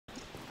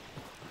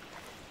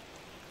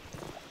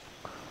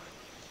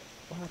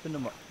happened to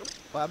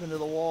what happened to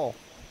the wall?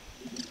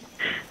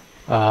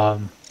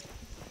 Um,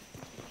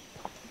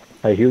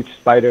 A huge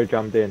spider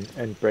jumped in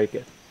and break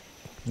it.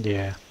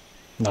 yeah,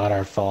 not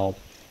our fault.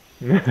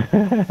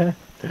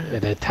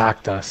 It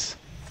attacked us,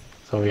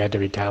 so we had to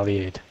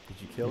retaliate.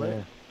 Did you kill it?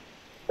 Yeah.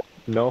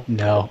 No.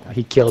 No, God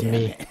he killed damn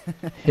me.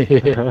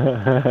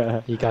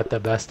 it. He got the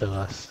best of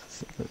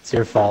us. It's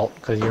your fault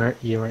because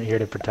you weren't here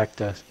to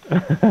protect us.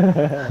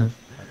 Alright,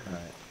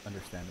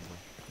 understandable.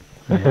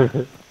 Yeah.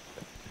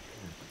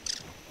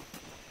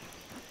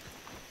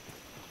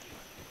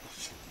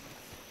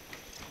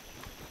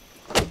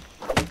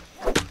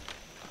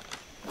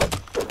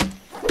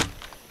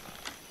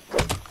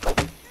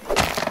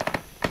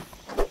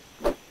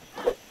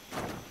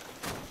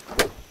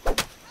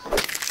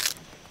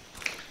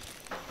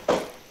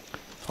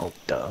 Oh,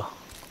 duh.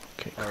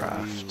 Okay, Are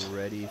craft. we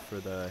ready for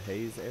the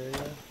haze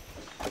area?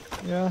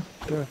 Yeah,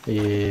 sure.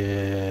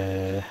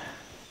 Yeah.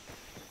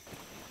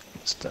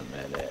 Just a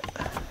minute.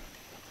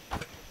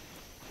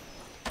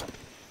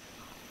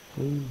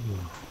 Ooh.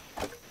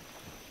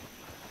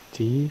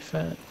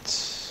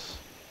 Defense.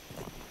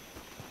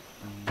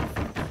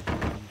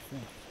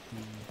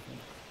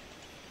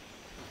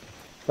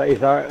 But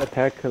is our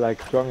attack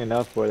like strong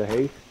enough for the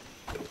haze?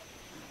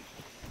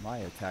 My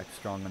attack's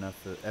strong enough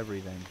for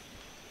everything.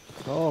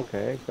 Oh,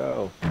 okay,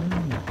 go.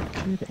 No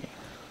kidding.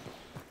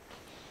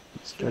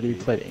 Study be.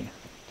 plating.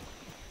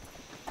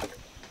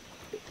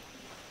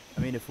 I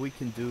mean, if we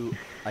can do,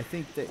 I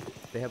think that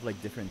they have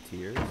like different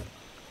tiers.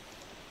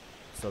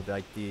 So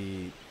like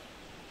the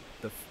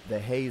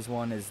haze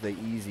one is the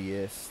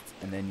easiest,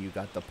 and then you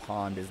got the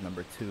pond is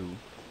number 2, and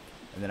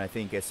then I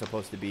think it's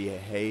supposed to be a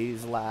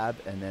haze lab,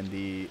 and then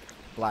the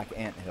black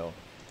anthill.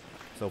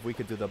 So if we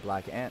could do the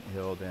black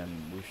anthill, then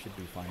we should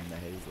be fine in the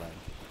haze lab.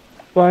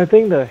 Well, I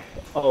think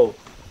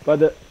but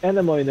the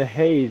animal in the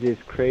haze is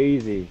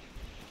crazy.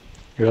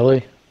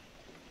 Really?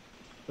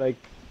 Like,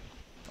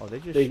 Oh, they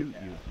just They- shoot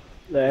you.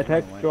 they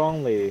attack away.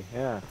 strongly,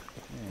 yeah.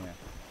 Yeah.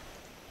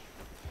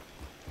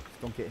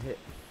 Just don't get hit.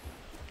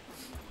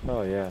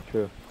 Oh, yeah,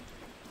 true.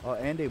 Oh,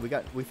 Andy,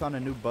 we found a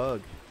new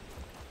bug.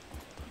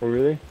 Oh,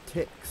 really?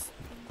 Ticks.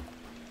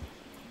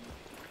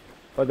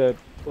 What does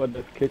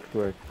kicks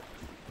work?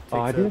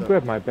 Oh, I Ticks are didn't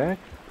grab my back.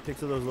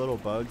 Ticks are those little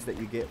bugs that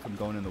you get from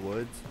going in the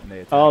woods, and they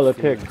attach Oh, the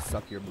to you and ticks.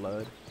 suck your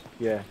blood.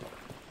 Yeah.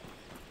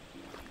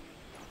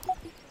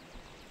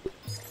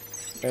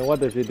 And what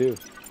does it do?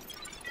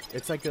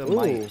 It's like a Ooh.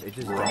 mite. It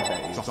just jumps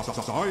at you.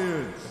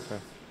 Science!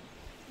 Okay.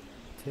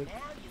 Tick.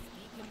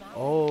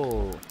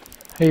 Oh.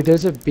 Hey,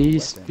 there's a bee Weapon.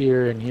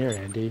 spear in here,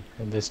 Andy,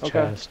 in this Okay.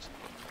 chest.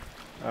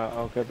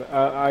 Okay, but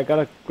I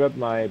gotta grab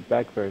my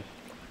bag first.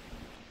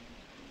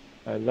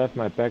 I left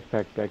my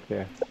backpack back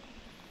there.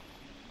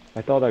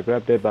 I thought I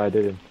grabbed it, but I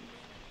didn't.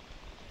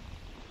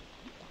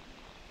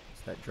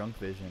 It's that drunk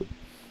vision.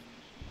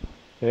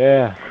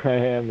 Yeah, I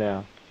am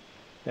now.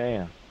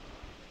 Damn.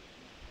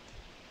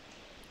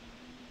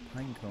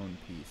 Pinecone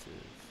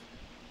pieces.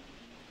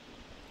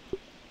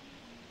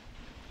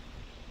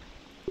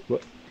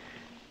 What?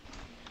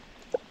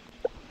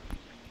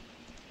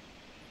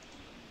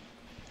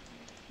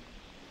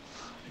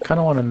 I kind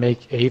of want to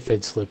make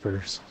aphid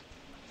slippers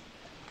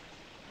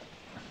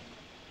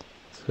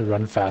to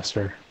run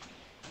faster.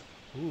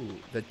 Ooh,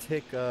 the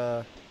tick,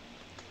 Machu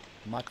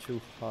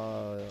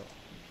Huayito?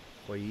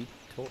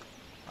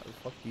 How the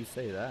fuck do you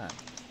say that?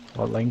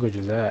 What language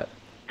is that?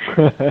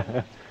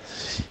 I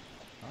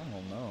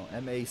don't know.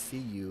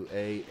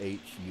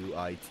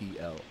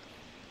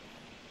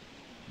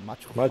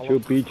 Macuahuitl. Machu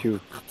Picchu.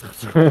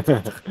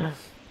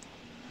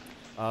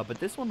 But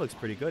this one looks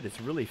pretty good. It's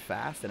really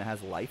fast and it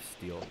has life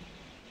steal.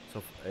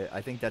 So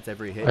I think that's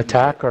every hit.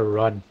 Attack or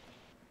run?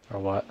 Or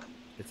what?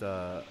 It's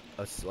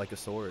like a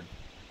sword.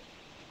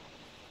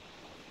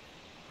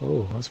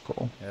 Oh, that's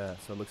cool. Yeah,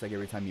 so it looks like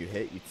every time you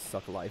hit, you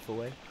suck life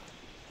away.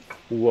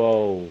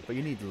 Whoa. But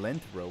you need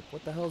length rope.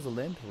 What the hell is a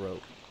length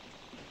rope?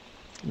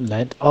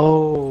 Lent?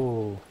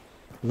 Oh!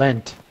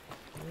 Lent.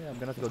 Yeah, I'm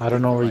gonna have to go I don't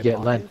dig know through where you my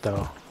get lent,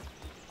 pockets.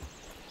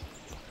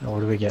 though.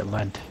 Where do we get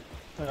lent?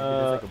 Maybe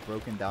there's like a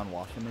broken down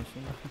washing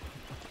machine.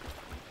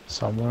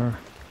 Somewhere.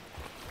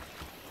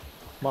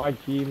 My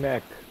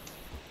G-Mac.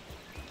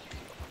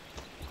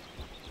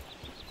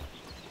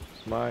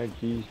 My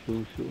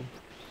G-Shushu.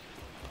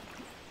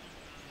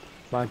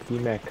 My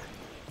G-Mac.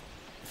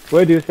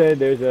 Where do you say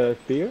there's a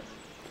spear?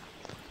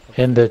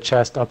 In the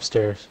chest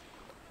upstairs.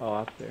 Oh,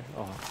 up there.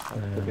 Oh, I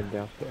was looking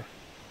downstairs.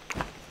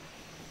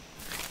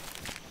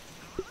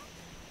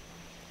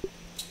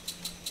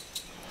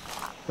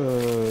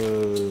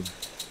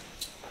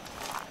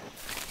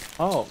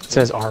 Oh, It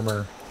says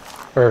armor.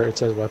 Or it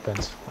says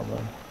weapons on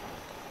the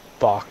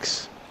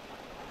box.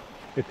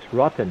 it's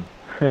rotten.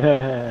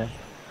 A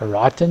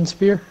rotten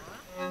spear?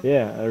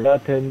 Yeah, a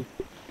rotten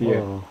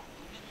spear. Whoa.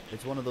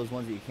 It's one of those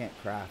ones that you can't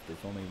craft.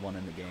 It's only one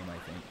in the game, I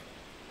think.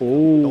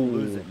 Ooh. Don't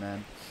lose it,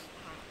 man.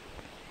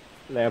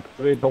 Yeah,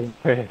 probably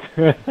don't pay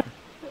it.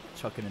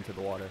 Chuck it into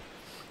the water.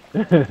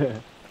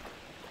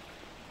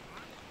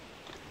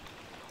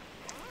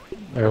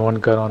 Everyone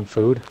good on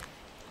food?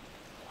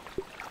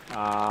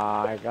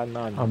 I got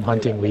none. I'm Wait,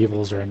 hunting let me-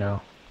 weevils right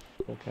now.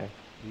 Okay.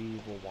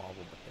 Weevil wobble,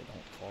 but they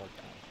don't fall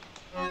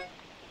down.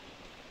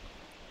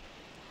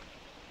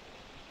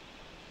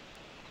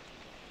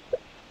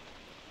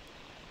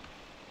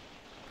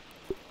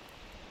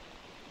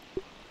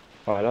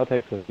 Alright, I'll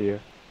take the spear.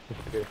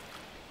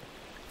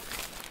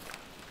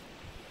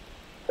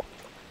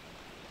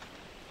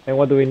 And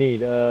what do we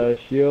need?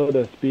 Shield,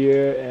 a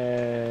spear,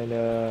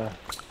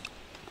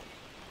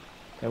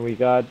 and we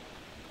got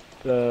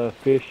the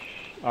fish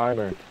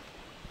armor.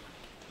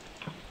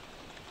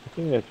 I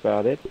think that's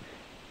about it.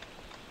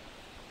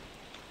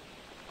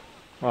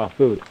 Ah,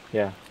 food.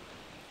 Yeah.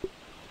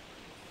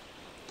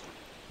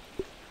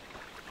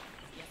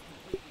 Guess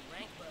completely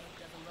rank bug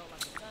doesn't roll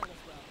like a tongue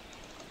as well.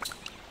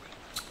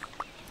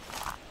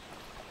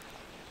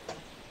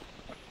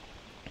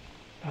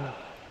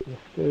 The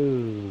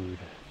food.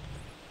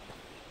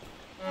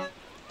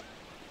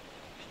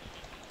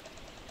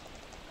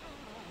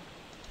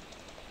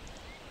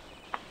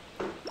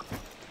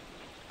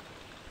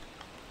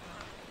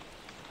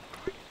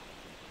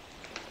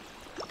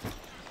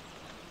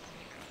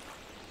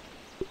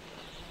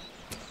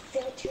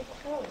 They're too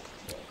close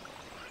to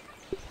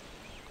it.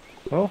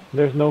 Oh,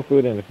 there's no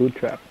food in the food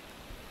trap.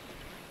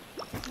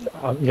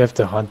 You have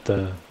to hunt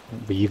the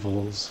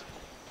weevils.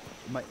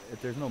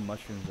 If there's no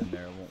mushrooms in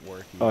there, it won't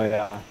work. Oh Either.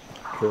 yeah,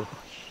 true.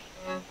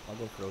 I'll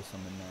go throw some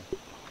in there.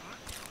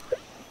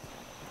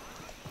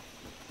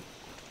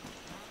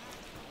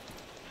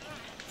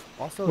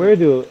 Also, Where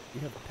do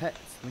you have pets.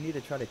 We need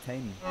to try to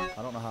tame.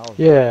 I don't know how.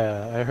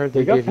 Yeah, I heard they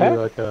You got give you pets?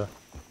 like a...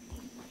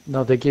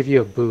 No, they give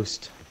you a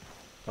boost.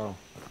 Oh,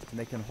 And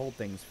they can hold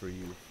things for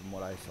you, from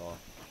what I saw.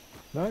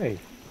 nice.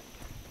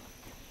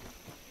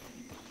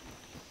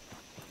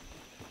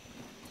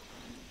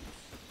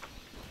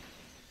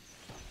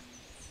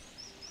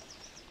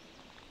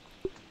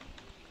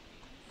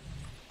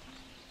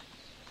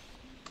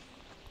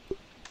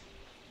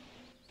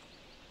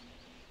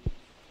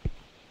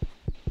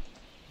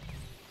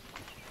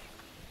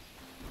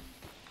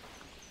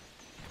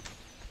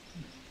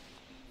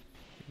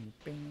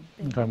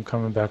 Okay, I'm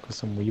coming back with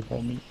some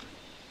weevil meat.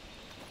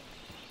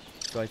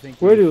 So I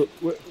think Where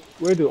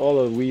do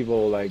all the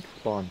weevil like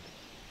spawn?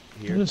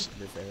 here, Just-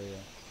 this area.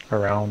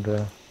 Around,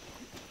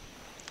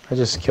 I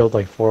just killed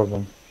like 4 of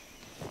them.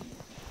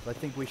 So I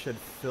think we should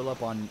fill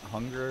up on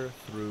hunger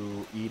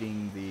through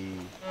eating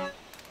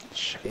the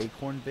Shit.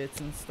 acorn bits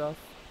and stuff,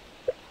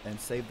 and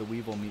save the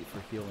weevil meat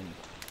for healing.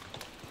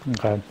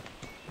 Okay.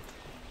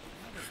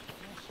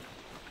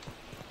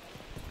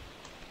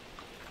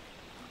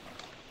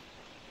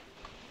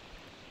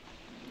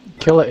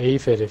 Kill an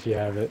aphid if you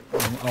have it.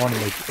 I want to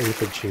make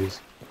aphid shoes.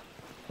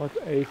 What's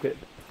aphid?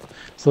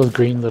 It's those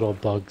green little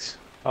bugs.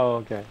 Oh,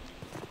 okay.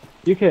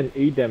 You can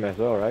eat them as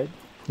well, right?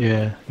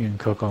 Yeah, you can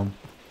cook them.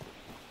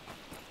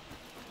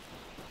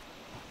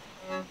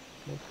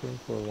 Let's go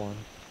for one.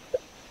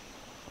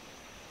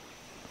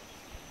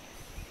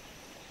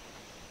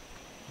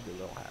 The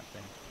little hat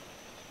thing.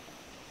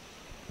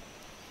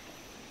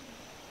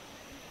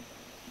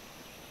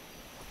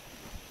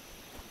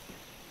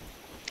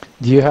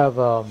 Do you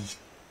have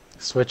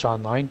Switch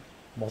Online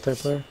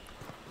multiplayer?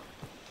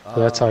 So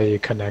that's how you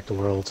connect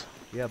worlds.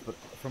 Yeah, but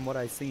from what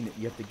I've seen,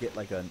 you have to get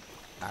like an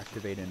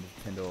activated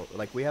Nintendo.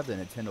 Like we have the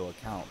Nintendo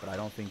account, but I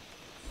don't think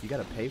you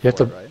gotta pay You for have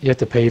to it, right? you have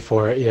to pay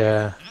for it.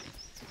 Yeah.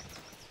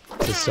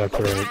 It's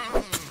separate.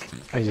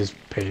 I just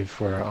paid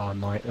for an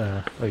online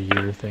a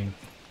year thing.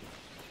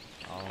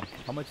 Oh,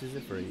 how much is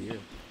it for a year?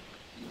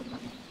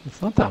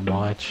 It's not that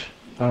much.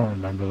 I don't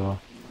remember though.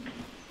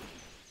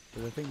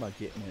 There's a thing about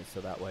getting it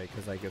so that way,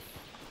 because like if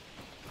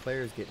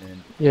Claire's getting it,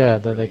 Yeah,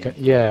 then they can. brilliant,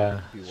 Yeah,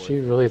 it'd be worth she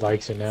it. really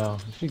likes it now.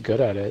 She's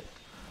good at it.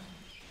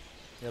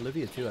 Yeah,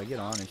 Olivia too. I get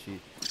on and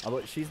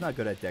but she's not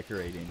good at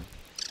decorating.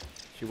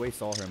 She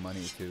wastes all her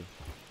money too.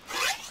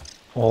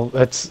 Well,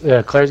 that's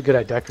Claire's good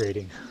at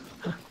decorating.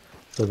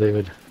 So they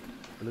would.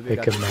 Olivia They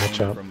got could the match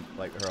game up. from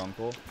like her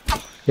uncle.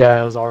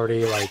 Yeah, it was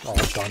already like all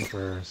done for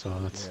her. So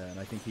that's. Yeah, and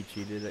I think he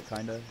cheated it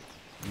kinda.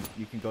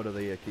 You can go to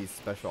these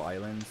special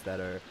islands that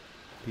are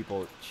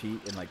people cheat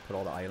and like put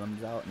all the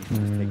items out, and you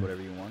can just take Mm.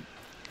 whatever you want.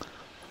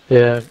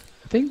 Yeah,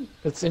 I think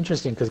it's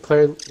interesting because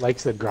Claire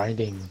likes the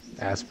grinding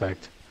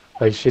aspect.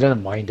 Like she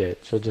doesn't mind it.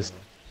 She'll just.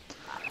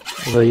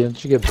 Like,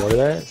 don't you get bored of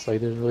that? It's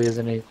like there really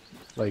isn't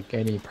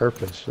any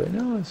purpose. She's like,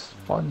 no, it's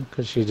fun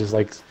because she just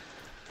likes,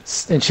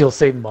 and she'll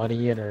save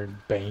money in her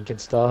bank and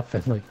stuff,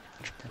 and like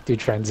do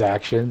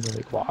transactions. And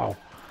like, wow.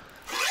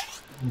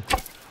 Yeah,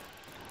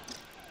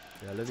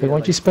 It's Olivia like, why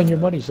don't you likes, spend your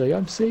money? She's like,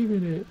 I'm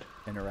saving it.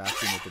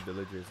 interacting with the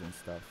villagers and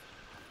stuff.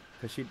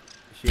 Cause she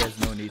has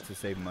no need to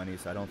save money,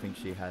 so I don't think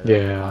she has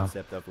Yeah. the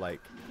concept of like,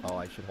 oh,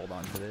 I should hold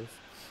on to this.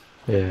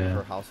 Yeah.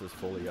 Her house is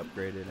fully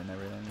upgraded and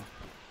everything.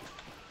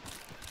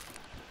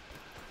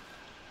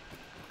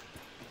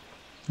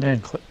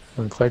 Man,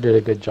 Claire did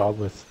a good job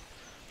with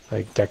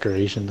like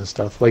decorations and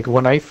stuff. Like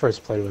when I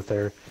first played with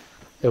her,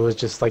 it was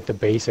just like the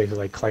basics,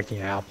 like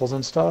collecting apples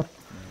and stuff.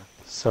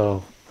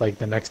 So like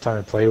the next time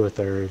I played with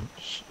her,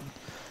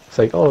 it's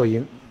like, oh,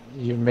 you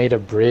made a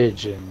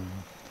bridge and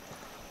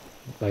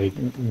like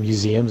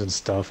museums and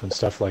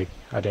stuff like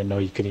I didn't know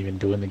you could even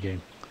do in the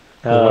game.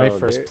 'Cause when I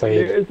first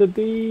played, there's a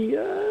bee.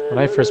 when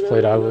I first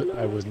played, I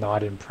was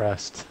not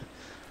impressed.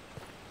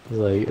 I was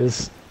like,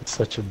 it's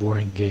such a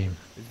boring game.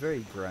 It's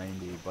very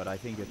grindy, but I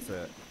think it's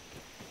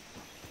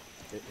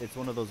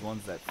one of those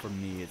ones that for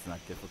me it's not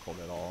difficult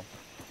at all.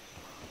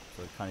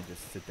 So I kind of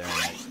just sit there and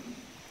like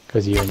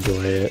Because you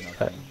enjoy it.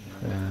 nothing,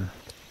 you know? Yeah.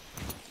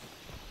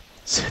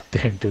 Sit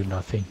there and do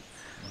nothing.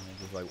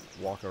 Just like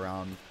walk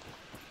around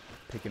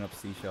picking up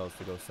seashells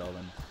to go sell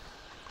them.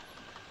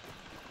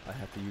 I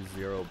have to use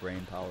 0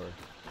 brain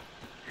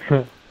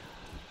power.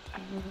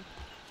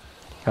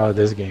 Oh,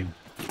 this game.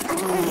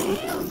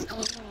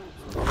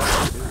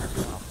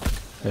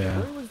 Yeah.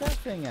 Where was that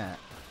thing at?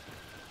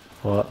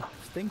 What?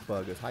 Stink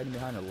bug is hiding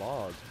behind a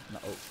log. No,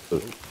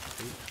 oh.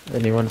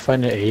 Anyone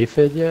find an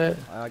aphid yet?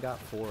 I got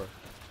 4.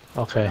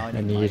 Okay, Now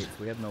I need. mites.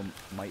 We have no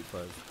mite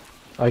fuzz.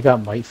 I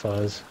got mite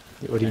fuzz.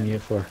 What do you need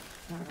it for?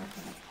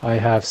 I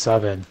have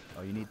 7.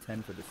 Oh, you need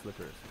 10 for the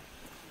slippers.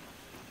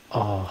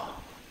 Oh.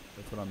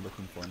 That's what I'm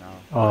looking for now.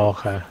 Oh,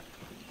 okay.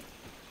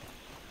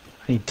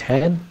 I need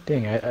 10?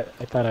 Dang, I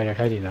thought I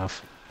had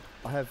enough.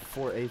 I have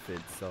 4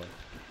 aphids, so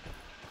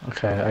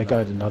Okay, I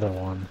got another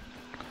one.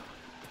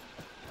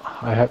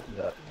 I have.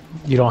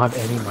 You don't have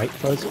any mite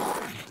fuzz?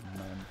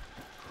 none.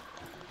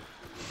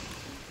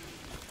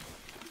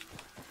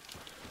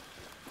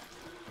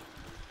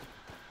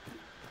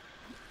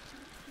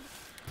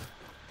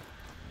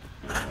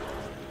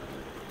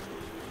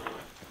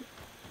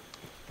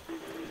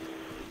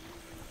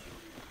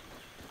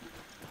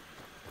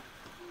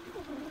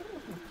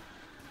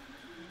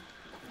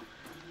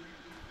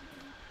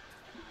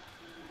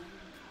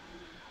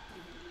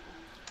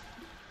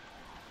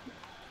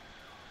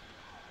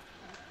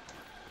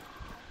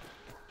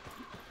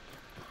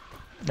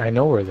 I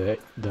know where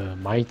the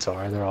mites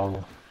are. They're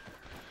all.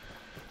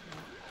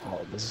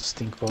 Oh, there's a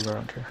stink bug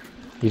around here.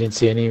 You didn't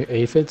see any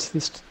aphids?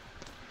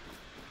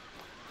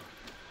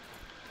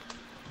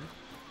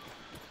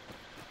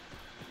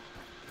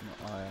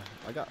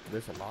 No,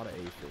 there's a lot of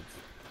aphids.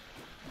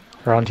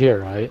 Around here,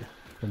 right?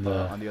 In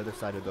the On the other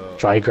side of the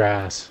dry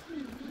grass.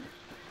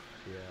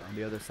 Yeah, on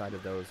the other side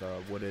of those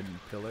wooden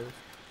pillars.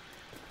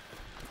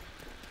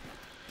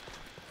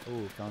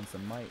 Ooh, found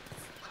some mites.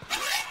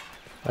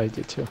 I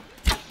did too.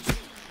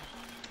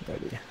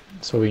 Ready.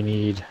 So we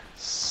need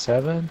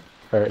 7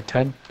 or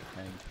 10.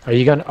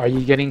 And Are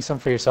you getting some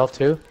for yourself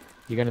too?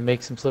 You gonna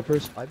make some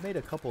slippers? I've made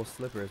a couple of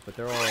slippers, but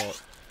they're all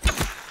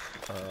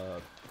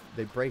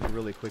they break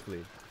really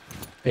quickly.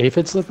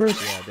 Aphid slippers?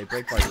 Yeah, they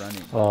break by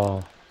running.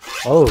 Oh.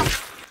 Oh.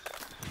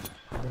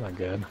 That's not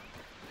good.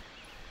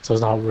 So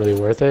it's not really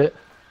worth it?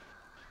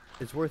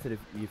 It's worth it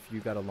if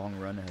you got a long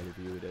run ahead of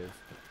you. It is.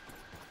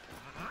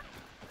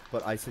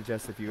 But I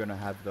suggest if you're gonna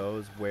have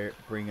those,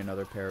 bring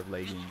another pair of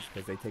leggings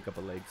because they take up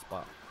a leg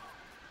spot.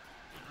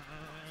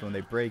 So when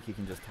they break, you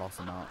can just toss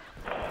them out,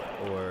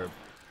 or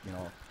you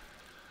know,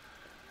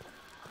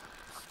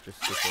 just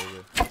skip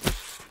over.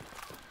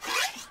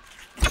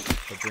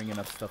 But bring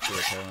enough stuff to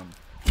repair them.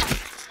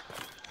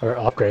 Or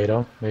upgrade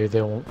them. Maybe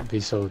they won't be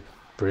so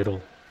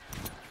brittle.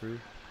 True.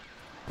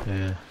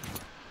 Yeah.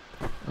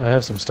 I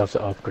have some stuff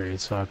to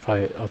upgrade, so I'll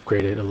probably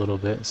upgrade it a little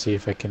bit and see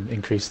if I can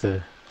increase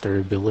the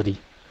durability.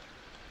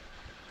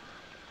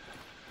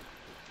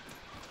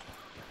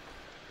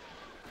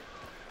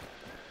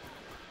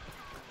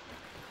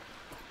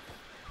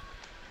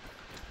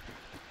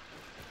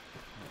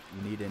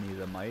 You need any of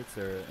the mites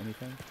or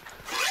anything?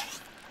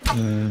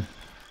 Hmm.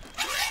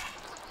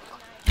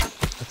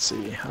 Let's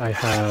see. I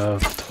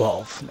have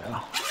 12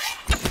 now.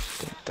 I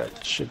think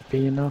that should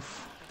be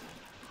enough.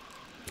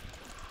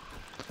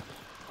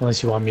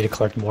 Unless you want me to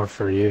collect more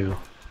for you.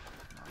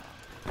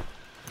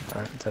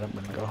 Alright, then I'm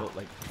gonna I go. built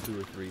like 2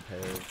 or 3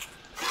 pairs.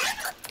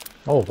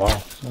 Oh,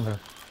 wow. Okay.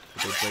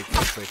 If they break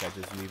so quick, I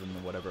just leave them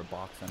in whatever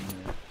box I'm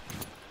in.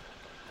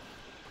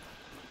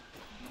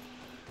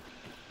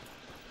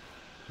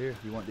 Here,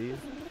 you want these?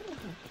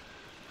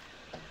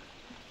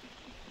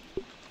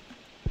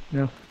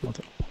 Yeah.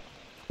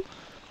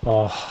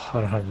 Oh,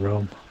 I don't have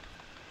room.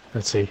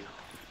 Let's see.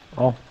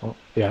 Oh,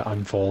 yeah,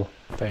 I'm full.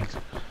 Thanks.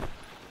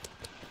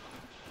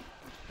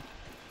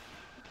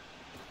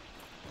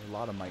 There's a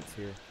lot of mites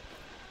here.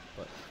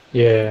 But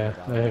Yeah,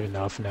 I have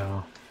enough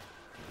now.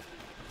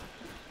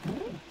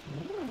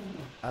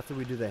 after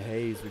we do the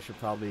haze, we should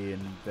probably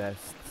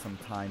invest some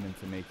time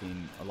into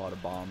making a lot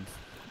of bombs.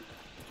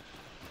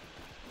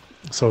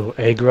 So,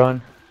 egg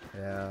run?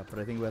 Yeah, but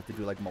I think we have to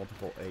do like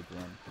multiple egg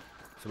run.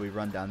 So we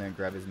run down there and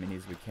grab as many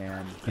as we can.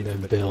 And get to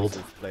then the build.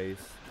 closest place.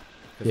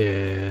 'Cause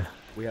Yeah.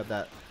 we have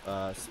that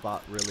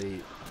spot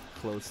really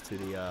close to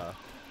the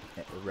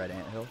red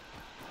anthill.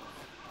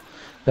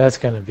 That's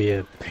gonna be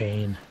a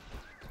pain.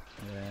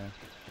 Yeah.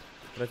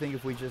 But I think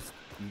if we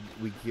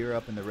gear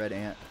up in the red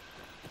ant,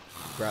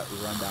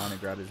 run down and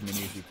grab as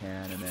many as you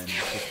can, and then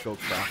just go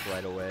craft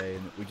right away,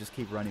 and we just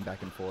keep running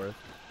back and forth.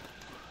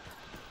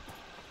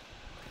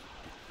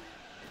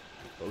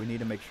 But we need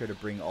to make sure to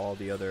bring all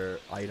the other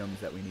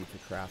items that we need to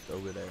craft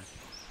over there.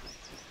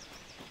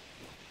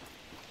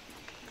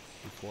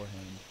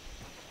 beforehand.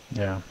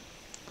 Yeah.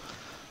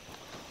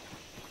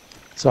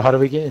 So how do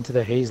we get into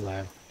the haze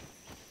lab?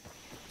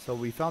 So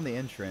we found the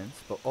entrance,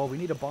 but oh, we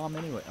need a bomb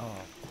anyway. Oh,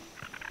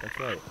 that's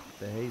right.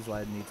 The haze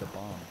lab needs a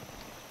bomb.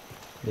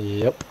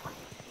 Yep.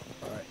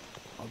 All right,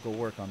 I'll go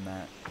work on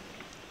that.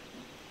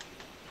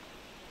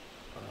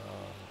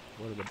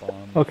 What are the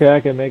bombs? Okay, I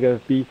can make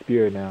a bee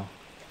spear now.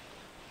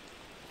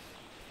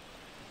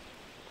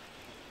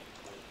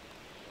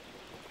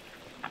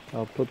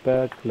 I'll put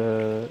back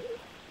the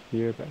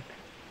spear back.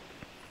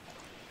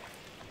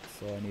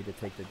 So I need to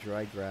take the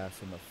dry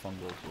grass and the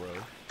fungal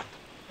growth.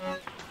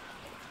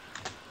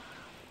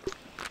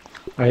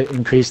 I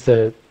increased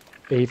the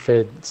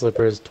aphid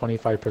slipper's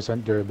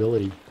 25%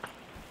 durability.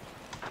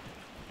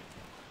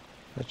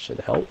 That should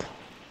help.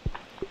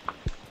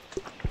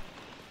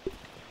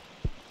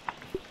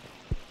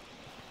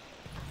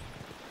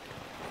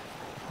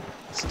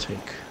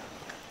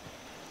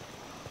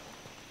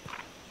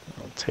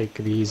 I'll take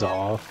these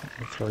off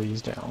and throw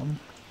these down.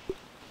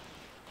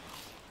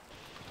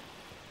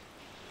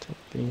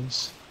 Take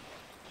these.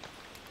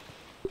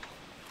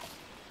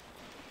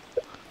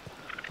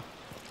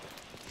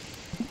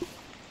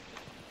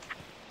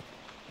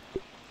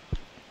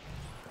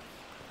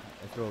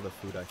 I throw the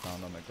food I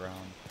found on the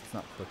ground. It's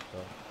not cooked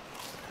though.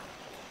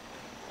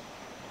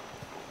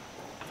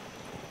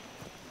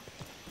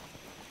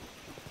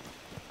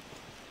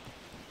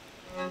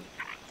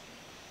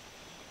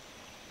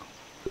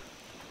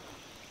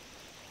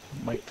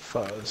 Mite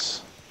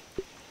fuzz.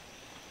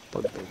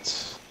 Bug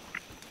bits.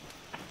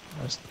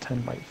 There's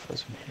 10 mite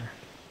fuzz in here.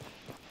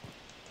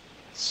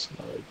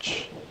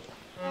 Sludge.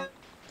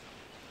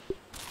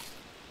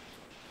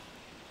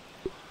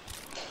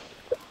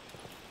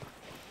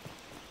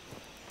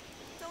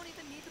 Don't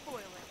even need to boil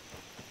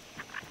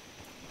it.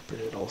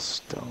 Brittle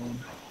stone.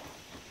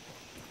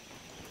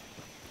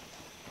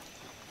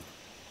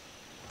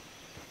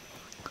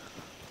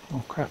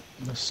 Oh crap,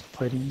 there's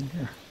plating in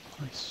here.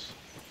 Nice.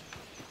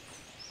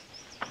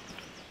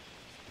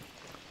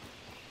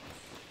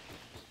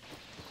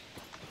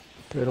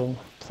 Brittle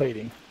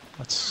plating.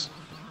 That's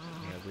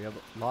Yeah, we have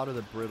a lot of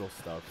the brittle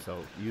stuff,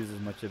 so use as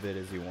much of it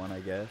as you want, I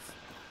guess.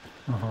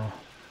 So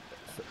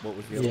what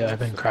was the other yeah, one? I've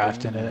been Supreme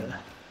crafting it.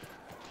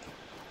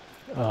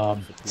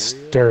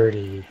 Superior?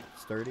 Sturdy.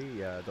 Sturdy?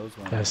 Yeah, those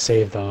ones. Gotta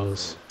save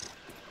those.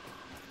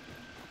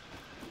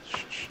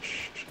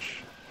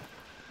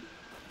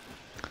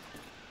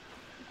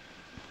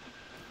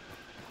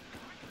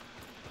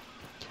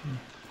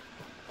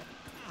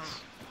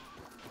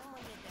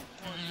 Someone get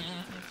that pork.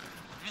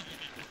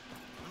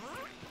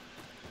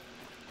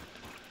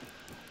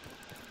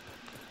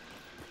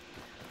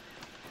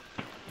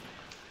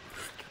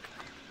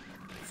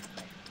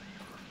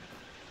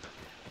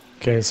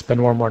 Okay,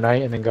 spend one more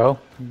night and then go.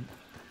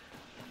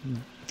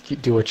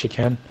 Do what you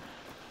can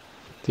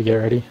to get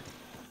ready.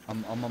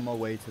 I'm on my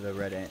way to the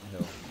Red Ant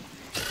Hill.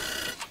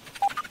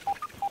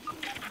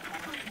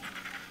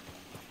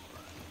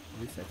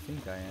 At least I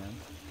think I am.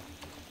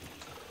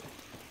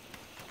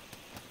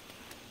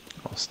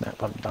 Oh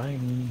snap, I'm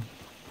dying.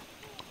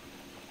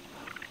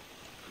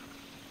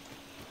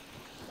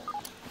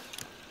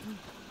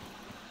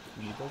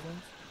 You need those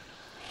ones?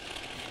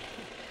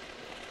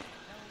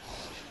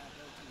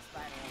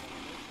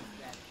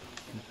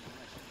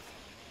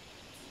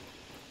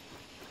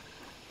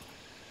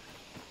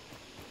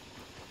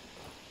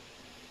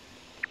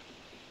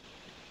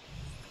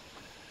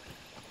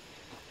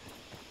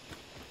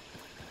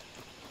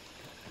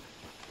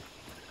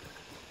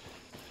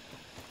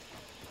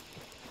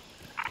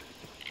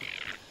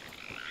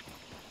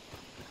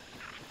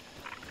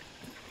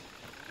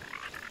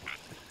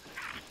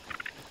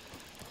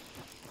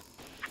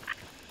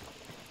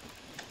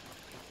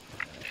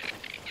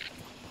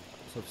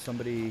 So if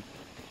somebody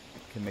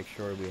can make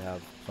sure we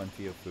have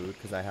plenty of food,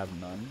 because I have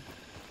none.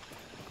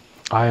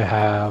 I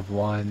have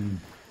 1,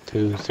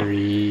 2,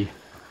 3,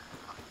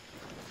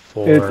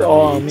 4. It's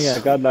all on me. meats. I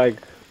got like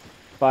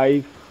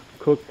 5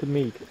 cooked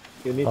meat.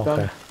 You need some?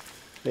 Okay.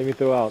 Let me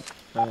throw out.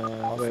 Wait,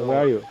 Also- where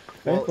are you?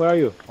 well- Where are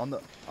you?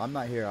 I'm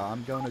not here.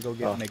 I'm going to go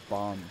Oh. make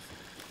bombs.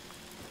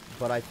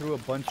 But I threw a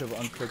bunch of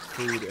uncooked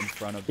food in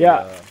front of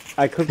Yeah. the...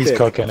 I cooked He's it.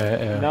 cooking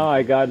it, yeah. Now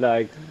I got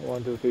like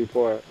 1, 2, 3,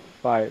 4,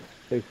 5,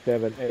 6,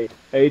 7, 8.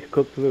 8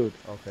 cooked food.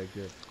 Okay,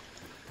 good.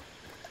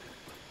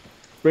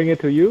 Bring it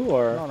to you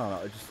or? No.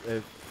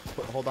 Just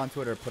hold on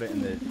to it or put it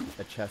in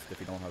the chest if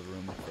you don't have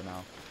room for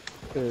now.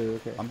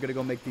 Okay. I'm gonna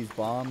go make these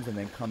bombs and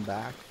then come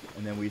back,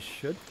 and then we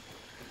should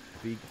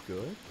be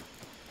good.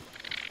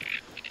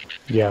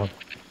 Yeah.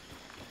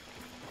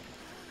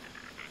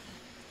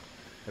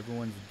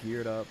 Everyone's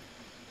geared up.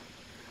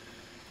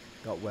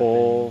 Got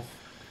weapons.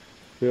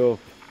 Full.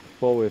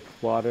 Full with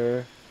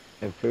water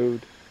and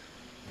food.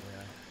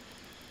 Yeah.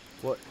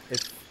 What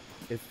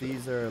if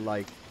these are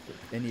like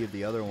any of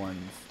the other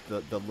ones?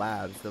 The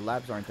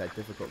labs aren't that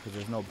difficult because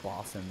there's no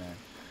boss in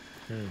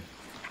there.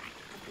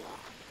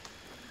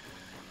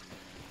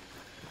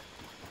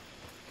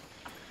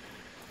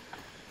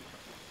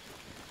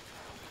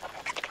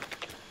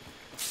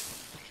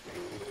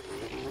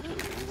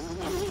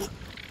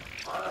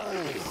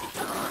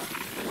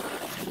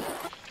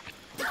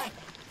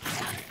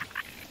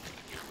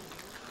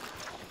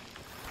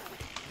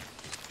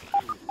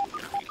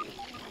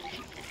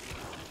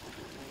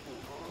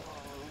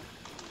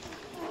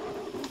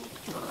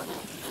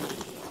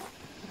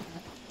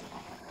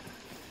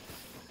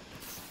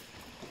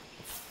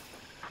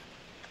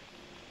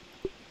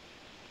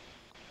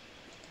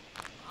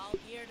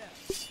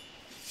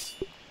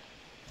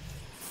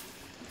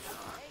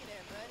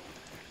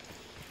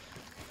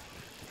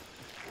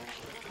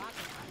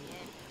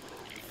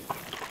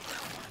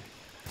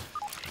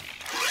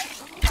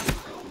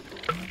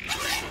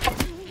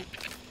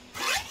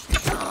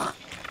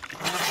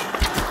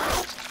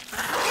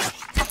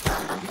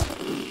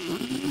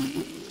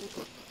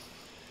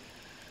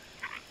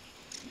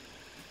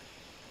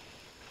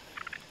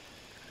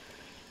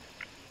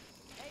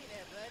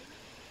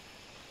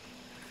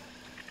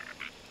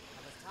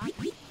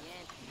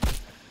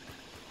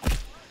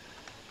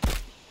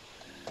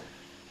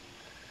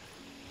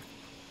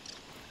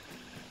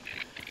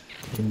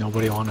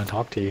 nobody want to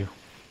talk to you.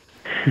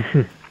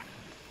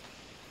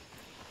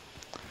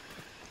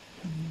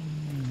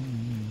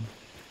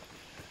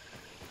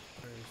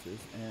 Where's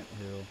this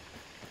anthill?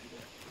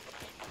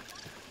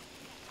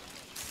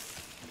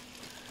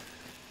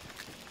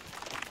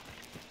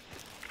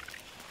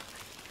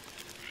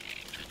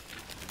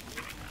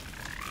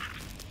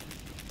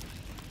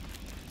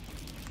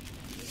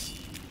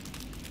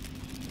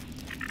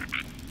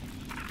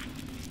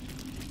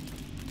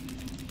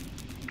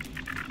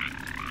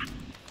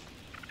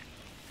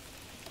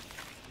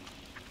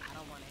 I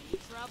don't want any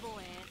trouble,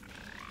 Ant.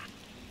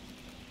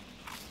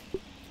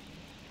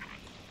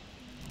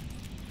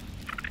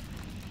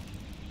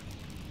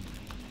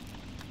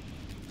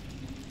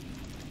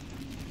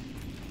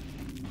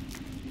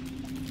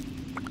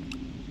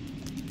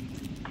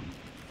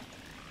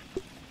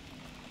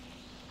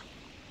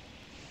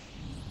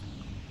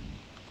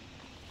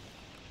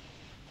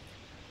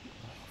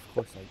 Of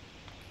course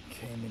I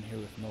came in here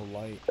with no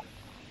light.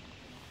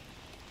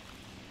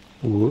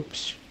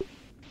 Whoops.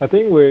 I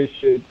think we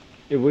should,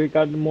 if we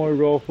got more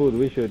raw food,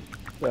 we should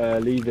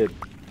leave it.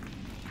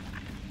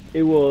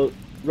 It will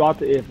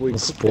rot if we It'll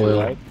cook spoil.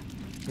 it, right?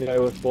 Yeah,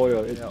 it will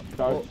spoil. It Yeah. starts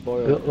Well,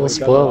 spoil. It'll We got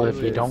spoil raw if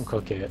food. you don't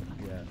cook it.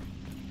 Yeah.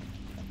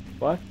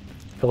 What?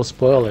 It'll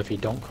spoil if you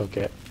don't cook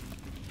it.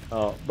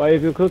 Oh, but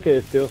if you cook it,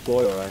 it's still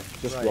spoil, right?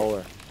 Just Right.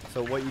 slower.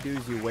 So what you do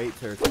is you wait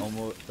till it's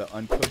almost the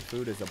uncooked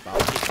food is about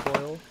to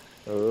spoil,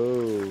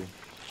 Oh,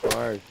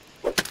 smart.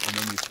 and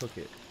then you cook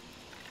it.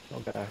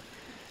 Okay.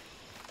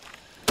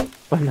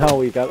 But now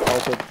we got all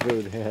the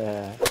food.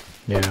 Yeah.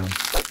 Yeah.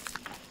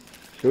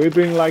 Should we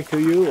bring light to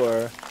you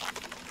or?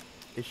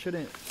 It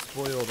shouldn't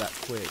spoil that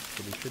quick,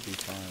 so we should be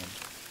fine.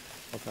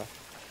 Okay.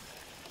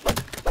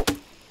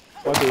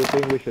 What do you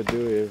think we should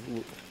do if,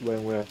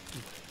 when we're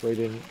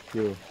waiting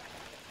you?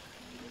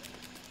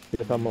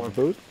 Get some more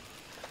food?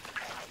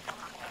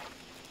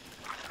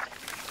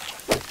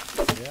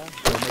 Yeah.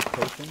 So make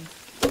potions.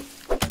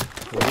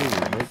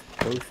 Ooh, make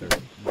Those are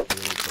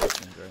material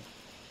potions, right?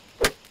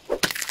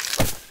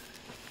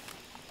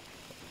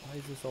 Why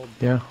is this all?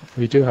 Yeah,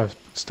 we do have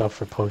stuff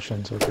for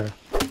potions, okay.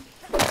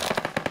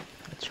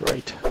 That's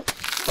right.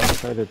 I'll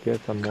try to get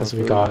some more Because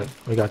food.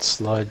 we got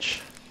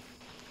sludge.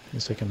 At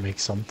least I can make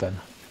something.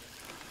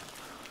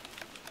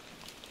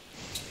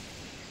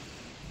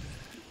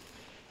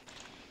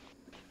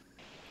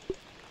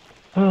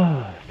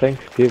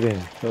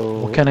 Thanksgiving. So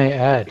What can I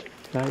add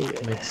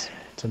excited.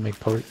 to make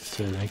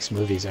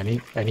smoothies?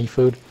 Any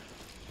food?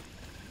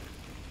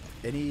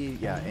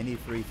 Any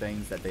three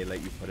things that they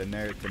let you put in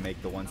there to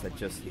make the ones that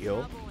just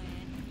heal. Trouble,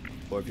 Ant.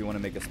 Or if you want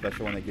to make a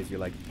special one that gives you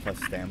like plus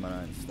stamina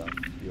and stuff,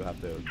 you have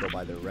to go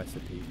by the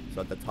recipe.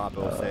 So at the top it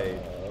will say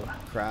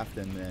craft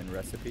and then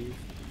recipes.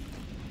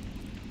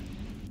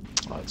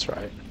 Oh, that's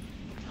right.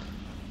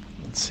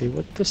 Let's see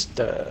what this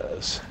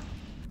does.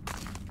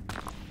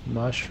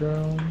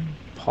 Mushroom,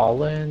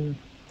 pollen,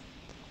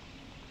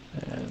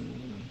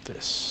 and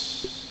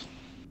this.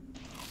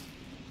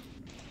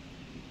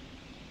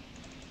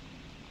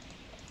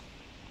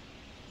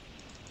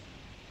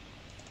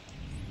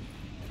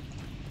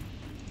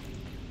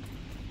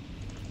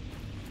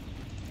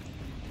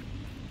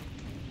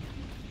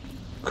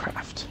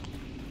 Craft.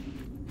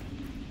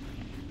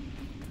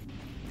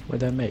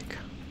 What'd that make?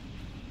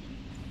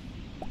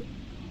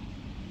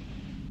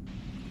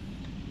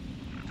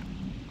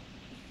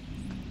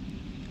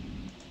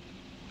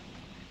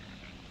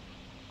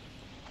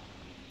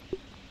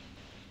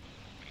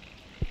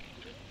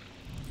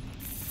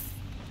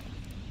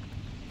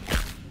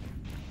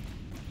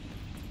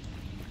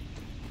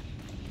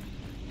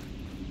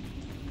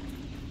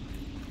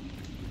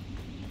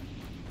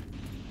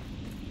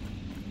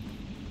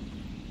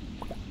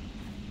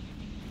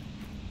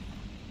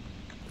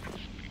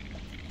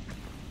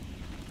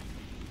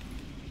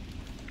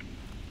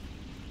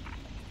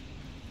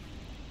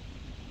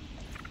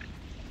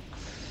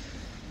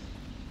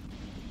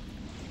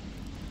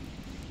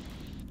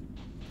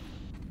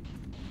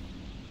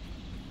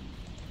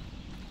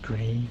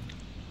 Green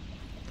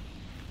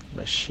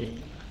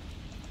machine.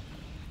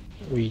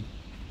 We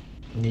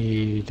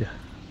need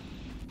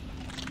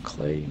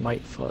clay,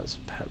 mite fuzz,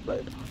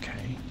 pellet.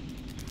 Okay.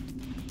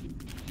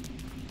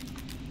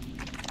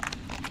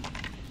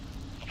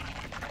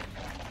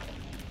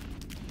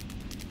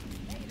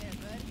 Hey there,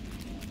 bud.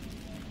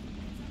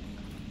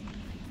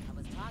 I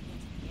was talking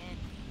to the Ant.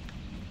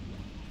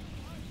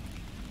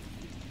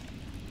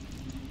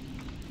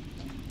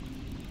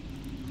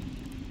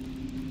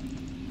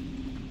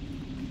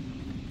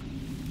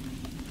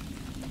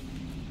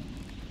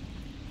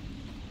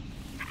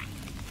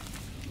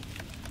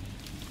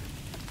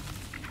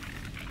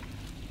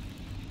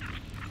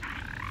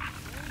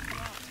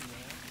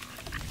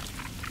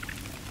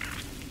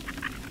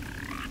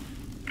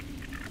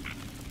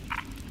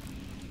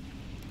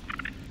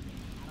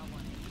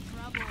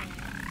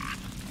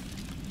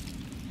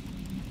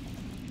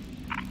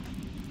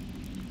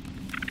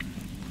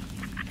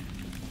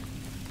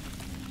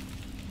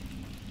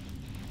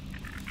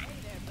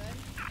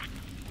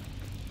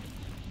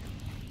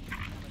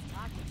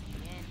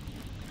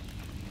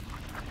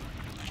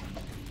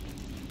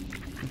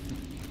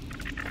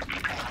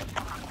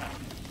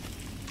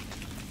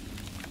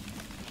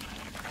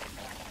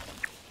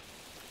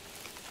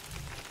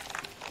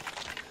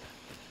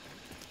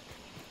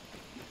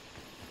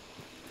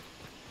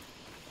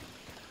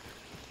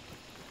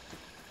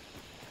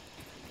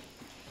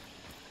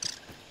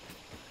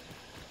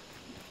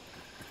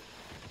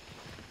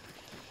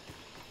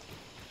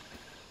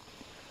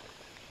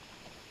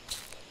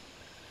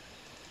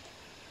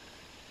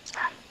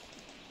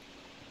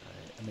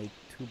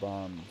 2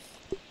 bombs.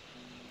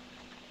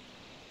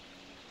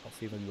 I'll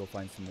see if I can go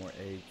find some more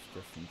eggs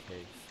just in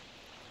case.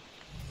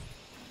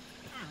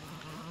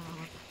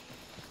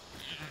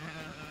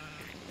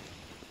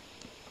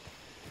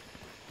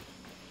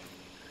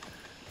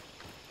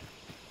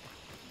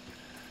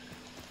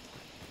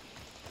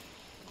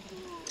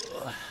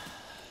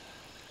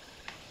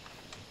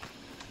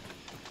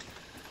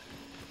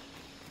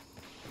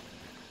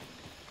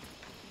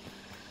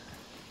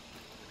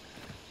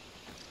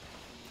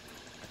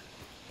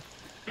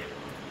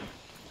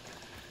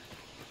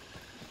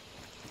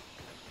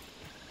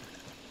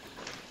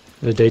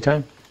 The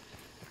daytime?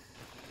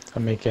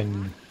 I'm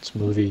making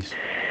smoothies.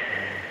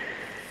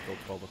 Still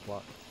 12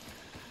 o'clock.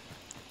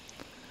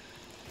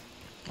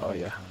 Oh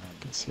yeah,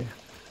 I can see.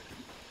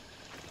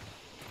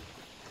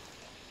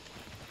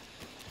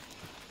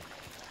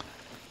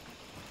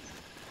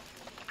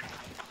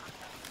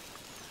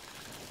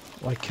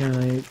 Why can't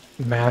I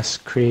mass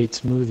create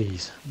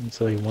smoothies? It's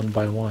like one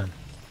by one.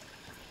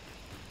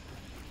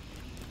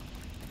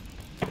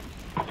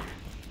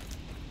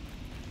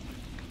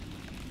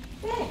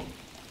 Ben,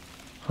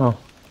 Huh.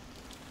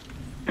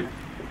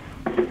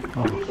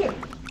 right here.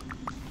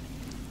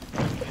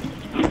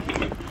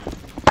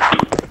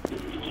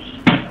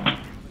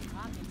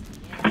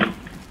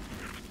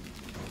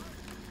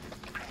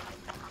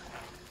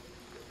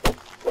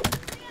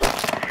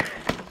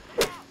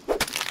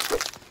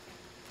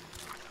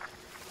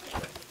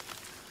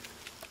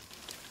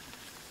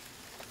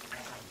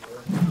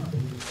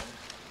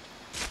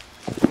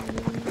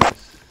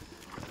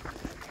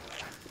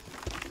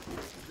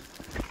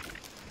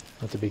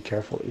 Have to be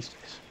careful these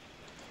days.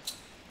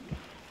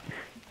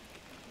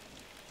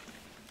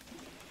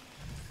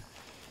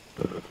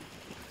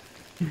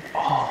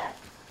 Oh,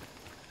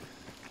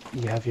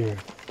 you have your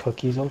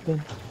cookies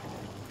open?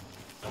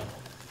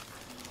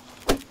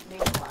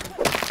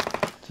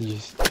 Did you?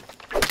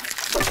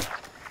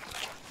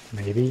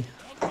 Maybe.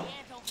 There's the ant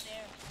over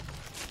there.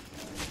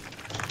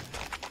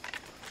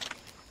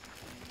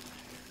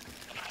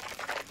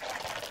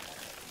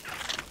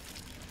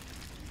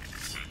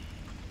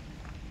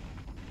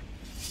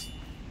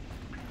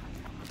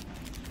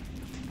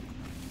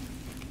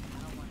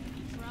 I don't want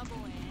any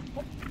trouble,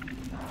 ant.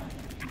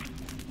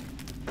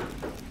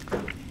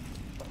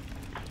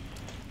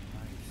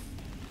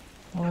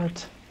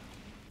 What?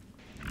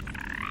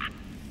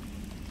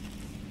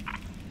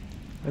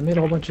 I made a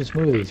whole bunch of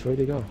smoothies. Where'd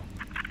they go?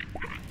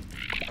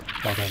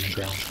 Back on the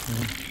ground.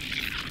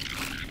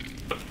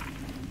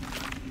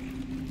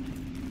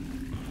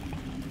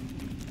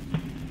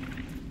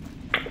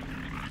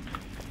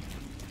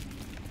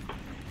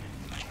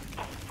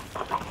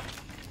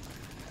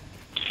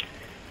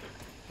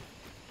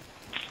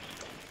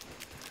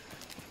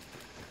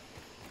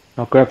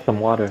 I'll grab some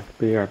water.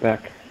 Be right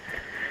back.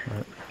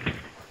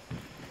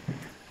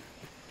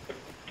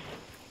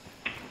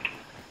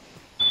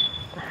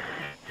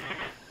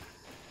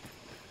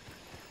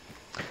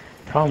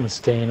 Problem with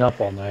staying up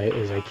all night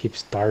is I keep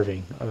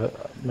starving.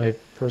 My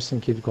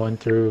person keeps going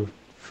through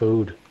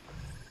food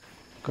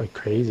like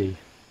crazy.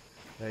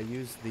 I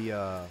use the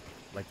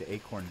like the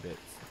acorn bits.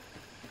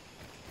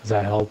 Does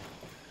that help?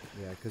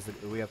 Yeah, because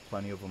we have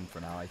plenty of them for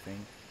now, I think.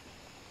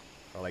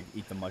 Or like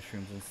eat the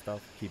mushrooms and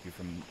stuff, keep you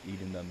from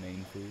eating the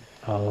main food.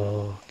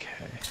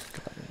 Okay.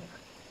 Got it.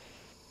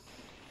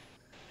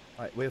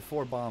 Alright, we have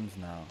 4 bombs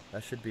now.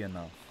 That should be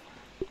enough.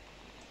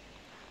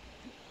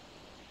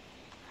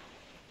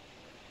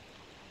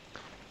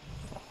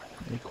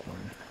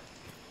 Acorn.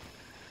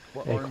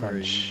 What armor are Acorn you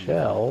using?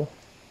 shell.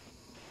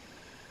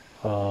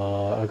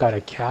 I got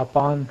a cap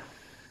on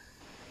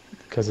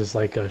because it's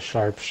like a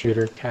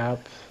sharpshooter cap,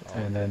 Oh.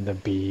 and then the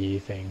bee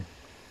thing.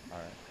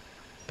 Alright.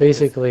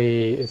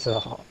 Basically, it's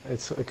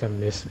like a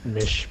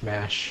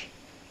mishmash.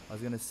 I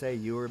was gonna say,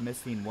 you were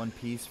missing one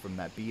piece from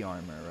that bee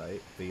armor,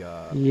 right? The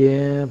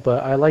Yeah,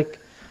 but I like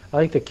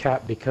the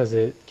cap because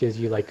it gives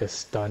you like a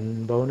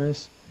stun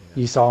bonus.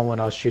 Yeah. You saw when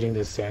I was shooting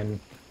the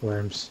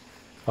sandworms,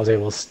 I was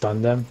able to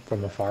stun them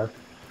from afar.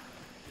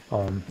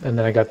 And then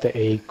I got the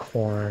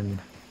acorn.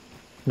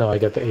 No, I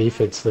got the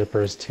aphid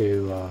slippers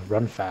to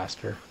run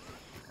faster.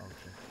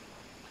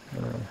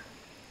 Okay.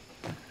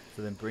 Uh,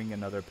 So then bring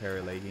another pair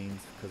of leggings,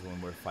 because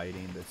when we're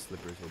fighting, the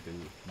slippers will do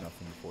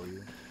nothing for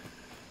you.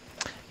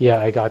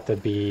 yeah, I got the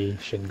bee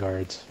shin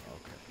guards.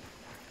 Okay.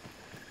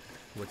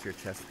 What's your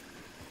chest?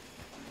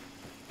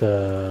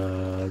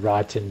 The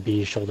rotten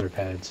bee shoulder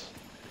pads.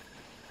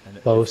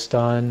 And Bow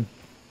stun.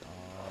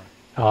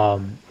 uh,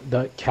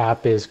 The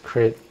cap is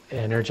crit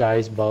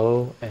energized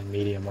bow and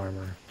medium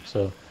armor.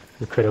 So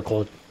the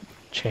critical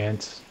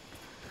chance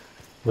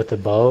with the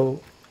bow,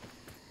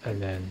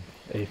 and then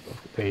the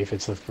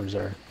aphid slippers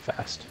are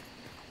fast.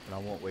 and I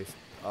won't waste.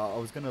 I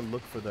was gonna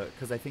look for the,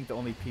 because I think the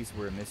only piece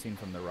we're missing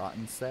from the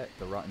rotten set,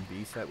 the rotten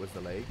bee set, was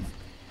the legs.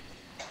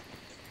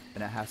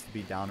 And it has to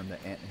be down in the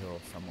anthill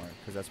somewhere,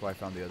 because that's where I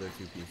found the other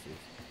 2 pieces.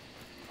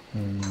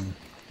 Mm,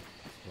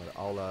 But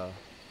I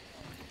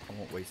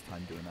won't waste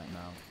time doing that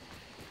now.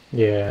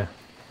 yeah,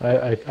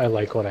 I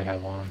like what I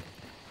have on.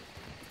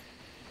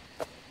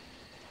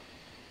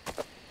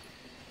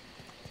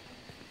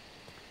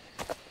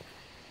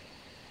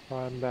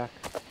 I'm back.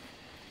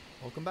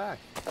 Welcome back.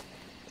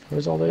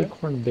 Where's all the Yeah.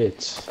 acorn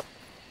bits?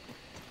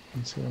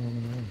 Let's see what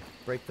I'm gonna do.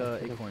 Break the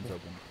Okay, acorns okay.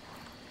 open.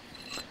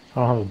 I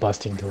don't have a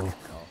busting tool.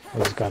 Oh. I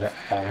just got an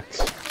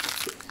axe.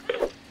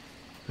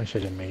 I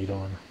should have made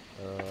one.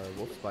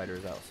 Wolf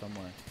spider's out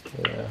somewhere.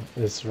 Yeah,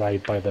 it's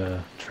right by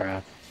the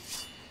trap.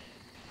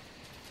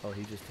 Oh,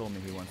 he just told me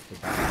he wants to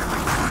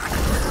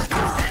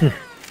die.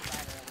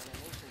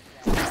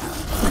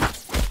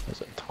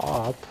 There's a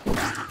top.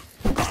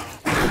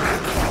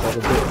 All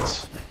the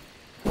bits.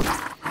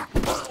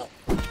 Oh,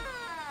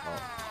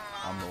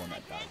 I'm the one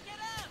that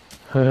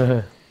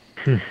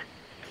died.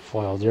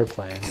 Foiled your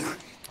plan.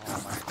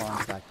 Oh, my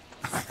spawn's back.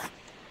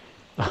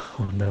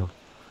 Oh no.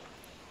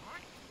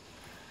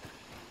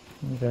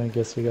 Okay, I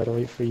guess we gotta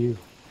wait for you.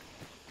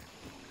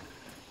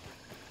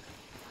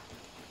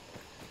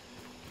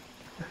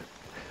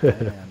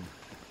 Man.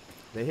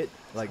 They hit,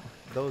 like,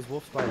 those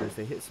wolf spiders,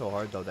 they hit so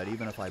hard though that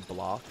even if I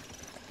block,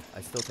 I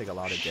still take a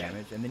lot of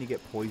damage, and then you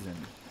get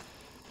poisoned.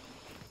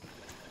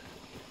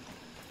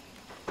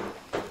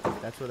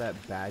 That's where that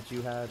badge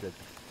you had, the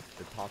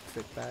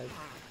toxic badge,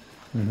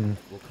 Mm-hmm.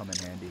 will come in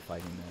handy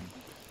fighting them.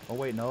 Oh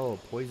wait, no,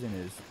 poison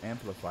is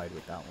amplified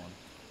with that one.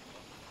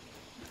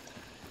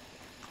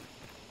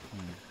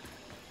 Hmm.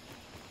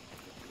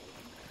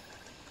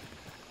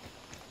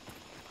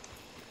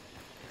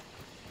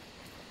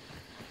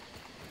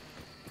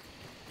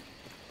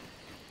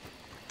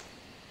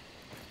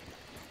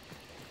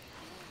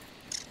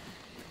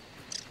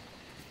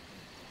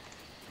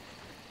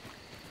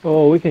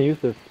 Oh, we can use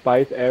the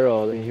spice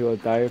arrow, then he will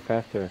die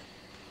faster.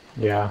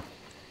 Yeah,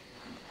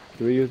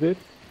 Do we use it?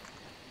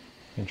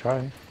 you can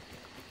try.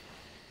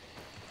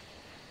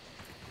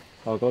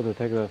 I'll go to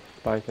take the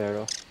spice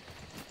arrow.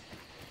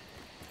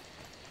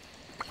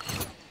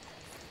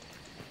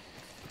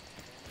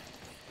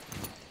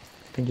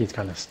 I think he's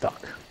kind of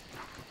stuck.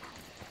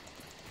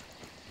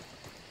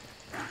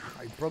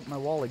 I broke my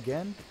wall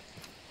again?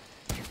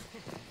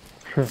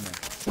 Come here.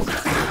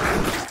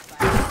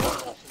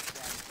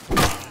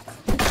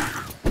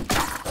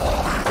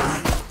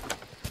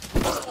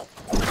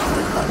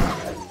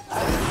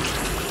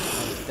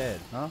 He's dead,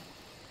 huh?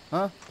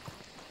 Huh?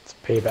 It's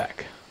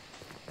payback.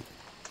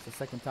 It's the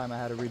second time I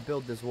had to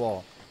rebuild this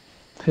wall.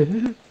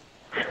 Darn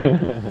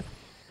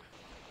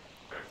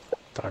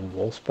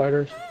wolf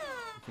spiders.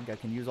 You think I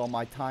can use all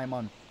my time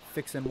on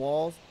fixing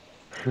walls?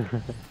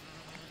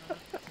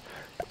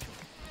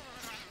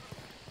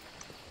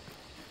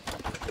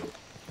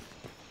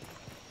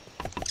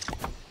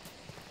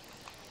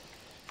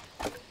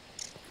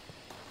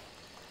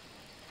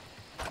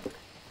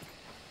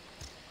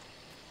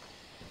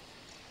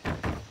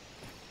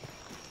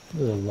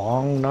 This is a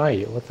long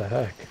night. What the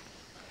heck?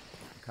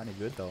 Kind of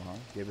good though, huh?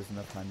 Gave us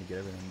enough time to get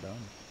everything done.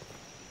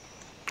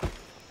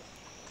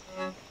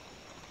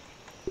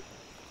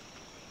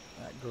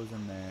 That goes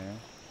in there.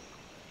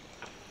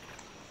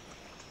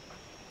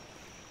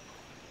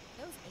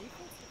 Those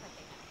aphids look like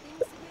they got things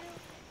to do,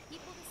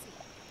 people to see.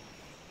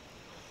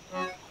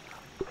 That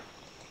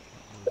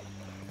goes in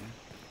there.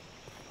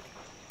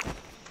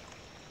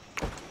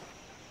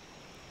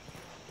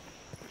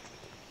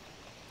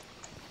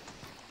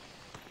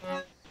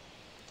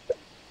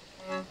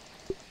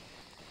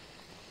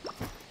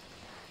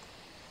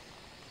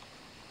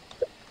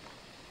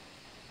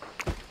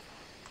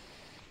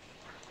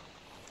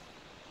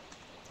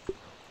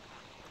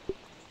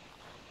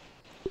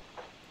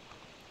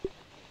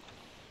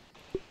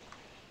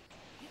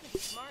 You can be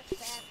smart,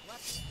 fast,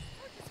 lucky,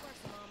 or just work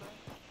some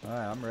mama.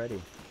 Alright, I'm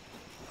ready.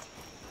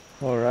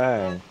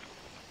 Alright.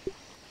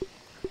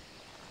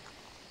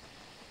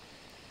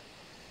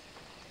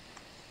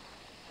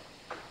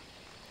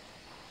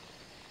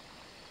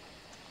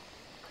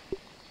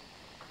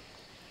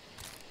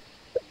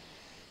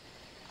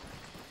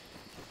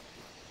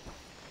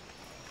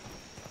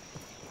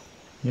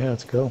 Yeah,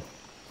 let's go.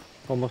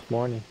 Almost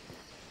morning.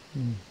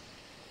 Hmm.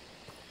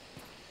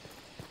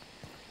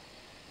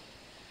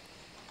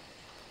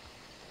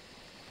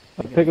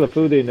 Take the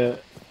food in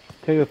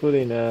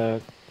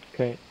the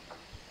crate.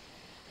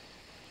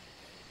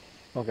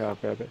 Okay, I'll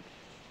grab it.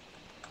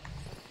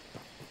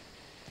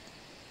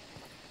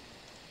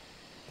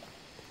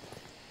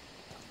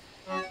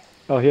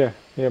 Oh, here,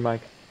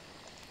 Mike.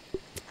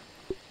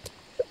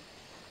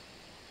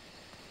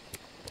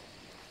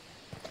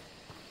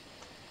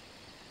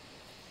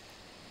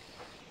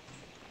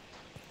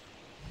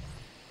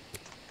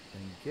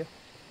 Thank you.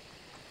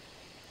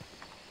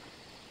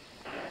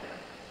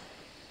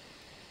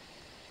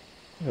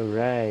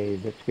 Alright,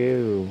 let's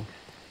go.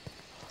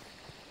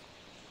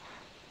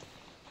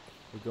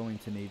 We're going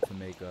to need to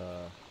make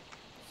a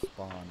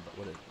spawn, but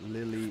what is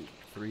lily,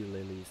 3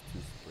 lilies, 2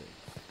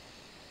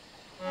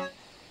 sprigs.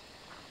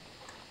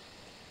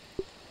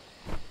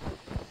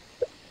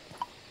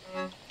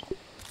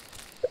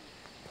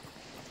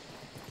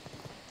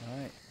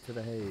 Alright, to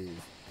the haze.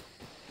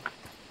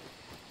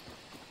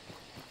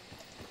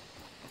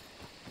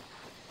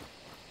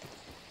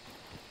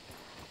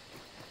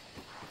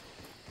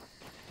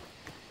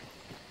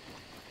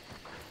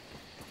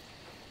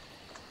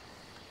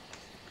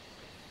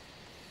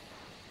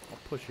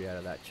 push you out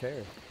of that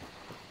chair.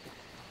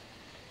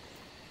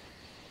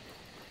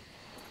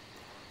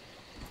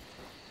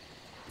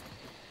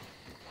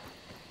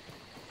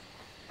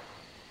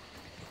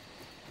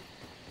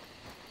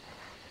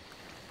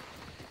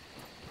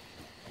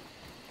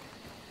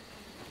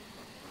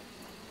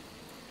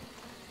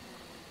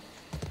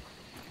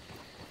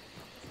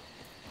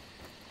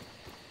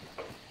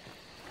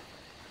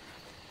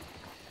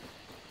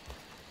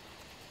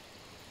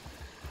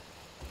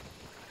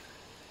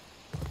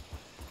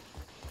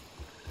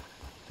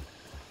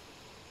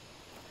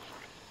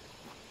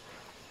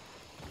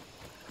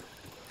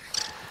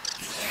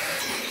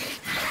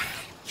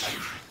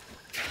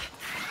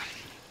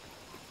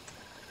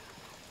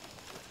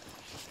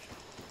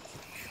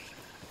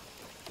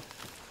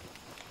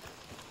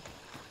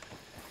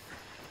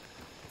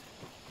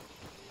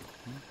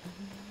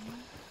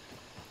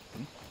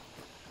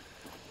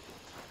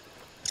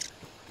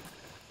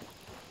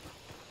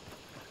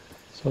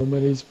 So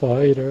many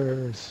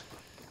spiders.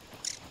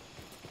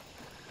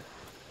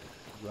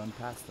 Run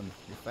past them.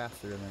 You're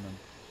faster than them.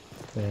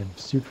 Man,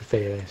 super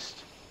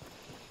fast.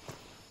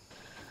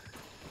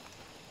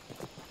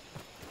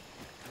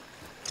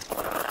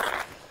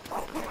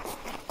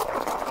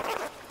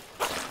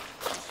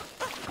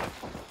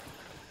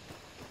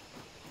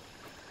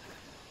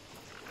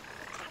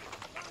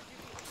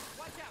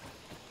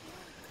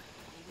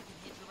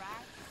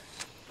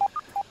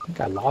 I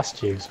think I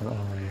lost you, so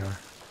oh, there you are.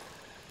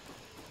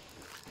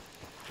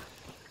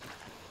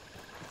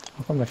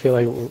 How come I feel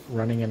like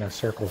running in a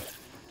circle?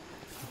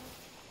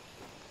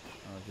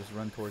 Just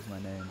run towards my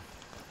name.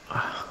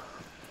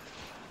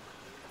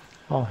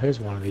 Oh, here's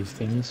one of these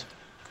thingies.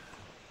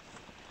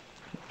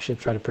 Should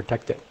try to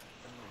protect it.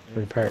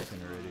 Repair it.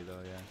 Already though,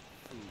 yeah.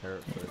 Repair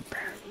it first.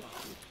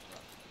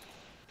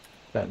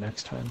 That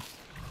next time.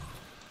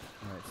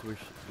 Alright, so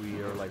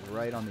we are like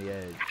right on the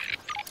edge.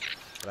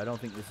 But I don't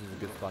think this is a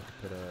good spot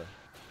to put a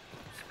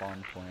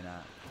spawn point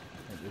at.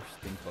 I think there's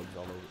stink bugs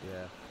all over.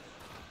 Yeah.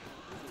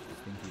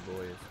 Stinky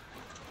boys.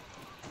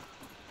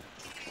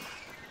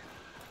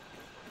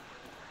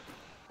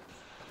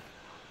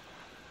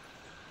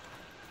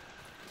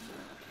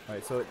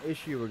 Alright, so an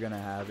issue we're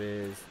gonna have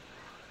is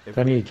if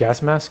Do I need a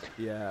gas mask?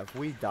 yeah, if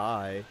we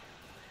die,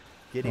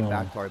 getting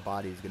back to our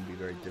body is gonna be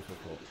very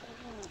difficult.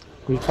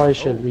 We probably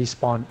should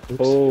respawn.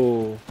 Oops.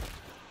 Oh,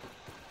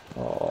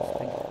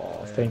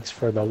 Oh, thanks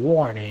for the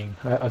warning.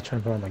 I was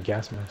trying to put on my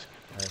gas mask.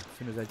 As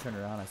soon as I turned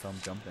around, I saw him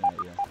jumping at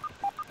you.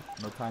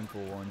 No time for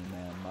warning,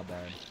 man. My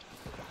bad.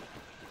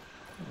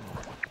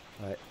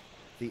 Alright,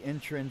 the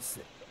entrance.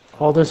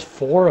 Oh, there's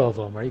 4 of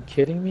them. Are you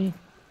kidding me?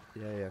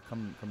 Yeah,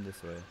 come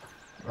this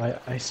way.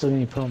 I still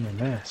need to put on my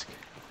mask.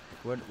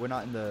 We're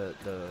not in the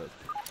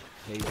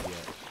cave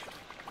yet.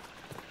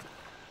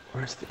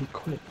 Where's the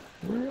equip?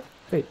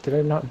 Wait, did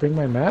I not bring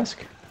my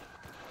mask?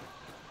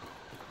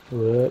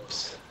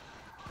 Whoops.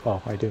 Oh,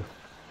 I do.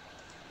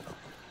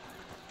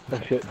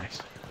 oh shit.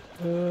 Nice.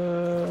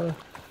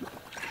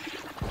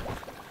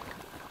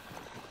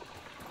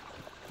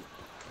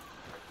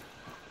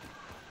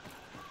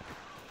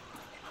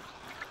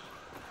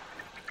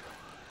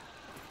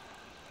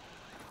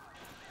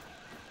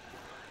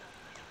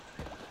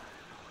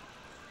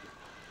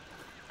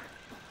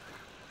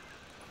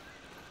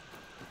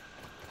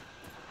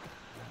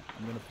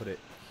 I'm gonna put it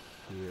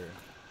here.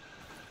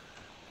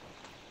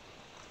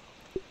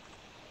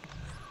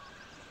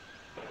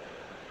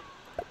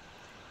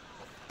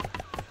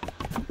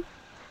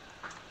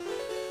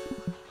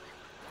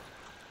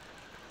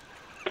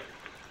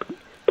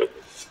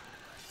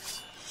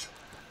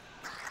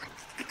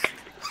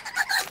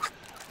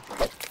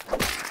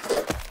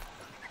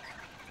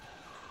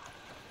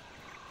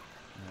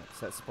 Alright,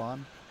 set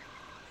spawn.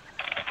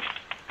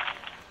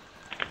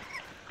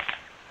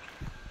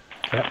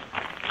 Yep.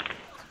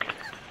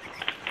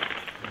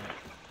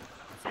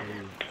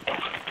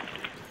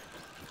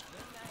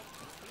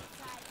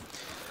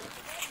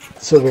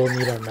 So we'll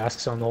need our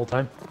masks on the whole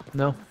time?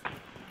 No?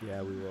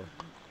 Yeah, we will.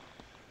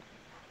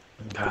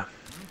 Okay.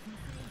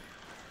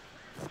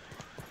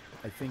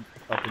 I think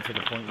up until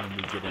the point when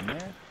we get in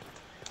there,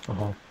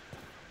 Uh-huh. and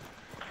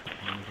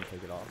then we can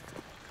take it off.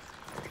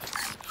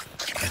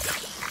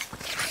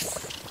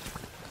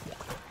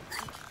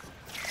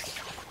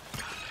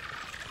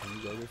 Can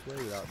we go this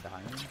way without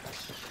dying?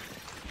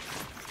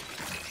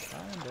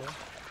 Kinda.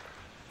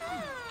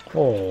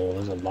 Oh,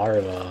 there's a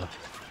larva.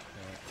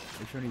 Yeah.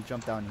 Make sure when you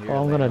jump down here.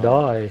 Oh, I'm land gonna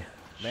on- die.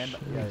 Land,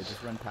 yeah, Jeez.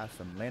 just run past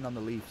them. Land on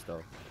the leaves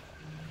though.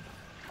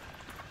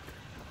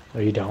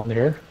 Are you down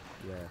there?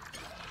 Yeah.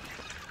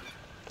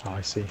 Oh,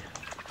 I see.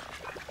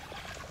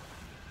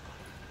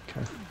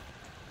 Okay.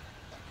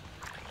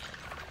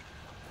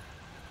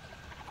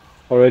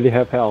 Already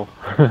have hell.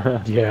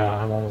 Yeah,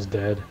 I'm almost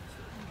dead.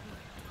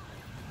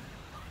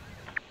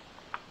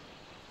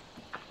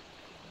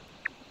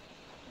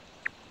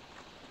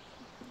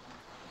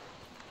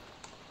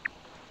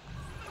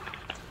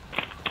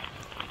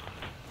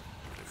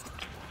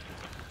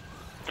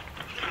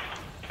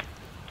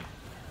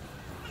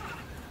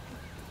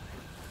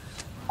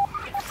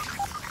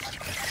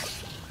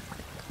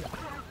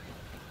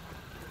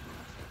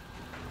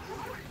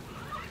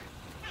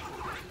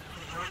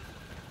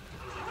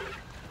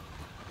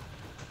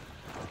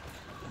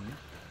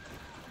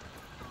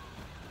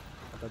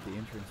 thought the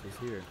entrance was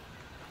here.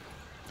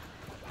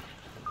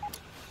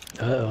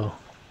 Uh-oh.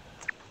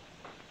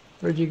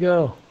 Where'd you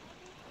go?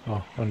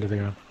 Oh, under the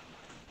ground.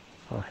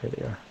 Oh, here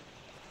they are.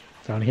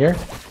 Down here?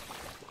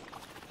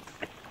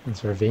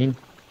 It's a ravine.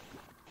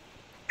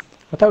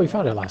 I thought we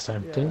found it last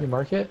time. Didn't Yeah. you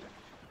mark it?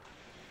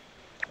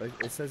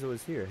 It says it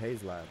was here,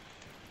 Hayes Lab.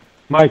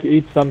 Mike,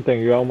 eat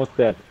something. You're almost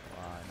dead.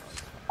 Oh,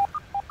 I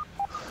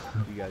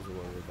know. You guys will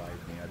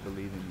revive me. I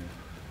believe in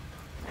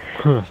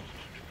you.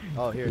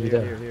 Oh, here, You here,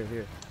 done. here, here,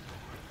 here.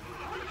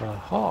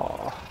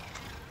 Aha.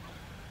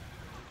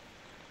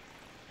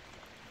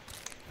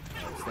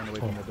 Alright, stand away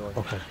from the door.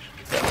 Okay.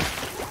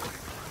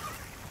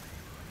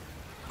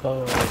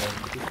 Oh,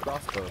 Who's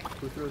crossbow?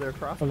 Who threw their Oh,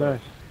 crossbow?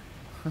 nice.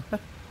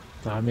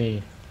 not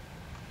me.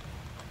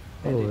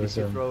 Andy, Oh, did there's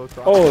you a... throw a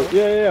crossbow? Oh,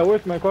 yeah.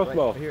 Where's my Right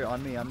crossbow? here,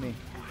 on me, on me.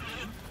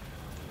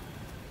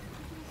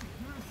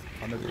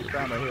 On the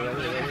ground, right here, right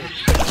here, right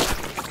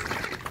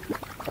here.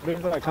 Where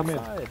did I come in?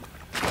 Outside.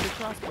 Your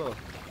crossbow.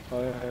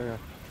 Oh,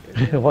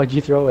 yeah. Why'd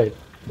you throw it?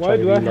 Why Try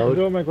to do I have to reload?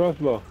 throw my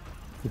crossbow?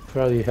 You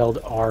probably held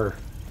R.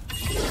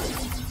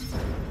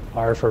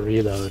 R for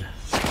reload.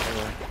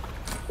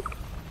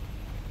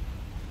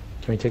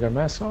 Can we take our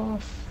masks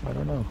off? I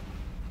don't know.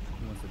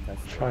 Who wants to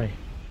test it? Try.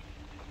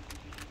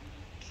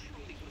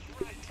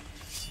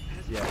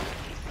 Yeah,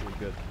 we're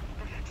good.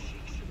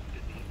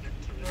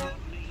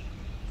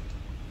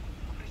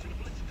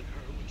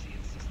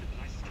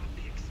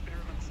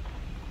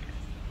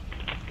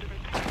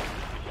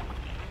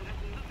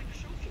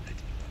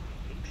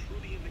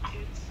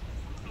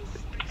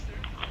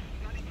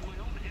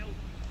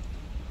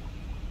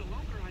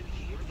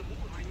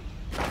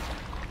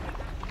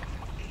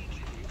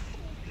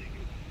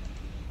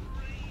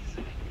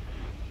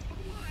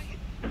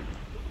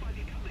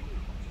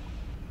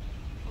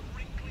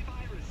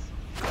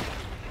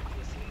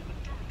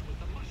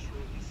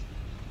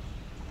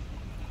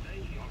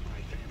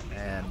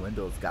 Man,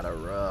 Wendell's got a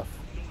rough.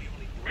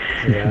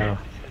 Yeah.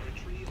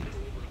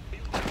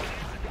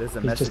 There's a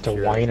He's message just a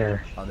here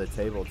whiner. on the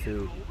table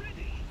too.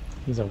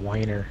 He's a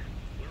whiner.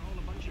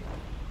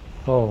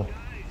 Oh.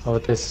 Oh,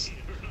 this...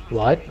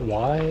 What?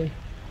 Why?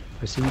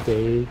 Proceed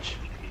age.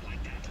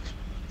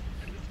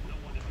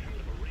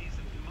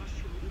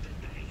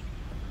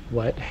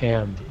 Wet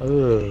ham.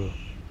 Ooh.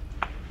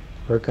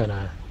 We're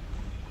gonna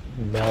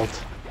melt.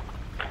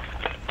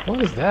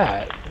 What is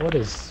that? What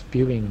is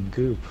spewing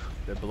goop?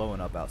 They're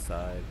blowing up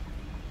outside.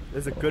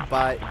 There's a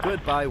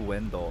goodbye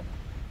Wendell.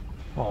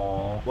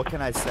 Aw. What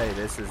can I say?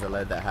 This is a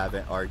lead that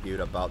haven't argued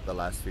about the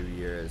last few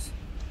years.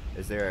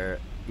 Is there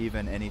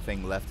even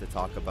anything left to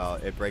talk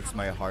about? It breaks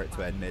my heart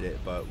to admit it,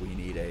 but we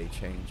need a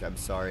change. I'm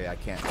sorry, I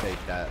can't take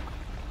that,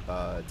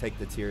 take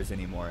the tears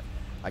anymore.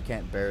 I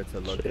can't bear to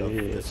look of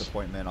Jeez.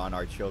 disappointment on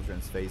our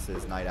children's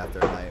faces night after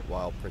night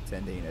while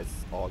pretending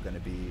it's all gonna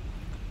be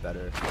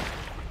better.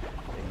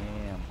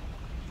 Damn.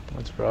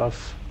 That's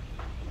rough.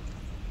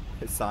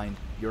 It's signed,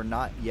 "You're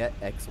not yet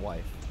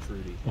ex-wife,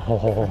 Trudy."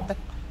 Oh.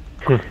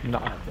 Nah,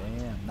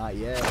 damn, not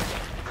yet.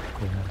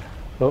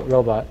 Oh,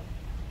 robot.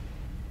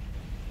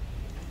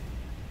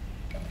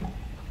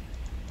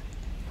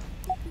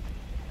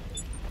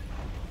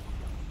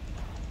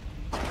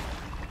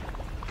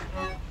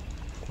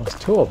 There's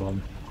two of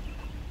them.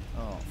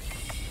 Oh.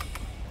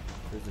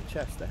 There's a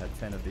chest that had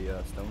 10 of the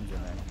stones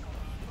in there.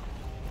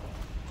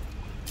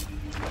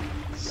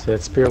 So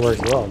that spear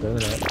works well,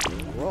 doesn't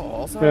it? We're all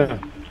also? Yeah.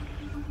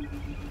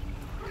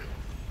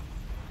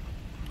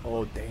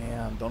 Oh,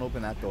 damn. Don't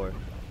open that door.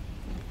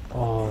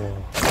 Oh.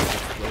 It's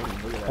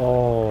exploding. Look at that.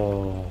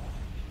 Oh.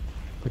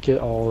 Look at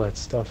all that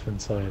stuff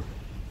inside.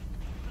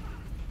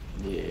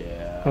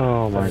 Yeah.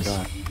 Oh my Nice.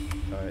 god.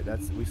 Alright,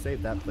 we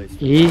saved that place.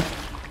 for- E.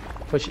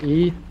 Push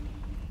E.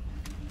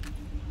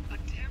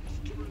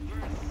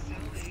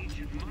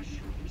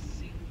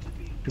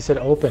 You said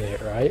open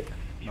it, right?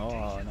 No,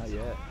 not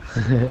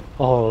yet.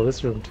 Oh,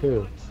 this room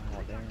too. Oh,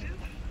 damn.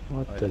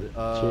 What Alright, the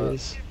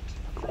jizz?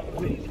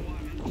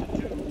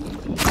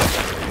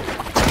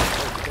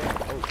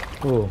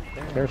 Oh, Ooh,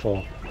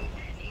 careful.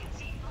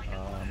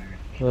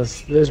 damn.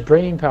 There's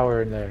brain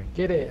power in there.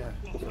 Get it.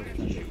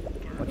 Yeah.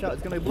 Watch out,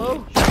 it's gonna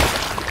blow!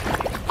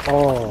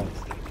 Oh.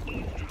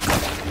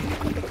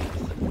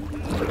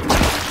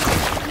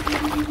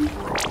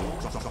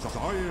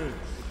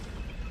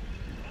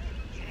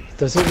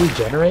 Does it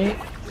regenerate?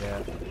 Yeah.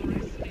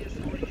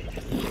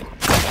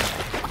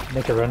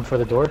 Make a run for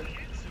the door?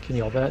 Can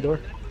you open that door?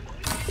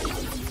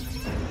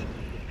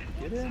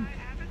 Get in.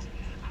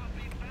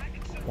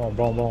 Boom,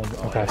 boom, boom.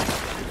 Okay. It's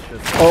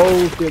just,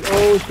 Oh shit,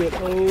 oh shit,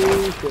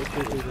 oh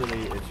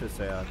shit. it's just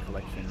a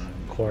collection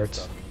of Quartz.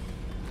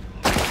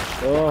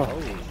 stuff. Oh,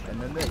 Oh,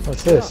 and then this.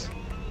 What's this?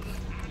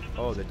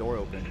 Oh, the door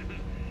opened.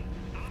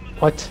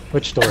 What?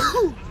 Which door?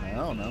 I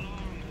don't know.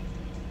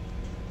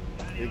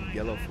 Big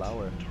yellow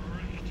flower.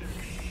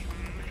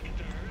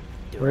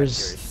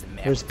 Where's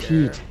Director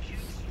Pete? Smacker.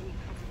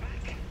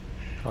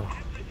 Oh.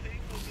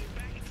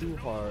 Too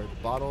hard.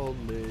 Bottle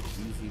lid,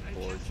 easy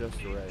pour,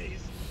 just right.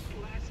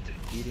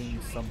 Eating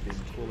something,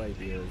 cool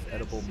ideas,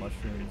 edible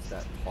mushrooms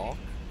that talk.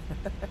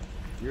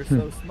 You're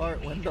so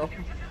smart, Wendell.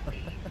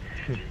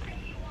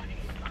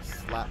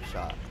 Slap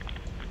shot.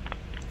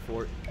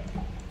 Fort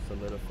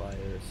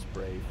solidifier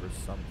spray for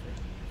something.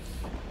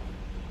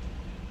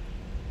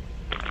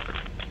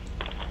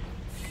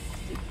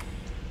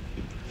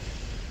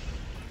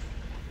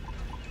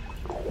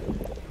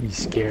 You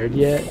scared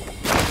yet?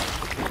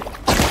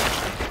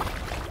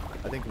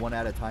 I think one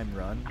at a time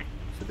run,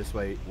 so this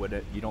way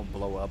you don't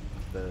blow up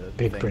the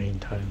Big thing, brain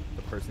time.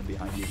 the person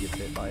behind you gets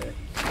hit by it.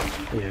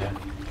 Yeah.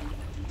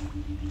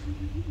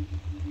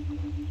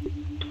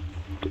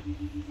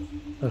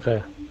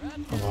 Okay.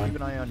 I'm Keep on.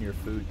 an eye on your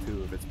food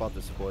too. If it's about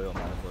to spoil,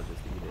 might as well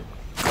just eat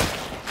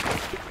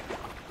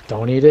it.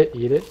 Don't eat it.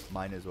 Eat it.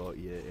 Might as well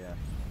eat it, yeah.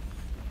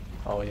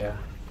 Oh yeah.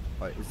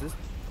 Alright,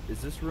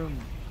 is this room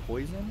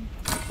poison?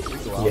 We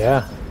go out.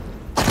 Yeah.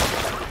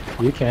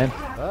 You can.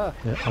 Ah,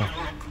 Yeah. Oh.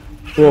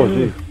 Whoa,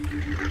 geez.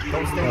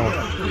 don't stay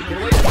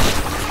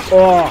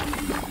Oh.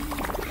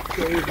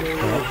 there. Get away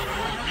from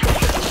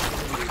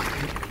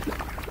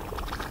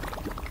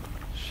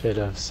Should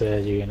have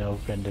said you can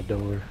open the door.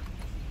 me.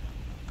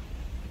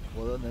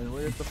 Well, then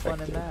where's the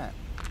fun in that?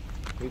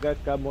 You guys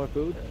got more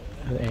food?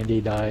 And Andy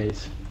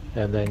dies,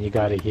 and then you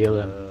gotta heal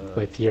him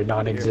with your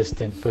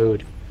non-existent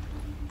food.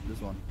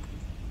 This one.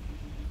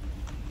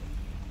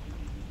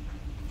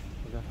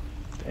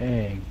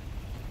 Dang.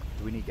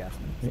 Do we need gas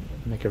mask?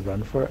 Make a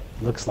run for it?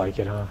 Looks like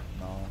it, huh?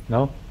 No.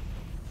 No?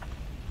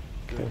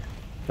 Okay.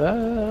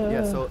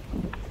 Yeah, so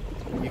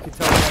you can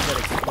tell the ones that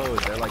explode,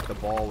 they're like the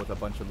ball with a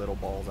bunch of little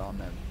balls on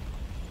them.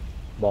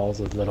 Balls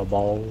with little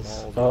balls.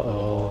 Balls with Uh-oh.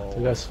 little Do we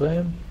gotta balls.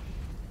 swim?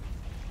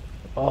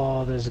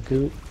 Oh, there's a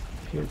goop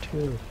here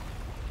too.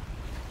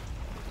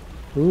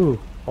 Ooh.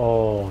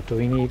 Oh, do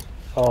we need...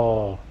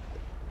 Oh.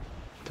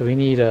 Do we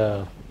need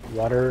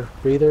water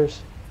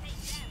breathers?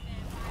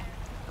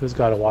 Who's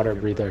got a water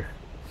breather?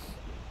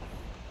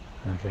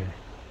 Okay.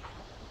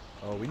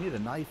 Oh, we need a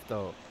knife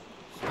though.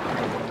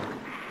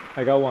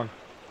 I got one.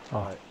 Oh,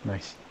 Alright.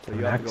 nice. So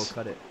you have to go Max.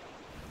 cut it.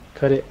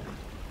 Cut it.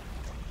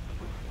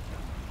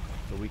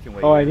 So we can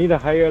wait. Oh, I here. need a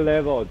higher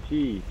level.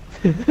 Gee.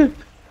 I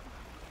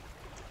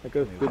got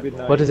Maybe stupid we'll-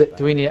 knife. What is it?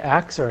 Do we need an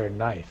axe or a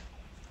knife?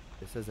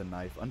 It says a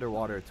knife.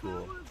 Underwater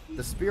tool.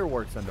 The spear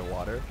works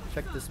underwater.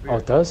 Check the spear. Oh,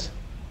 it does?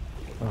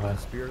 Does the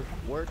spear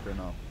work or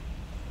no?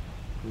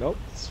 Nope.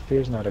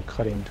 Spear's not a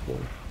cutting tool.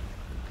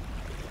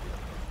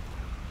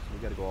 So we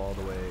gotta go all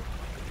the way.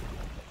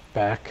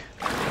 Back.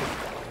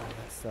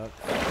 That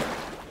sucks.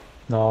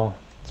 No,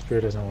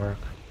 spear doesn't work.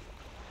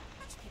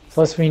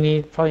 Plus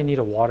we probably need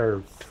a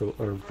water tool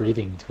or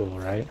breathing tool,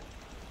 right?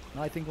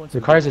 No, I think once It you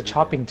requires a get through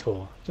chopping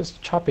tool. Just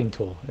a chopping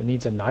tool. It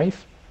needs a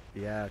knife?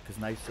 there- Yeah, because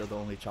knives are the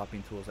only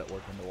chopping tools that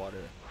work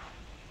underwater.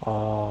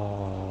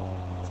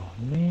 Oh,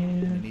 And it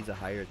man. needs a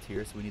higher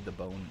tier, so we need the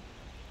bone.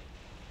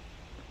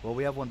 Well,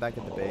 we have one back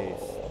at the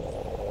base.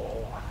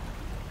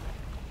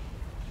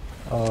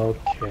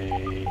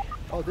 Okay.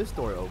 Oh, this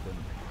door opened.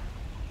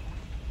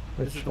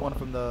 This is Which the one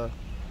from the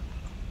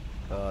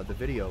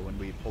video when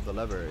we pulled the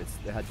lever.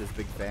 It had this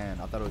big fan.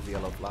 I thought it was the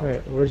yellow flower.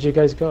 Wait, where'd you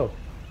guys go?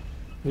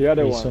 The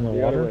other Are you one. still in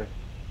the The other water? way.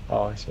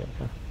 Oh, I see.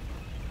 Okay.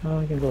 Oh,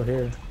 I can go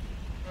here.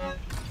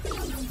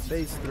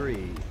 Phase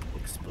 3.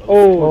 Explosive.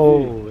 Oh,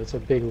 Oh, it's a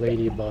big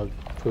ladybug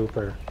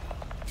pooper.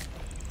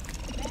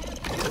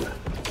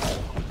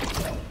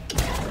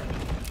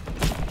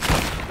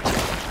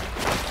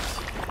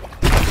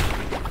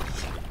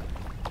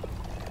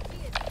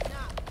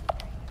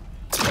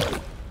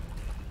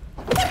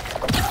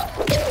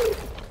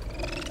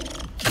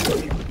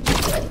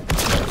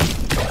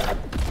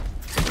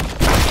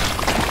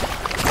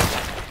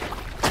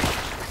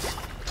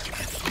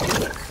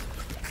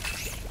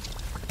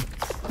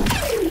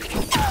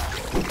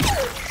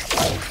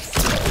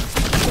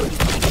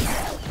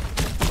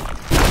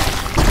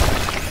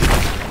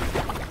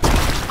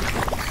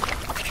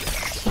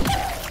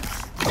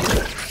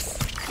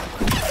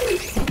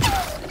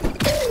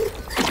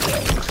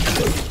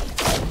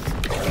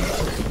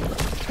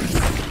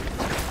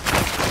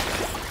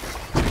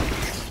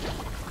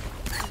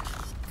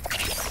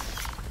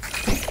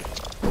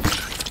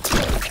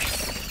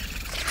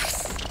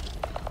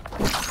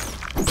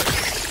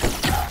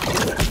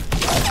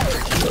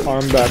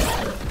 arm back.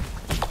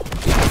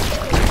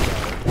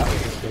 That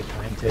was a good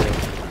time to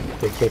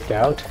get kicked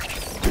out.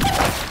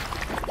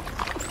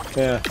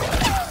 Yeah.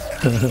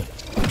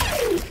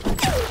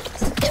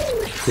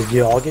 Did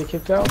you all get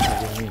kicked out? Or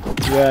just me?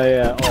 Yeah,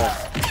 yeah.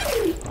 Oh.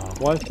 Oh.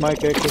 Once Mike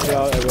gets kicked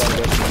out, everyone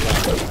gets kicked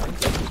out.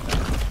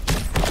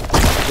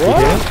 You What?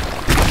 did?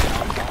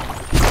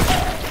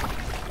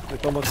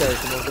 It's almost there.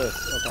 It's almost there.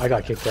 Okay. I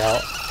got kicked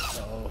out.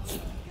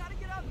 Gotta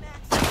get up, Max.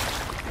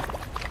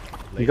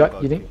 You got-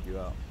 Ladybug you think- kicked you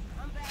out.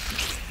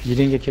 You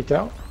didn't get kicked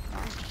out?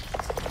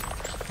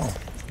 Oh,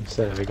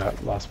 instead I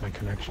lost my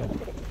connection.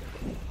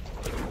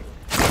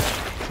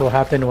 So what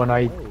happened when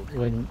I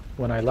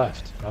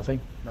left? Nothing?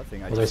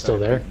 Nothing. I Was I just still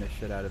started there? beating the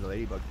shit out of the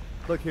ladybug.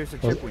 Look, here's the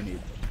Was- chip we need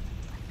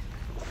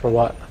For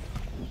what?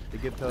 to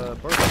give to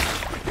Bert.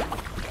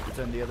 It's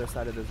on the other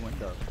side of this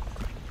window.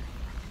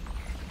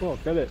 Oh,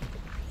 get it.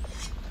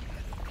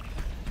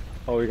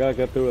 Oh, we gotta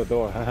get through the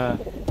door. Haha.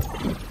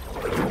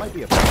 There might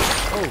be a.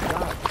 Oh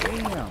god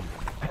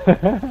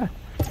damn!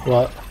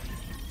 What?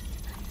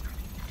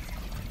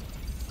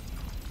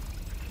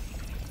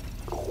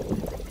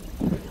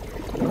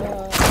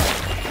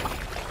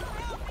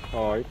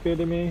 Oh, are you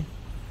kidding me? You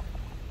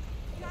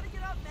gotta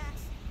get up,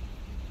 Max.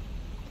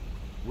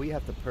 We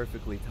have to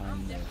perfectly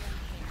time this.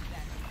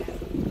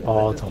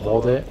 Oh, to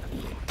hold it.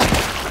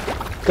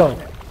 Go.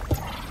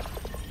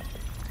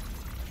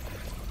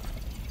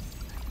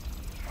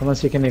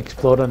 Unless you can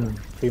explode them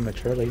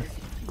prematurely.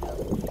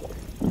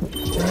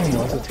 Dang,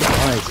 those are too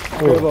nice.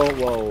 Whoa, Oh,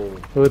 whoa.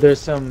 oh,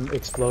 there's some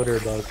exploder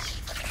bugs.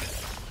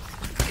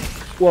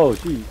 Whoa,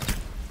 geez.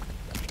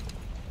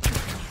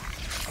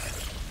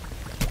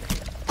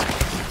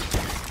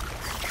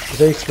 Do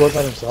they explode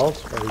by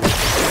themselves? Or you...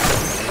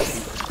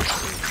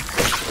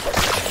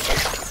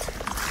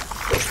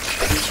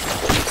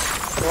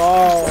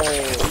 Whoa!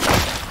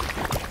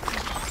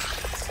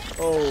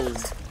 Oh,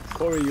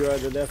 Corey, you are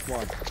the death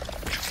one.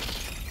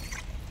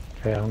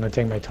 Okay, I'm gonna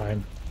take my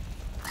time.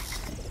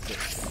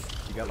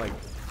 You got like.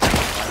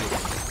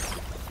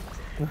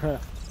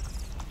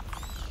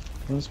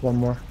 There's one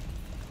more.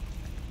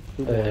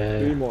 Two more.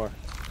 Three more.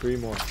 Three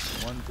more.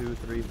 1, 2,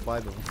 3,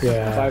 5 of them.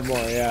 Yeah, 5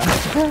 more, yeah.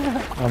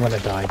 I'm gonna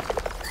die.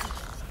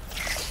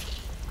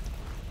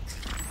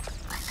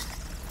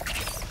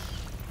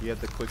 You have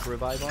the quick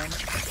revive on?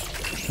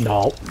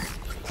 No.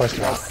 Of course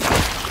not.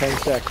 10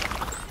 seconds.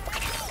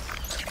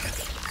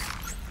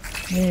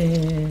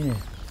 Yeah.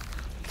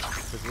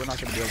 Because we're not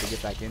going to be able to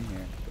get back in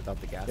here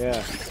without the gas.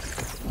 Yeah.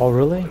 Oh,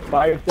 really?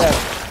 5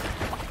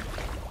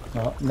 seconds.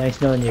 Well, nice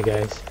knowing you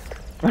guys.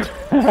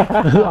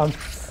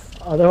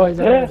 Otherwise,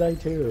 I'm gonna die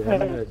too. I'm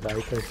gonna die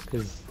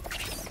because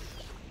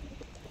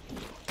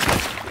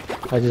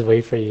I just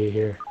wait for you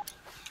here.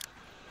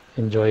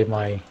 Enjoy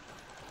my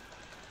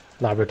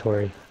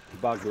laboratory.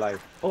 Bug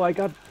life. Oh, I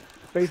got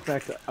Space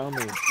Max on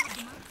me.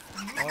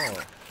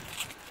 Oh,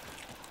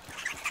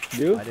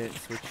 You? I didn't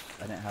switch.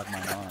 I didn't have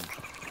mine on.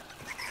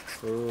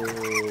 Oh.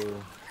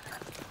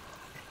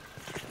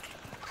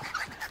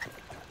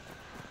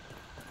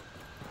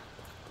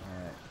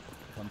 Alright.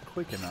 If I'm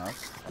quick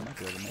enough, I might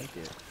be able to make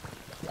it.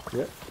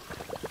 Yep.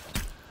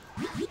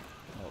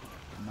 Oh,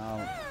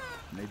 now,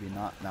 maybe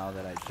not now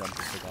that I jumped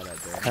and took all that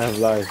damage. Have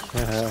life.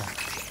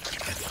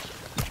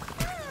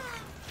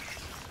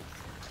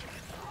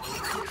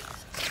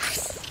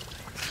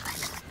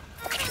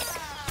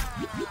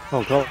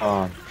 Oh, come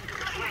on.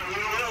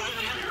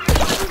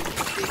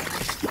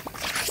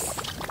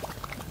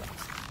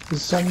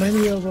 There's so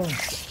many of them.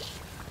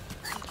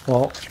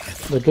 Well,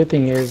 the good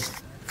thing is,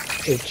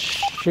 it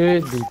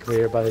should be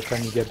clear by the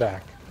time you get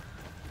back.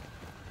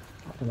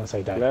 Unless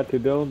I die. Glad to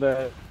know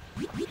that.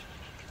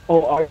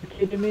 Oh, are you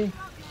kidding me?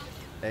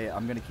 Hey,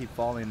 I'm gonna keep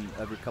falling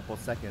every couple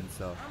seconds,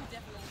 so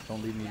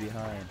don't leave me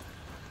behind.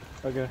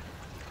 Okay.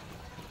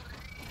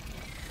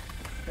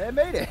 Hey, I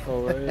made it!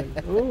 Alright.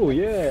 Oh,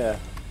 yeah.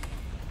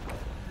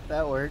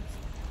 That works.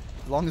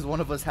 As long as one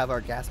of us have our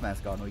gas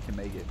mask on, we can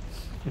make it.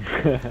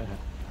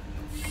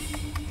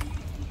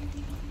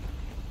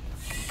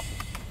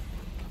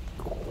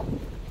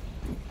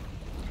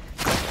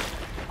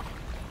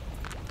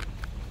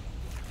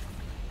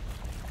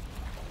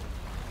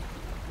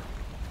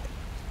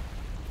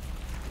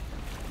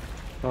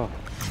 Oh,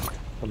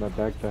 on my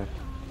backpack.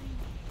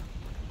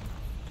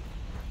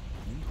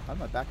 How'd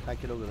my backpack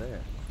get over there?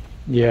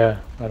 Yeah,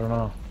 I don't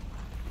know.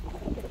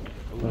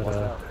 Ooh, But, watch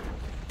out.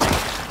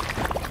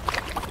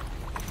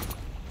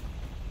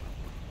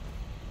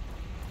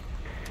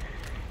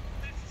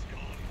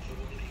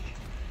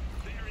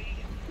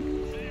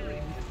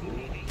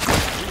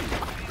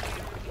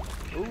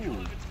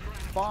 Ooh,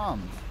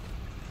 bombs.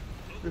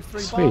 There's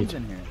 3 Sweet. bombs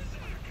in here.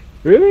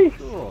 Really?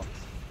 Cool.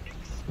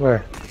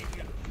 Where?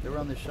 They were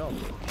on the shelf.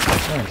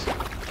 Nice.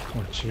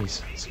 Oh,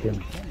 jeez. Scared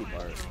me. Candy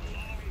bars.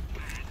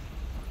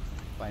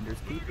 Finders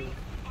keepers.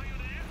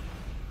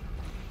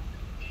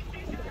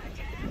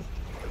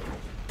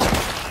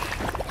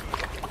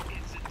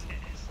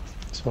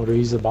 So what do we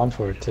use the bomb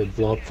for? To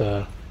blow up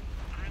the...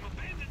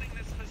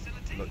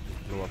 Look,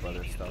 just blow up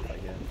other stuff, I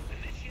guess.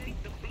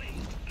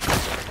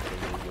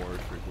 The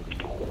reward for getting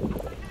it.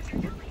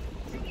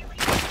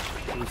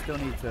 So we still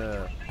need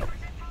to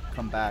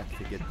come back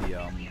to get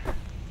the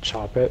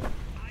Chop it.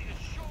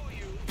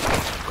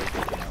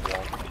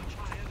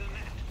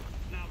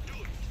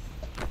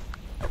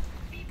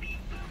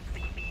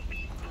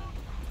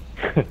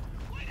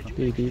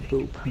 Beep beep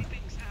boop.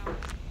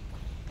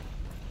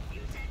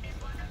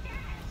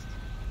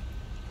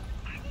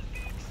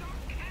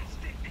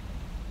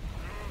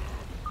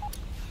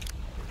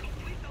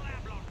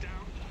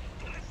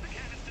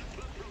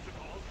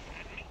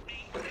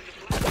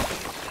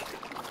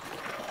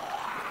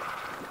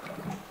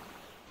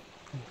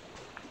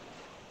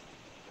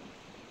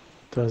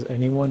 Does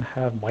anyone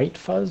have Might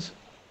Fuzz?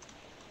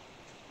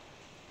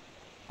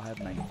 I have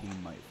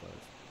 19 Might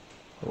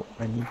Fuzz. Oh,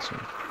 I need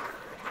some.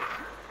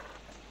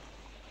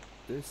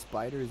 There's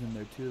spiders in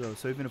there too though,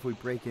 so even if we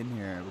break in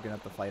here, we're gonna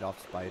have to fight off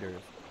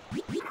spiders.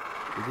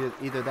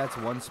 Either that's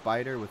one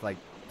spider with like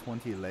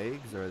 20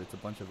 legs, or it's a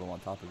bunch of them on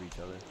top of each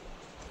other.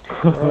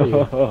 Where are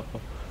you?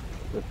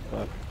 Good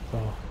stuff.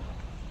 Oh,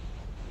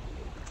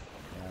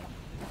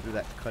 Yeah, through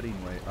that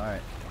cutting way. All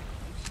right.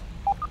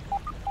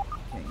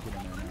 Can't get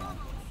in there now.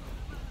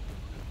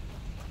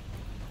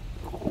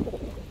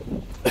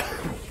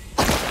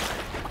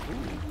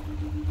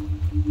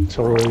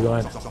 so where are you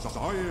going?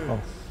 I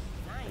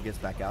guess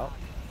back out.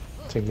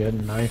 It's a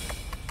good knife.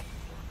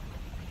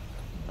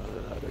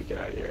 How do we get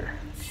out of here?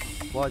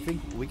 Well, I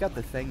think we got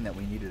the thing that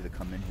we needed to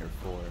come in here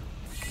for.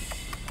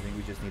 I think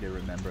we just need to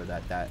remember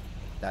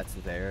that's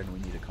there, and we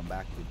need to come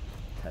back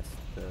to test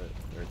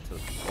or to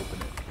open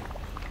it.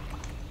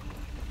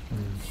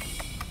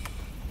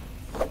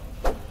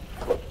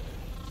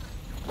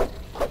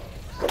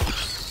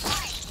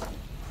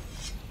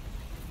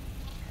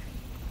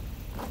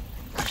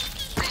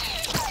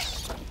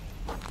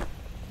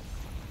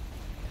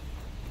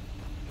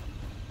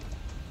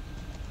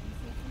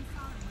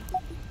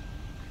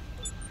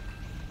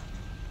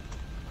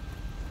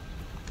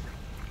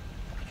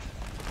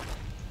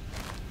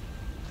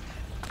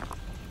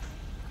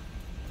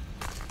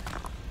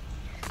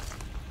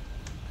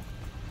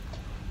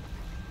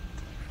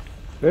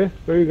 Hey,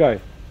 where you guys?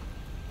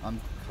 I'm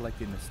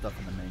collecting the stuff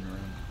in the main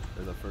room,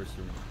 or the first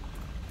room.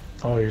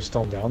 Oh, you're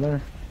still down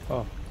there?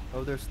 Oh,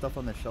 Oh, there's stuff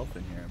on the shelf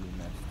in here we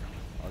missed.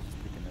 I was just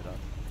picking it up.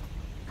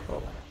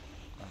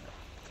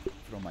 Oh.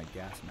 Throw my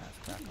gas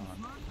mask back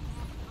on.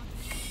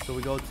 So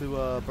we go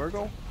to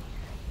Burgle?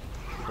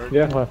 Burgle?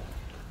 yeah. What?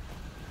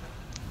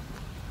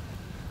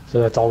 So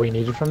that's all we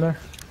needed from there?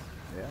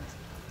 Yeah.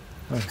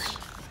 Nice.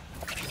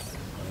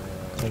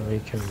 And we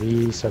can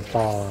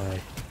resupply.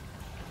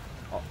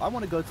 Oh, I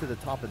want to go to the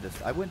top of this.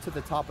 I went to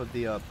the top of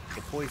the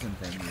poison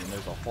thing, and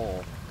there's a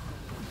hole.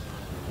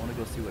 I want to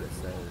go see what it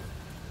says.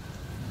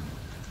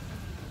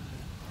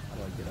 How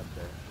do I get up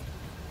there?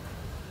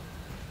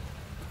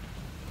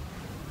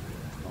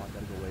 Oh, I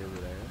gotta go way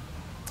over there.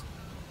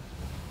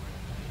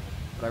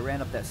 But I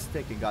ran up that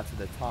stick and got to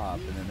the top,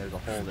 and then there's a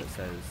hole that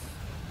says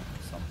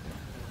something.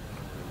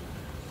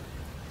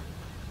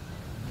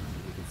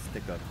 You can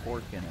stick a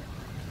cork in it.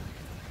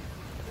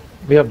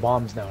 We have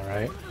bombs now,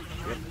 right?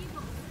 Yep.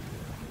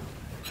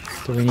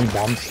 Do we need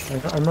bombs?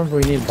 I remember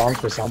we need bombs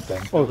for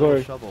something. Oh, The little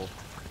sorry. shovel.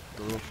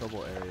 The little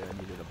shovel area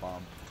needed a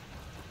bomb.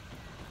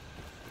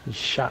 You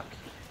shot.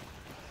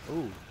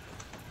 Ooh.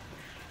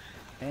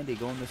 Andy,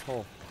 go in this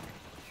hole.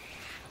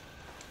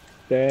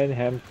 Dan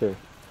Hamster.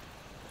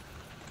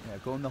 Yeah,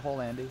 go in the hole,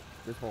 Andy.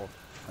 This hole.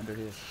 Under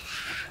here.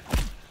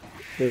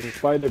 There's a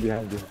spider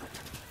behind you.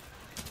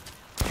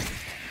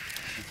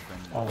 He's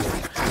friendly. Oh,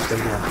 big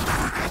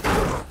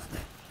one.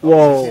 He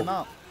Whoa. came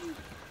out.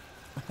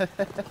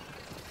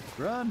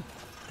 Run.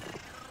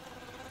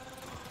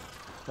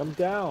 Come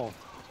down.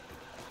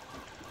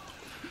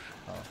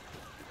 Oh.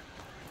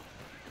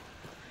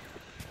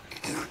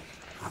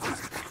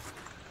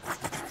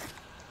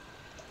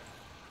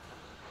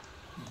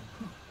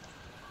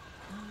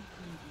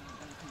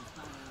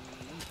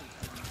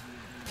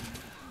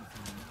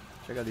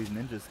 Check out these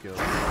ninja skills.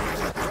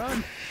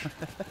 Run.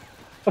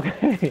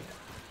 Okay.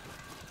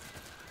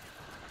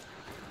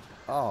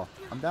 Oh,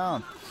 I'm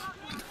down.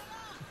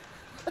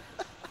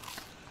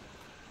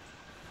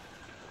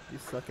 You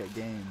suck at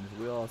games.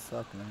 We all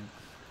suck,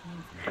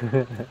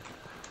 man.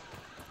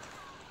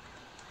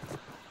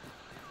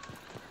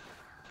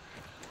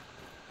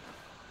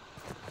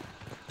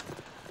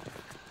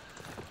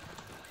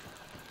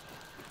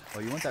 Oh,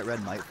 you want that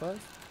red night fuzz?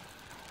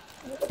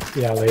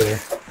 Yeah, later.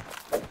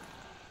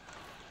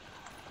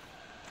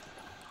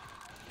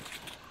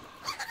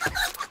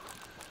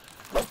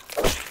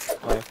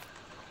 Bye.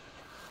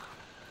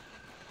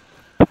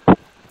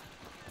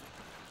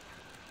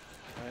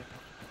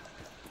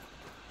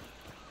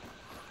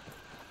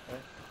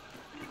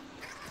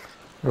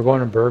 We're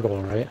going to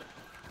Burgle, right?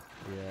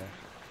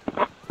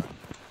 Yeah.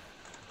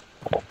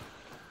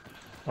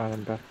 Alright,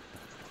 I'm back.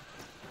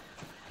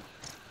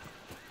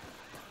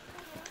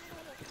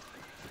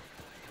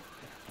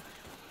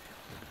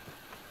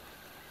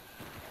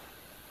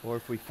 Or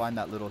if we find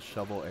that little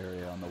shovel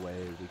area on the way,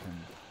 we can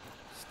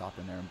stop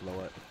in there and blow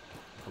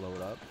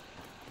it up.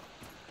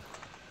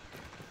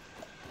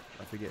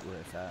 I forget where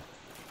it's at.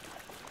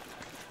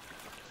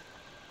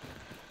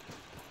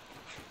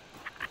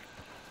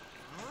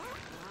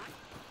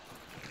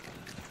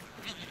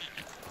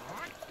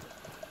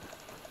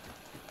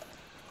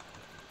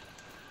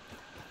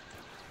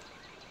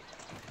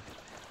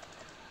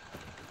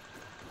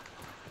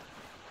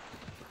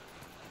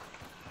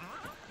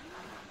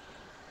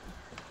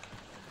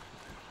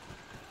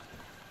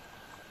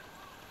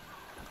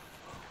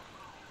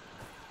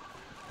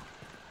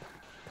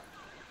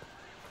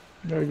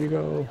 There you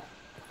go.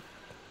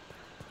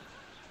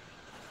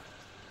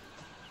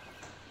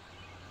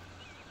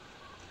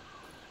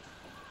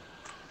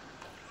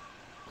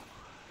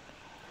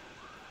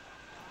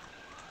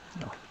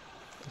 No,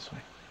 this way.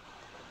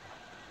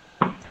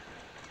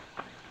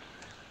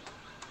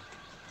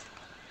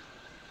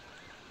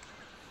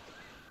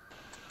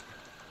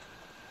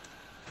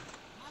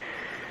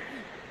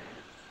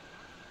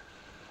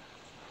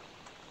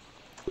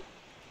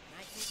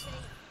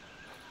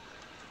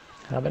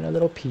 Having a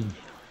little pee.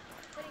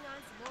 Putting on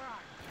some more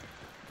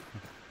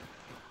armor.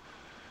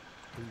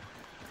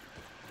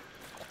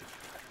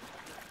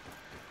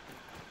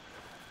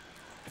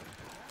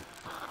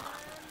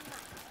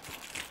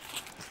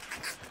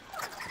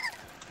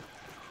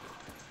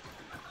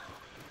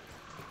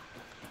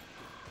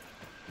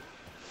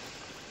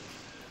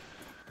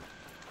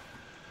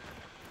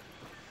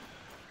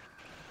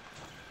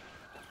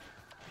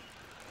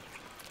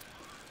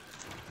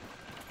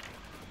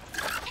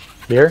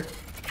 Here?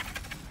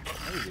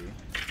 Maybe.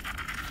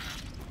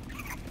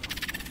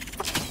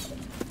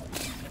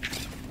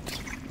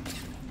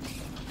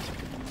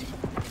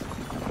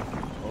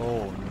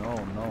 Oh no,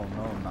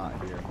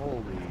 not here.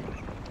 Holy,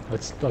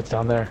 What's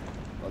down there?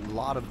 a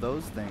lot of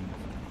those things.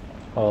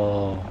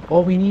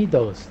 Oh, we need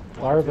those.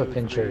 Larva 1, 2,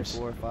 3, pinchers.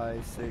 4,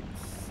 5, 6,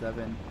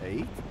 7,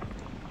 8.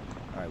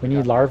 All right, We need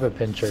got larva this.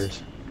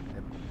 pinchers.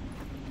 Yep.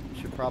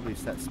 Should probably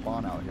set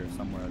spawn out here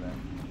somewhere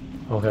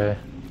then. Okay.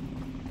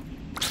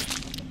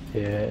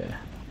 Yeah.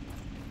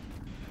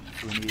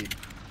 We need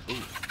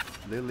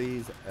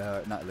lilies.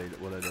 Not lilies.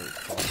 What are they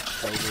called?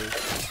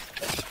 Clovers.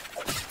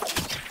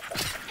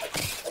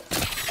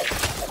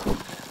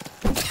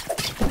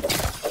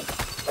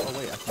 Oh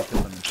wait, I can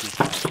kill them in 2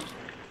 shots.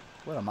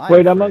 What am I?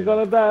 Wait, I'm afraid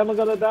gonna of? die. I'm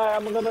gonna die.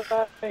 I'm gonna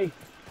die.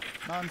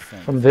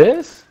 Nonsense. From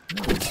this?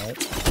 No, you're not.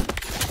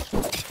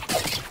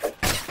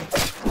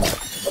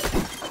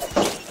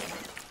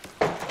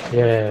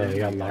 Yeah, you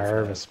got You guys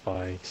larva have-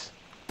 spikes.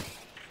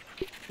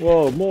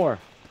 Whoa, more.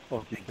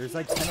 Oh, There's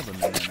like 10 of them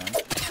in there, man.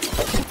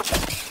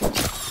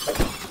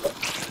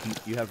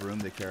 You have room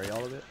to carry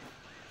all of it?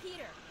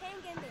 Peter, hang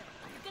in there.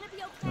 You're gonna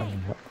be okay.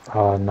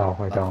 Oh, no,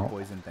 I Not the don't.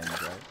 poison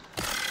things, right?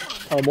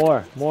 oh,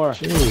 more.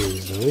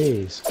 Jeez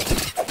Louise.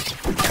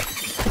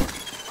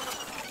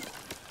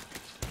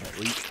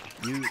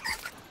 Well,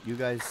 you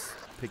guys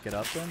pick it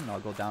up then, and I'll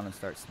go down and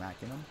start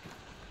smacking them.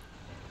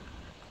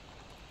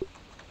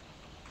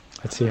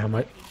 Let's see how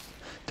much.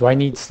 Do I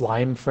need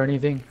slime for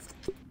anything?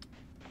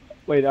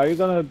 Wait, are you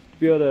gonna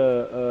build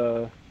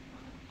a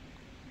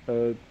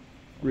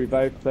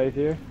revive place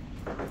here?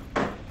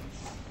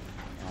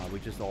 We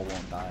just all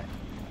won't die.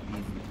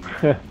 Easy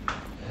peasy.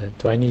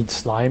 Do I need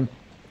slime?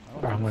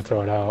 I don't Or I'm think gonna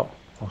throw it out.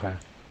 Okay.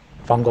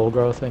 Fungal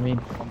growth, I mean.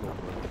 fungal growth.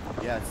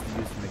 Yeah, it's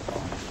used to make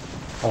bombs.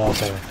 Oh,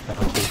 okay.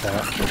 I'll keep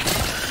that.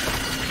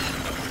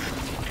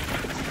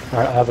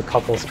 Alright, I have a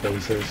couple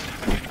spaces.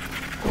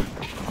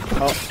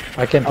 Oh,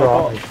 I can throw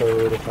Oh, out my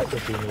food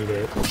if you need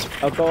it.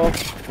 I'll go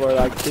for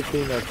like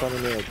 15 or 20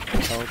 minutes.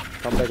 I'll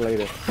come back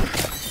later.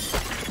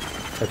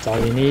 That's all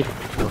you need?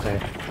 Okay.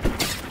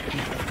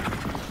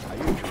 I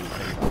usually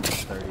take about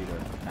 30 to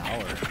an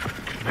hour.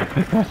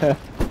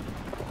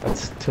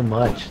 That's too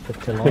much.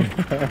 That's too long.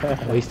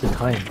 Waste of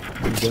time.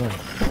 What are you doing?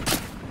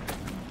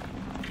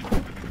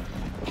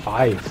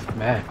 5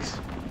 max.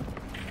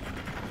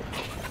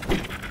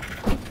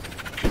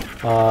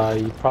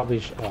 You probably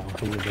should. Oh,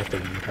 you're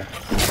lifting. Okay.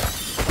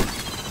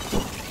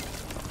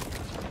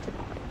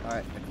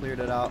 Alright, I cleared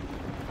it out.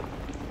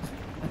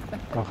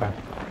 Okay.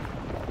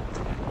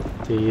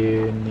 Do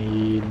you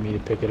need me to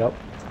pick it up?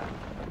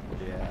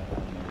 Yeah.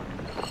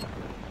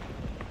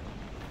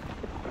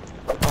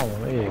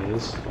 Problem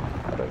is,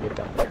 how do I get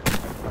down there?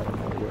 I don't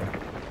know where.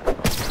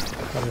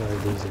 How did I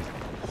lose it?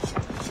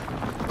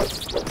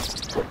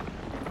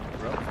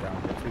 Grubs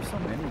down here. There's so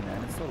many,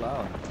 man. It's so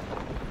loud.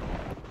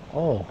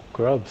 Oh,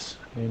 grubs.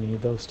 You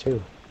need those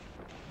too.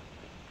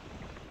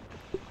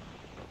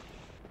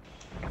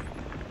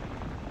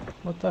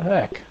 What the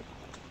heck?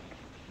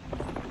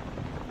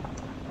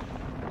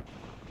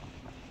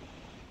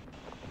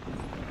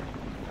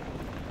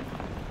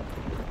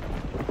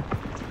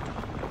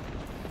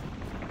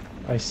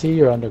 I see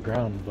you're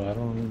underground, but I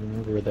don't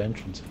remember where the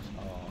entrance is.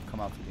 Oh, come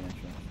out to the entrance.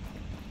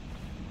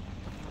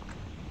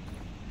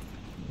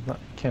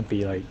 Can't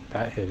be like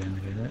that hidden,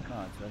 can it?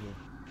 No, it's right here.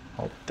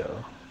 Oh,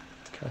 duh.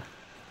 Okay.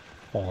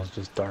 Oh, it's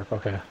just dark.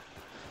 Okay. Do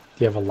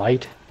you have a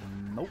light?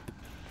 Nope.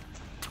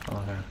 Okay.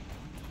 Are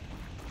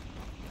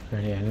there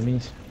any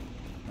enemies?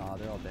 Nah,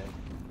 they're all dead.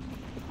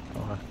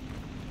 Okay.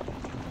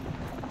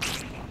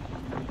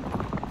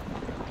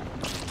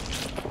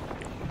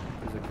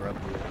 There's a grub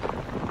here.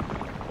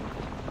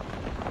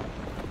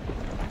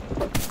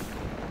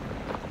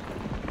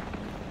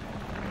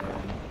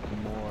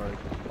 And more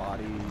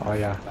bodies Oh,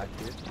 yeah. back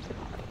here.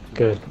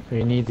 Good.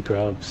 We need the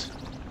grubs.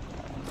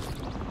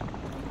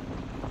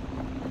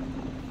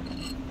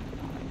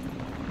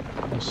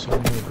 There's so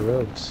many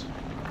grubs.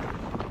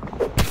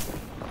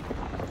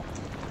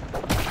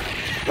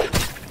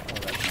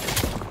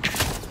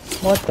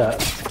 What the?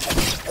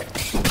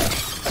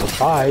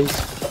 Surprise!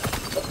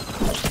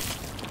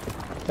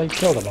 They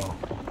killed them all.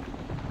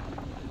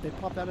 They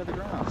popped out of the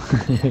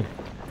ground.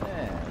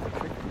 Yeah,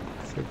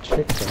 It's a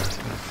trick us.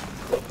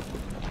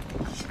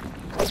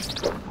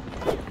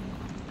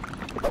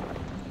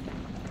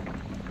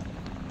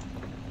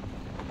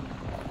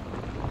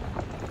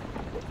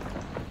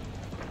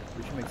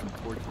 we should make some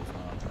torches,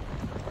 huh?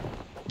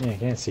 Yeah, I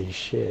can't see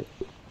shit.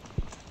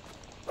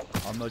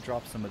 I'm gonna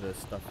drop some of this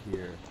stuff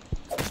here.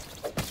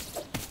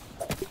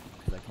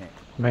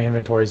 My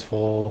inventory's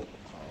full.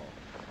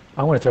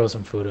 I'm gonna throw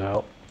some food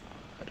out.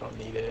 I don't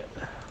need it.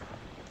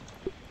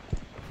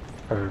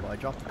 Or Well, I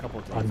dropped a couple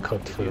of things.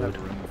 uncooked if you have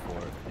food. room for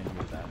any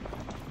of that.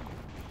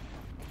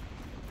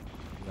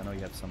 'Cause I know you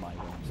have some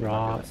items.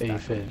 Raw Remember the stack?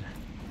 aphid.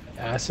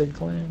 Acid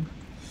gland?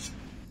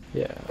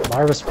 Yeah.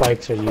 Larva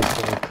spikes are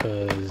useful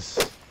because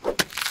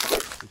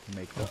We can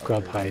make the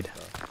grub others hide.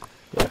 stuff.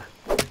 yeah.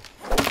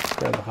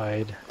 Grub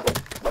hide.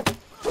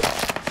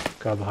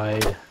 Grub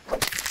hide.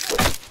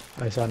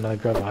 I saw another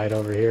grub hide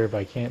over here, but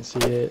I can't see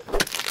it.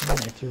 I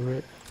threw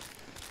it.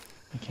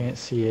 I can't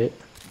see it.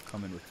 I'm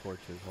coming with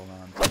torches. Hold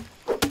on.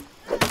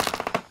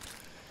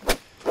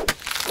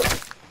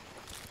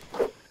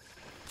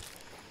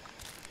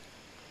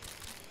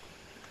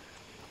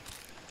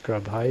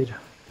 Grub hide.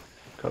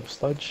 Grub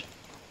sludge.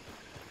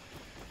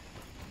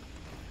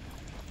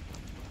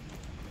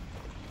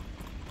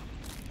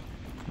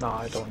 No,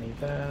 I don't need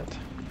that.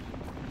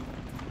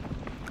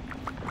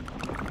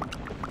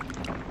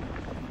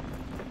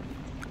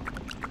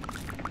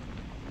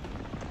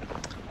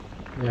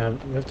 Yeah,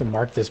 we have to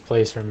mark this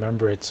place,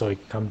 remember it, so we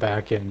can come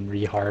back and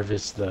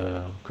reharvest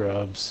the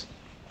grubs.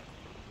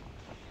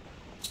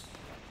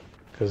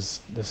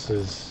 Because this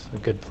is a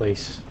good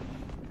place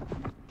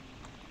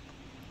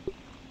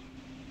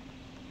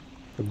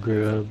for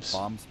grubs.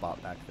 Bomb spot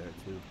back there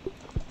too.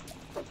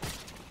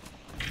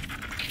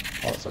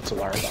 Oh, so it's a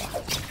larva.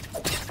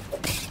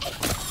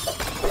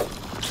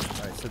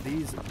 Alright, so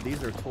these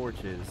are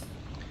torches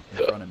in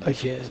front of me. I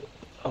can't.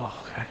 Oh,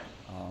 okay.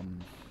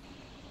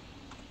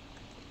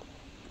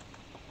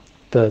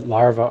 The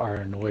larvae are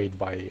annoyed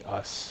by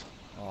us.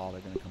 Oh, they're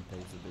gonna come pay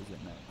us a visit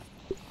next.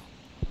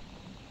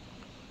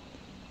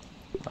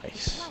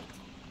 Nice. Light. Burn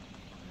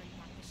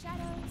back the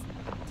shadows.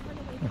 Turn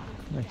away the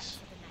ugliness Nice.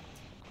 of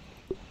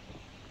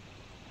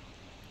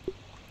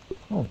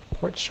the night. Oh,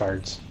 quartz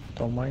shards.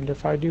 Don't mind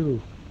if I do.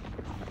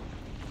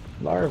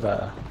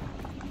 Larva.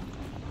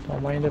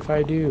 Don't mind if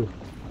I do.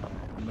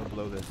 I'm gonna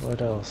blow this. What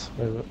else?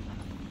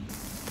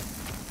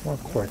 More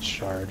quartz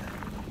shard.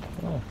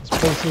 Oh, this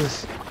place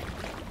is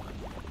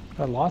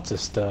got lots of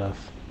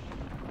stuff.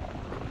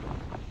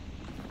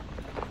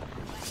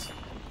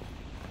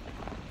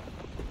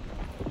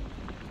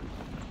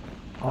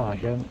 Oh, I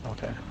hear them?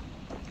 Okay.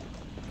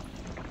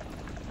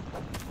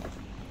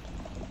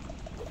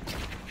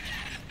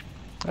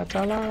 That's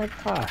a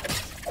larva.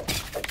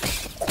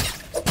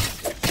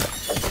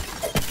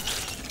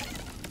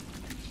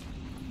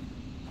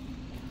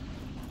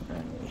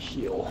 And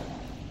heal.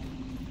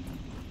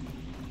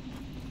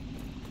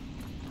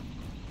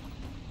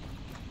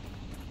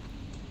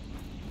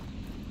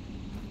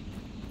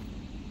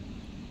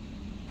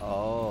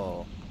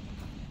 Oh.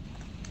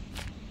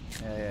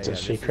 Yeah. It's a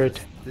This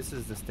secret. This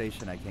is the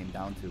station I came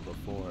down to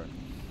before.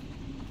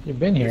 You've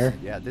been here.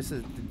 Yeah, this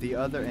is the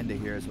other end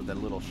of here is where that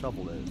little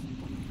shovel is.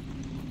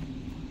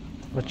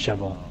 What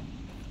shovel?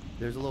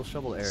 There's a little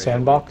shovel area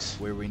Sandbox?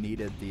 where we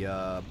needed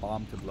the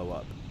bomb to blow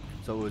up.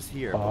 So it was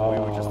here, but we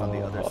were just on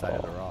the other side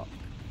of the rock.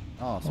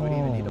 Oh, so we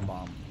didn't even need a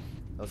bomb.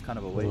 That was kind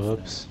of a waste.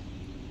 Whoops.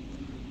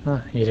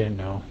 Huh, you didn't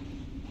know.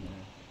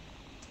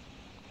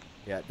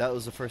 Yeah, that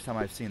was the first time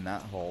I've seen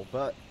that hole.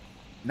 But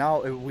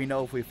now we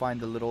know if we find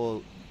the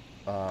little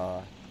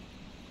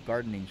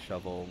gardening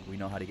shovel, we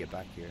know how to get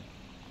back here.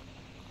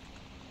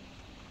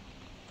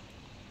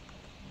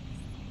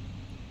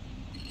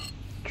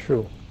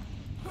 True.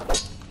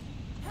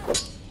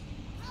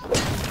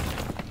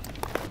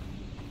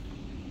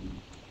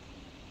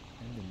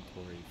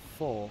 Inventory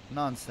full.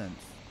 Nonsense.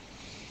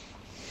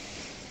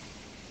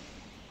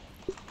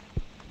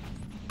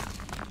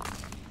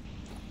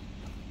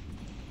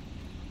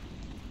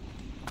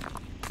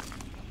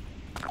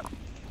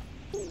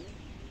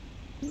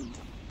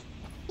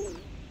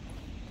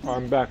 Oh,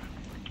 I'm back.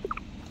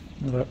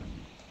 What?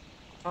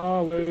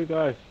 Oh, where are you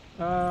guys?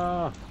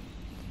 Ah.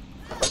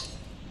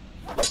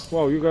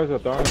 Whoa, you guys are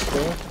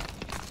downstairs?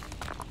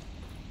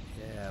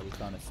 Yeah, we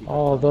found a secret.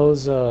 Oh, tunnel.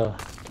 those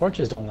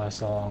torches don't last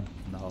so long.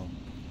 No.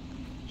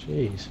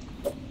 Jeez.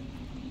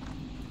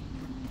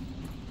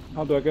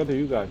 How do I get to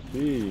you guys?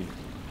 Gee.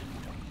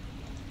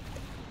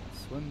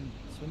 Swim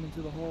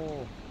into the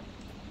hole.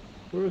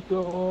 Where's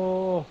the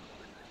hole?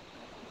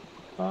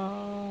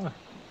 Ah.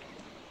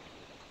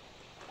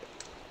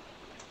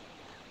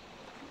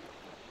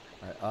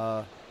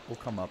 Alright, we'll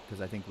come up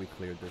because I think we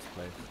cleared this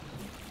place.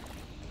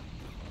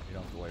 You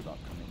don't have to worry about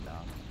coming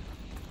down.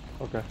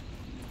 Okay.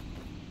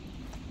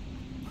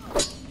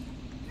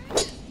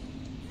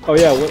 Oh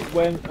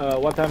yeah,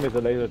 what time is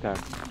the laser time?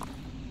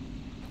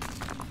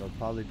 So it'll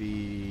probably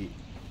be...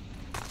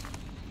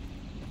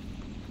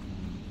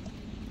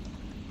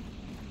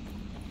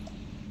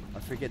 I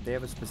forget, they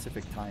have a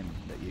specific time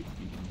that you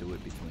can do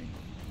it between.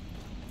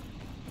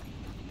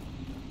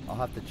 I'll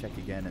have to check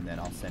again and then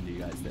I'll send you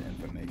guys the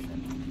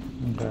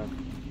information. Okay.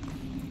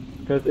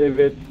 Because if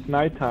it's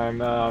nighttime,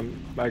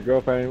 my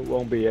girlfriend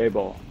won't be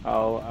able.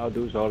 I'll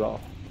do solo.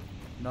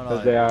 No,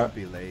 But it they are- won't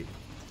be late.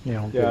 You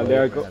know,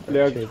 Yeah, people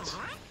kids.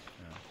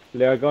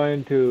 they're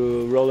going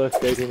to roller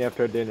skating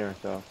after dinner,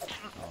 so.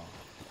 Oh.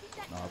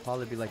 No, it'll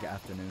probably be like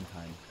afternoon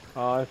time.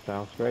 Oh, that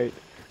sounds great.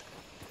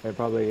 They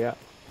probably, yeah.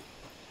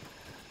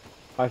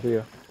 I see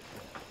you.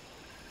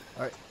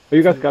 Alright.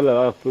 You guys So- got a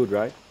lot of food,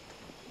 right?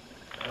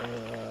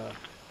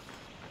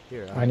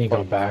 Here, I need to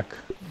go these. back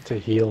to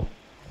heal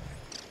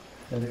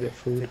and Here, get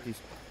food.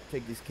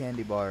 take these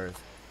candy bars.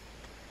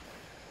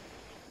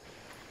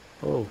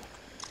 Oh,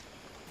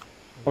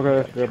 Okay,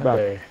 let's get back.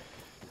 okay.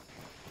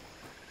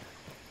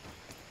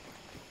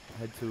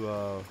 Head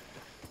to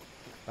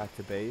back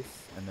to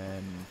base, and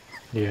then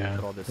Yeah,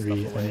 put all this I stuff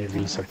need away.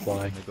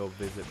 resupply. And then go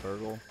visit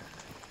Burgle.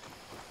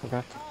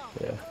 Okay.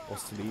 Yeah. Or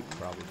sleep,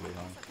 probably,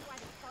 huh?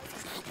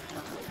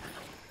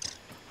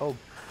 Oh,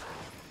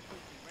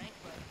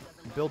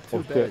 build two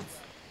Oh, shit. beds.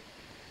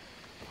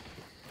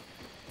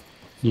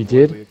 You So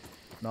did? when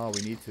no,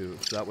 we need to.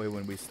 So that way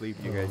when we sleep,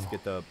 you guys Oh.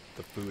 get the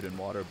food and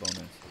water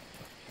bonus.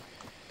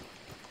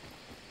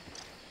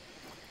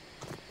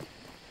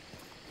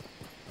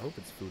 I hope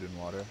it's food and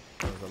water,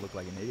 otherwise I look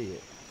like an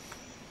idiot.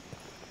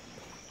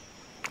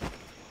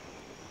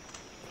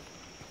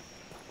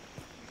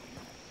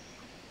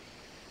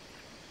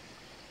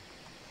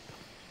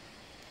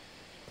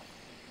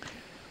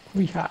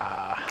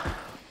 Weehaw.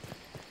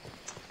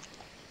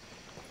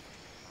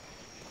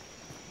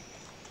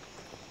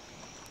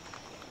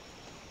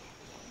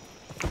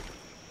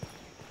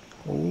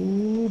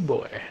 Oh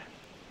boy.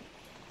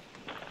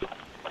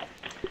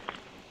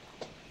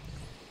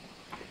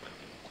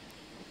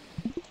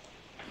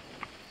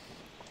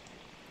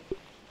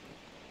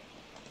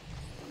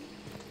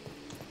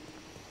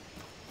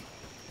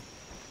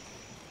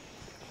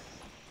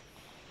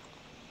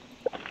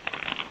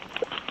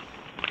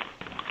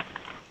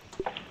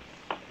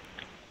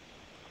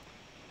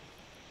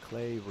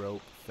 Clay,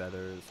 rope,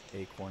 feathers,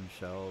 acorn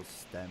shells,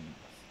 stems.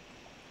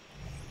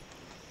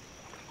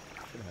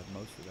 Should have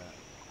most of that.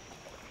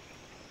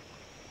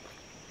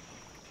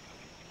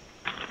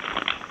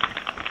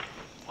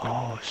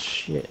 Oh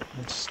shit,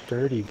 it's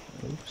sturdy.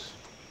 Oops.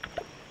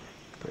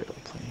 Brittle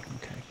plank,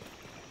 okay.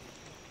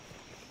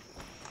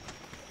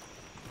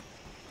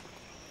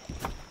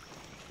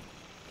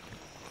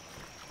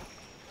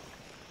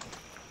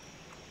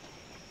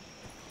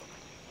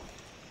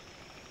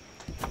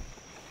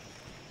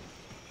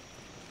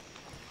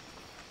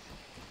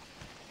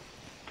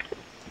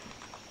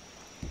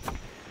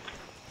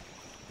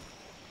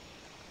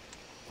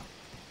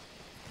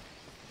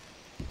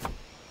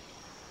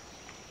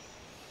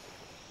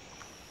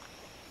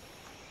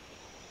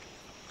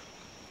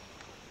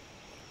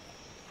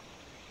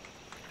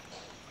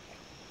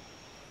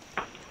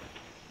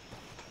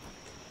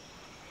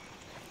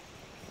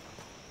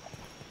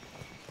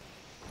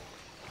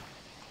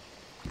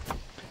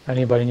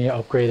 Anybody need to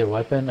upgrade their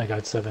weapon? I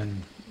got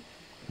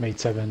made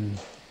 7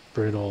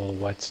 brittle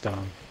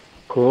whetstone.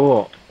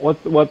 Cool. What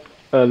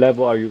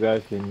level are you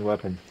guys in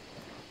weapon?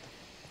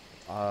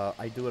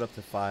 I do it up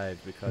to 5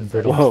 because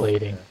Brittle Whoa.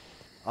 plating.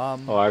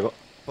 Oh, I got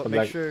but I'm make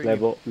like sure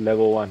level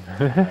 1.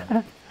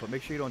 yeah, but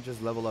make sure you don't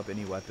just level up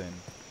any weapon.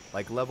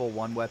 Like level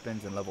 1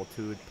 weapons and level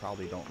 2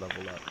 probably don't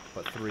level up,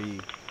 but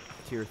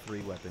tier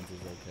 3 weapons is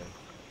okay.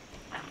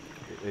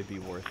 It'd be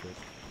worth it.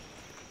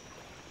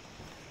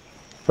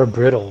 For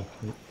brittle,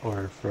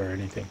 or for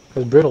anything.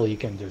 Because brittle you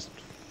can just...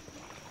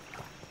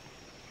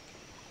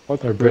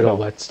 What's Or brittle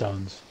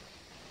whetstones.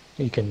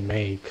 You can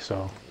make,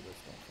 so...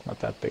 Not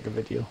that big of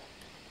a deal.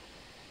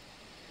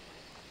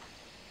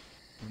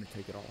 I'm gonna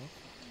take it off.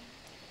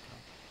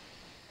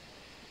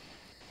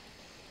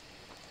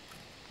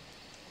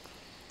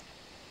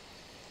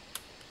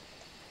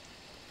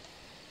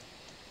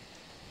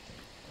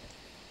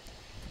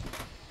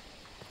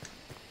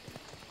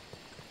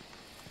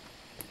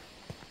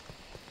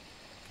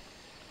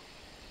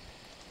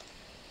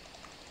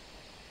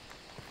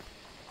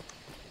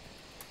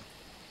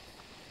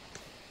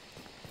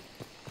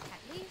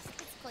 At least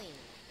it's clean.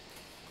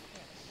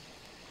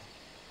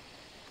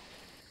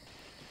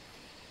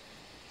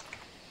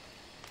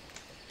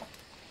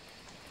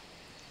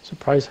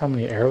 Surprised how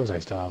many arrows I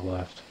still have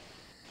left.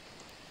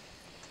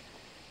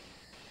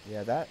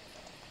 Yeah, that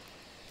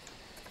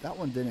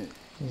one didn't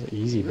It was an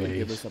easy really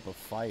give base. us up a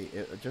fight.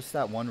 Just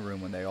that one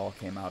room when they all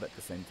came out at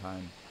the same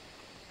time.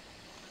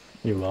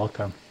 You're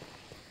welcome.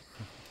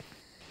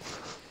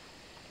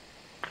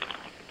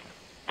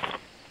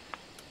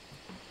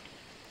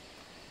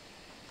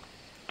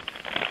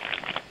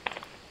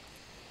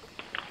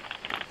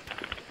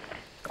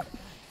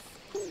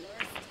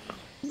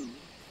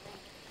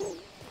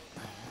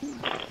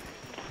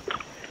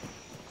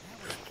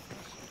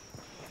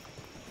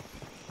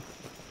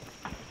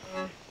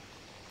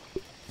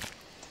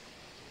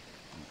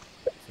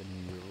 So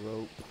need your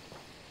rope.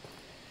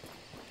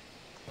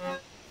 How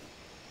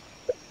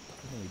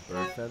many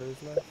bird feathers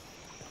left?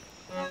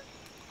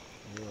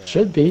 Yeah.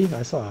 Should be.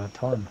 I saw a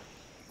ton.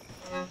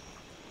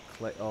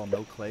 Clay. Oh,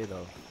 no clay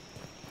though.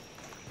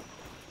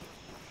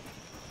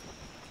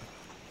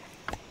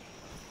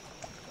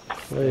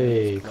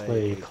 Clay, Clay,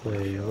 clay, acorn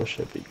clay. shell. Where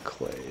should be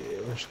clay?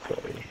 Where's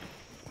clay?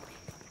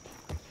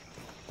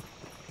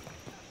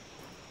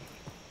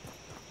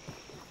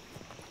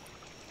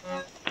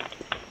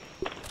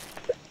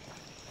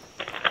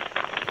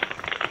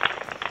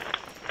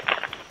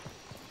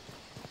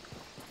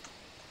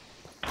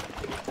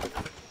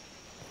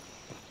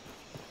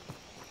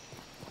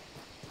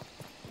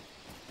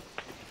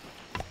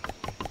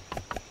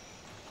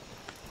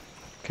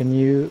 Can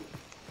you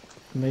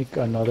make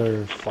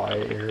another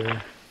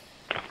fire?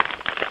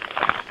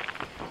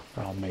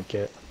 I'll make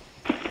it.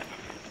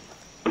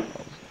 I'm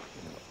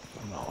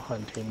out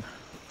hunting.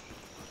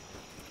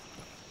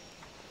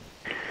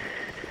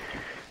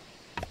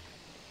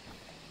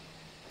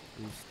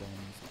 3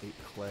 stones, 8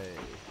 clay.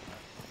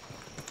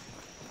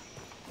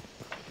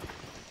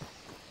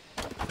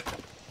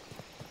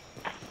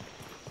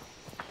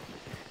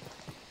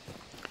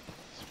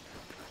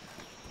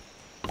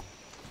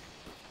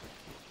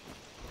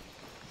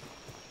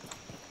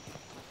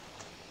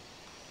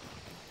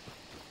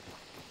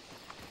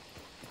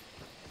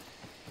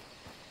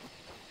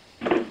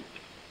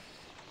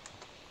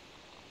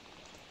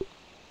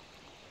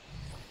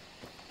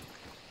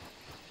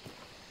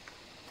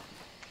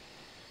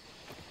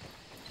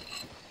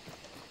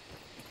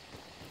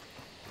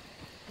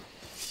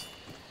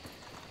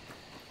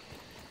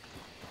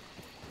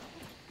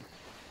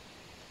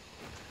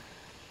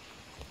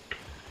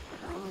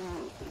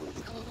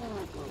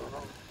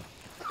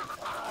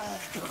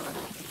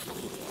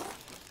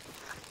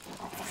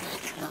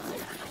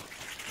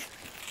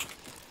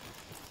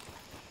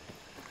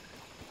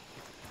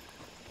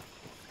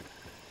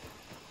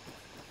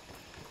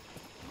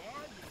 Now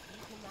you're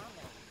speaking my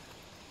language.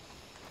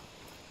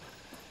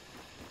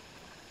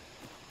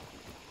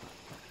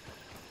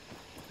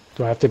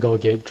 Do I have to go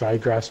get dry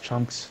grass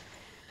chunks?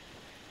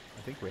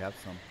 I think we have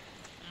some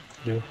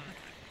Do?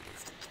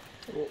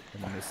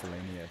 in the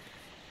miscellaneous.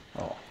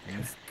 Oh, in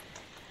this-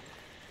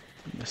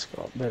 let's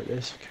go. There it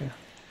is. Okay.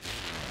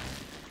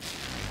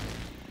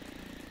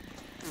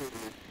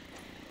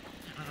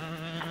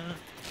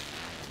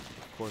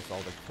 Of course,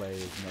 all the clay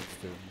is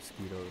next to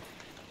mosquitoes.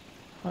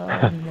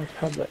 Let's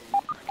have that.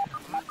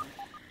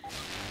 Okay.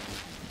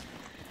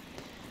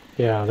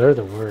 Yeah, they're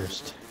the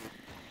worst.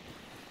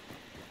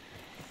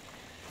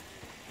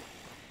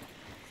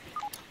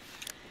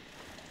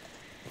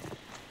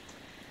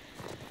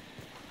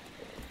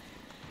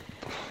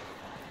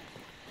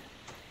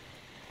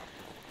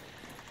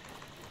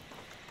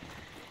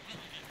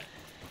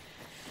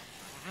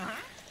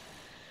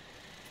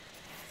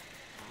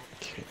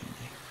 Okay.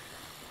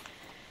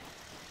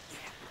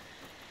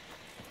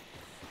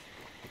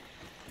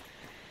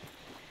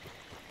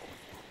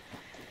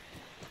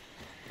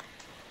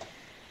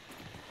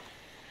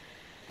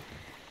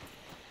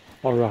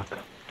 Or rock.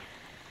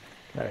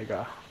 There you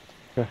go.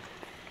 Okay.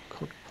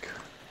 Cook.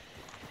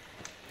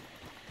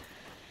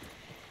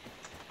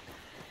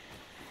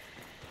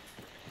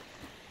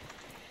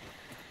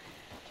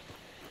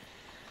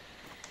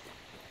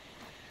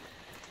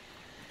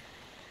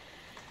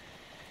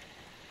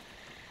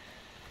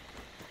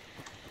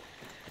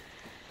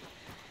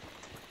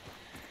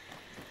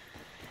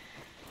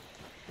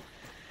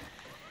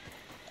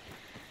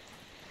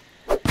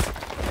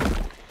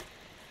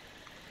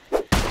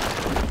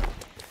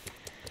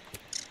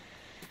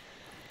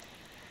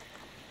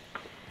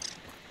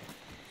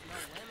 No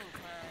lemon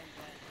crime,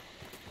 but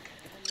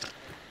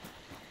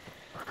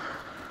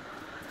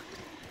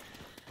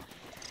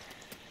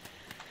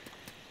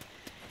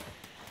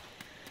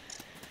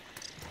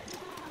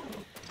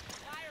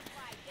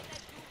Firefly, get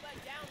that gooba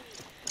down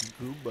here.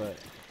 Goo butt.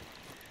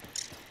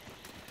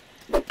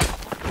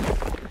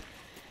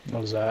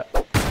 What was that?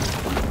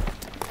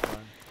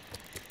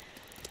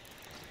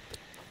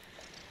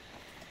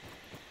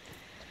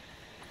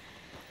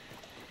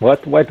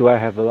 What? Why do I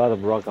have a lot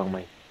of rock on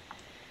me?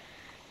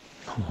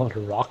 What a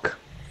rock.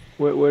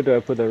 Where do I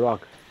put the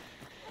rock?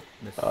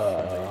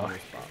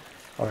 Miscellaneous box.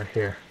 Or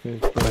here.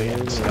 It's Clay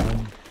and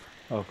stone.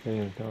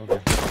 Okay,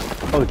 okay.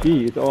 Oh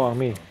gee, it's all on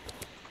me.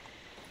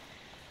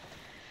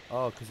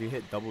 Oh, because you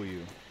hit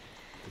W.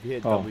 If you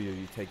hit Oh. W,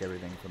 you take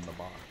everything from the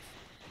box.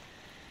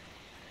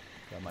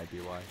 That might be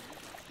why.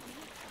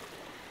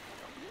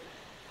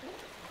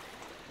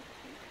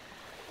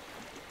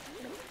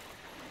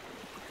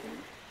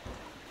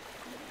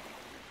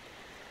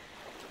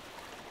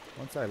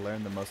 Once I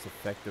learn the most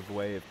effective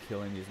way of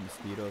killing these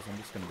mosquitoes, I'm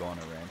just gonna go on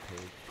a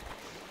rampage.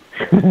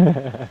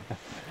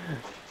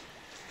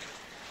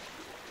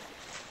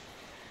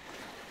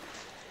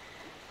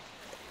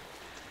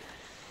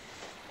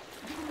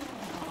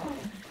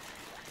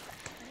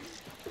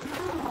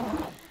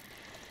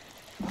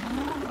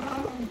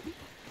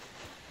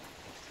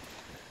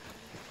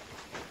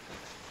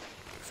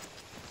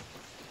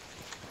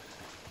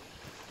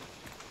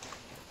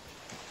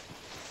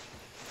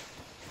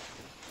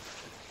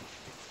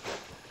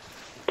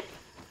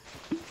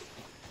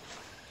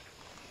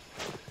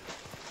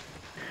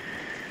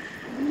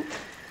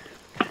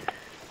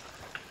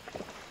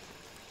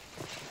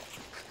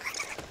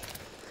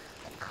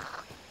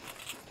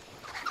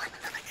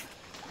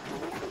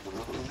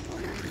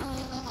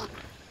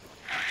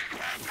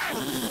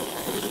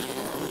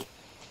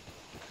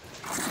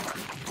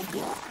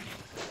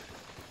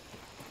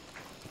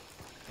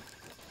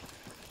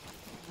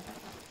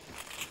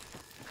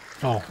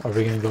 Oh, are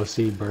we gonna go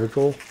see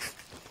Virgil?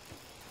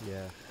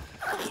 Yeah.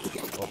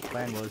 Well,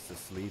 plan was to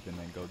sleep and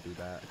then go do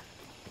that.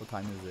 What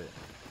time is it?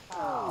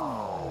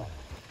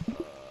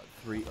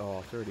 3,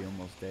 30,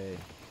 almost day.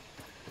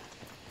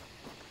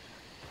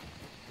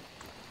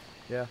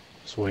 Yeah,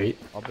 Sweet.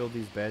 I'll build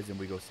these beds and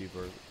we go see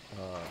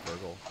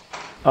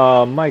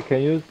Virgil. Mike,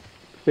 can you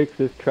fix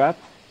this trap?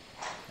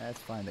 That's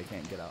fine. They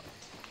can't get out.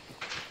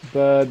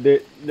 But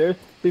there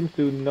seems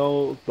to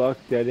no bugs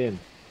get in.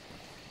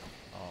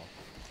 Oh,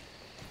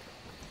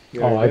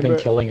 You Oh, I've been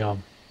remember? killing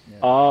them. yeah.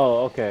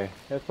 Oh, okay.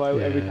 That's why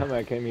every Yeah. time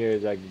I came here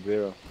it's like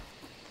 0.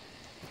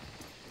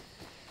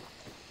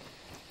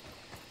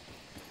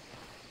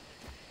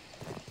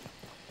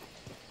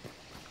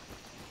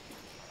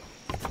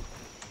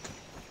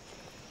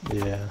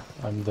 Yeah,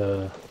 I'm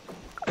the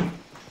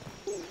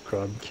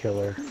grub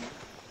killer,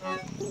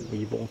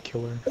 weevil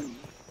killer.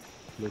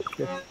 The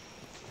shit.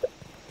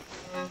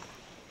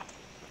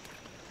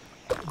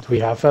 Do we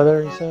have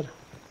feather? You said.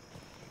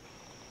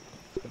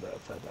 Feather,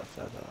 feather,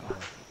 feather.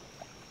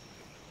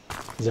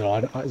 Is it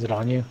on? Is it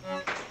on you?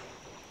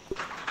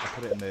 I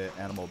put it in the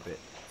animal bit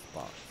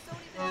box. Don't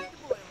even need to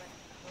boil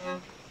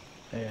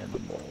it.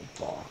 Animal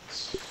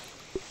box.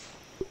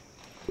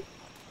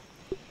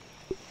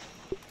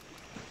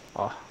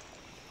 Ah.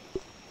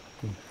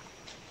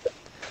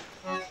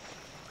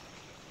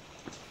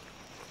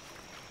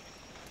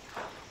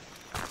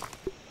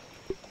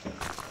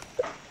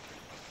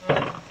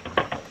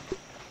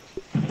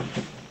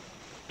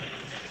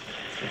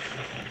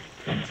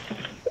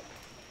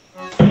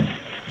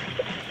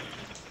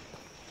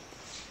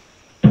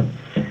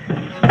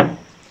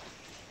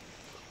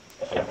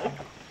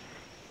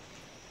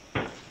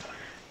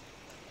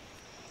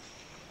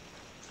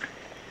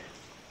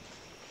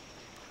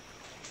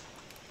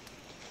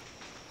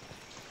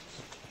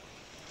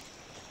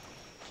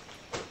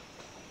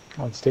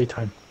 Oh, it's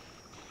daytime.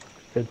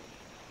 Good.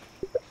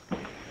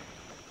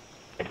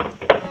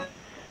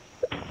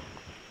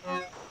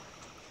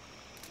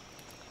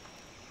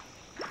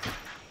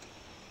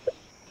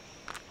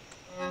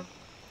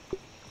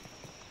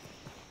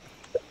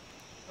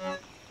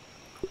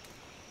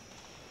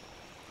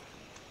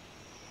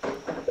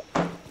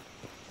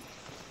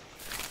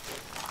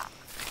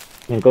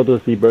 And go to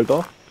see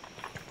Virgil?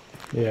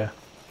 Yeah.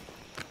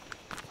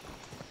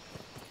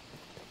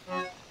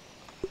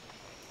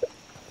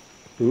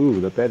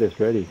 Ooh, the bed is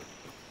ready.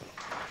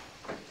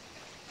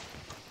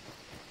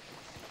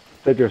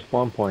 Set your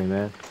spawn point,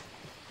 man.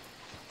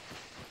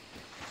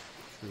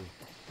 True.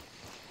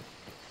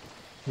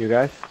 You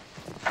guys?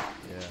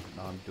 Yeah,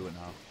 no, I'm doing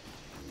now.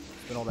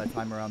 Spend all that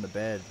time around the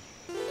bed,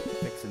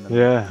 fixing them,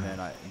 Yeah. and then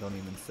I don't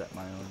even set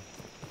my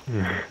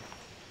own.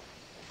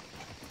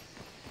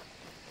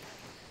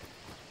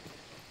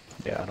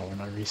 Yeah, I don't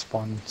want to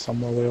respawn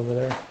somewhere way over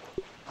there.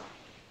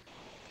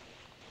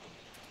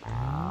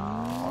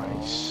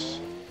 Nice.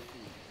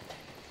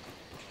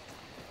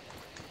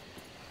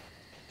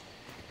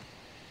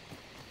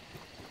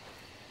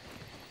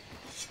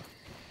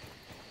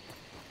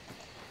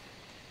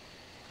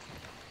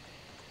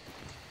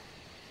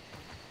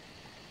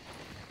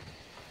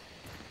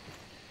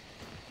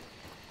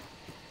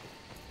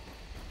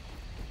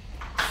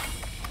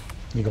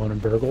 You going to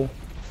Burgle?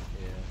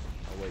 Yeah,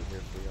 I'll wait here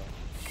for y'all.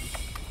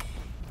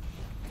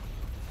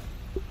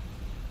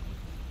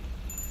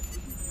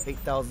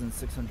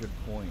 8,600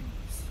 points.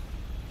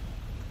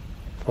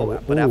 Oh,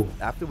 But ooh.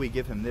 after we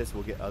give him this,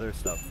 we'll get other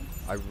stuff.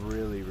 I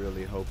really,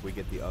 really hope we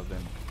get the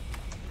oven,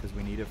 because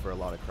we need it for a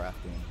lot of crafting.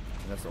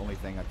 And that's the only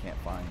thing I can't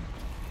find.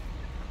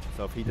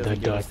 So if he The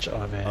doesn't give us Dutch the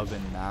oven.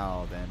 oven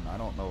now, then I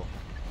don't know.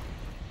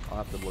 I'll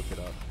have to look it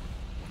up.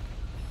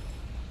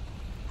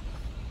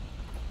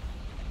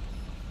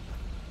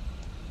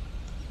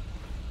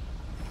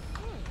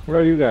 Where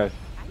are you guys?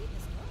 I need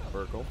this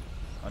world. Burgle,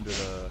 under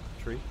the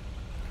tree.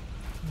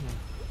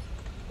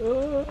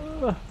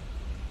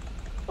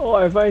 All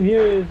I find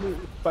here is a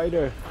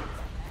spider.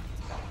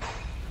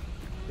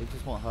 They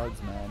just want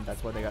hugs, man.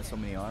 That's why they got so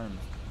many arms.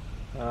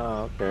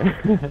 Oh, okay.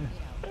 You know, warm size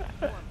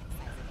again.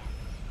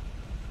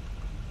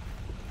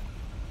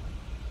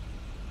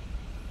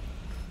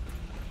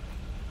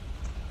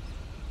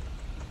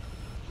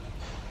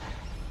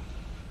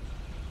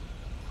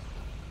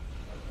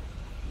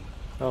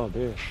 Oh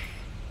dear.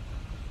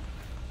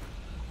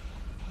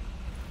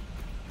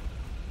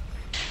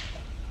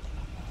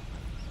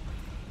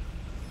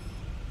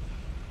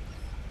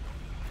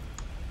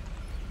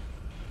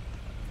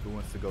 Who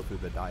wants to go through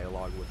the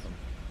dialogue with them?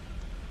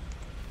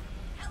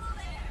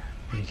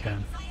 You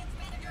can.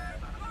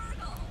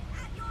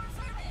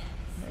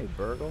 Hey,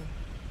 Burgle.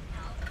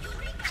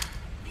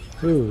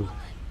 Ooh.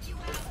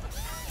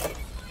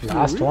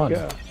 Last one.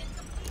 Eureka.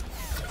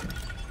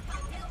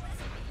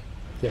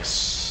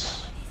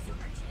 Yes.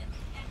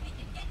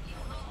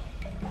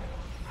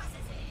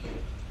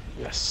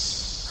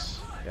 Yes.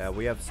 Yeah,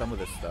 we have some of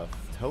this stuff.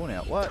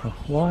 Toenail. What?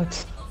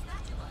 What?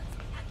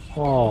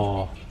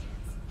 Oh.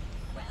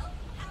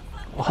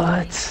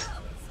 What?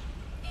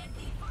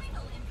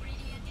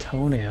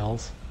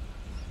 Toenails.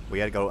 We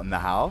gotta go in the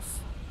house?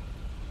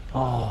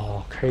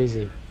 Oh,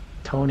 crazy.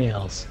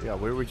 Toenails. Yeah,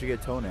 where would you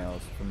get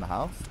toenails? From the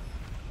house?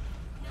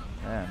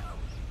 Man.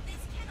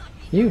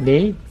 You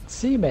need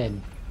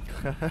semen.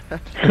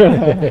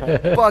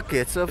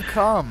 Buckets of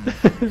cum.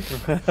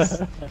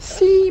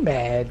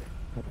 Semen.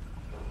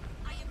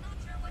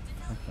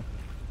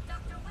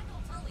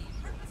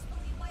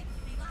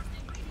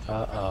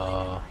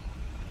 Uh-oh.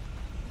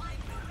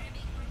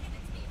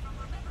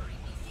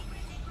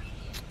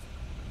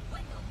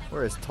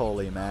 Where is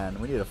Tully, man?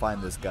 We need to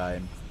find this guy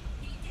and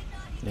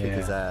kick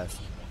his Yeah. ass.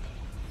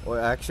 Or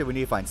actually, we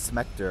need to find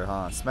Smector,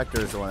 huh? Smector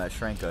is the one that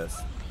shrank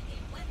us.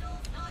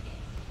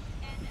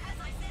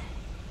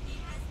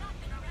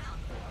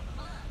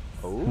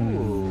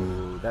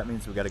 Oh, that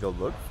means we gotta go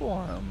look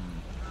for him.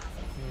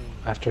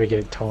 After we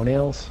get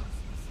toenails,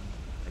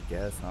 I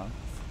guess, huh?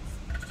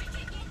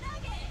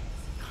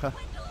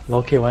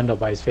 locate Wendell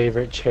by his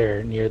favorite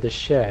chair near the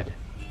shed.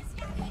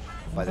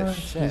 By the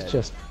shed. He's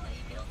just...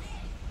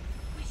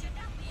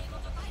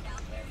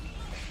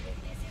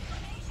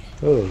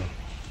 Ooh.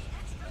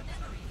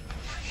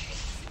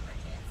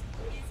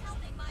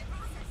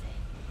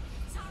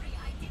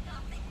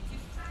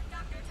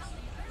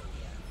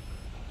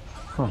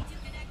 Huh.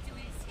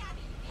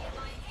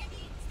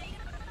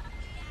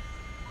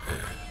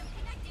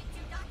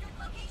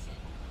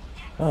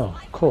 Oh,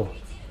 cool.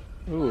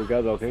 Ooh, we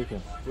got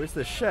location. Where's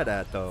the shed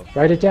at, though?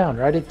 Write it down,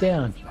 write it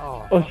down.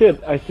 Oh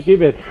shit, I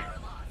skip it.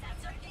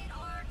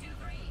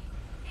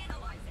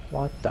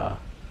 What the?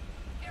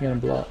 You're gonna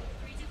blow up.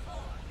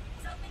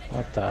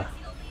 What the?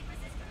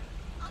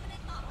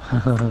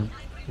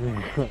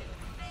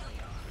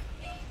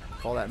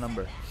 Call that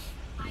number.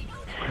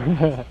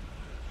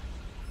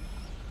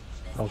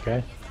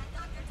 Okay.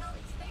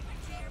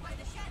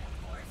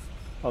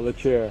 On the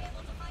chair.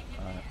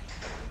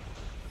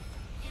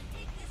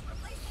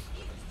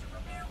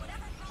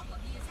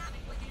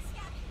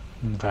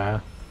 Okay.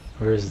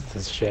 Where is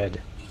this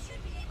shed?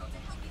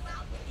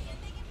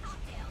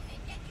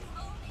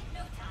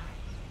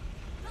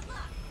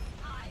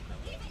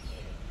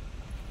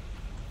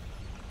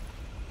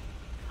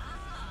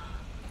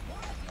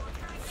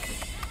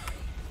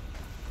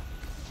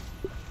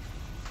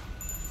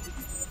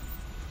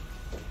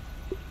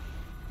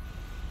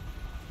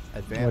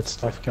 Advanced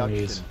stuff can we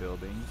production use?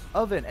 buildings.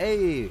 Oven,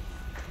 hey!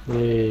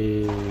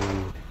 Yay.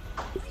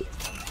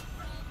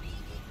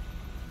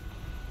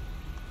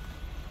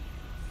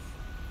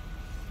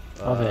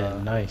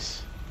 Oven,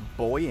 nice.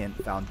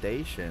 Buoyant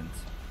foundations.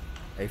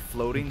 A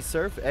floating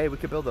surf. Hey, we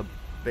could build a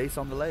base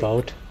on the lake.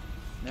 Boat?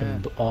 Yeah.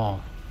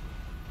 Oh.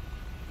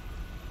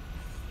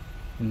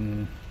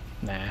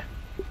 Nah.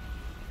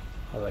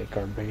 I like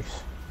our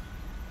base.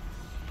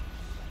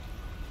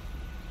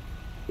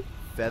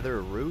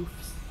 Feather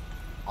roofs.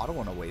 I don't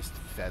want to waste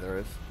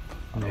feathers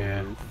on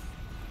Yeah. a roof.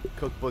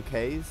 Cookbook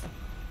haze.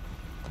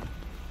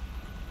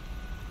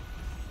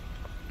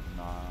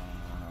 Nah,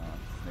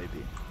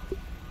 maybe.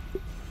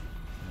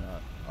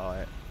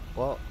 Alright.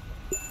 Well,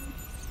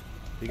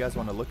 you guys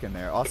want to look in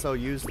there. Also,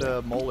 use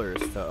the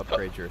molars to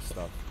upgrade your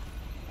stuff.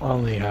 I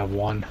only have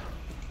one.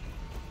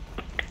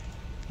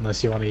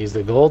 Unless you want to use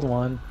the gold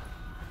one.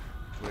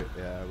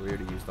 Yeah, we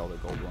already used all the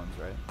gold ones,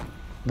 right?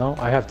 No,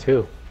 I have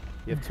two.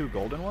 You have two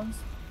golden ones?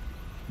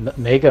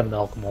 Mega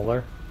milk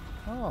molar.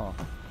 Oh,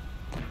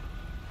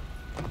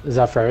 Is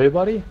that for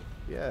everybody?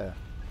 yeah.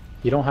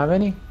 You don't have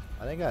any?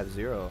 I think I have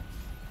 0.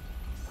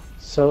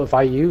 So if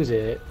I use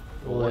it,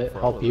 It'll will work it for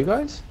all help of you us.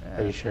 guys?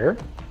 Yeah. Are you sure?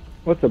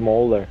 What's a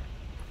molar?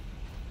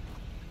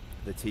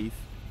 The teeth.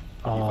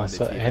 Oh, find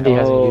so the teeth. Andy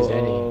hasn't used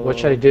any. Oh. What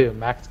should I do?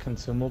 Max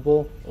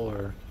consumable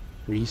or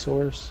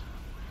resource?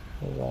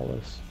 What is all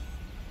this?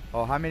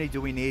 Oh, how many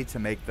do we need to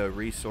make the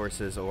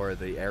resources or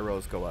the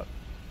arrows go up?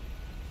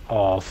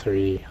 Oh,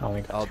 3. I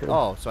only got Oh, 2.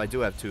 oh, so I do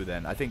have 2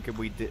 then. I think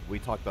we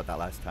talked about that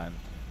last time.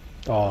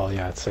 Oh,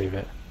 yeah, I'd save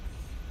it.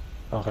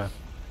 Okay.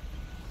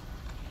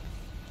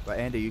 But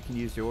Andy, you can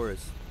use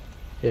yours.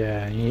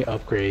 Yeah, you need to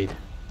upgrade.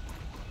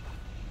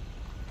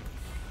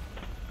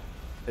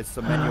 It's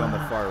the menu on the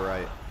far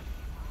right.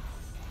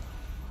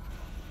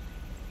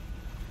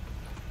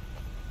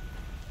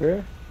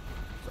 Where?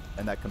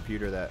 And that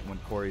computer that when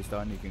Corey's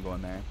done, you can go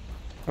in there.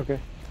 Okay.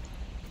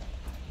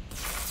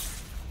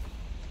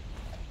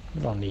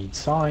 We don't need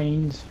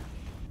signs.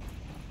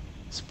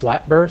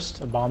 Splat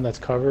burst, a bomb that's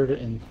covered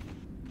in.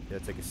 Yeah,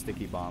 it's like a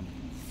sticky bomb.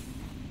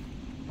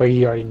 Where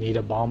you already need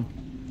a bomb.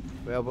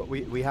 Well, but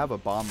we have a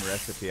bomb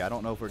recipe. I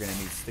don't know if we're gonna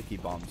need sticky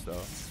bombs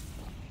though.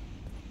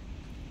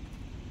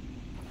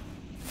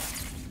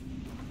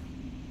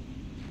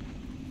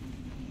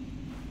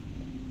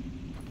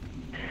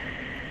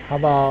 How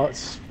about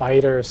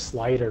spider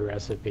slider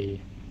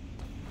recipe?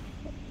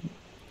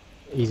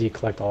 Easy to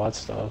collect all that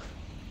stuff.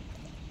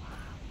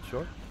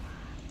 Sure.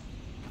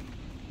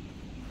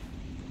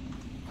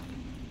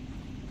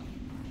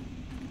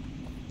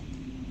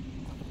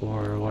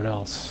 Or what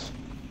else?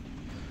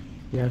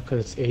 Yeah, because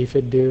it's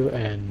aphid dew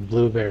and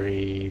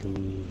blueberries.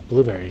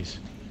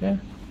 Yeah.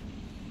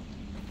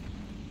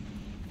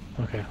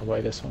 Okay, I'll buy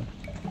this one.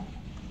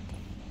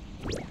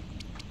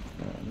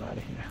 I'm out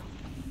of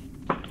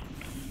here.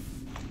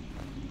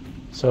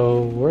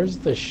 So where's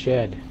the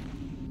shed?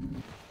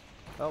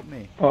 Help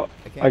me. Oh,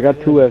 can't I got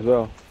get 2 in. as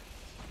well.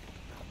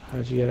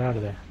 How'd you get out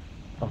of there?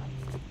 Oh.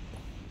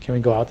 Can we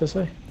go out this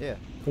way? Yeah.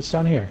 What's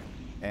down here?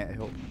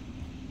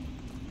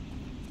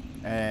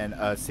 And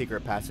a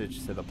secret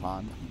passage to the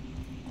pond.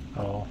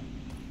 Oh.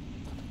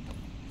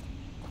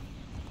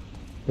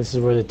 This is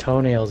where the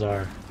toenails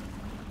are.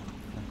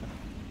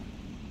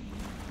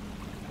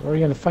 Where are we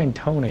gonna find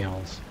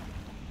toenails?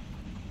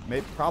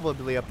 Maybe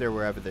probably up there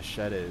wherever the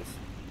shed is.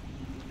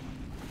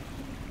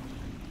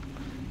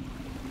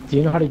 Do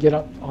you know how to get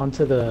up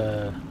onto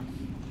that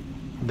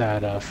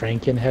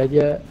Franken head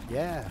yet?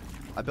 Yeah.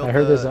 I built I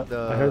heard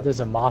the there's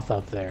a moth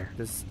up there.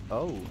 this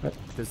What?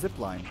 the zip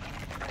line.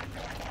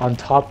 On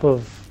top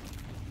of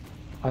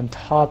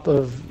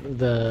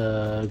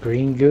the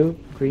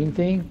green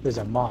thing, there's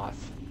a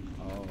moth.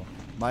 Oh.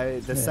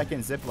 The Yeah.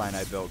 second zip line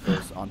I built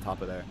goes on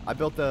top of there. I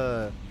built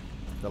the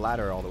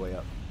ladder all the way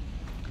up.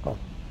 Oh, All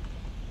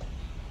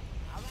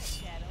right,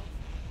 Shadow.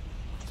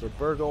 For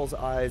Burgle's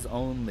eyes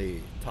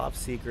only. Top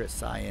secret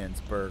science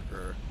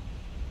burger.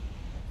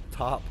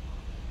 Top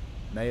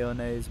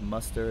mayonnaise,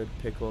 mustard,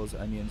 pickles,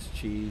 onions,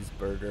 cheese,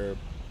 burger,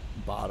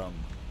 bottom.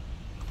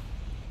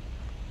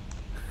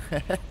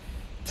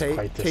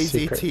 quite the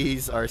secret.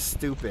 KZTs are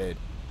stupid.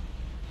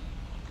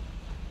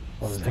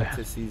 what was Stick that?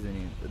 to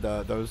seasoning.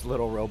 Those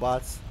little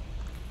robots.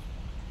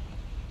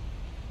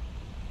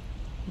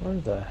 Where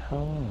the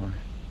hell am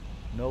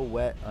No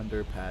wet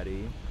under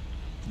patty.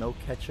 No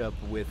ketchup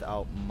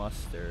without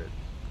mustard.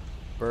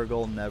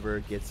 Burgle never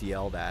gets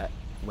yelled at.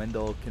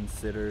 Wendell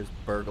considers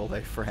Burgle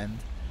a friend.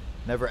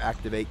 Never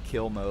activate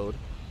kill mode.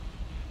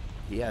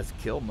 He has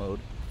kill mode.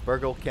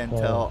 Burgle can Oh.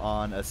 tell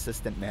on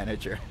assistant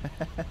manager.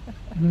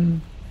 I?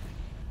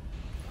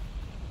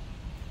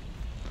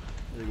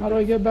 How do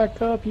I get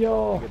back up,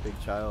 y'all? Like a big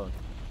child.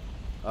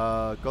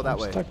 Go that I'm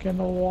way. stuck in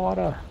the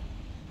water.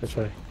 Which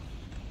way?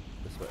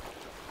 This way.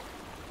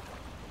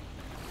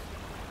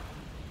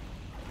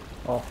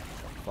 Oh,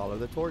 Follow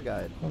the tour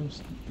guide.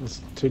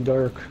 it's too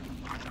dark.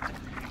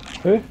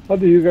 Hey, how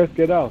do you guys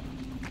get out?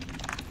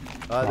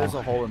 There's Oh.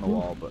 a hole in the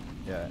wall, but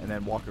yeah, and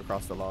then walk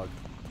across the log.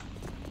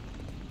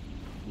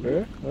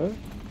 Where? Huh?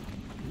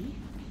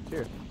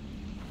 Here.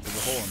 There's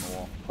a hole in the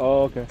wall.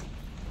 Oh, okay.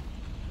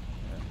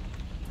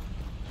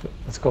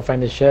 Let's go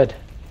find the shed.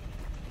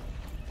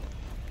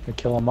 And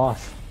kill a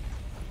moth.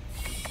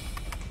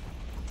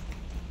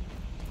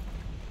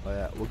 Oh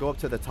yeah, we'll go up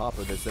to the top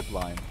of the zip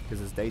line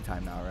because it's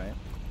daytime now, right?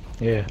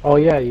 Yeah. Oh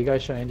yeah, you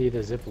guys show Andy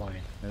the zip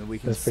line. And we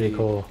can That's pretty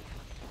cool.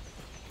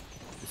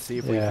 see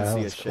if we Yeah, can see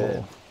a that's shed.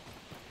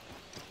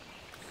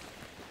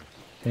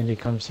 cool. Andy,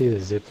 come see the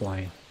zip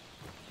line.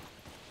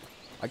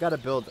 I gotta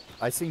build.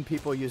 I seen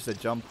people use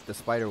the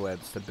spider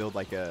webs to build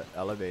like a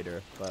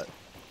elevator, but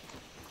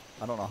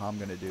I don't know how I'm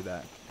gonna do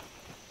that,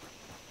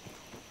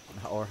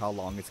 or how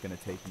long it's gonna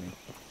take me.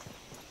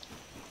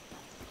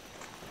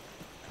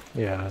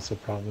 Yeah, that's a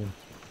problem.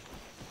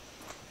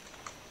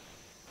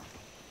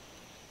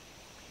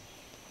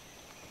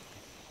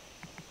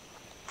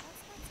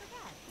 That's not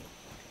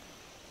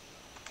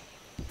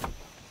so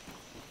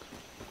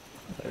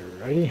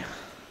bad. Alrighty.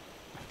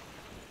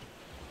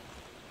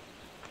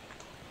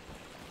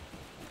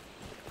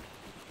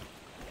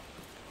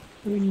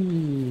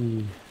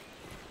 Whee.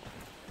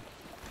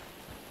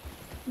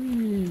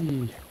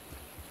 Whee.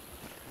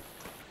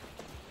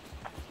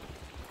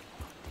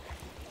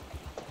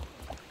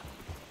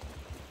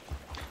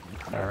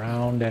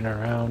 Around and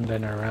around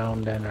and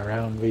around and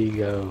around we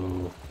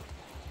go.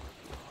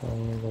 All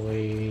the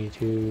way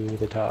to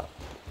the top.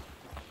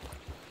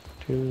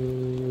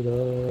 To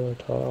the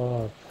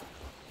top.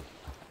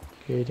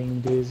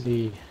 Getting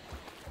dizzy.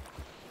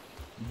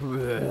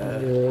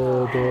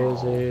 Oh,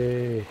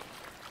 dizzy.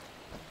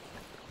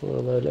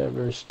 Will it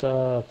ever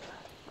stop?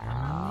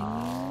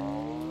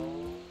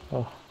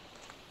 Oh,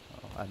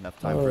 I had enough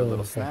time for a Oh,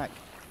 little okay. snack.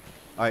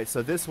 All right,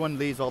 so this one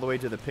leads all the way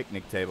to the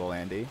picnic table,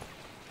 Andy.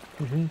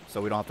 Mm-hmm.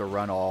 So we don't have to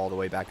run all the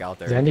way back out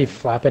there. is Andy again.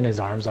 flapping his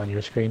arms on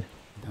your screen?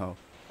 No.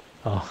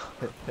 Oh.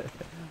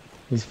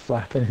 He's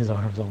flapping his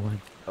arms on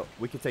mine. Oh,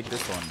 we could take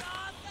this one.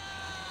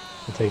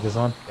 You take this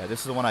on? Yeah, this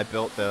is the one I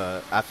built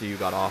after you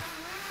got off.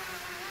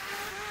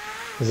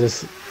 Is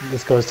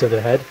this goes to the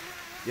head?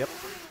 Yep.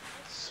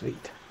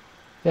 Sweet.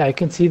 Yeah, I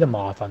can see the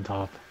moth on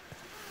top.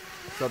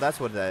 So that's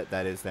what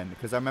that is then,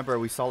 because I remember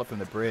we saw it from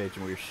the bridge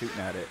and we were shooting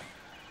at it,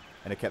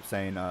 and it kept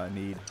saying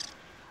need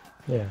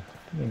Yeah,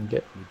 you can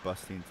get.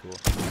 busting tool.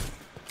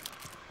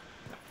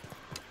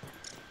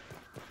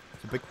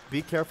 So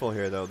be careful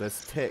here though.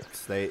 There's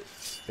ticks. They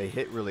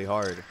hit really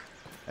hard,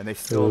 and they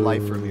steal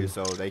life from you, Ooh.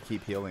 so they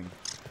keep healing.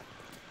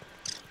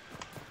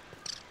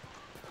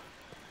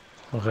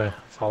 Okay,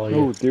 follow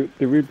Oh, you.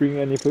 did we bring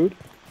any food?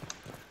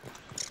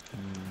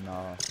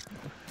 No.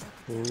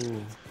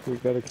 Oh, we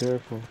gotta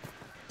careful.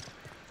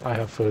 I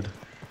have food.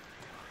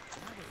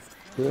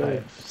 I Good.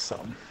 have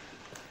some.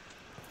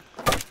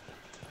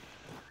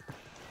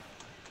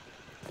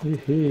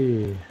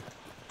 Hee.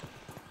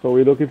 So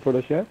we looking for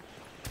the shed?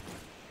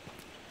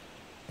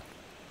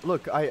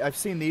 Look, I've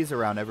seen these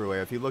around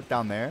everywhere. If you look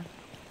down there,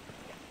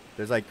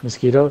 there's like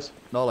Mosquitoes?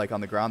 no, like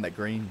on the ground, that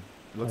green.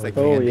 It looks like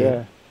Oh candy.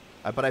 yeah.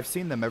 But I've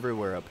seen them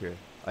everywhere up here.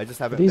 I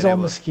just Are haven't these been all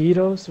able.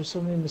 mosquitoes? There's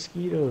so many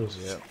mosquitoes.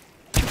 Yeah.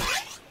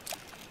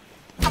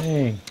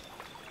 Dang.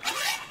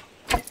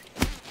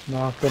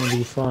 Not gonna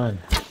be fun.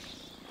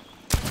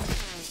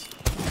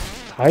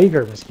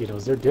 Tiger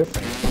mosquitoes, they're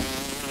different.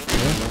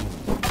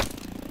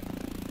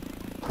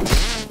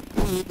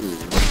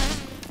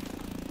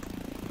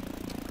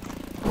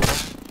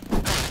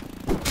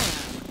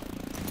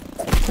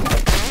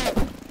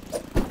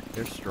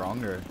 They're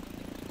stronger.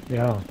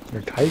 Yeah,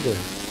 they're tigers.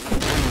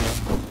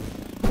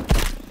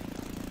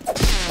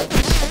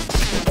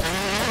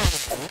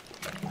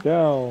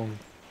 Down.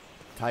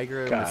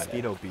 Tiger and Got it.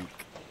 mosquito beak.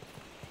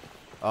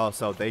 Oh,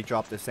 so they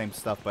drop the same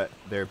stuff, but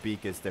their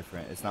beak is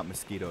different. It's not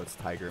mosquito, it's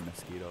tiger and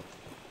mosquito.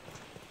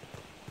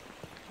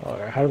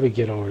 Alright, how do we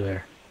get over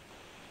there?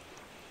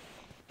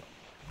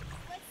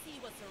 Let's see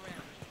what's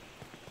around.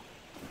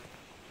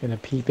 Gonna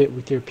peep it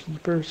with your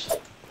peepers?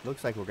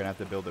 Looks like we're gonna have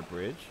to build a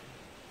bridge.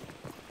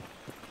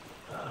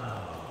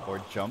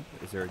 Or jump.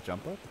 Is there a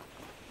jump up?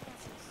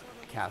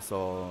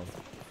 Castle.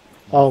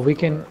 Oh, we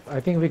can. I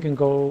think we can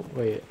go.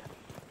 Wait.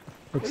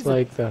 Looks Is it-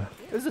 like the.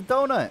 There's a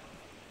donut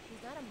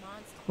He's not a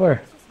monster. Where?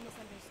 He's just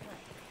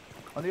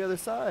misunderstood. on the other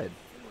side.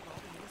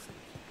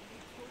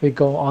 We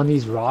go on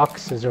these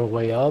rocks? Is there a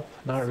way up?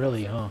 Not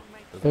really, huh?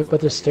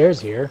 But there's stairs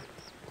here.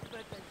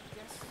 But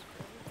just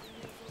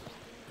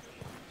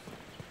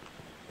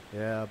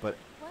Yeah, but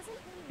wasn't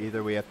really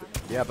either we have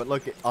to. Yeah, but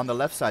look, on the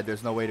left side,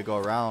 there's no way to go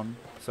around.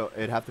 So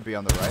it'd have to be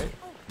on the right.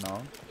 No?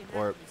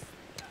 Or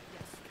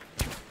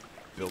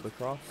build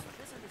across.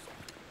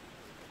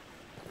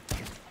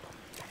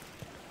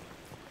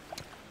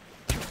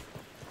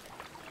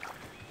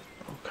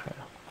 Okay.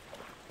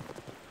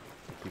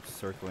 Keep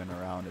circling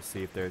around to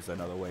see if there's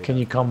another way. Can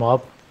you come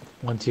up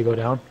once you go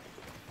down?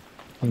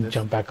 On And this-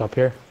 jump back up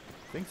here?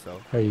 I think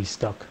so. Or are you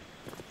stuck?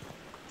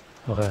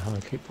 Okay, I'm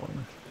gonna keep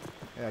going.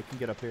 Yeah, I can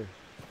get up here.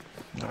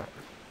 Alright.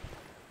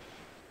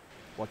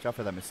 Watch out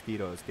for that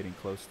mosquito. It's getting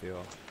close to you.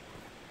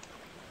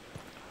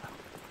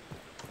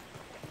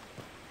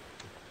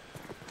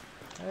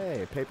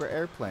 Hey, paper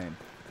airplane.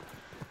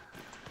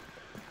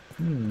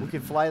 Hmm. We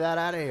can fly that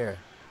out of here.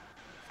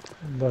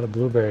 A lot of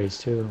blueberries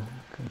too.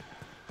 Okay.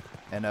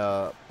 And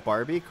a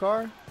Barbie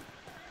car?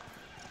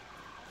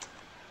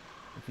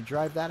 We can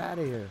drive that out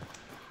of here.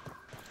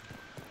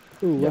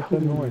 Ooh, what's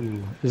that noise?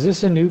 Yahoo! Is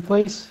this a new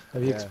place?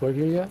 Have you Yeah. explored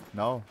here yet?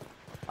 No.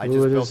 I Ooh, just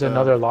there's built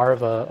another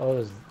larva. Oh,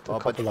 there's a but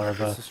couple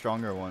larvae. It's the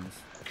stronger ones.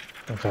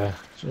 Okay,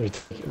 so we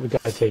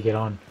gotta take it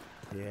on.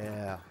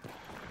 Yeah.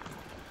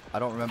 I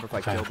don't remember if I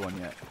Okay. killed one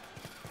yet.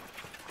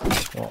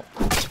 Well,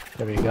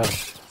 there we go.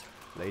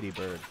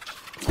 Ladybird.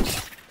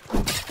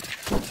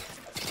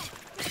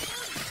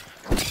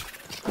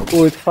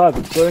 Oh, it's hot.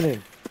 It's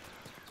burning.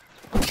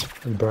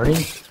 And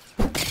burning?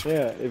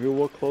 Yeah, if you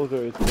walk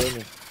closer, it's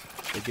burning.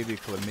 They give you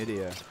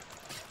chlamydia.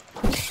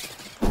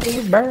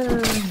 It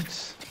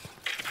burns!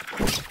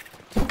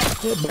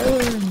 It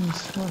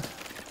burns!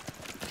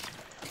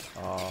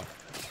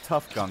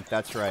 Tough gunk,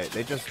 that's right.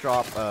 They just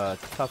drop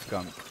tough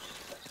gunk,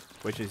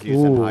 which is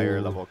used in higher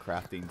Ooh. level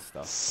crafting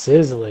stuff.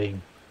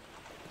 Sizzling.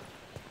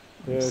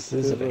 Yeah, it's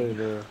Sizzling. sizzling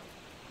there.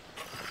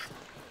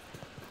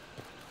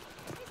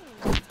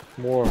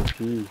 More,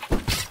 geez.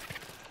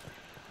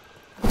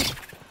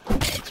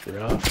 It's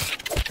rough.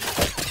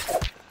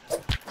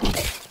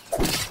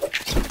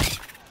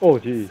 Oh,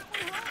 geez.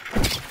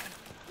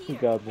 He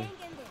Here, got me. hang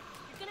in there.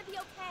 You're gonna be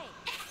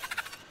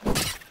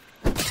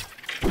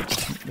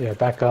okay. Yeah,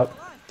 back up.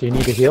 Do you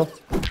need to heal?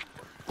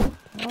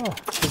 Oh,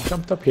 she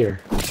jumped up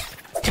here.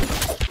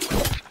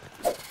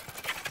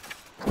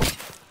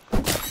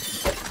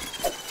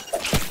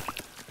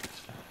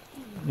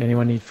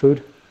 Anyone need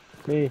food?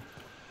 Me.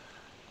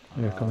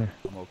 Here, come here.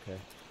 I'm okay.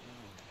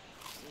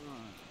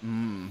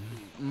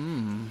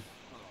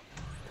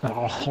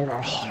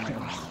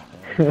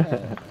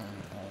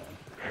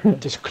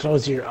 Just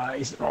close your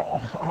eyes.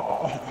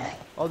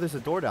 Oh, there's a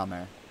door down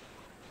there.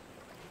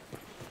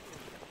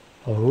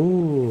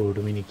 Oh,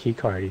 do we need key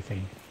card, you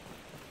think?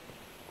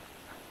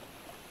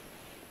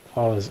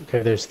 Oh,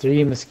 okay, there's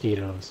 3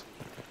 mosquitoes.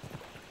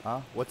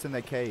 Huh? What's in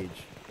the cage?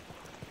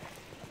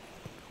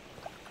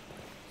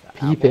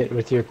 Peep it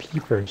with your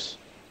peepers.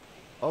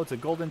 Oh, it's a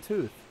golden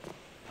tooth.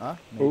 Huh?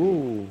 Maybe.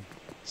 Ooh.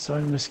 So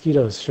many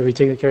mosquitoes. Should we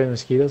take care of the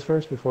mosquitoes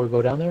first before we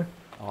go down there?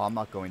 Oh, I'm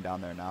not going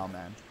down there now,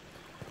 man.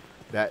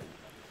 That...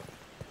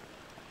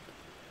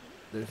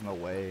 There's no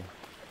way.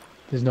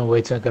 There's no way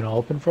it's not gonna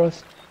open for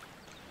us?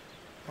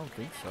 I don't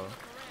think so.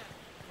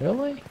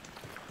 Really?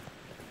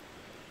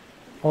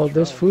 Oh,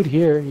 there's food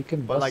here. You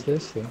can But, bust like,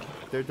 this thing.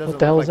 There doesn't What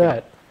the hell look is like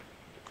that?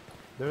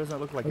 There doesn't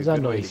look like What's a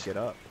that good way noise? to get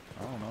up.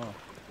 I don't know.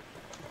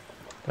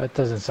 That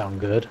doesn't sound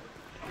good.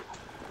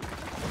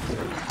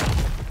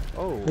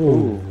 Oh.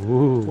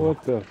 Ooh.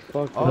 What the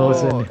fuck? Oh, No,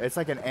 it's in- it's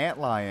like an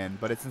antlion,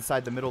 but it's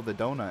inside the middle of the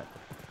donut.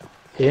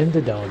 In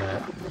the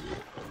donut.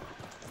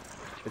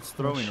 It's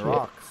throwing shit.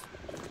 rocks.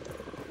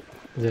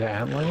 Is it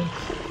an antlion?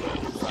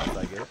 Sounds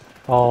like it.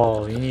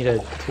 Oh, you need a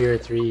tier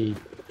 3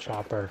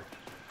 chopper.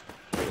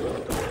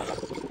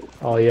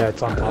 Oh yeah,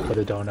 it's on top of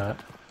the donut.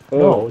 Oh.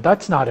 No,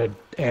 that's not an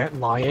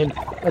antlion.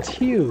 That's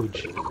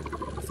huge.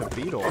 It's a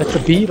beetle. That's a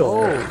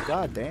beetle. Oh,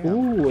 god damn.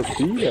 Ooh, a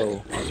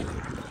beetle.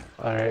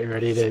 Alright,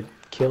 ready to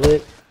kill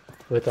it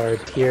with our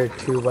tier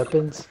 2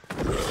 weapons?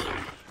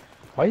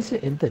 Why is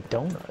it in the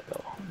donut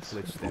though?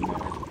 Glitched in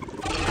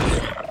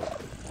there.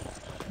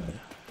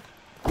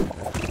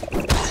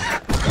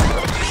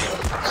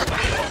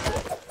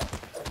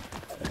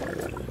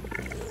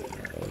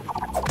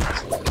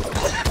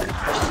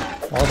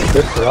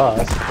 for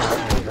us. It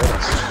won't really hurt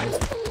us, right?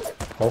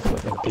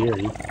 Hopefully, in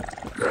theory.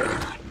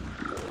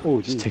 Oh,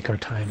 Just geez. take our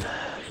time.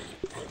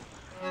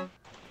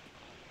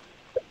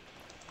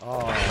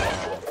 Oh.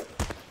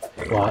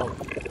 What?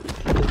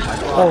 I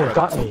Oh, it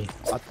got me.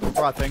 I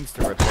brought things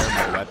to repair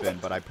my weapon,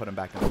 but I put them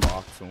back in the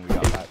box when we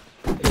got back.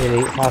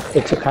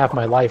 It took half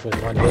my life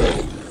with one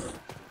hit.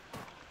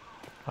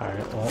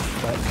 Alright, well,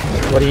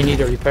 what do you need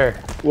to repair?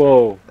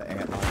 Whoa. The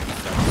ant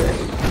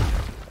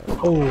stuff.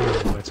 Oh,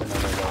 it's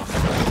another rock.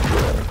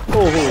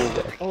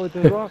 Oh, it's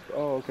a rock.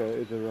 Oh, okay,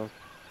 it's a rock.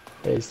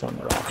 Based on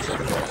the rocks.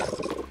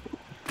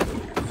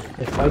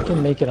 If I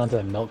can make it onto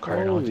the milk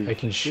cart, Holy I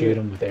can shoot shit.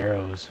 him with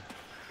arrows.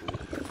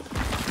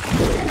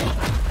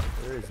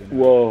 Where is it?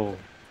 Whoa.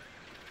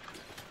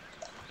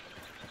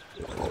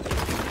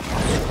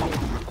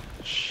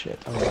 Shit,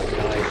 I'm gonna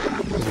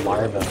die. There's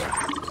larva.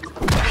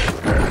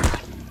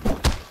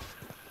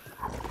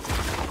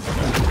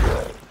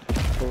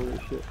 Holy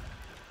shit.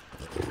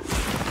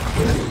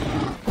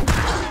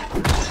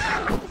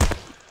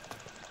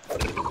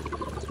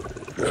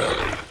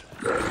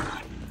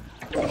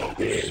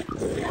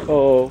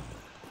 Oh.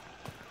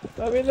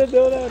 I'm in the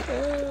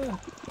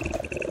donut.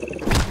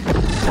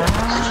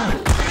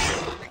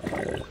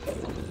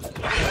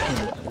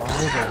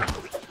 Larva.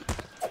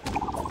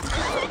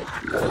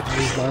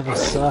 These larva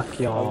suck,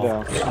 y'all.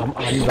 I'm down.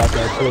 I'm about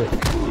dead too.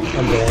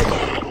 I'm dead.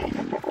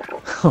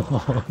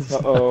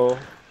 Uh-oh.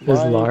 There's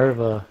Mike.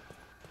 larva.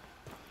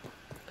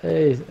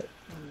 Hey,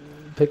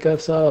 pick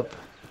us up.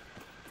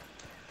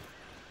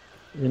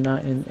 You're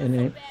not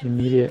in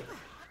immediate.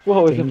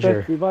 Whoa, it's a Danger.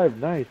 fast revive.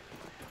 Nice.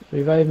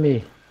 Revive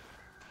me.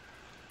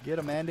 Get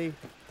him, Andy.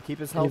 Keep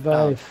his health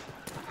down. Revive.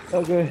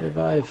 Okay.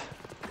 Revive.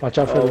 Watch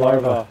out for Oh, the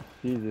larva.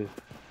 Jesus.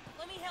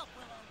 Let me help,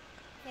 Willow.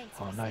 Thanks.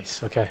 Oh, Missy.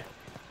 nice. Okay.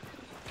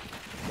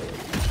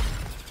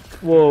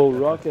 Whoa,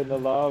 rock in the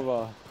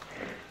lava.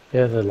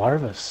 Yeah, the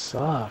larva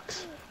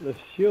sucks. The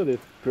shield is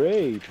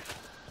great.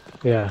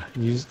 Yeah,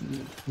 use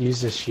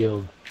the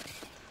shield.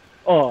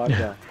 Oh, I'm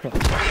down. I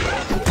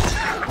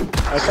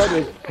thought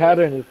this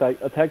pattern is like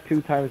attack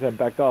 2 times and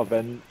back off,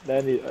 and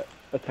then it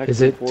attacks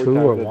Is you it 4 2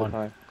 times or at a 1?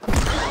 time.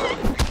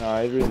 No,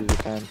 it really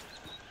depends.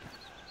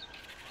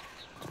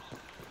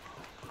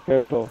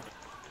 Careful.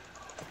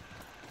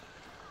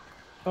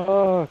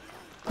 Oh,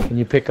 Can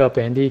you pick up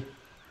Andy?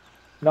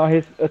 now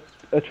he's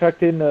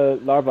attracting the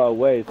larva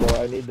away, so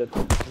I need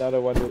another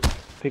one to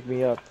pick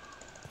me up.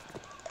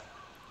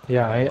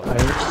 Yeah, I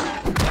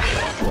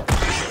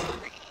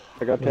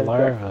I got 10 seconds.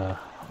 larva.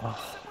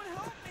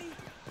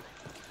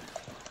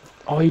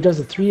 Oh, he does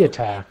a 3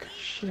 attack.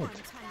 Shit.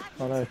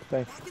 Oh, nice,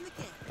 thanks.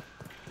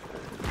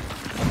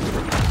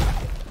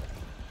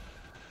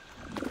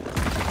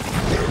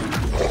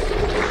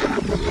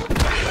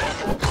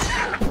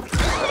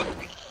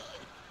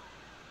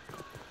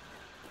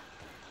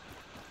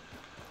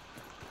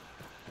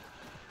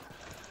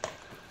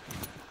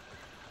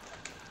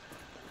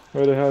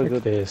 Where the hell is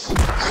Frick it? this.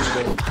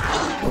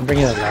 I'm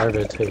bringing a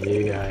larva to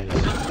you guys.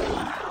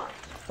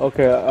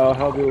 Okay, I'll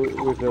help you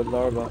with the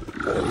larva.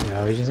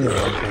 Yeah, we just need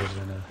one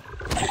person.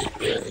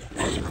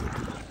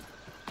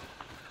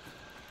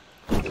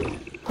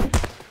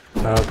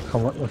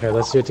 Come on. Okay,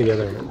 let's do it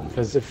together.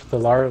 Because if the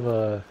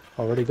larva...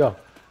 Oh, where'd he go?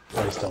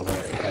 Oh, he's still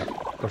there. Okay,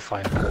 we're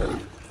fine. As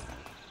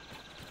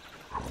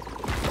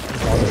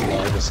long as the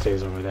larva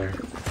stays over there.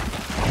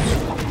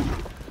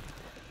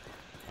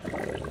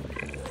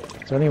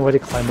 Is there any way to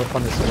climb up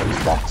on this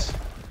juice box?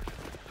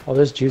 Oh,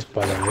 there's juice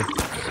by the way.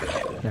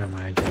 Never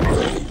mind. I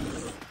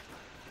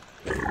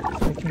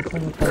can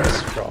climb up on this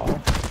straw.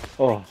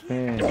 Oh,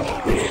 man.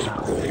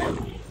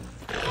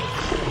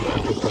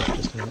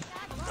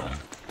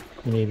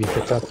 You need to be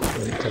picked up.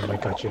 I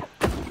got you.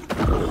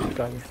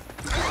 Got you.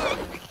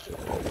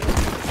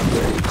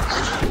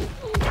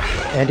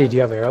 Andy, do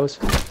you have arrows?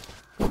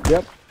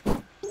 Yep.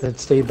 Then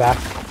stay back.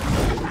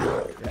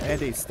 Yeah,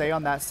 Andy, stay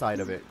on that side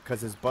of it,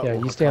 because his butt Yeah,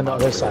 will you stay on the come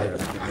other out side. there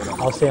if you get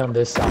him. I'll stay on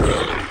this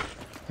side.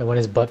 And when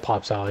his butt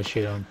pops out, I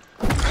shoot him.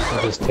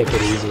 And just take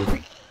it easy.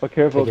 But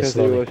careful, Take it because he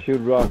slowly. will shoot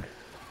rock.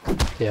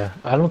 Yeah,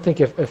 I don't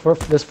think if we're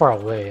this far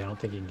away, I don't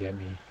think he can get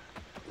me.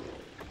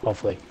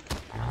 Hopefully.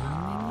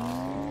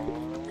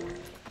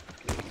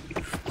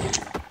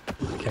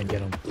 Can't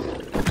get him.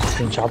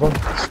 Can you chop him?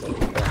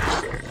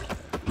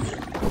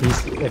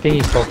 I think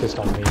he's focused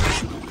on me.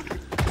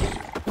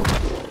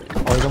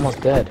 Oh, he's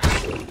almost dead.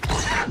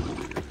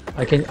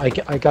 I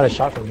got a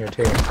shot from here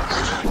too.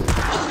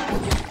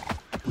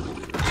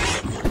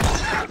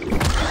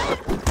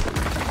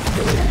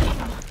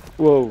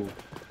 Whoa.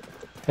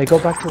 Hey, go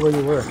back to where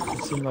you were.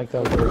 It seemed like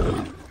that was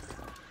working.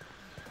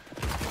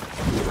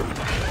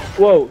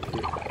 Whoa.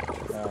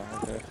 Oh,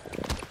 okay.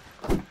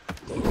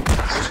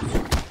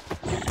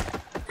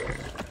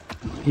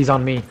 He's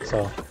on me,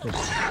 so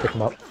just pick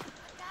him up.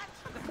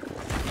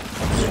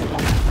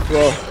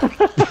 Whoa.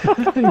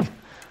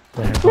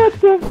 What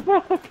the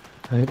fuck?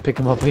 Pick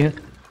him up again.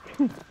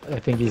 I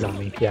think he's on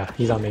me. Yeah,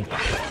 he's on me.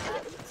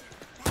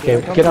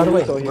 Okay, come get out of the to way.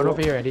 you, so he Run won't-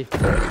 over here, Andy.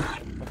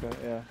 Okay,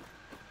 yeah.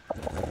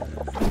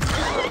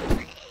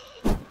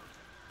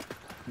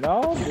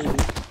 No, baby.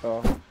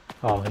 Oh.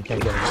 Oh, he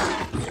can't get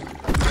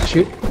it.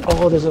 Shoot!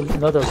 Oh, there's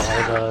another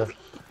larva.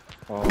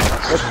 Oh.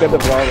 Let's get the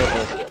flower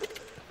first.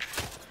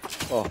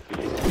 Oh.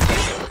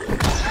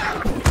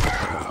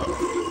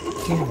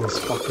 Damn, this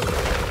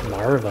fucking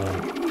larva.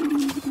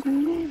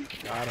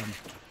 Got him.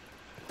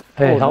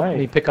 Hey, Oh, help nice.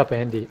 me pick up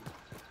Andy.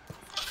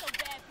 Not so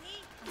bad,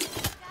 Pete.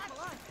 Come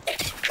on.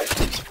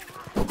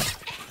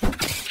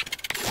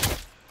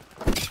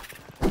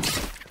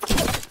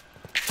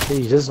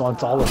 He just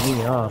wants all of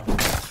me, huh?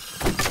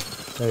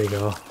 There you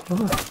go.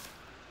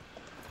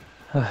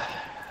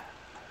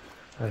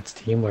 That's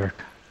teamwork.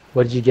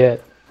 What did you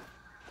get?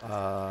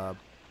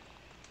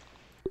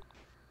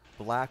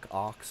 Black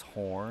ox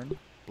horn,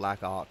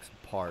 black ox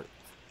part,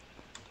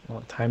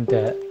 Well, time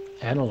to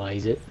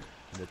analyze it.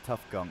 and the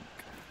tough gunk.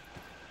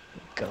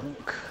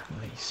 Gunk.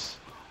 Nice.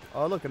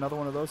 Oh, look, another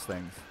one of those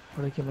things.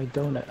 Where do I get my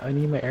donut? I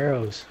need my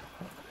arrows.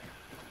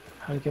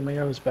 How do I get my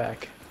arrows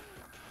back?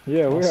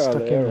 Yeah, All we are stuck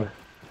the in arrow.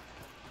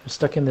 I'm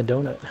stuck in the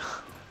donut.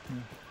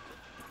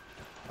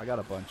 I got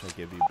a bunch I'll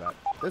give you back.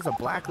 There's a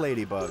black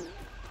ladybug.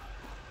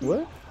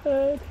 What?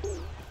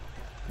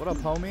 What up,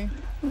 homie?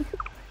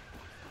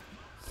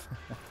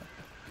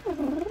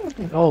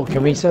 Oh,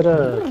 can we set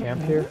a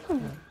camp here?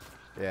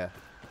 Yeah.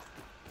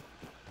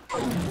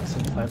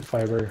 Some plant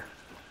fiber.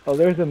 Oh,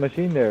 there's a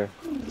machine there.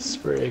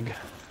 Sprig.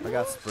 I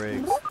got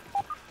sprigs.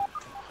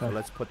 So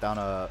let's put down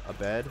a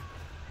bed.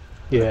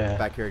 Yeah.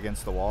 Back here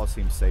against the wall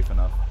seems safe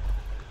enough.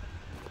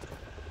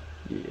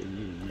 Yeah.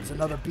 There's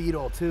another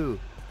beetle, too.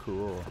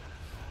 Cool.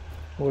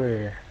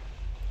 Where?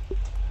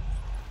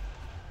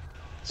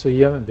 So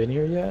you haven't been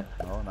here yet?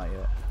 No, not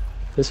yet.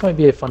 This might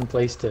be a fun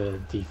place to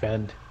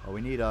defend. Oh,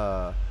 we need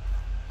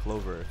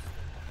clovers.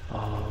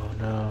 Oh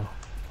no.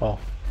 Oh.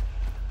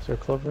 Is there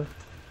clover?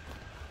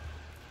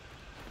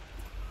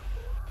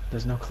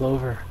 There's no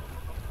clover.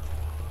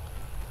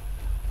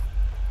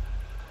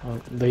 Oh,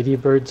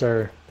 ladybirds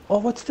are... Oh,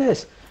 what's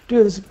this?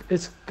 Dude,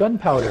 it's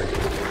gunpowder.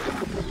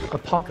 A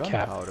pop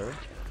cap. Gunpowder.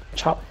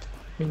 Chop.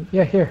 I mean,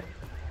 yeah, here.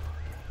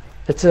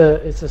 It's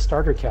a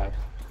starter cap.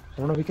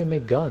 I wonder if we can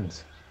make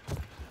guns.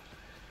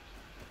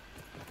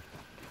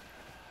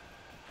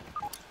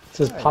 It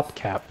says Nice. pop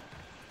cap.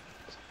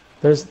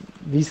 There's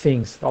these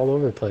things all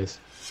over the place.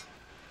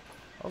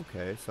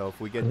 Okay, so if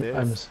we get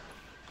I'm this,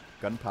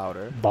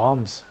 gunpowder.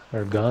 bombs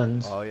or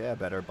guns Oh yeah,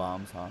 better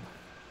bombs, huh?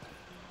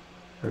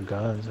 or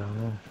guns. I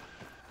don't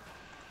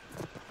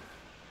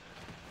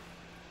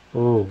know.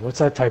 Ooh, what's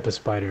that type of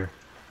spider?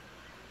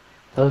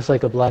 That looks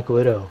like a black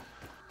widow.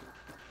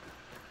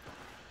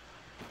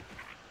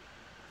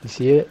 You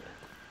see it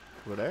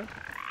Over there?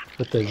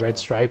 with the red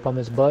stripe on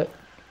his butt?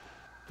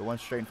 The one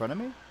straight in front of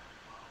me?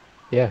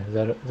 Yeah, is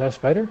that a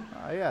spider?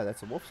 Yeah,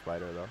 that's a wolf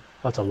spider though.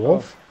 Oh, it's a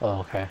wolf? Oh,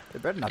 okay.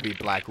 There better not be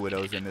black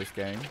widows in this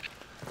game.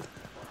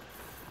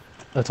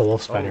 That's a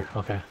wolf spider.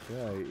 Okay.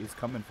 Yeah, he's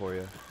coming for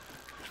you.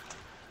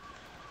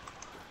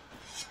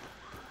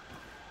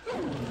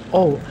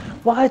 Oh,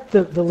 what?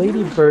 The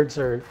ladybirds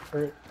are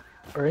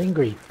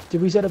angry.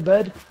 Did we set a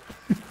bed?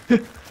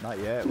 Not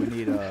yet. We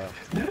need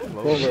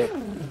Clover.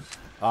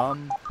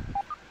 clover.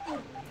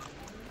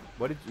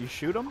 What did you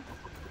shoot him?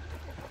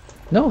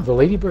 No, the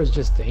ladybird's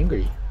just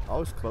angry. I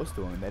was close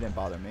to him. They didn't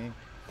bother me.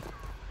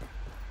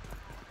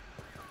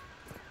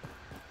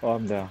 Oh,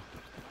 I'm down.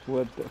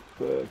 What the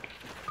fuck?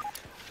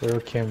 Where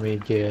can we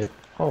get?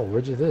 Oh,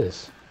 where'd you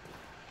this?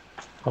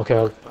 Okay,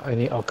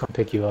 I'll come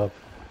pick you up.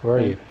 Where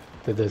are you?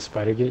 Did the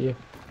spider get you?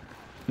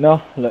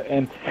 No, the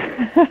ant.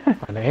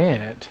 An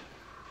ant.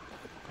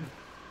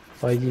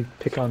 Why'd you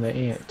pick on the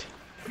ant?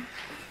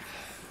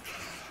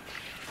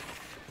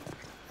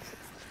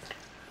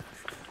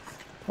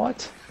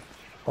 What?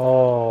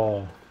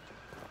 Oh,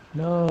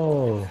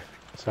 no.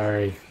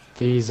 Sorry.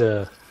 These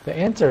the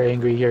ants are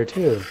angry here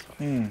too.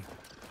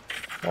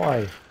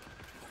 Why?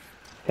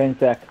 10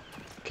 sec.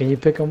 Can you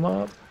pick them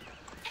up?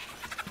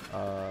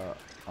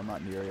 I'm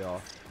not near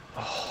y'all.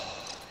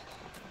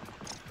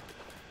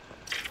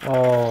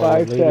 Oh,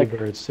 5 sec.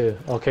 ladybirds too.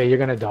 Okay, you're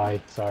gonna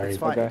die. Sorry. It's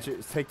fine. Okay.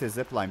 Just take the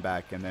zip line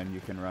back, and then you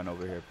can run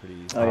over here pretty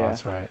easy. Oh, yeah.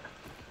 That's right.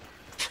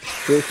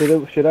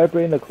 Should I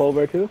bring the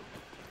clover too?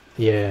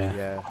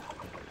 Yeah.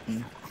 Yeah.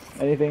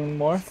 Anything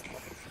more?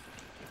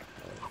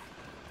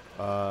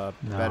 No.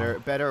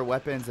 Better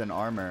weapons and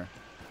armor.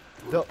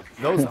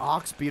 Those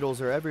ox beetles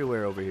are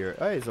everywhere over here.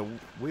 Hey, it's a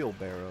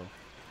wheelbarrow.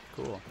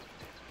 Cool.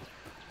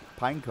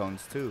 Pine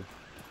cones too.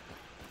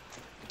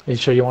 You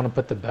sure you want to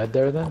put the bed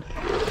there then?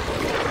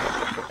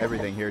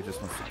 Everything here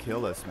just wants to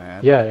kill us,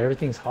 man. Yeah,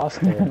 everything's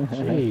hostile.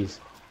 Jeez.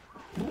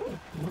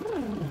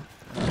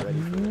 Not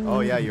ready for it. Oh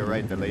yeah, you're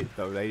right. The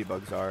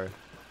ladybugs are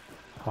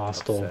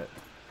Hostile. upset.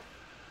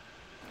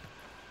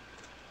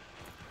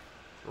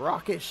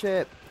 Rocket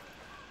ship.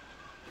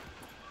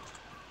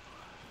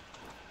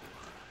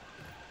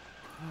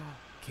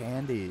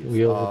 Candies.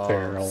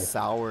 Wheelbarrow.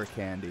 Sour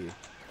candy.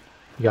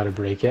 You gotta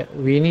break it.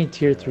 We need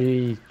tier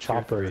 3 Tier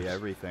choppers. 3,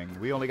 everything.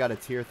 We only got a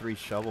tier 3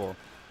 shovel.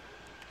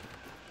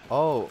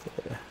 Oh.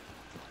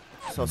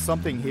 So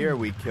something here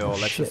we kill.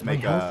 Let's Shit, just my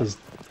make health a. is...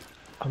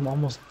 I'm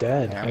almost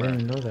dead. I hammer.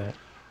 didn't even know that.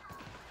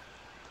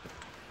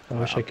 I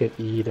wish I could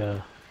eat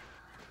I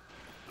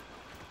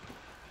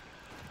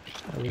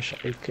wish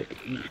I could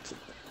eat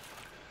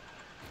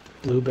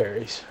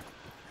blueberries.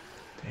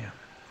 Damn.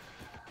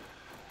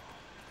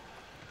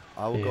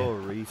 I will go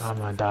Reese. I'm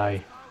gonna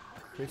die.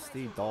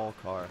 Christy doll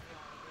car.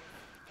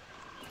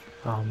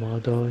 I'ma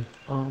die.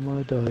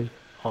 I'ma die.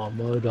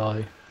 I'ma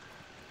die.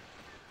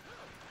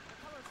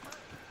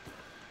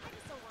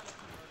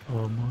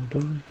 I'ma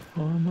die.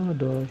 I'ma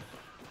die.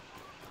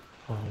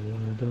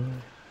 I'ma die.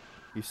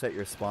 You set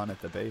your spawn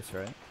at the base,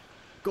 right?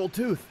 Gold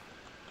tooth.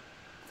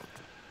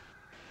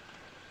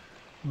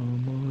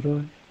 I'ma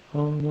die.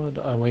 I'ma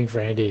die. I'm waiting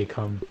for Andy to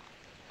come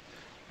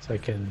so I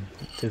can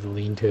do the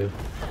lean-to.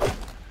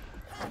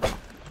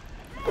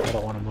 I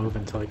don't want to move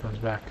until he comes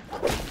back.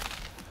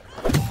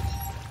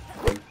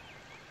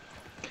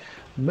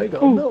 Mega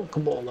milk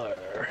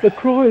bowler. The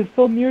crow is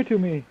so near to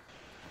me.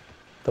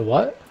 The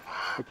what?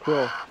 The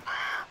crow.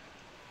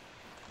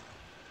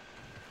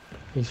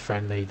 He's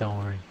friendly, don't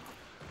worry.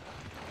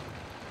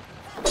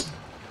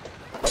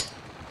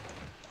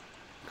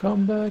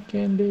 Come back,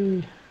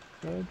 Andy.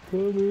 Got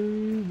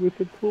cover with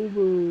a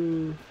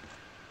clover.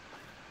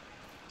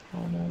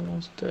 I'm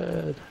almost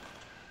dead.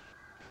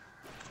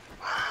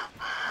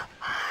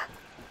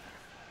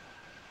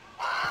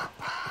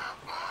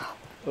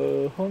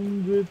 A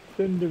 100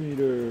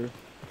 centimeter.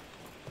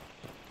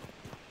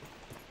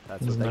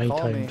 That's It's what they call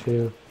nighttime me.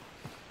 too.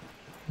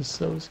 It's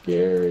so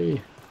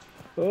scary.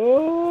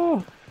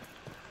 Oh!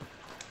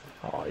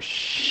 Oh Red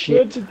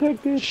shit.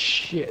 detected!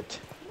 Shit.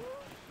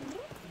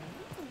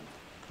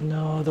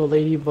 No, the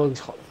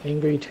ladybug's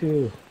angry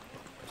too.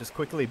 Just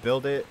quickly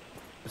build it,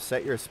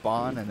 set your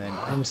spawn, and then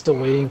I'm still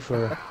waiting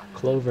for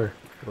Clover.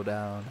 go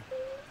down.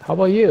 How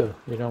about you?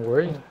 You're not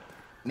worried?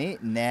 Me?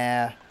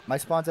 Nah. My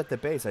spawn's at the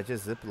base. I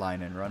just zip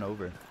line and run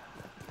over.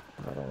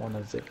 I don't want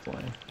to zip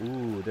line.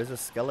 Ooh, there's a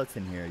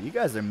skeleton here. You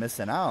guys are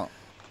missing out.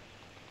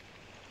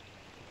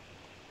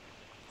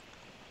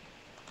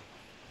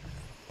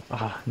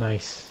 Ah,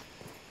 nice.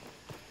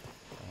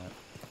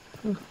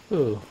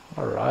 Ooh,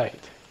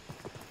 alright.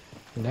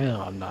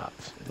 Now I'm not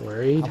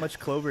worried. How much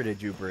clover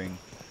did you bring?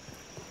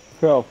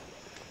 12.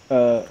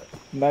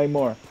 9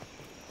 more.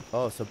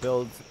 Oh, so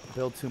build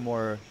 2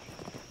 more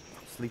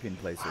sleeping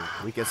places.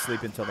 We can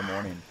sleep until the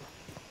morning.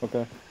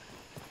 Okay.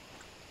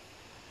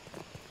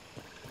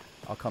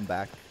 I'll come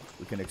back.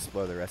 We can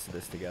explore the rest of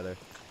this together.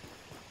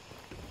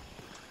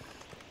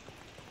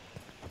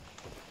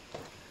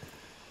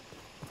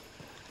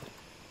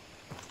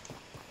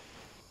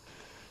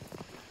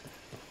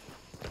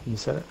 You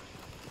said it?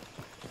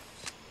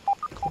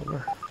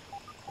 Clover.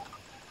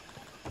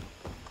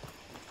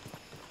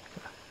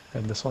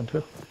 And this one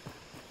too?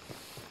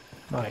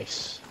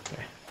 Nice.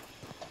 Okay.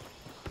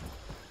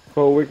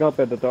 Go wake up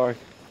at the dark.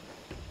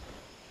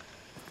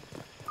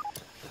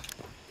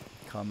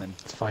 Coming.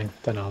 It's fine.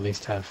 Then I'll at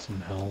least have some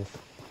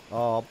health.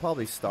 Oh, I'll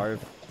probably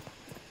starve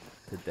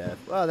to death.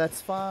 Well,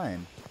 that's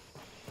fine.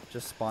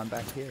 Just spawn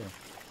back here.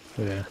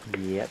 Yeah.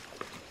 Yep.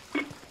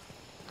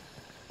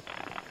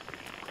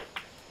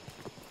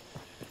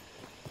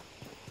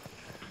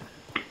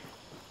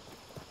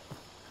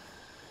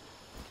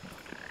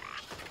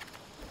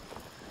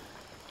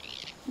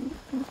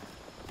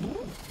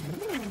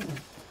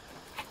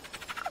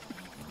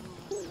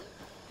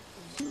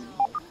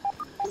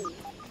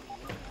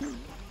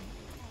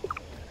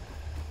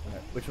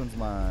 Alright, which one's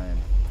mine?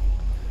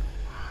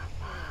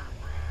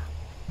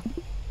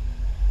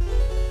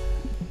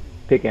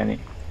 Pick any.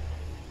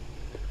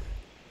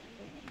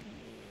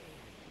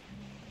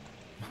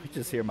 I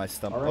just hear my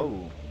stomach. Alright.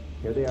 Oh,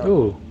 Here they are.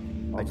 Ooh.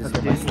 I just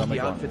hear my stomach The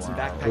going. outfits and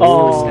Wow. backpacks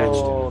were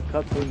snatched. Oh,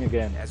 cutscene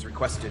again. As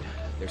requested,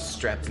 they're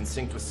strapped and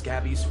synced with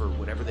scabbies for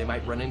whatever they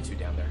might run into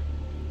down there.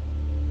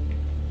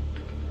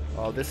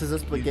 Oh, this is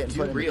us You getting do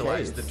put in the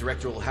realize case. the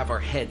director will have our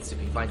heads if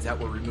he finds out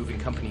we're removing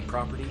company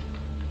property?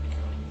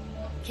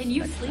 Can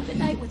you sleep at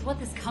night with what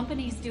this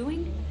company's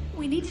doing?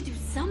 We need to do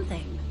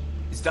something.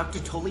 Is Dr.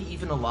 Tully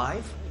even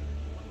alive?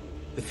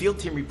 The field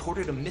team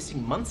reported him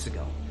missing months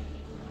ago.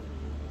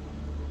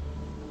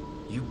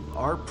 You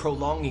are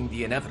prolonging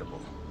the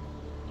inevitable.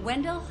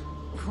 Wendell,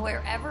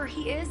 wherever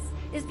he is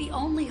the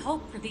only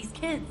hope for these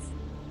kids.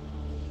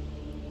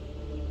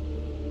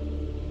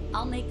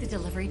 I'll make the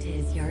delivery to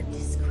his yard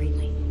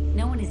discreetly.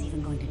 No one is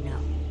even going to know.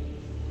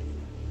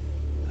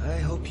 I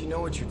hope you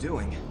know what you're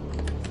doing.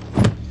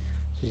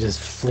 She just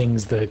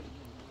flings the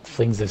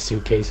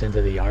suitcase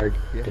into the yard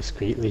Yeah.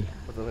 discreetly.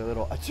 With a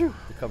little achoo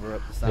to cover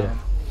up the sound. Yeah.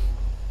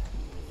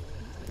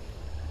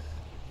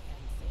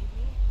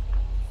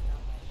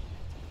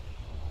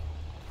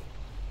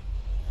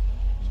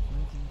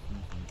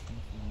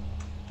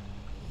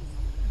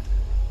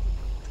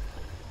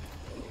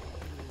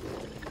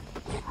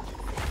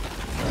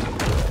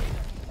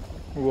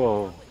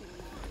 Whoa.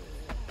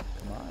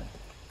 Come on.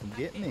 Come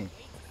get me.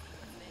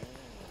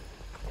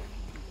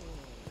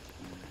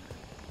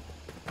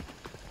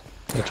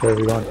 Which way are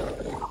we going?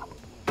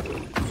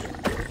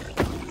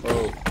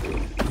 Oh.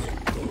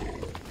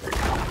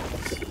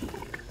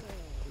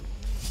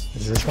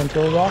 Is this one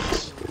full of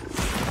rocks?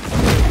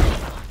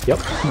 Yep.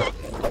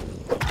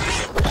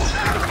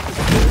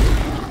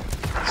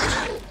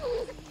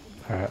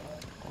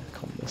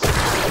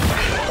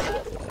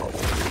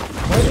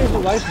 does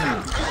it like me?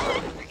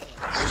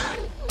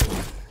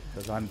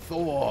 Because I'm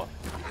Thor,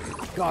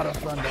 God of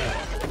Thunder.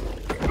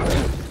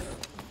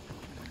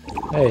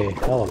 Hey,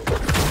 help.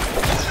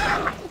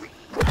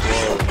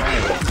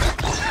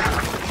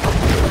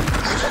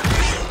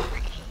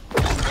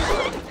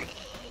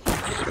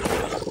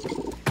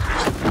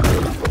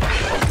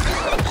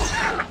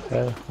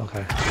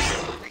 Okay.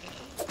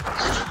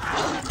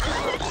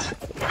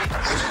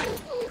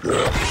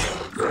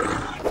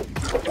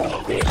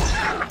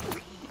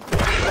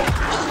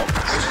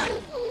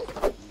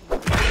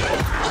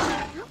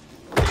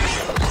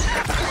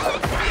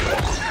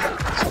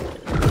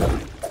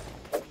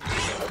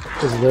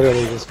 Just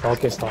literally just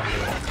focused on me.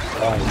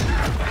 Why?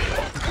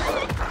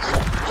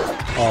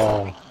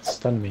 Oh,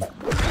 stunned me.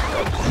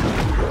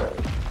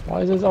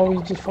 Why is it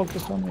always just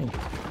focused on me?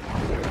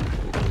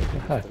 What the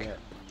heck?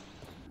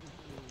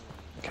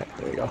 Okay,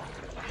 there we go.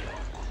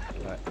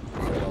 Alright,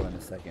 settle in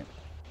a second.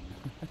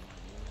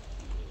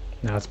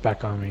 Now it's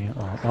back on me.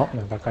 Oh, no,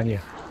 no, back on you.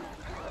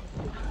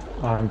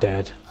 Oh, I'm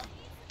dead.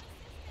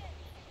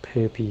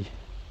 Poopy.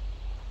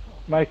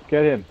 Mike,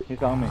 get him.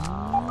 He's on me.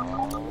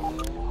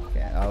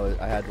 Can't.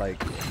 I had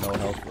like no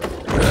health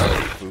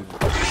left. Food.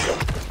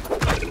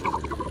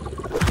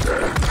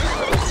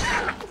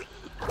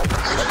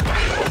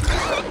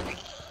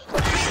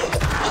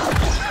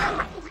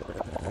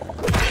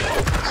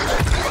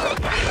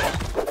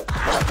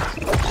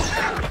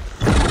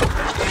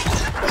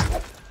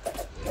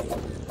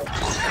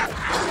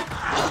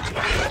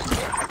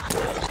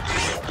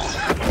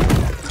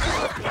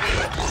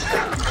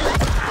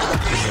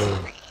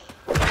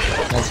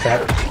 That's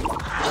that.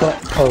 Butt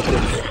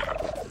poking.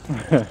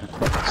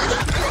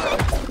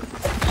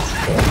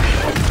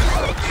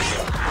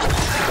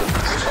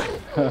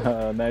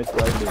 Nice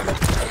lightning.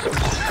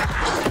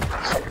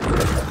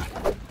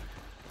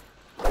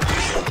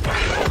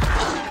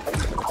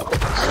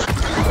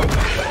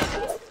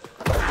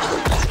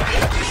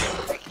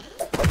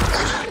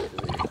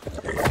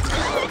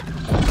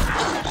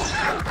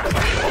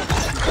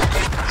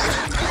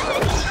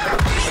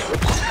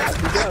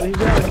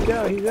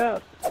 He's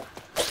out.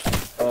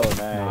 Oh,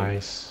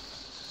 nice.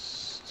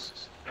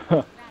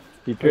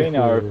 He drained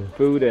our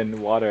food and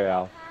water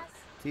out.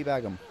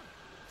 Teabag him.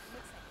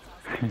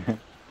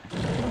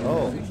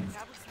 Oh,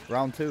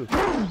 round 2.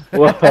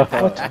 Whoa.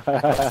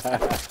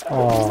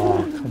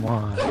 Oh, come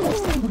on.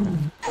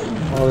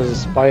 Oh, there's a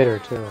spider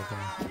too. Okay.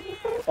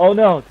 Oh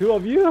no, 2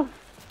 of you?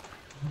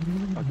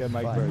 Okay,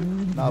 Mike first.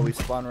 Fine. No, we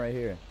spawn right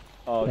here.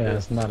 Oh, Yeah, okay.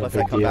 it's not a Unless I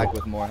big come deal. back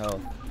with more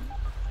health.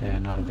 Yeah,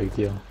 not a big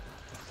deal.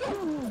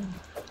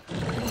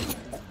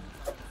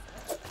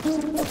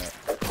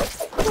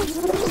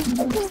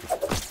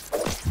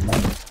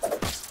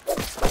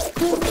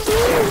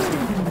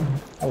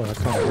 Oh, that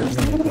kind of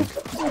hurt me,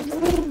 I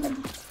think.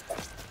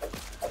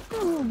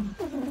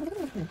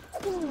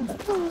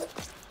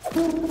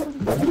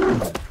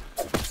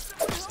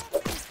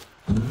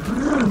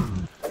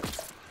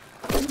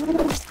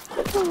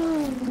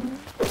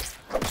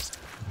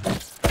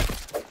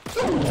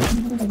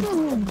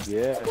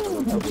 Yeah.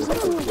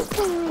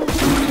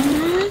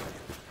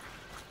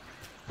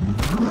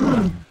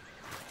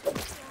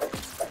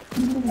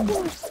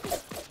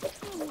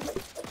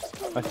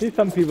 I see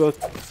some people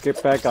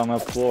get back on the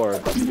floor.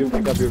 Did you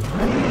pick up your...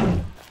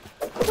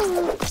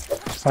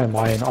 It's probably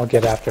mine. I'll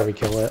get after we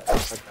kill it.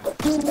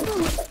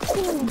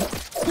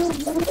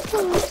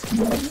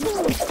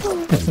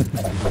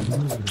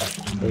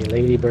 A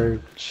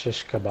ladybird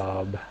shish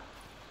kebab.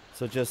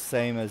 So just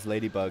same as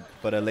ladybug,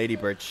 but a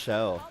ladybird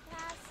shell.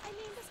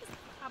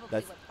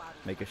 That's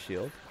make a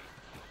shield.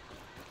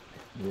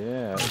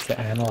 Yeah. To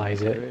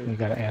analyze it, you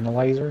got an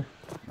analyzer?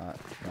 Not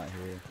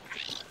here.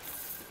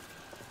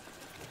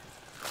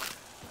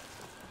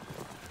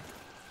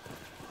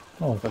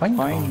 Oh, The pine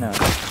pine cone. nut.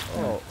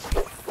 Oh,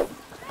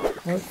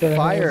 What the hell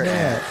fire is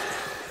that? ant.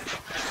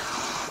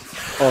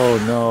 Oh,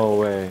 no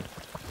way.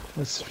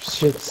 This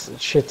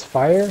shit's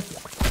fire?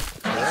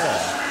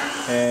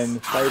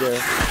 And spider.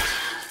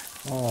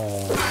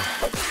 Oh.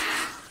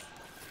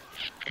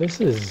 This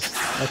is...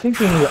 I think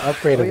we need to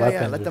upgrade Oh a yeah,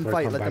 weapon yeah. Let them before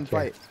I fight. come Let them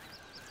back here. fight.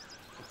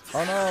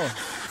 Oh no.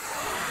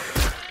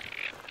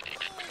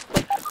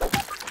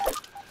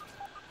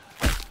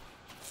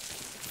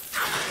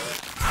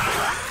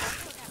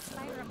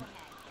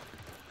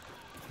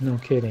 No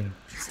kidding.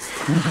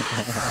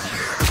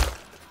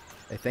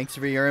 Hey, thanks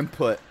for your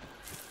input.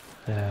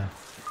 Yeah.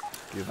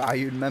 You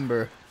valued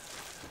member.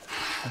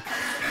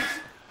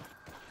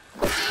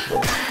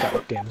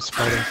 Goddamn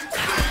spider.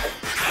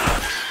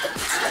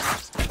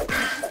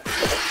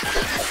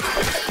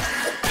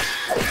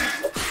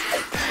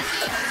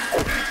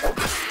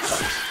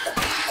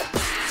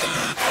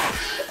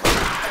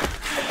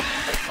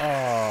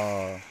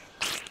 Oh,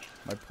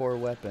 my poor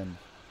weapon.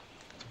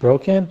 It's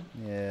broken?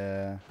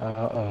 Yeah.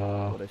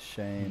 Uh-oh. What a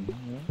shame.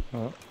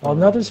 Oh,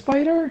 another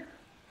spider?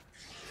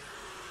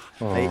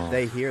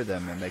 They hear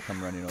them and they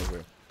come running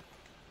over.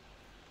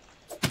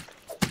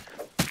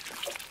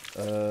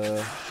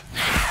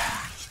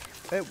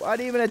 Hey, why'd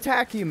he even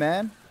attack you,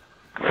 man?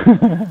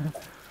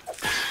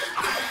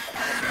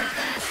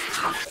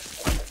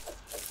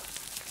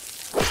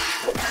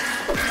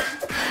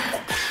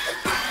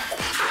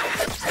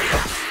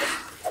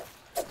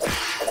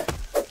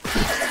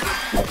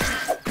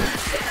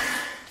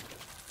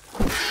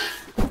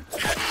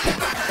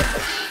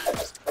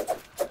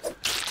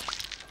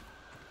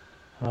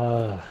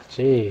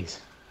 Jeez.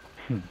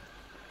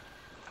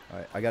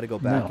 Alright, I gotta go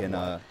back No.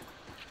 and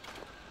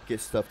get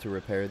stuff to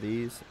repair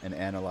these and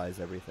analyze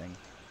everything.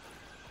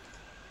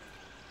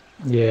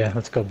 Yeah,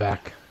 let's go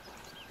back.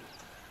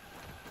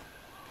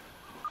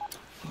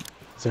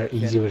 Is there an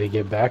easy way to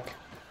get back?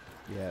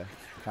 Yeah,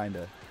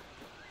 kinda.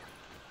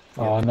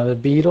 Oh, another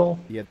beetle?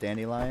 You have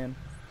dandelion?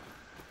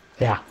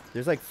 Yeah.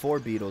 There's like 4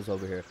 beetles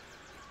over here.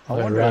 I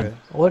Okay, wonder. run.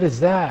 What is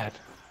that?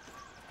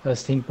 A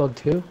stink bug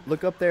too?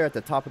 Look up there at the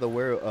top of the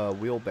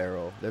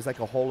wheelbarrow. There's like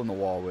a hole in the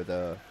wall where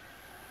the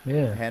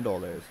Yeah.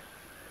 handle is.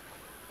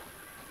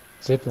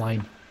 Zip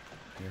line.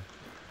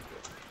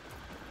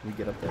 We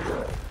get up there.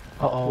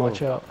 Uh-oh,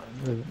 watch out.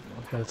 Okay,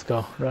 let's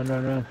go. Run,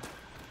 run, run.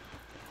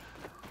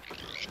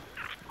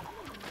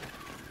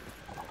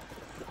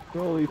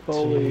 Roly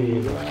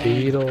poly. Jeez,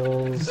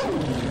 beetles,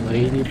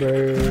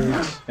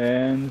 ladybirds,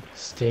 And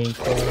stink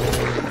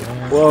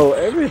bugs. whoa,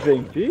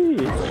 everything. Jeez.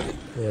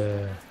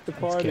 Yeah. The Let's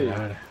party. get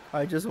out of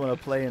I just want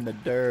to play in the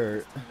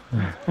dirt.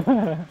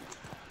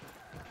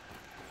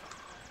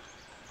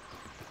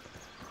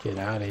 Get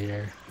out of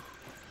here.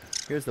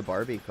 Here's the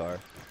Barbie car.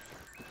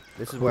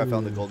 This is where I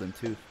found the Ooh. golden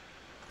tooth.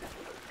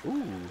 Ooh.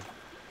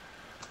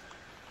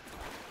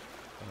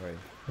 Alright.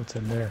 What's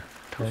in there?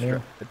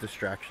 Tornado? A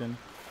distraction.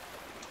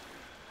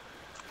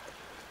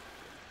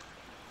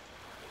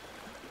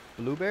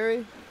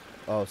 Blueberry?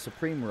 Oh,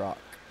 Supreme Rock.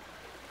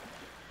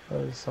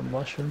 Some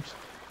mushrooms.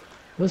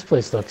 This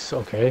place looks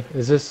okay.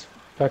 Is this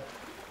back?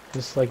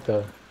 This like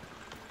the?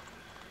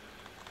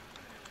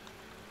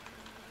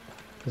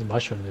 There's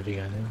mushrooms if you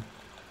got them.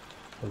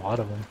 A lot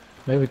of them.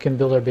 Maybe we can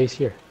build our base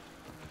here.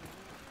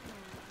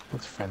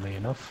 Looks friendly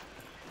enough.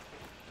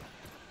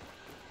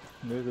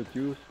 There's a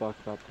juice box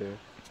up there.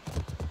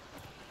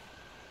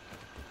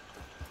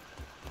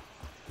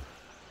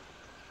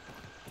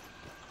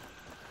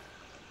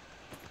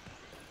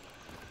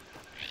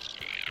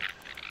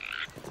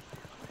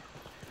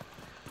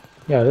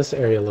 Yeah, this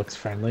area looks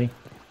friendly.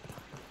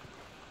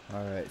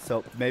 Alright,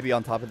 so maybe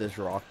on top of this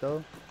rock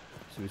though,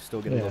 so we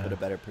still get a little Yeah. bit of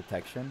better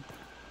protection.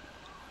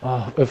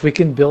 Oh, if we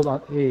can build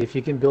on, hey, if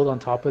you can build on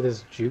top of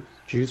this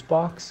juice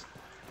box,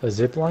 a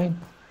zip line,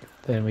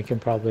 then we can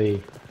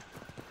probably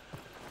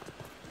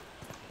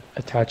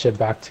attach it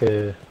back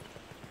to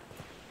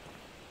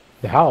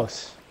the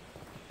house.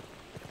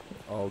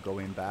 Oh,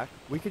 going back?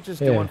 We could just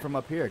do Yeah. one from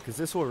up here, because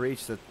this will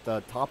reach the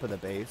top of the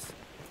base.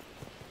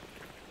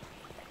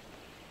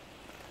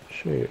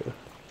 Sure.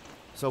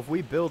 So if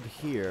we build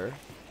here,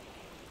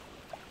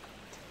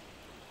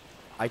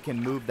 I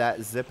can move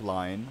that zip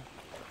line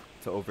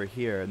to over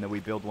here, and then we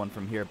build one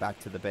from here back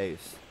to the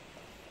base.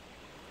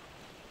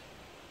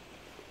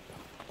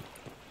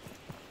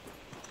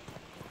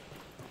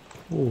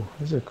 Ooh,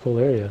 this is a cool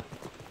area.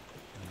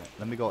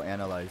 Let me go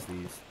analyze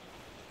these.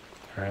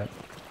 Alright.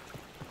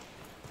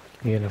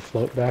 You gonna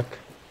float back?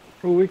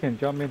 Oh, we can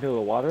jump into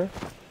the water.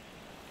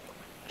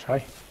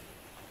 Try.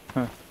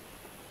 Huh.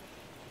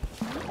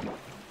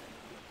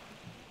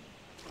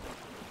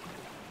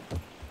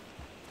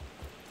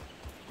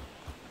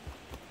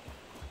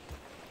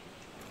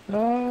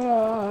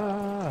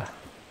 Ah!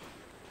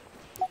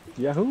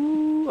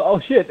 Yahoo! Oh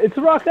shit! It's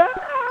a rock!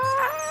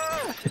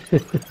 Ah!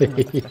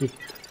 Did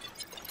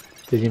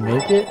you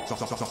make it?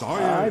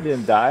 I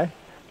didn't die.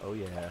 Oh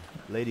yeah,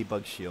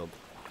 ladybug shield.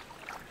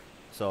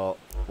 So,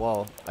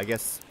 well, I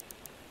guess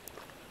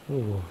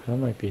Ooh, that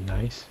might be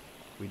nice.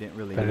 we didn't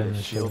really Better need than a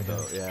the shield shield,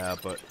 though. Yeah,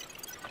 but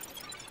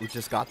we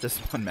just got this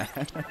one, man.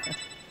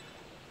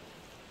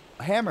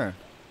 A hammer.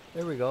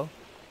 There we go.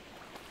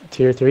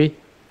 Tier 3?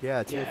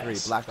 Yeah, tier 3,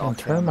 black And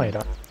ox hammer.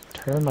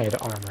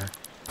 termite armor.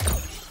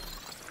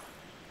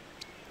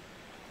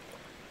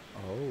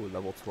 Oh,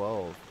 level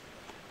 12.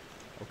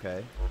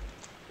 Okay.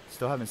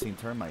 Still haven't seen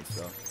termites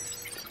though.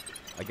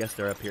 I guess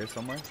they're up here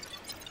somewhere.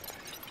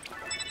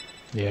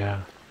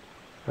 Yeah.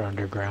 They're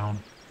underground.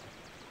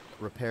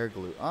 Repair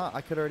glue. Ah,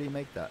 I could already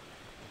make that.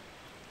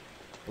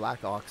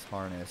 Black ox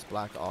harness,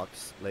 black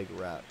ox leg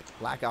wrap,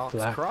 black ox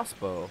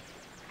crossbow.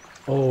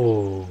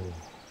 Oh.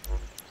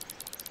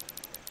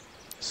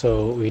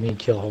 So we need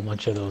to kill a whole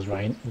bunch of those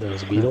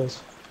those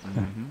beetles.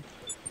 Mm-hmm.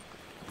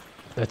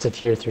 That's a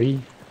tier 3,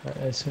 I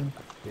assume.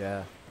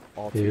 Yeah,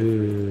 all tier 3.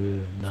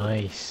 Ooh,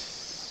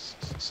 nice.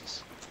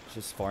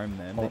 Just farm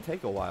them. They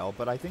take a while,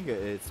 but I think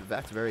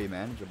that's very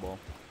manageable.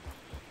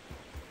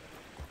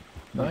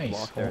 You Nice.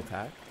 block their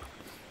attack.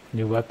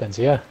 New weapons,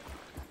 yeah.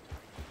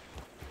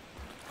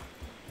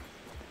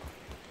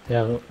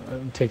 Yeah, it'll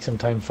take some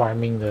time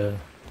farming the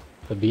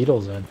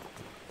beetles then.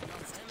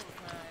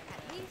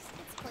 At least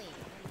it's clean.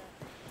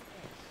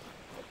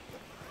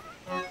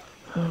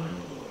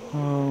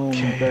 Oh,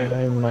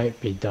 Okay, I might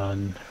be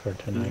done for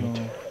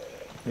tonight.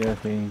 yeah,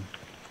 thing.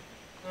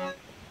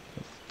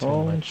 Too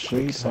Home much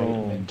sweet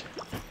excitement.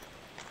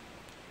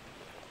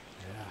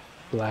 Yeah.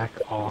 Black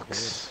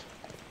ox.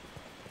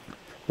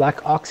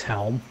 Black ox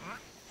helm.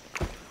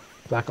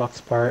 Black ox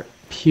part.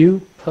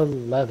 Pupa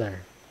leather.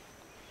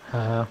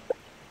 Where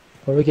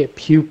do we get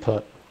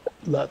pupa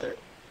leather?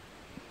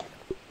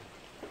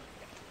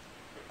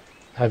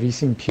 Have you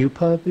seen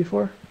pupa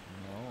before?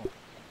 No.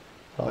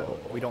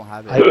 don't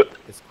have it. I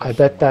It's I question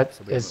bet mark, that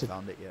so we is haven't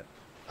found it yet.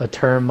 a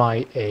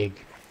termite egg.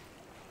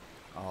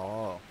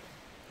 Oh.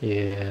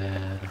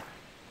 Yeah.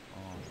 Oh.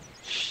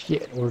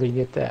 Shit, where do you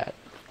get that?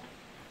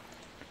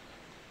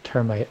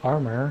 Termite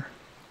armor.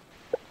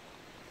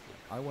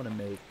 I want to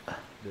make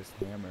this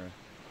hammer.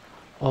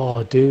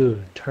 Oh,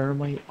 dude,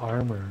 termite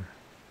armor.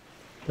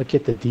 Look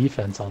at the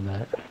defense on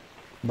that.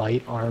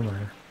 Light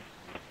armor.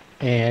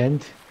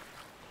 And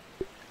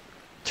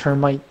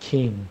termite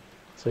king.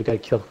 So we gotta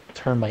kill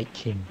termite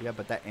king. Yeah,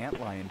 but that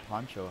antlion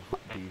poncho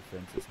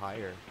defense is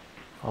higher.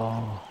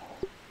 Oh.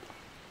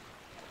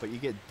 But you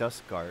get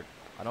dust guard.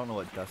 I don't know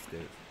what dust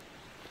is.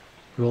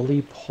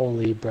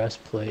 Roly-poly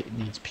breastplate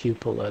needs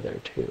pupil leather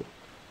too.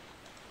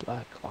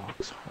 Black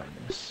ox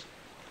harness.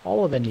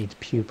 All of it needs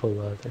pupil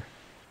leather.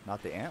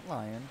 Not the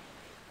antlion.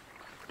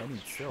 That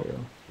needs silk. True.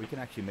 We can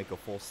actually make a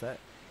full set.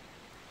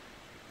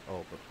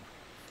 Oh, but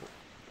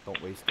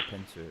don't waste the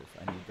pincers.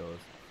 I need those.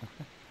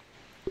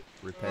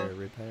 Repair.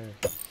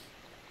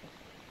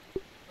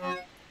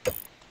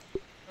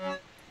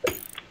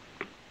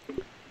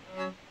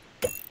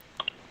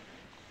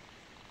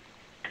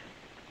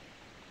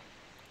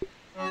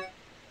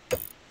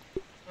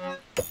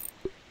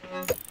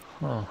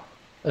 Huh.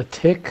 A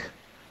tick?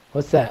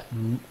 What's that?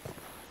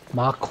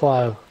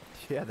 Makwa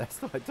Yeah,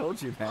 that's what I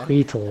told you, man.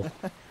 Huitl.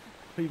 I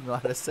don't even know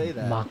how to say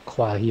that.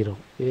 Macchiato.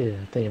 Yeah,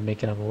 I think you're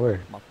making up a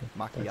word.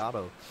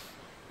 Macchiato.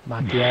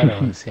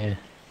 Macchiatos, yeah.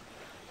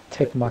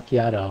 Tick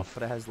macchiato.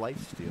 But it has life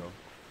steal.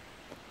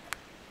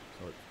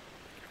 So it's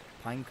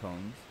pine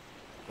cones.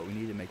 But we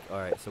need to make...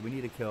 Alright, so we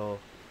need to kill...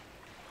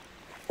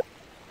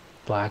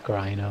 Black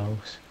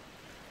rhinos.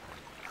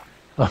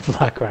 Oh,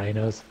 black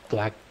rhinos.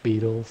 Black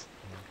beetles.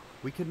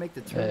 We could make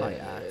the termite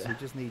axe. We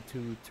just need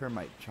 2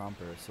 termite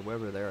chompers, so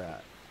wherever they're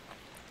at.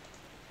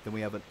 Then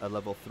we have a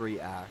level 3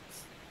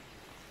 axe.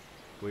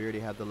 We already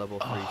have the level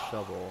 3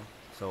 shovel.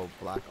 So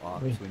black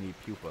ox, we need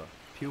pupa.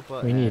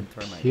 Pupa We and need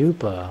termites.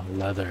 pupa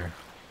leather.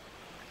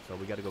 So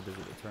we gotta go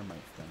visit the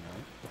termites then,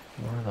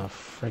 right? Where the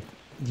frick?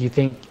 Do you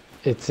think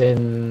it's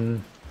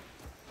in...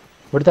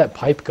 Where did that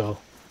pipe go?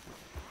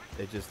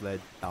 It just led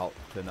out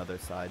to another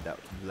side that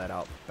led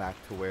out back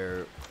to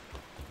where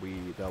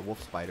the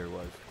wolf spider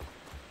was.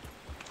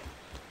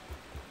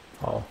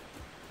 Oh.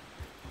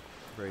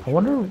 Very I short.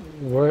 wonder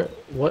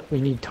what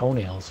we need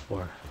toenails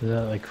for. Is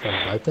that like for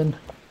a weapon?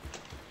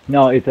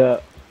 No, it's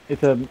a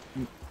We're making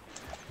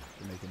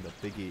the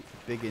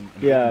big in.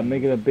 yeah,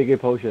 make it a bigger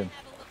potion.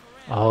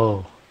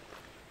 Oh.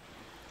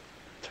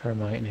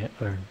 Termite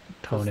or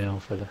toenail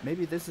for the...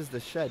 Maybe this is the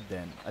shed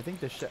then. I think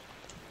the shed.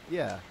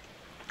 Yeah.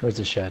 Where's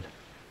the shed?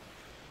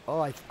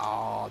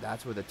 Oh,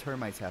 that's where the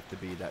termites have to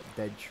be. That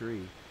dead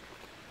tree.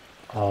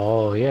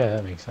 Oh, yeah,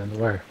 that makes sense.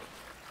 Where?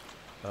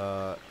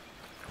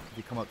 If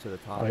you come up to the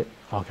top. Right.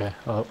 Okay.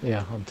 Oh,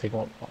 yeah. I'll take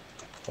one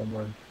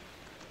more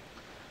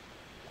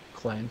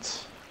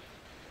glance.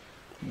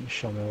 Can you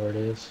show me where it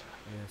is?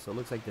 Yeah. So it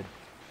looks like the.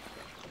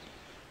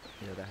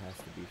 Yeah, that has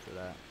to be for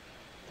that.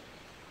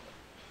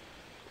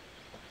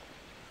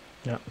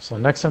 Yeah. So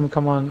next time we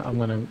come on, I'm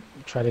gonna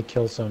try to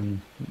kill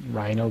some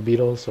rhino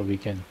beetles so we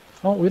can.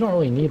 Oh, we don't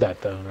really need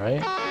that though,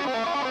 right?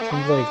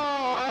 Seems like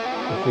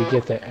if we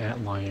get the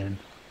antlion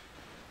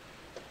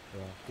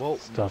Yeah. Well,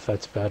 stuff,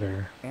 that's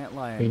better.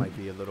 antlion we- might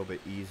be a little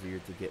bit easier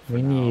to get. For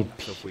We now, need.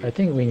 so if we, I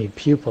think we need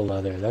pupil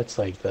leather. That's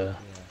like the.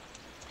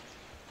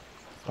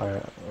 Yeah.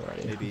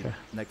 Alright. Maybe Okay.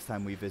 next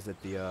time we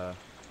visit the.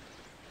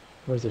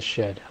 Where's the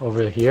shed?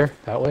 Over here?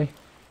 That way?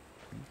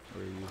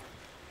 Where are you?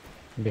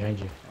 Behind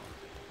you.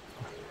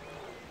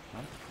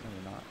 Huh? No,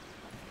 you're not.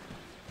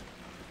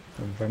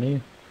 In front of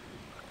you?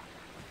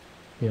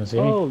 You don't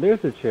see me? Oh,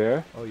 there's a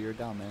chair. Oh, you're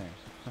down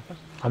there.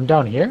 I'm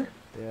down here?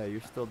 Yeah,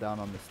 you're still down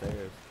on the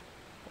stairs.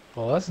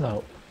 Well, that's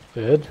not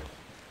good.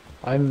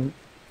 I'm...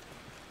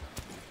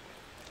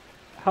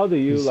 How do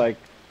you You s- like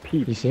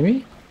peep? You see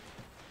me?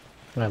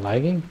 Am I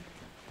lagging?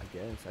 I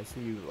guess I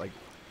see you like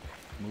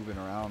moving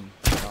around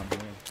down here.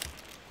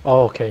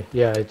 Oh, okay.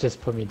 Yeah, it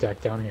just put me back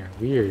down here.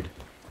 Weird.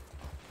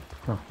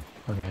 Huh.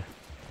 Okay.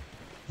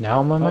 Now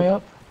am I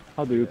up?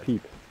 How do you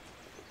peep?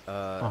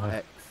 Okay.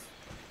 X.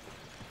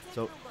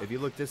 So if you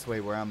look this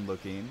way where I'm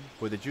looking,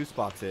 where the juice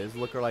box is,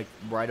 look like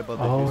right above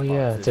the Oh juice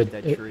yeah, box it's is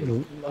a dead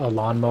tree. a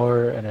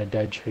lawnmower and a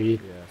dead tree.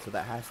 Yeah, so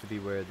that has to be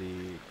where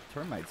the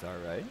termites are,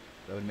 right?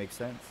 That would make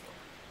sense.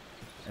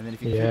 And then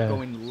if you Yeah. keep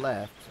going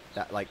left,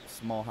 that like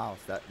small house,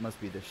 that must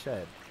be the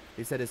shed.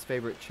 He said his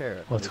favorite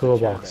chair. Oh, There's a chair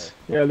toolbox.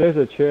 Yeah, there's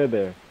a chair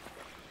there. there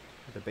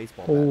with a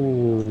baseball bat.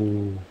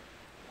 Ooh.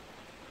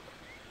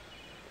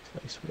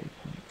 Nice waypoint.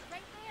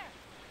 Right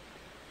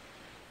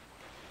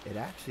there. It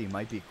actually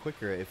might be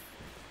quicker if.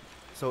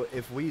 So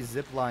if we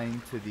zip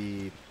line to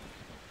the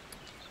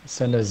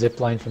Send a zip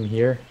line from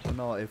here.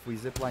 no, if we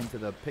zip line to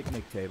the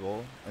picnic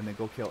table and then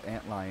go kill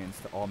ant lions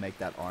to all make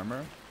that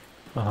armor,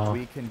 Uh-huh.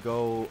 we can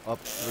go up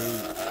through.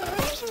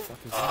 What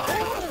is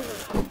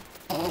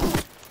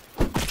that?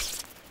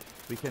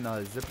 We can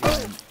zip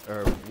line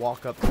or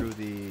walk up through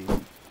the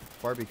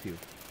barbecue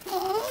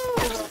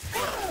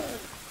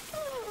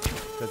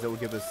because it will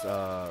give us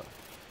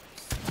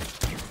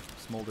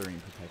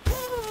smoldering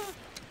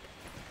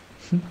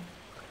protection.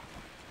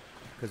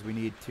 Because we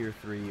need tier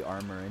 3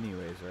 armor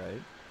anyways,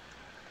 right?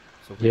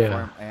 So if we Yeah.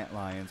 farm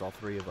antlions, all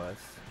 3 of us,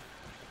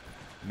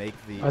 make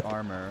the I th-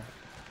 armor,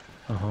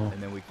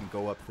 and then we can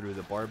go up through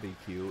the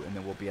barbecue, and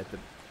then we'll be at the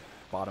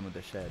bottom of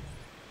the shed.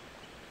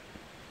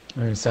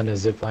 I'm gonna send a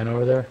zip line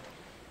over there.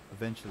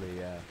 Eventually,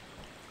 yeah.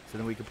 So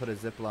then we can put a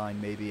zip line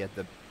maybe at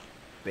the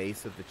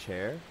base of the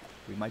chair.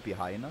 We might be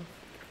high enough.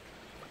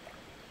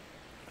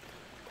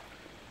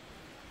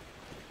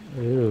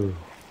 Ooh,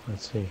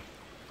 let's see.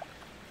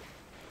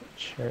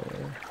 Chair.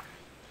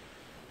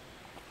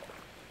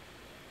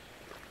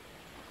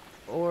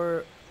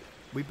 Or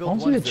we I build don't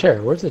one see the zip-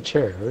 chair. Where's the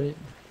chair? Right?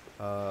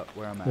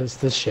 Where I'm at.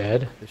 This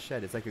shed. The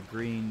shed. It's like a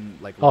green,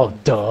 like. Oh, lawn-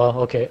 duh.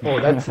 Okay. Oh,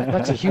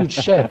 that's a huge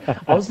shed.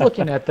 I was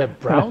looking at the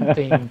brown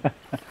thing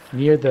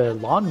near the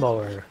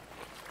lawnmower.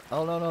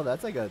 Oh no,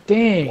 that's like a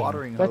Dang.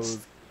 watering That's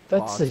hose.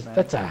 that's box, a man.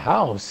 that's a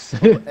house.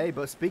 Hey,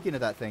 but speaking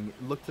of that thing,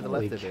 look to the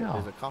Holy left of it. cow.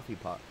 There's a coffee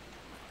pot.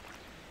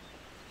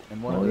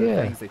 And one Oh, of the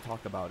yeah. things they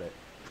talk about it.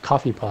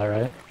 Coffee pot,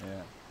 right?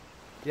 Yeah.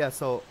 Yeah.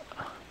 So,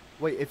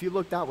 wait. If you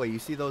look that way, you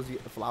see those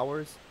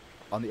flowers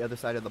on the other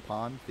side of the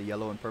pond, the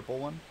yellow and purple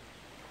one.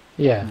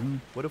 Yeah.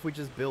 What if we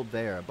just build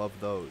there above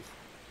those?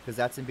 Because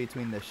that's in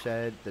between the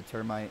shed, the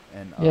termite,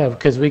 and. Yeah,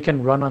 because we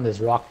can run on this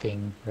rock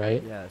thing,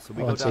 right? Yeah. So we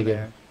go Once down again.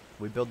 there.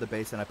 We build the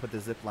base, and I put the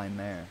zip line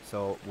there.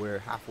 So we're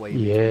halfway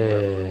between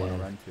wherever we want to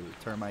Yeah. run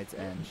to. Termites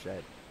and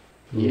shed.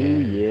 Ooh, Yeah.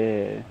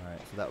 yeah. All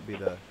right. So that would be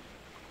the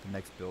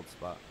next build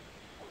spot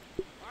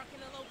Marking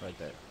a location. right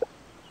there.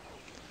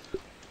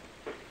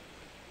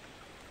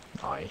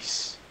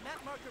 Nice.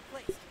 Map marker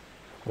placed.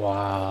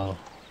 Wow.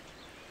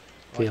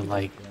 Feel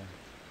like Yeah.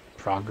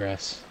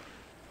 progress.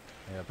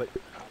 Yeah, but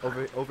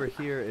over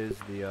here is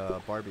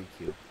the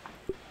barbecue.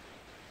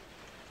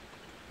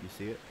 You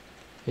see it?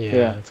 Yeah,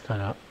 Yeah. it's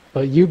kind of.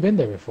 But you've been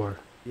there before.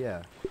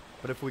 Yeah.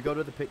 But if we go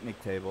to the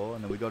picnic table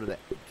and then we go to the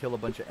kill a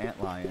bunch of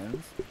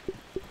antlions,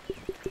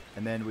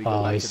 and then we go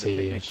Oh, back I to the see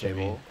picnic what you mean.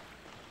 table,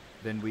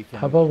 then we can.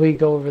 How about we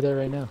go over there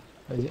right now?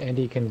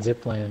 Andy can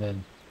zip line and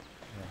then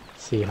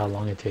see how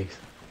long it takes.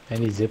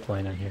 Andy zip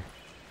line on here.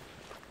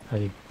 How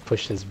do you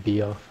push this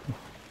bee off?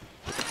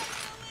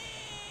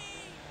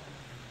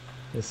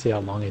 Let's see how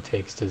long it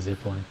takes to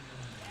zip line.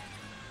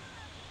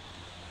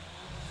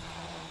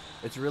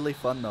 It's really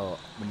fun though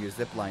when you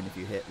zip line if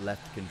you hit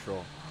left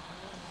control.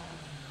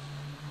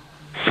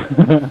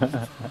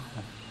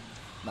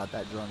 Not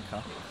that drunk,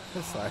 huh?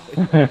 Sorry.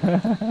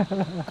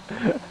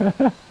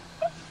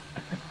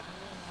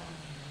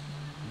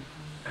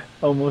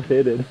 Almost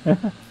hit it.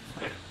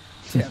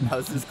 Damn,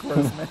 how's this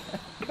close, man?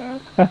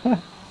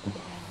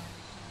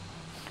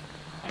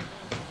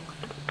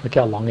 Look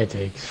how long it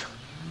takes.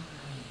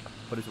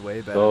 But it's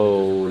way better.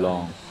 So than just long.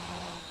 running.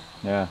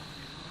 Yeah.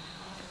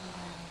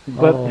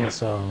 But Oh,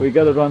 so we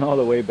gotta run all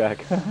the way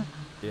back.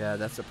 Yeah,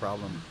 that's the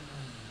problem.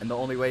 And the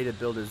only way to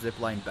build a zip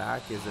line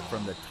back is it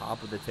from the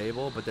top of the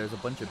table, but there's a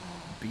bunch of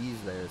bees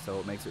there, so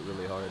it makes it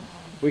really hard.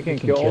 We can,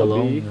 can kill all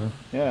them, bees.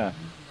 yeah. Yeah.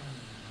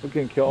 We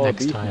can kill all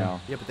Next bees time. now.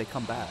 Yeah, but they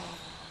come back.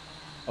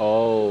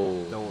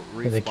 Oh. They'll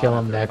they respawn kill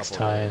 'em after a next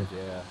couple time. days,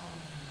 yeah.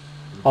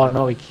 Oh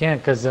no, we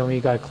can't because then we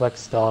gotta collect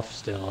stuff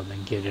still and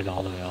then get it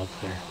all the way out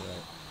there. Right.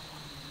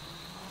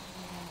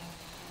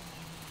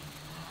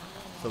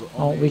 So the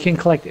Oh, only, we can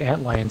collect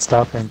antlion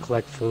stuff and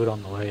collect food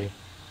on the way.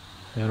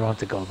 We don't have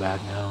to go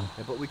back now.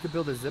 Yeah, but we could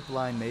build a zip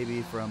line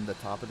maybe from the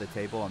top of the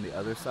table on the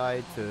other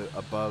side to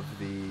above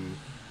the,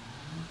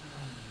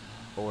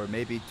 or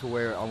maybe to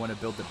where I want to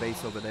build the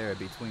base over there in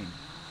between.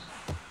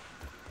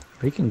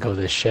 We can go to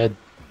the shed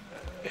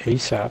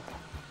ASAP.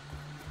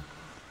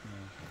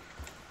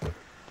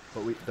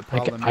 But the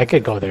problem I is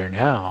could go there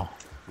now.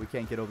 we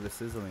can't get over the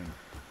sizzling.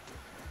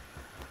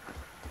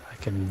 I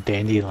can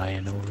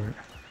dandelion over it.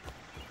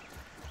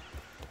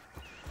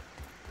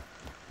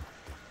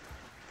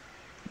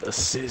 The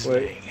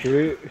sizzling.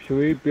 Wait, should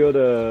we build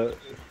a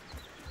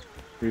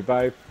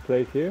revive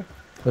place here?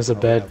 There's a Oh,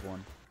 we bed. have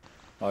one.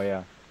 Oh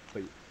yeah,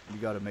 But you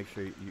got to make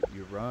sure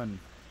you run.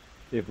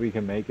 if we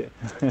can make it.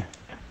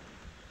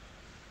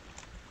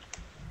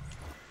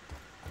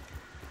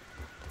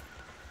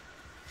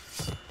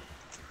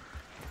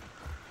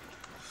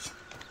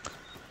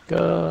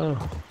 Go.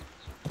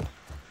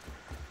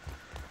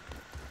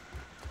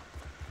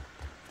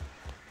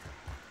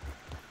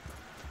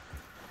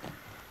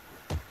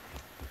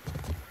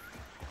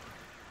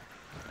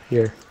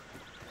 Here.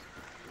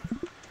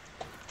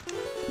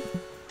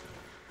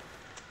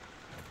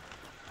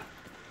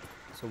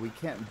 So we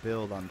can't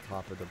build on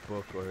top of the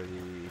book or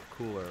the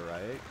cooler,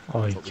 right?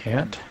 Oh, you But we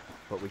can't?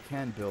 But we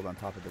can build on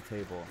top of the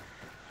table.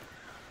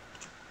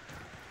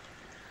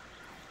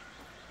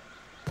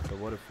 So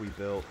what if we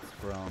built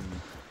from...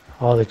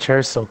 Oh, the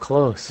chair's so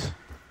close.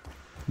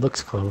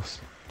 Looks close.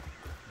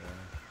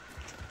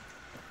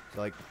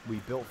 So like we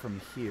built from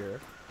here.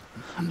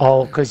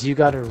 Oh, because you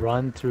gotta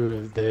run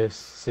through this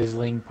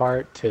sizzling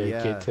part to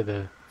Yeah, get to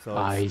the... So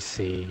I it's-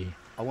 see.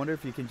 I wonder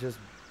if you can just,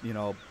 you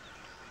know,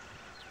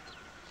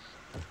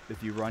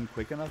 if you run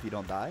quick enough, you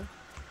don't die.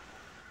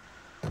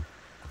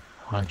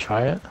 Wanna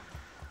try it?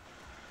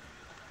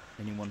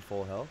 Anyone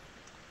full health?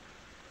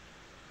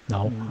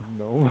 No.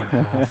 No.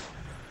 Half.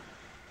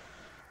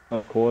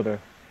 A quarter.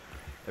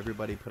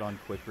 Everybody put on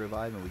quick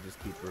revive and we just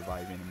keep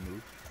reviving and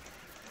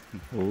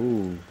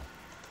move.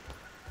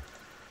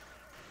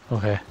 Ooh.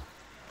 Okay.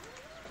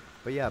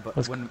 But yeah, but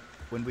Let's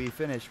when we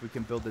finish, we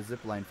can build a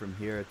zip line from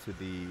here to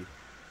the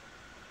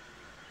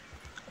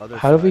other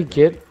How do side. we and be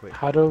get? quick.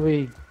 How do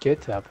we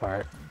get to that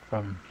part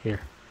from here?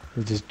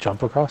 We just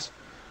jump across.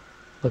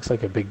 Looks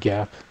like a big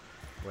gap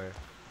Where?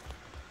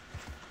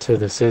 to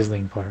the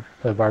sizzling part,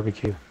 the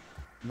barbecue.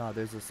 No,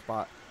 there's a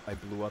spot I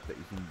blew up that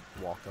you can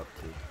walk up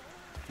to.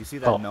 You see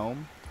that Oh.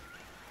 gnome?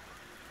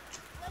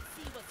 Let's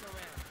see what's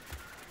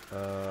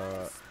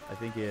around. I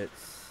think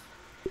it's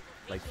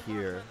like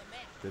here.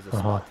 There's a Uh-huh.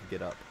 spot to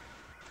get up.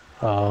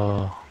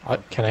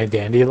 Can I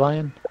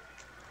dandelion?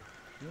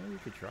 Yeah, you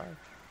could try.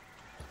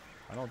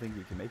 I don't think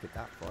you can make it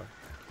that far.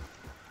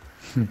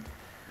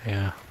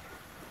 Yeah.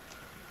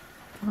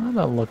 I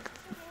don't look.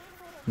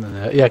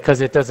 No, yeah,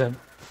 because it doesn't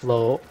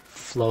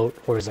float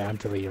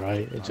horizontally,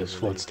 right? It Not just really.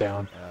 floats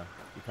down. Yeah,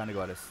 you kind of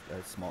go at a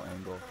small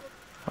angle.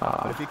 But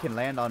Ah, if you can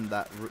land on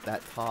that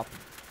top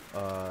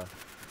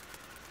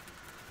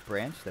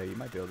branch there, you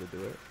might be able to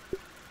do it.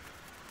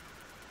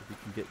 If you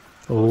can get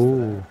close to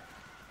ooh.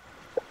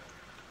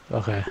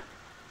 Okay.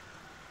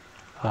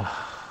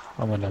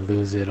 I'm gonna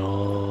lose it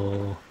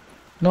all.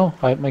 No,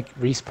 I my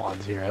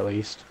respawns here at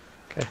least.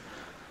 Okay.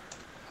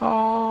 that. Oh.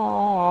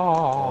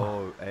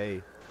 Oh,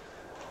 hey.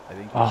 I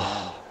think you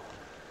Oh.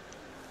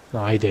 No,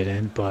 I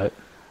didn't, but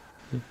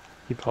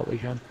you probably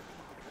can.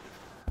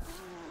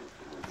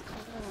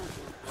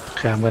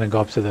 Okay, I'm gonna go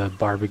up to the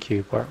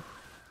barbecue part.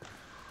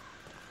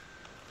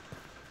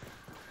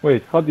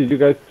 Wait, how did you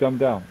guys jump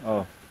down?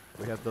 Oh.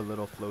 can. We have the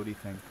little floaty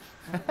thing.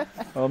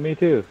 Oh, me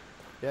too.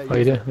 Yeah, Oh,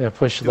 you did? Yeah,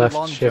 push do a left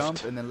long shift.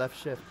 jump and then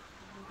left shift.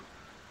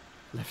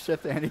 Left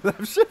shift, Andy.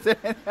 Left shift,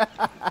 Andy.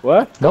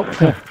 What? Nope.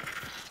 Nope.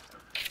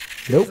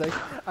 It's like,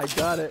 I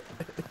got it.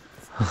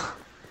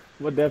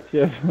 What depth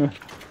shift?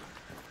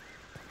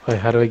 Wait,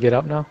 how do I get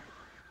up now?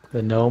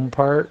 The gnome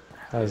part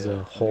has Yeah, a let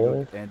me go-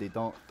 hole. Andy,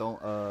 don't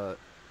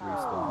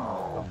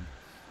respawn.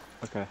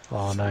 Okay.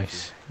 Oh,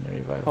 nice. There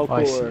you go. How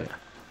I see cool it.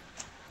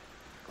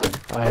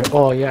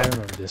 Oh, yeah, I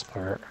remember this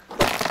part.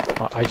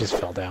 Oh, I just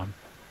fell down.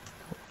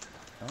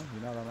 Oh,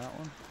 you're not on that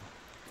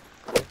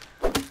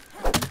one?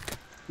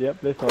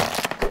 Yep, this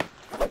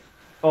one.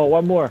 Oh,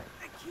 one more.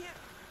 I can't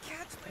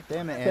catch my.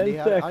 Damn it, 10 Andy.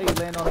 How do you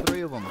land on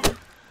 3 of them?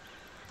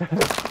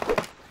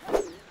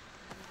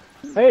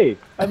 Hey,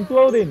 I'm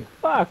floating.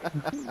 Fuck.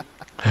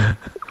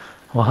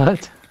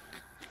 What?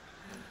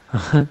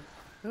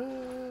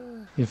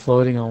 You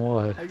floating on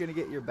what? How are you gonna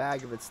get your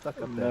bag if it's stuck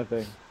up there?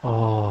 Nothing.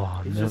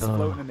 Oh, He's just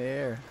floating no. in the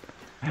air.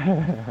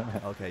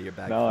 Okay, your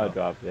bag. Now I fell.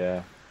 dropped,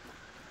 yeah.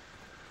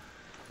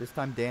 This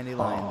time Danny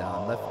lying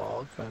down.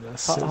 Oh, gonna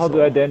How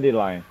do I sizzle.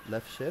 dandelion?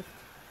 Left shift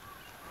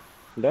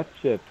Left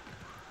shift.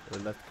 or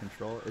left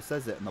control? It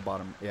says it in the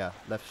bottom. Yeah,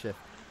 left shift.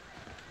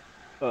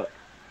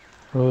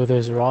 Oh,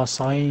 there's raw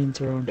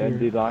signs around here.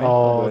 Dandelion?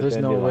 Oh, How do I there's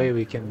no dandelion? way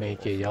we can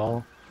make it,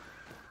 y'all.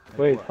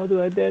 Wait, how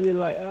do I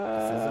dandelion?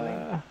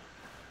 Sizzling?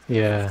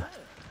 Yeah.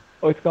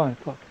 Oh, it's gone.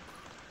 Fuck.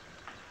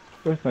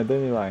 Where's my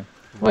dandelion?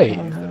 Wait.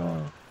 Used it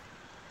all.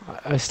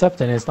 I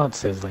stepped in. It's not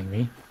sizzling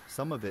me.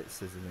 Some of it's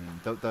sizzling.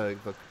 The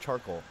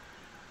charcoal.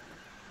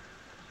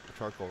 The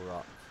charcoal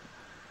rocks.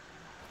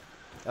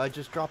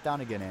 Just drop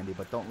down again, Andy,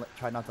 but don't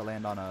try not to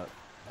land on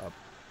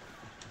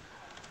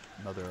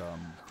another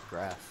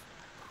grass.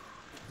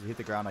 If you hit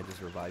the ground, I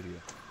just revive you.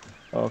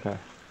 Okay.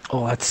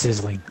 Oh, that's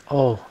sizzling.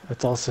 Oh,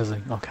 it's all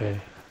sizzling. Okay.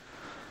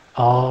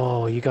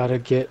 Oh, you gotta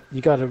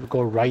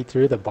go right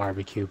through the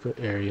barbecue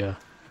area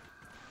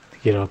to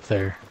get up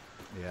there.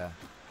 Yeah.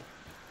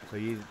 So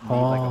you need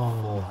like a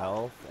full Oh.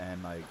 health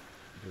and like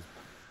just.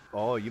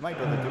 Oh, you might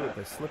be able to do it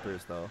with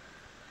slippers though.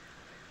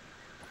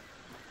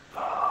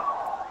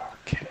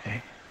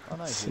 Okay. Oh,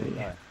 nice. Let's You didn't see.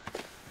 die.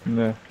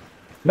 No.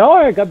 No,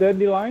 I got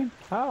dandelion.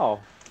 How?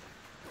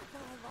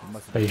 You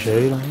must have Are you been sure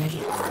you hitting don't need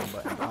the wrong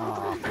button.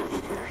 Ah.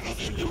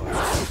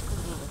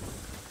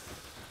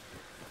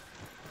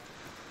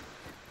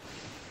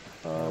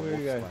 Oh, where wolf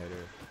you guys?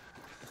 spider.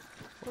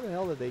 Where the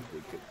hell did they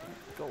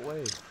go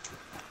away?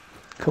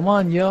 Come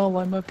on, y'all.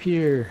 I'm up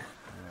here.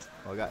 Alright,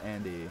 well, I got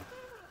Andy.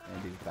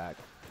 Andy's back.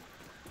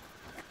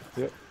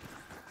 Yep.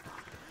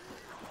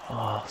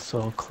 Oh,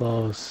 so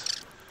close.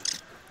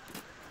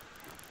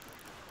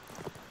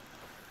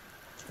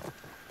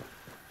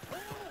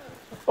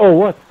 Oh,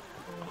 what?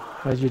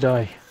 How'd you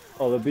die?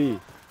 Oh, the bee.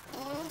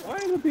 Why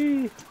the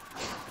bee?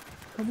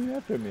 Coming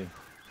after me.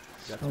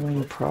 So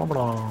many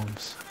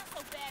problems.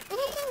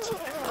 Not so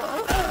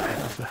bad.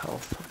 Half the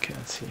health. Okay,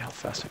 let's see how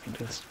fast I can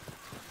do this.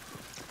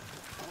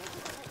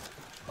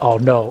 Oh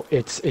no,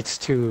 it's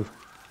too.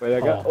 Wait, I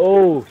got.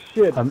 Oh. Oh,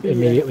 shit. I'm bee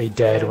immediately and-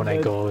 dead and when I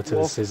the go to the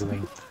wolf-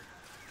 sizzling.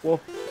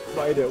 Wolf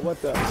spider.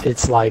 What the?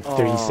 It's like 3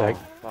 Oh, sec.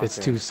 It's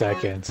fucking- 2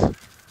 seconds,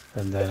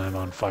 and then I'm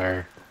on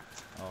fire.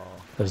 Oh.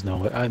 There's no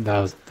way. I'm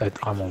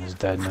almost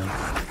dead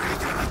now.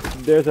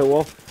 There's a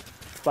wolf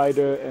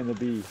spider and a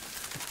bee.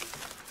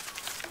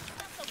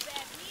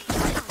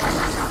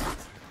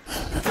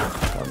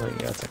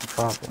 got some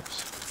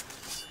problems.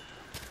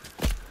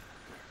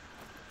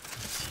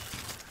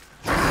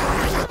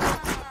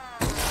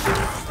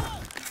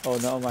 Oh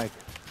no, Mike.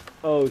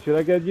 Oh, should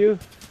I get you?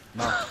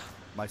 No,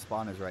 my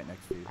spawn is right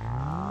next to you.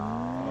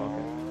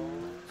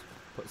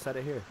 Set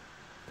it here.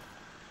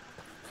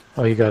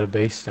 Oh, you got a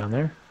base down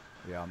there?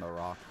 Yeah, on the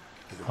rock.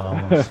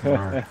 Oh,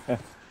 smart.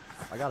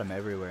 I got them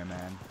everywhere,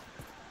 man.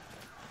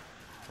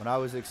 When I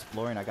was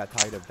exploring, I got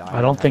tired of dying.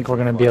 I don't think we're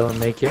gonna be able to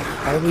make it.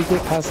 How do we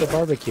get past the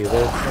barbecue?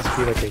 There must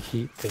be like a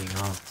heat thing,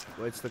 huh?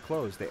 Well, it's the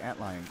clothes, the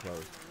antlion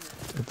clothes.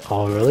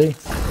 Oh, really?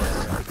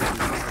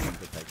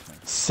 Protection.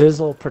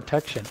 Sizzle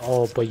protection.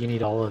 Oh, but you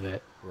need all of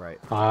it. Right.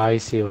 I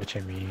see what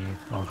you mean.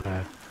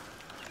 Okay.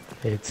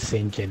 It's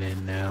sinking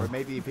in now. Or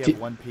maybe if you have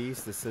one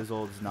piece, the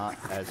sizzle is not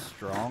as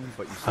strong,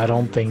 but you still I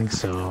don't need it. think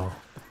so.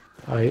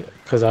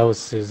 Cause I was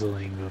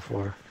sizzling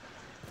before.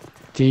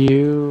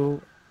 Do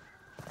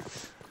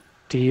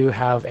you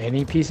have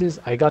any pieces?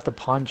 I got the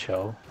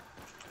poncho.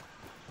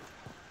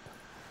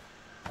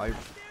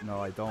 No,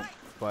 I don't.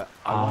 But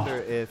I wonder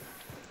if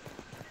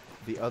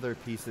the other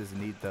pieces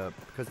need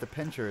because the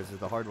pinchers are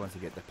the hard ones to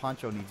get. The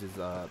poncho needs his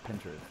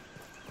pinchers.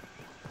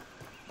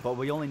 But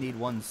we only need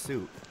one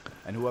suit,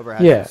 and whoever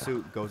has the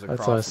suit goes that's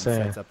what I was across and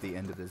saying. sets up the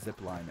end of the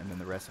zip line, and then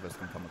the rest of us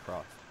can come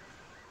across.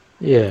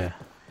 Yeah.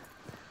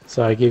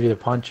 So I give you the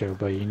poncho,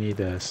 but you need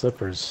the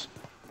slippers.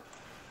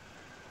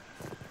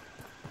 Yeah,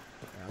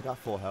 I got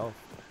full health.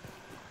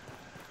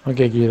 I'll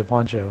give you the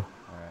poncho.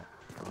 Alright,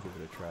 I'll give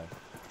it a try.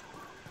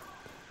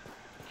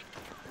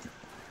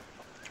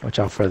 Watch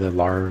out for the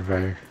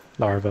larva.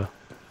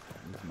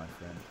 This is my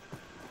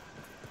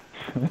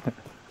friend.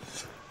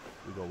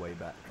 We go way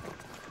back.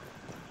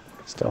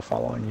 Still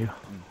following you.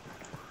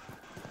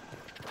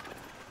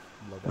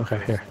 Love that Okay,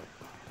 first here.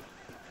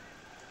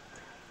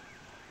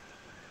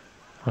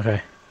 sight.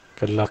 Okay.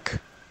 Good luck.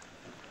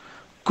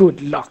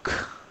 Good luck.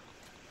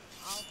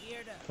 I'll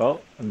hear them. Oh,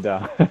 I'm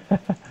down.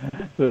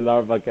 The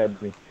larva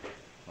got me.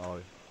 Oh,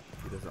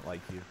 he doesn't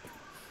like you.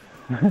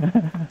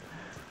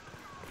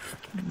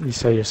 You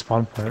said your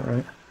spawn point,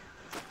 right?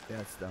 Yeah,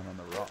 it's down on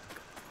the rock.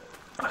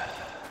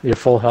 Your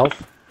full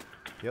health?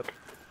 Yep.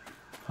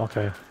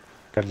 Okay.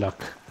 Good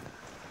luck.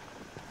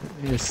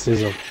 You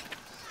sizzle.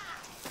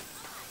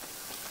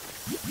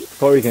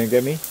 Corey, can you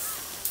get me?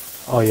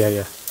 Oh, yeah,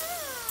 yeah.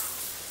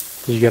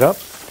 Did you get up?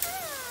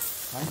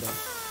 Kinda.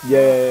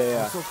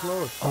 Yeah. I'm so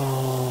close.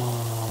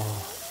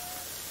 Oh.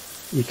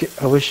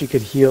 I wish you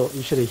could heal.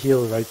 You should have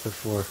healed right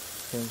before.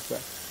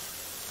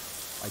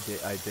 I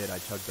did. I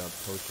chugged a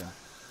potion.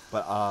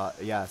 But,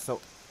 yeah,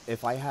 so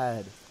if I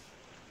had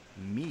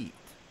meat,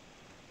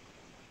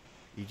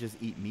 you just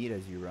eat meat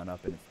as you run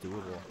up and it's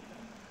doable.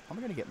 I'm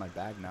gonna get my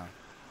bag now.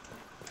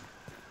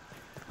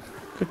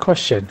 Good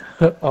question.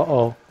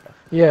 Uh-oh.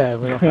 Yeah,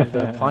 we don't have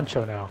the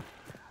poncho now.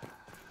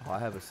 Oh, I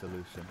have a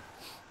solution.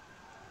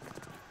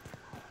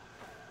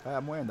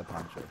 I'm wearing the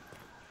poncho.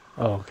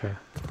 Oh, okay.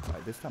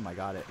 Alright, this time I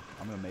got it.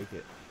 I'm gonna make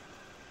it.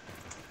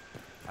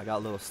 I got a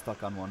little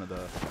stuck on one of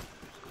the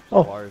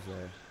Oh. bars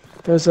there.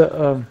 There's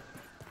a,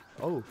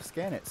 Oh,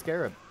 scan it.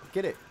 Scarab.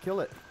 Get it. Kill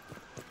it.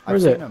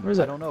 Where's I've it? seen him. Where's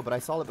I it? don't know, but I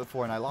saw it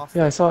before and I lost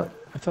yeah, it. I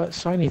thought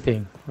shiny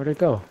thing. Where'd it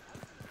go?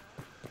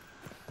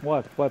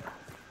 What do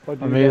Or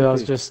you maybe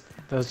guys that see?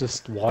 was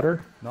just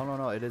water?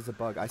 No. It is a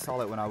bug. I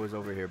saw it when I was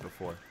over here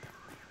before.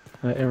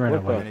 It ran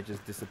What the- away. And it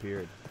just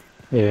disappeared.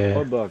 Yeah,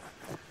 What bug?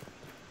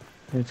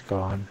 it's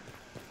gone.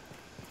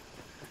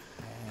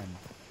 Man.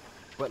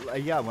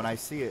 But yeah, when I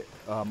see it,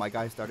 my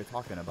guy started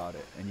talking about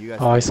it, and you guys.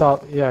 Oh, I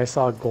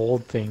saw a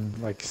gold thing,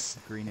 like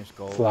greenish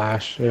gold.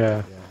 flash, yeah.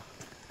 Yeah.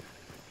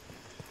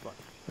 Fuck.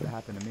 What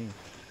happened to me?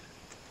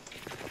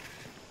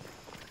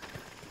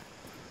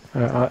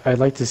 I'd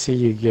like to see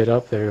you get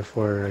up there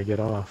before I get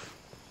off.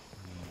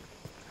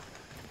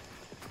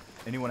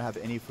 Anyone have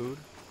any food?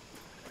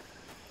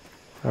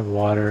 I have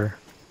water.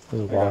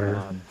 There's I got water.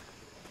 none.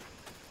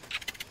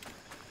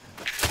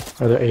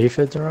 Are there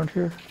aphids around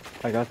here?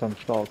 I got some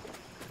salt.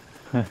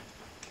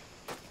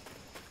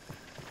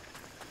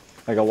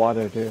 I got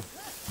water too.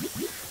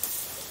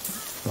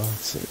 Oh,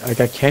 let's see. I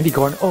got candy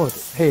corn. Oh,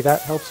 hey,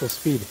 that helps with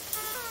speed.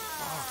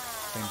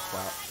 Same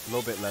spot. A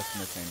little bit less than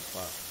the same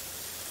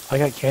spot. I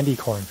got candy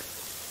corn.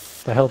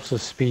 That helps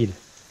with speed.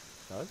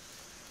 Does?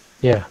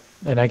 Yeah,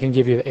 and I can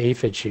give you the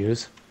aphid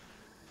shoes.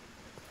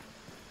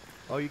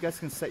 Oh, you guys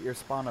can set your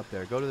spawn up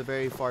there. Go to the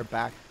very far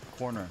back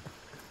corner.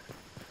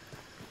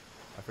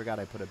 I forgot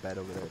I put a bed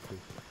over there too.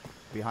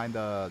 Behind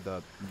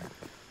the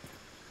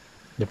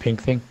The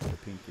pink thing.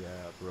 pink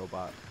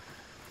robot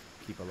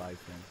keep alive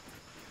thing.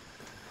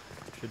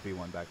 Should be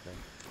one back there.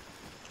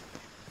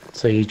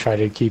 So you try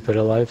to keep it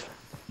alive.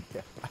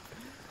 Yeah.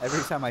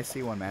 Every time I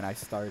see one, man, I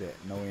start it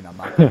knowing I'm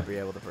not gonna be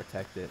able to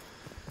protect it,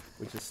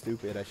 which is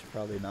stupid. I should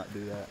probably not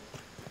do that.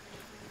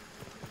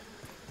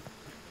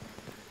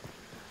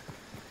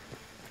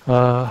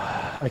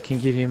 I can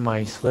give you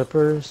my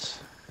slippers,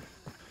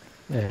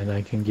 and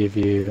I can give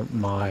you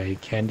my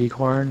candy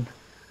corn,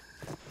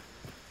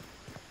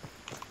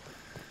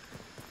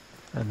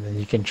 and then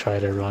you can try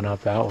to run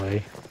up that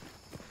way.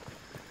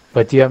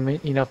 But do you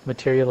have enough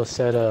material to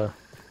set a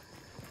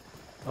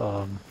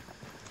Oh,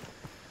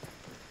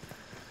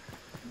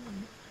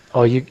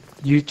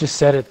 you just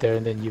set it there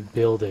and then you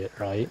build it,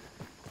 right?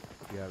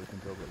 Yeah, we can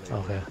build it later.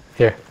 Okay,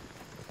 here.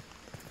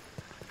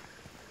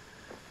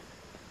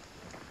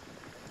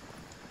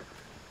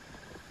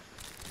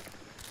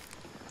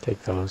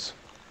 Take those.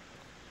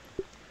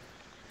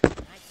 Nice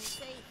and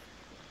safe.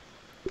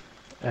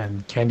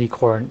 And candy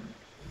corn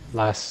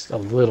lasts a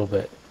little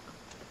bit,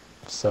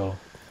 so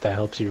that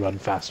helps you run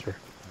faster.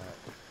 Alright.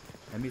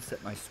 Let me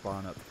set my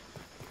spawn up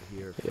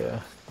here. Yeah.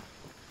 first.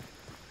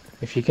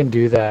 If you can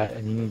do that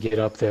and you can get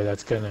up there,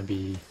 that's gonna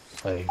be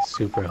like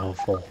super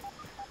helpful.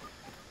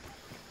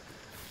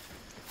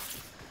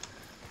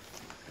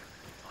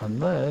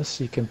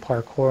 Unless you can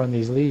parkour on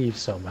these leaves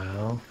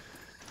somehow.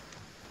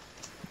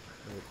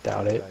 Wait,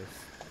 Doubt it. guys.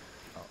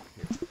 Oh,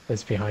 here.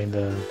 It's behind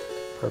the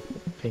purple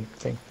pink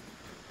thing.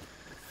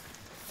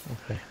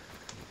 Okay.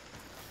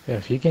 Yeah,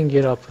 if you can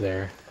get up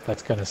there,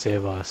 that's gonna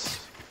save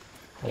us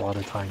a lot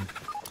of time.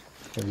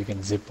 Because you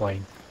can zip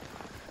line.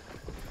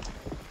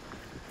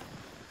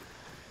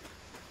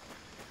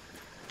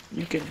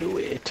 You can do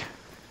it.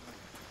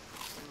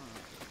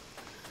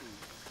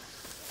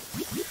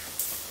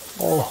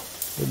 Oh,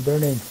 you're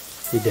burning.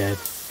 You're dead.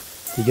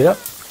 Did you get up?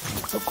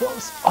 So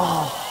close.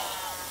 Oh.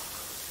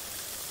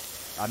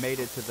 I made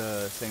it to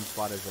the same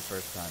spot as the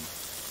first time.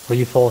 Were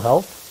you full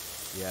health?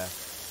 Yeah.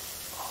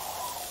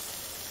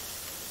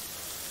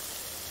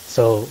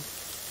 So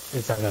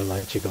it's not gonna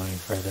let you go any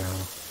further, huh? I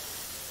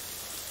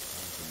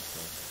don't think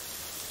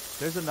so.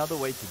 There's another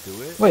way to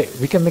do it. Wait,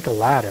 we can make a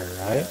ladder,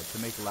 Yeah, right? to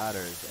make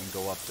ladders and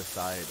go up the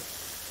side.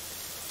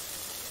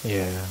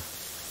 Yeah.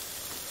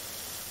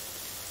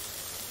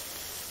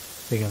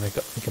 We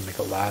can make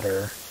a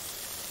ladder.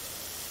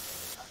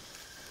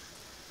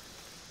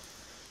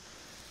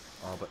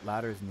 But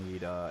ladders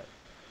need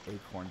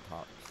acorn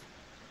tops,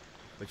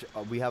 which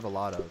we have a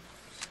lot of.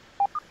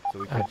 So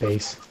we At could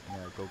base. yeah,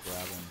 go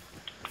grab them.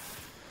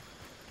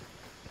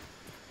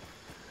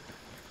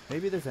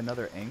 Maybe there's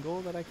another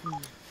angle that I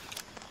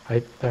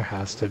can. There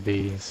has to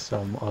be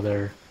some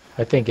other.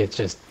 I think it's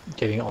just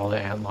getting all the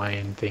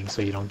antlion things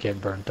so you don't get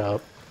burnt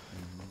up.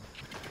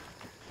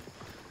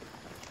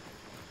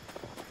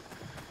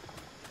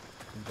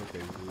 Seems like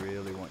they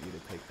really want you to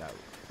take that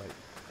like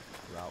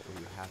route where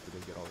you have to go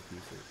get all the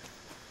pieces.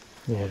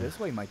 Yeah. Oh, this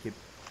way might get.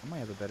 I might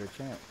have a better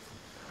chance.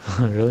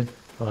 Really?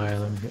 Alright,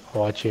 let me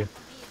watch you.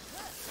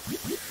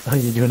 Oh,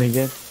 you doing it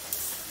again?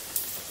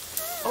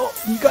 Oh,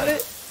 you got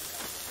it!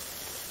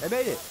 I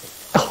made it.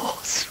 Oh,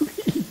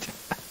 sweet!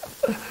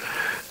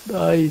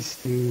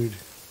 Nice, dude.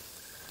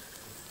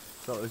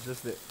 So it was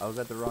just that I was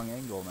at the wrong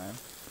angle, man.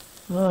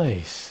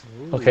 Nice.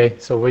 Ooh. Okay,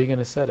 so where are you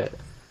gonna set it?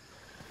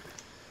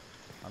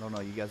 I don't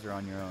know. You guys are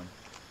on your own.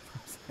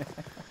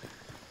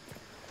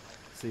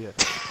 See ya.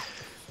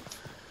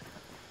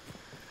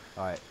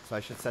 Alright, so I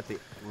should set the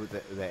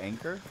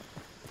anchor.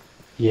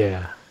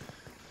 Yeah.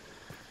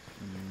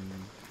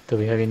 Mm, Do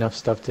we have enough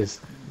stuff to...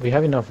 We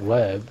have enough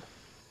web.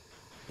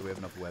 do we have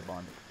enough web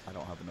on? I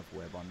don't have enough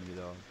web on me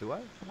though. Do I?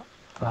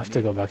 I'll have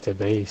to go back to I need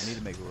base.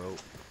 to make rope.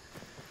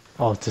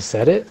 Oh, to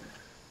set it?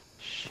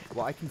 Shit.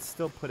 Well, I can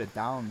still put it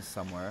down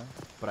somewhere,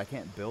 but I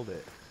can't build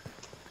it.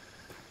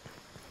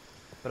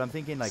 But I'm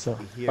thinking like So-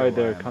 here. Right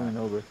where there, I'm coming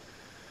at. over.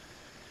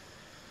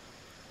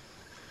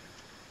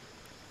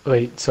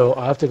 Wait, so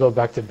I have to go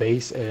back to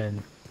base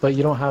and... But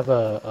you don't have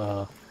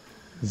a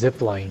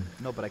zip line.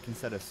 No, but I can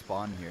set a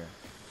spawn here.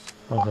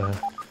 Okay.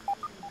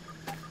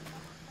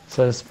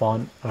 Set a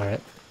spawn.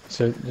 Alright.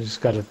 So you just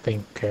gotta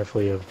think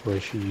carefully of where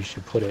you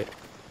should put it.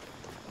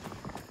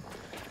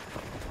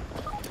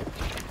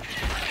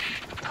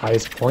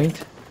 Highest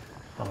point?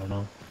 I don't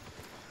know.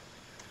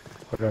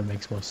 Whatever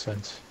makes most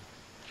sense.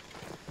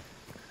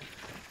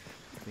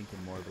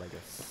 Thinking more of like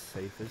a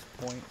safest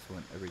point, so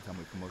when every time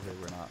we come over here,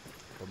 we're not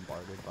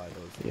bombarded by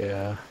those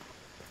Yeah.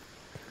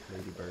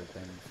 ladybird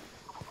things.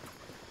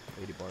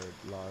 Ladybird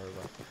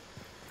larva.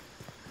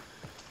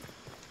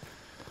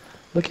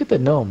 Look at the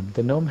gnome.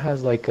 The gnome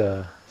has like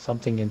a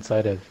something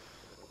inside of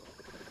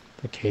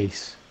the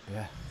case.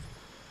 Yeah.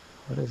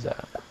 What is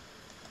that?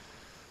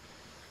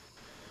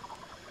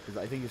 Because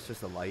I think it's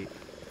just a light.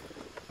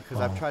 Because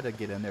I've Oh. tried to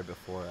get in there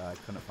before, I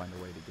couldn't find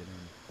a way to get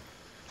in.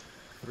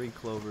 3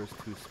 clovers,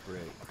 2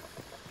 sprigs.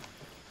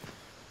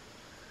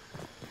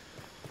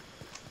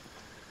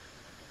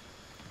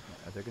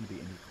 Are there going to be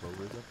any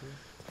clovers up here?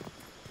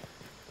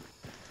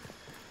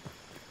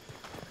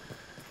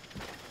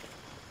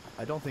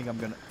 I don't think I'm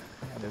going to...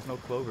 Yeah, there's no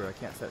clover. I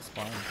can't set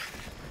spawn.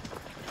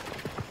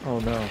 Oh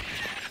no.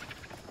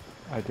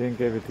 I didn't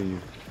give it to you.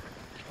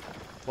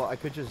 Well, I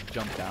could just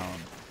jump down.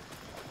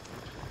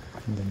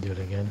 And then do it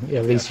again. Yeah,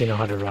 at least you know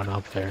how to run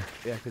up there.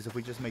 Yeah, because if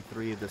we just make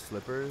 3 of the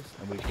slippers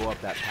and we go up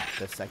that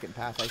the second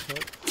path I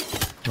took,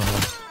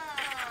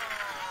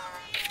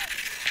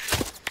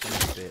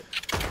 that's it.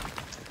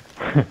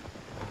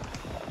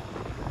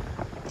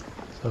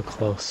 So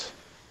close.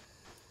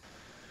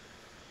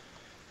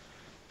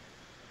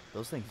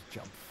 Those things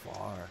jump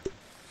far.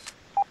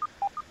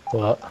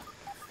 What?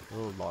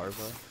 Little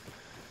larva.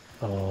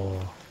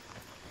 Oh.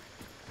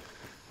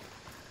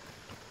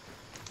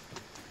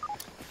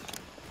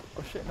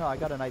 Oh shit! No, I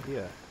got an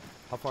idea.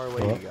 How far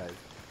away are What? you guys?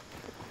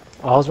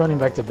 I was running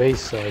back to base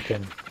so I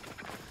can.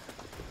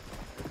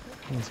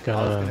 It's I was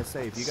gonna. gonna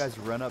say, if you guys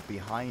run up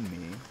behind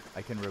me,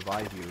 I can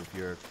revive you if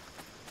you're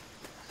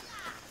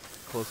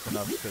close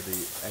enough to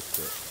the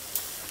exit.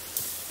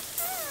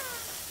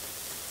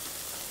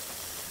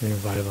 You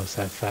revive us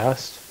that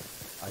fast?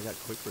 I got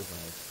quick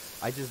revive.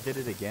 I just did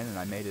it again and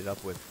I made it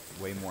up with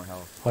way more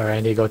health. Alright,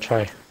 Andy, go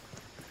try.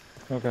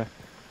 Okay.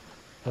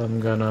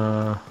 I'm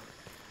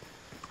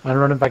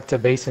running back to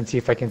base and see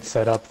if I can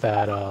set up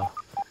that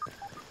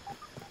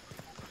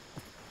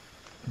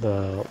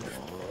the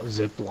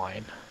zip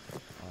line.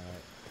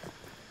 Alright.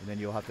 And then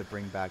you'll have to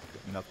bring back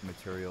enough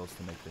materials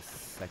to make the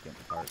second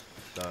part.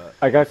 The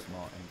I got-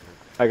 small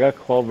anchor. I got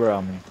clover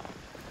on me.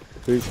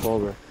 3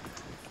 clover.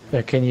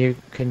 Yeah, can you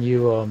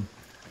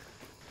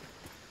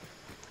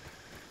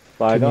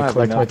But I Can don't you have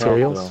collect enough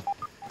materials? health,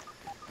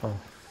 though. Oh.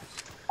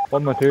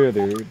 What material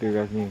do you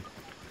guys need?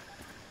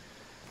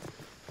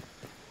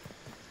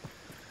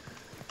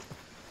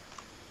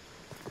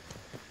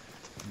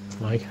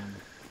 Mike?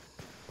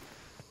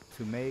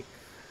 To make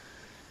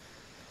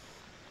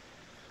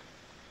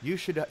you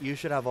should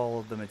have all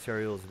of the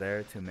materials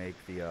there to make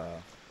the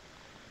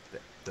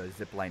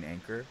zipline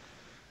anchor,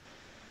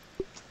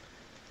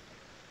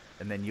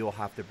 and then you'll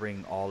have to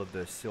bring all of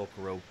the silk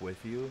rope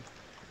with you.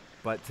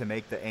 But to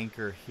make the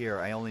anchor here,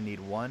 I only need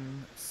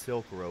 1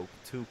 silk rope,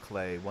 2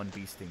 clay, 1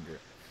 bee stinger.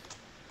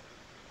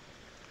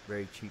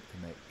 Very cheap to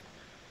make.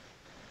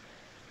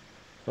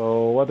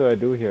 So what do I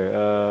do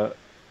here?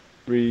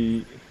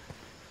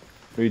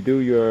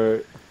 Redo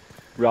your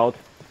route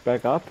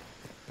back up?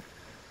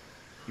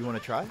 You want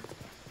to try?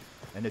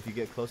 And if you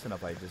get close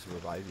enough, I just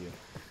revive you.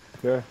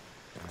 Sure.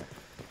 Alright.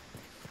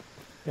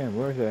 Damn,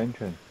 where's the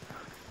entrance?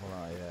 Hold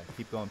on, yeah.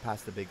 Keep going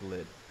past the big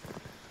lid.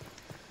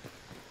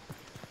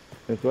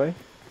 This way?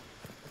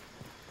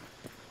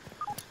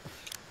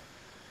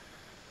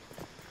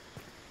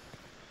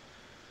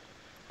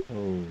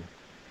 Oh.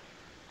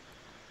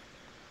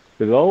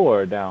 Below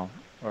or down?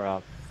 Or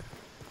up?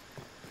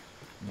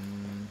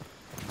 Mm.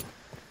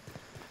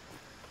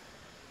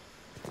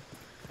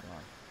 Come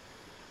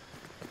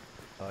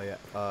on. Oh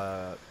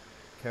yeah.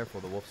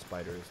 Careful, the wolf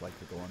spiders like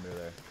to go under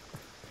there.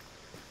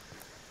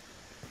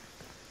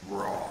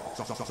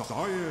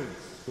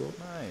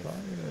 Nice.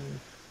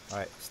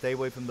 Alright, stay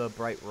away from the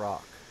bright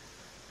rock.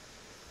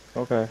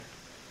 Okay.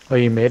 Oh,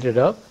 you made it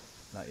up?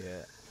 Not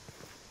yet.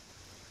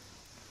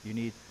 You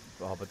need...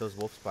 Oh, but those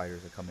wolf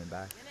spiders are coming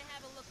back. Gonna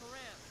have a look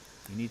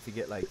around. You need to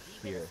get, like,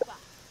 Leave here. it a spot.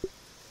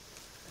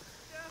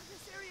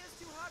 This area's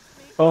too hot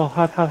for me. Oh,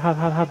 hot.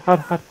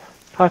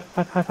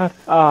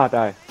 Ah, die.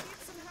 I need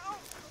some help.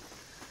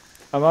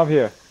 I'm up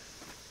here.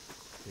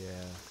 Yeah,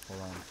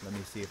 hold on. Let me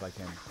see if I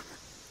can...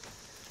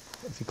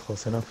 Is he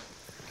close enough?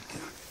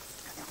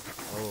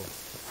 Oh.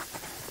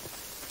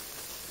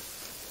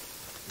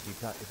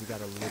 If you got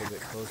a little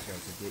bit closer, I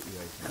could get you,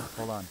 I think.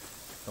 Hold on.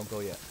 Don't go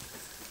yet.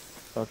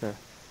 Okay.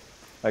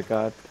 I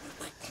got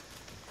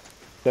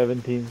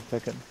 17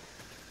 seconds.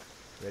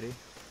 Ready?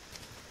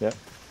 Yep.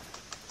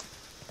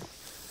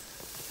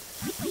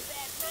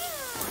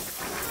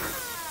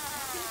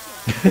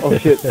 Oh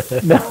shit.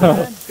 No.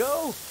 Man,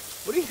 go!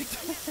 What are you doing?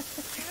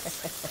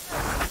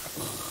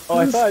 Oh,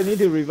 I thought I need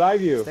to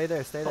revive you. Stay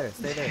there, stay there,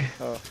 stay there.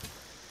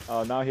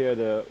 Oh, now here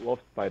the wolf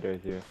spider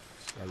is here.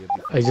 Yeah, you'll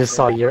be I just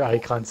saw your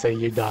icon say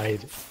you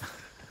died.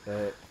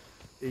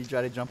 You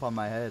try to jump on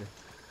my head.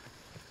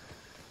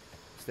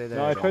 Stay there.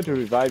 No, I don't- tried to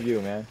revive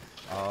you, man.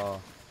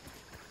 Oh.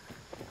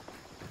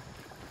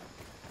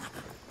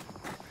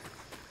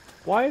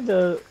 Why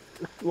the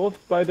wolf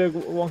spider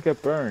won't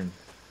get burned?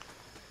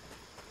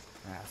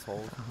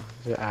 Asshole.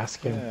 Just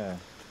asking. Yeah.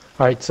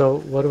 Alright, so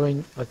what do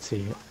I... Let's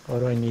see. What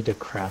do I need to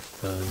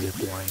craft the zip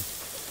line?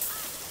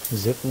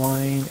 Zip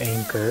line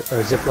anchor...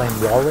 Or zip line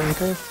wall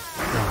anchor?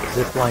 No,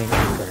 zip line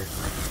anchor.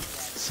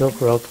 Silk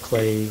rope,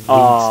 clay, weed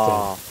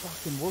Oh,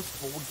 Fucking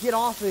wolf. Get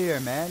off of here,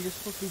 man. You're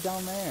supposed to be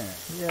down there.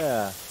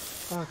 yeah.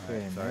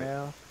 Fucking sorry.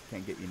 hell.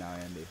 Can't get you now,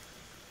 Andy.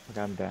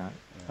 Okay, I'm down.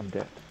 I'm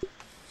dead.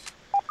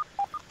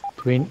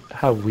 Do we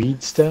have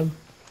weed stem?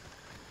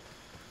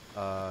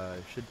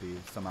 Should be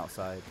some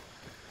outside.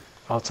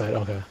 Outside,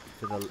 okay.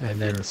 To the And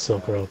then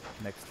silk rope.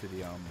 next to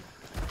the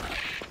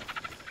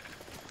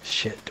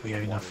Shit, do we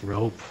have enough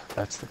rope?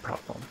 That's the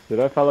problem. Did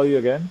I follow you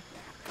again?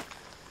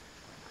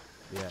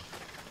 yeah.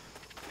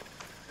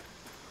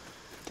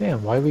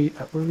 Damn, why we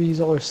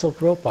use all our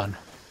silk rope on?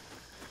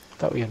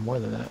 Thought we had more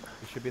than that.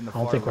 It should be in the I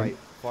don't far think right.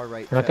 Far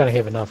right. We're not gonna chest.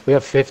 have enough. We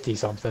have 50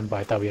 something, but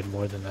I thought we had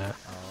more than that.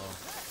 Oh.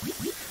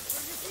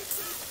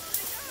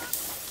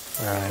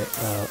 Alright,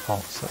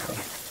 oh, sorry.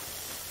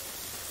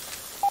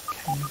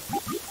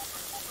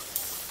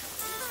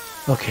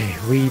 Okay,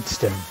 weed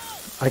stem.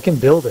 I can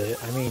build it.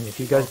 I mean, if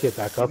you guys get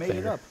back You up made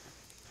it there. up.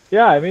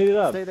 Yeah, I made it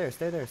up. Stay there.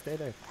 Stay there. Stay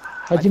there.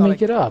 How'd you thought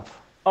make it up?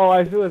 Oh,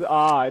 I feel it.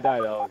 Ah, I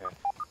died. Oh, okay.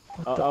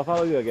 What the- I'll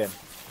follow you again.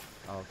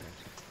 Oh, okay.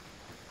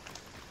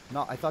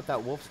 No, I thought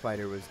that wolf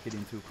spider was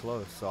getting too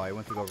close, so I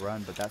went to go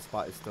run, but that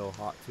spot is still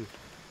hot too.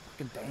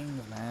 Fucking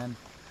dang, man.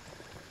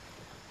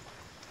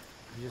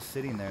 He's just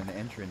sitting there in the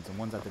entrance, and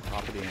one's at the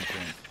top of the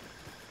entrance.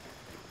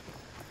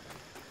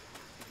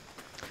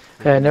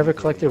 Hey, I never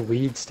collected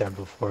weed stem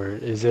before.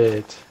 Is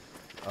it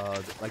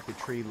Like the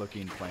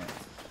tree-looking plants.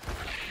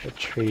 a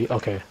tree?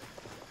 Okay,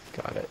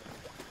 got it.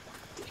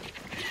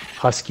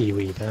 Husky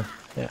weed, huh?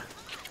 Yeah.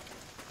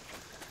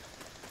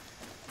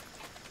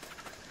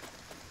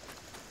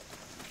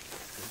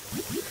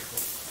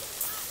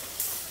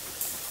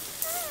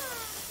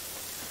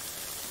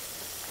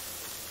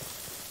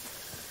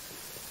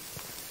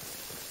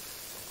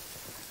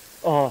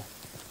 Oh,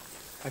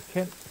 I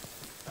can't.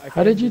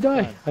 How did you this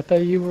die? time. I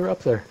thought you were up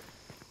there.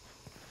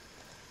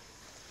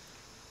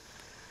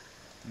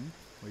 Hmm?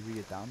 Where'd you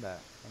get down at?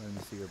 I don't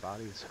even see your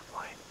body.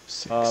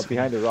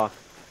 Behind the rock.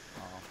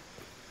 Oh.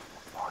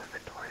 Oh,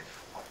 inventory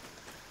full.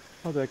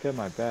 How do I get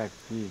my bag?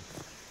 Gee.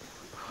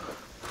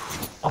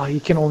 Oh, you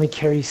can only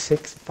carry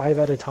 5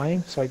 at a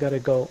time, so I gotta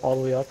go all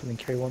the way up and then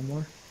carry one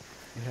more.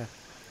 Yeah.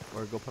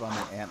 Or go put on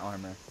the ant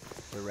armor.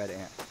 The red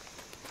ant.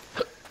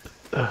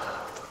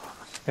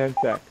 Hand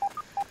sack.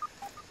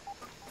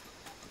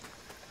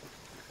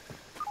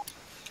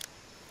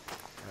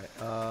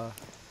 Alright,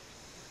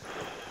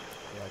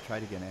 yeah, try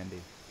it again,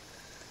 Andy.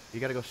 You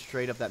gotta go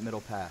straight up that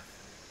middle path.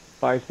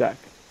 5 sack.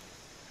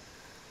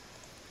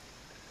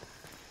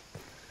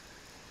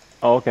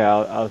 Oh, okay,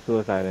 I'll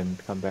suicide and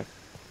come back.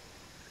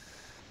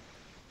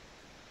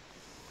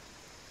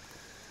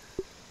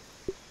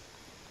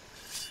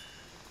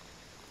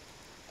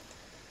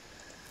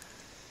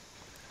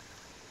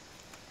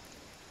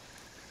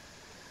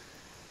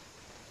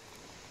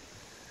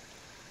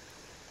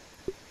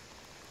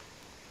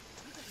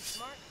 You can be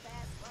smart,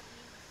 fast,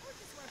 lucky, or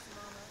just worse,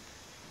 mama.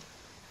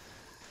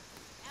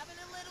 Having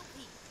a little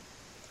peek.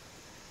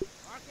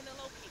 Marking a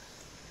location.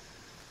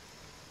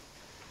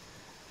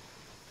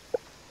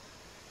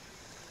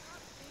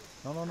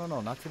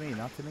 No, not to me,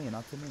 not to me,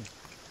 not to me.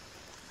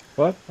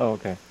 What? Oh,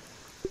 okay.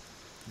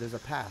 There's a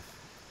path.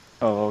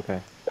 Oh,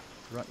 okay.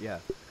 Run, yeah.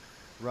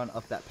 Run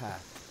up that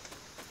path.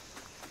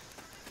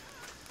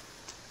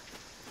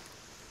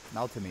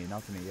 Now to me,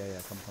 yeah,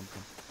 come.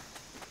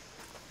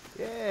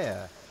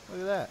 Yeah, look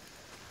at that.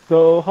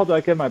 So, how do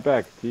I get my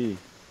bag? Gee.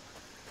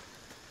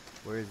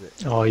 Where is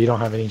it? Oh, you don't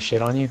have any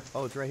shit on you?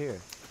 Oh, it's right here.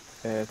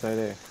 Yeah, it's right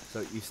there.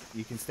 So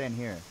you can stand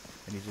here,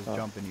 and you just Oh.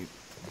 jump and you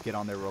get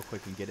on there real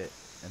quick and get it,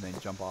 and then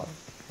jump off.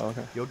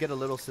 Okay. You'll get a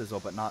little sizzle,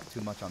 but not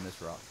too much on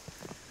this rock.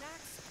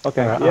 Next.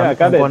 Okay, Alright, yeah, I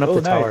got I'm it. going up Oh,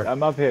 the nice. tower.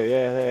 I'm up here.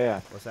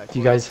 Yeah. What's that? Do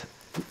you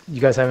Corey?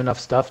 guys have enough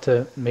stuff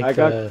to make I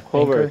got the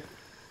Clover. anchor?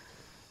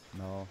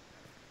 No.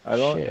 I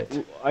don't.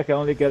 Shit. I can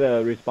only get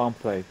a respawn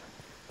place.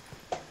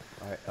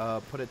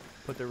 Alright,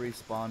 put the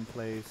respawn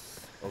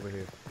place over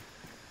here.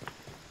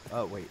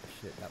 Oh wait,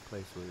 shit, that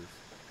place was.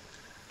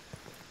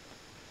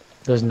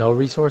 There's no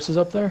resources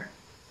up there?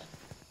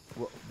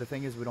 Well, the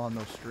thing is, we don't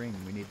have no string.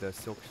 We need the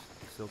silk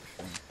string.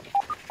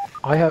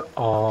 I have.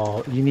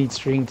 Oh, you need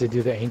string to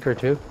do the anchor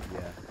too?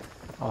 Yeah.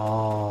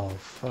 Oh,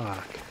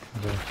 fuck.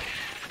 Okay.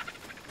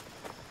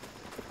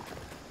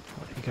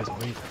 Oh, you guys are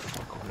way the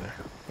fuck over there.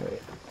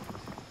 Wait.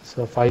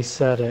 So if I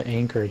set an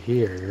anchor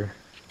here,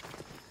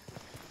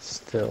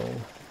 still.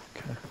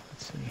 Okay,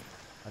 let's see.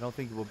 I don't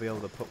think we'll be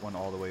able to put one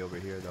all the way over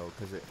here though,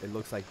 because it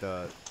looks like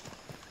the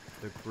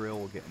grill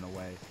will get in the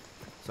way.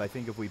 So I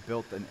think if we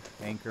built an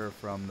anchor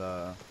from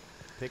the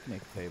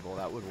picnic table,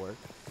 that would work.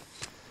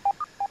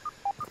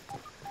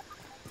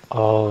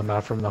 Oh,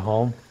 not from the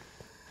home?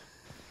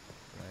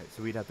 Right.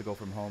 So we'd have to go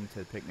from home to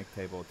the picnic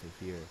table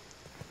to here.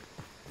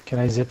 Can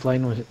I zip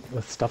line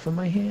with stuff in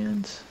my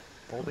hands?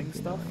 Holding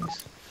That'd be stuff?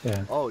 nice.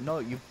 Yeah. Oh no,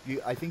 you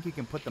I think you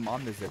can put them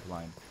on the zip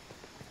line.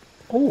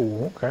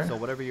 Oh, okay. So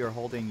whatever you're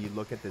holding, you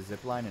look at the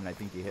zip line, and I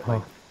think you hit Huh.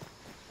 like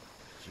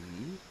G.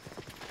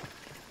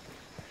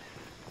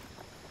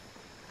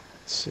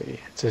 Let's see. It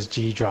says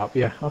G drop.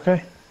 Yeah,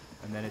 okay.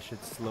 And then it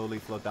should slowly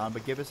float down,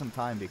 but give it some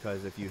time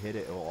because if you hit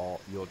it,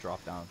 you'll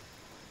drop down.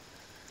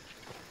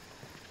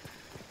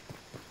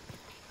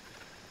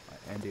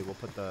 Alright, Andy, we'll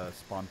put the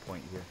spawn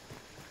point here.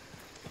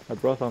 I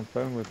brought some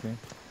fern with me.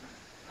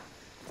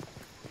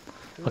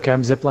 Okay,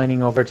 I'm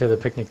ziplining over to the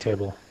picnic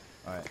table.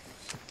 Alright.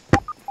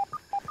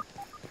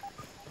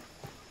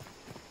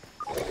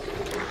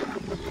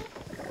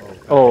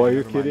 Oh, are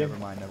you never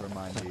mind, kidding? Never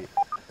mind, G.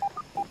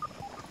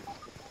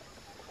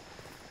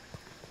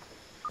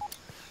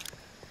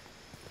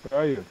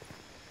 Where are you?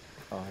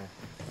 Oh,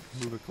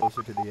 Move it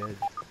closer to the edge.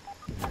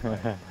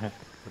 yeah.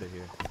 Put it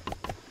here.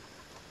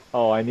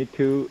 Oh, I need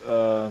to.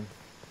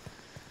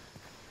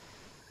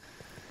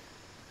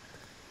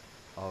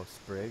 Oh,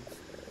 sprigs.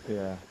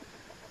 Yeah.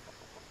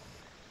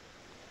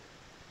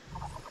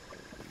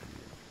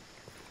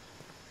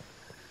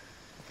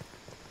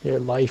 Your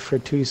life for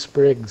 2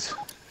 sprigs.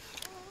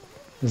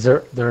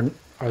 Are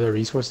there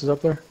resources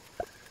up there?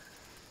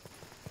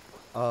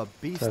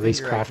 Bee So at least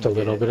stinger I craft can a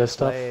little get. bit of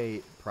stuff?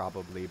 Clay,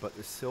 probably, but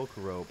the silk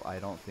rope, I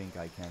don't think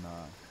I can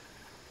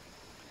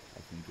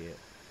get.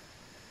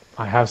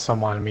 I have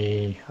some on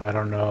me. I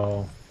don't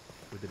know.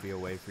 Would there be a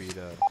way for you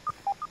to?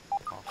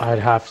 I'd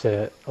have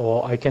to.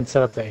 Well, I can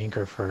set up the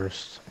anchor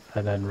first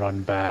and then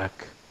run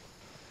back.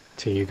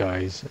 to you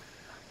guys.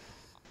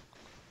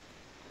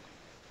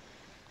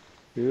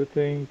 Do you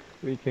think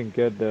we can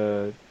get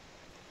the...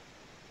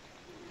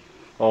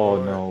 Oh,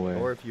 or, no way.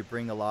 Or if you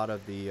bring a lot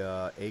of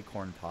the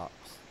acorn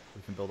pops,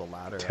 we can build a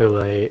ladder. Too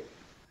out. late.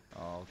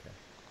 Oh, okay.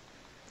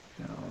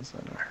 No,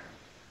 center.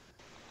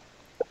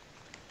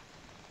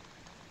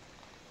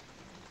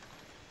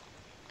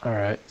 All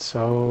right,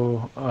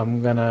 so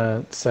I'm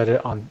gonna set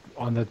it on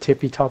the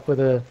tippy top of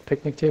the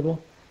picnic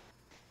table.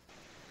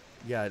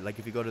 Yeah, like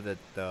if you go to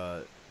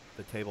the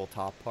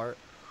tabletop part,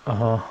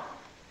 Uh-huh.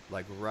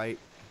 like right.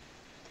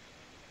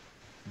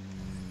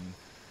 Let's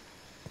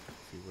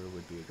see, where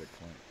would be a good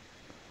point?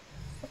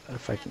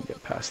 If I can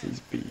get past these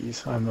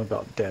bees, I'm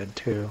about dead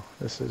too.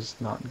 This is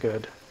not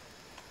good.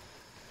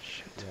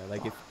 Shit. Yeah,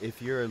 like if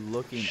you're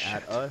looking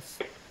at Shit. us,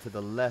 to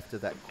the left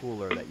of that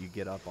cooler that you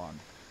get up on.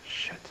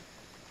 Shit.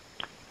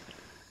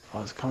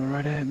 Oh, it's coming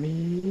right at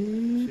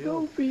me.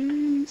 Chill. No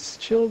bees.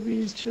 Chill,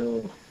 bees,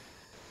 chill.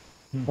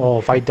 Oh,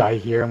 if I die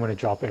here, I'm gonna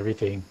drop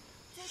everything.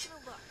 Taking a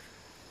look.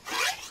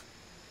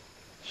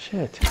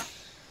 Shit.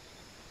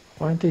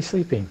 Why aren't they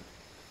sleeping?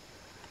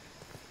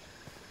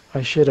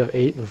 I should have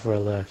ate before I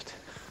left.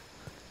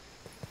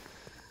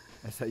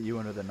 Is that you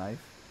under the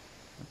knife?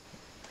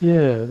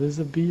 Yeah, there's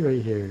a bee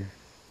right here.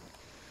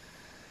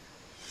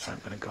 I'm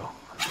gonna go.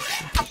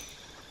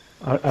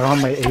 I don't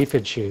have my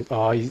aphid shoot.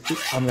 Oh, I'm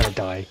gonna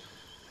die.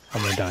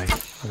 I'm gonna die.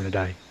 I'm gonna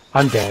die.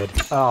 I'm dead.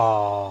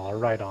 Oh,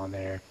 right on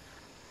there.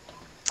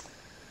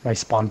 My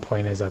spawn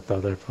point is at the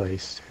other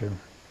place too.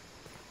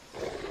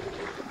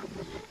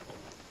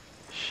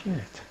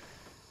 Shit.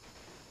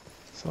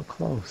 So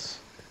close.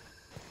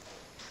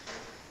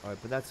 Alright,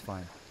 but that's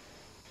fine.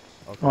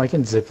 Okay. Oh, I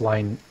can zip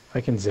line. I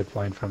can zip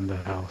line from the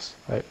house.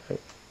 I'm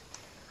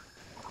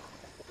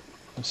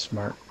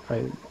smart.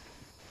 I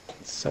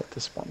set the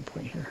spawn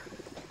point here.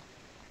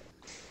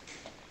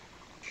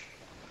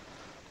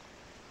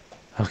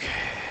 Okay.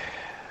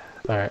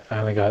 Alright, I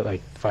only got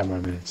like 5 more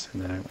minutes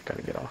and then I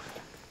gotta get off.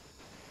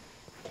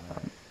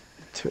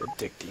 Too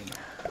addicting.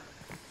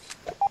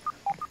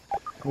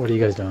 What are you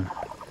guys doing?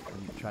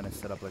 I'm trying to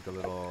set up like a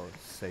little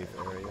safe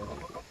area,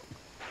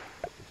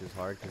 which is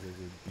hard because there's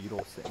a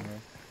beetle sitting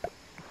here.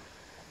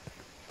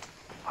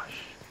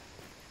 Gosh.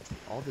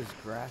 All this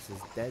grass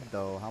is dead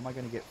though. How am I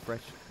gonna get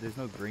fresh? There's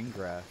no green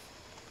grass.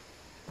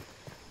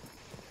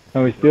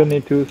 And we still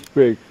need 2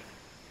 sprigs.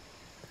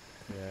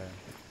 Yeah.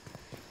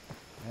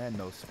 And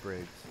no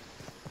sprigs.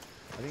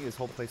 I think this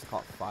whole place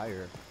caught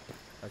fire.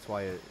 That's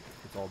why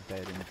it's all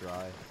dead and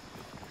dry.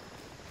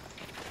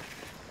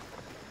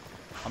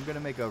 I'm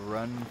gonna make a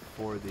run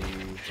for the...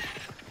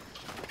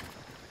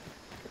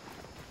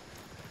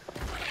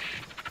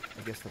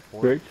 I guess the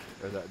porch?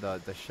 Sprigs? Or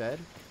the shed?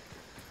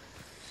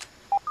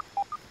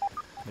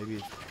 Maybe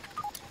it's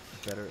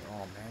better...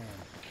 Oh man.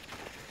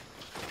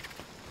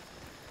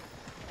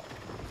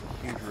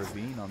 There's a huge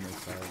ravine on this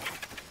side.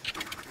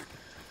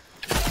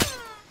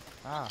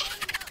 Ah.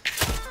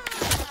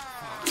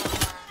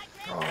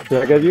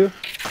 Did I get you?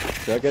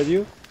 Did I get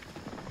you?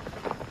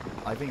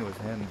 I think it was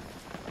him.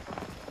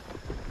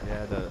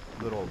 Yeah, the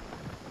little...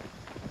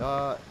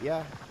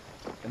 yeah.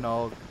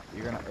 No,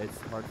 you're gonna... It's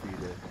hard for you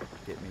to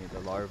get me. The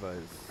larva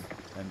is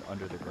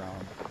under the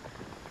ground.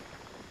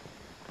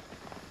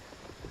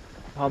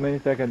 How many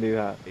seconds do you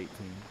have? 18.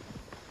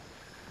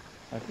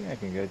 I think I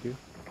can get you.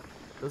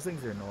 Those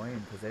things are annoying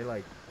because they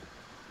like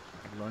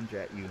lunge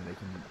at you and they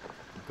can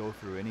go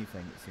through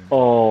anything, it seems.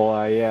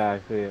 Oh, yeah, I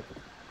see it.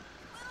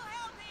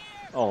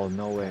 Oh,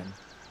 no way.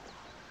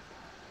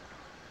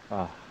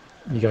 Ah.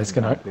 You guys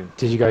gonna...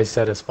 Did you guys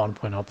set a spawn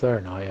point up there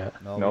or not yet?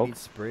 No, Nope. we need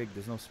sprig.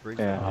 There's no sprig.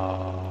 Yeah.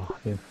 Oh,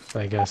 yeah,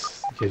 I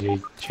guess gives you a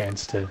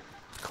chance to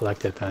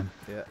collect it then.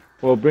 Yeah,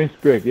 Well, bring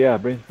sprig. Yeah,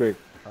 bring sprig.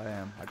 I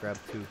am. I grabbed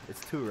 2. It's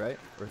 2, right?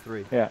 Or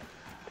 3? Yeah,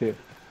 2.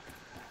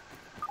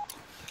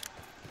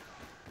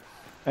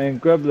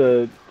 And grab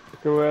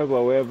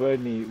whatever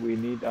we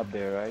need up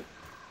there, right?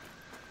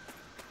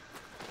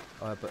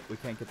 But we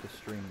can't get the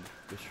string.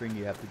 The string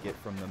you have to get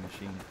from the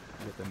machine.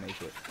 You have to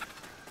make it.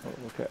 Oh,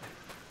 okay.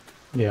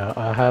 Yeah,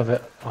 I have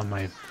it in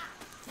my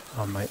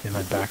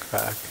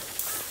backpack.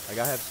 Like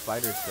I have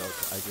spider silk.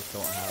 I just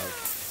don't have.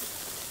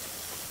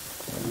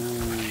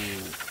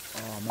 Ooh.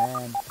 Oh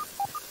man.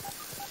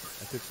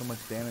 I took so much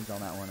damage on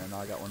that one, and now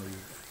I got one of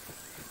these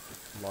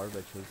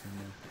larvae chasing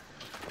me.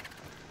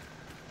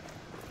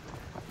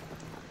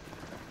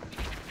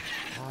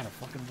 Oh, and a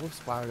fucking wolf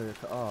spider.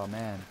 Oh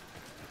man.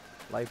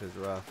 Life is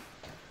rough.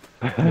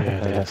 Yeah,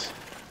 it is.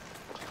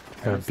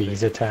 I Got miss bees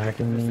the-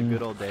 attacking miss the me.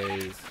 good old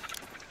days.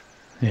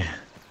 Yeah.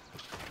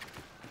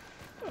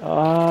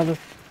 Ah,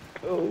 let's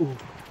go.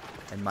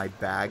 And my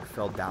bag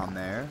fell down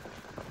there.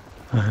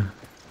 Uh-huh.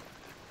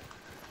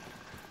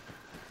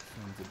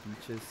 Sons of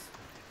beaches.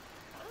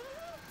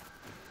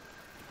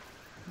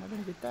 How am I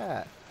gonna get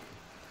that?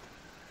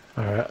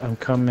 Alright, I'm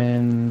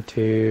coming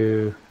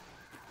to...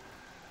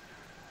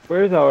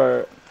 Where's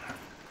our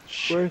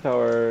shit?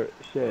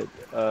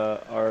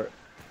 Our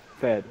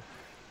bed.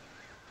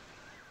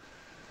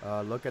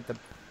 Look at the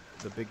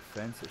the big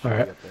fence. It should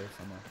Alright. be up there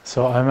somewhere.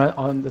 So I'm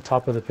on the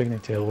top of the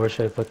picnic table. Where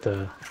should I put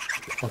the...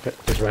 Okay,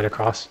 it's right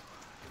across.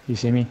 You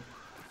see me?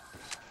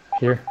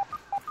 Here?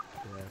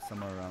 Yeah,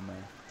 somewhere around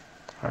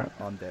there. Alright.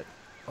 Oh, I'm dead.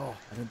 Oh,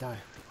 I didn't die.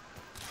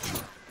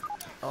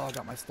 Oh, I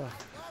got my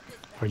stuff.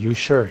 Are you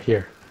sure?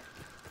 Here.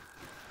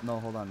 No,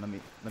 hold on. Let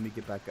me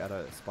get back at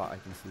a spot I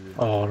can see you.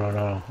 Oh, no,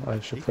 no. I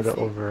should You put can it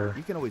see- over...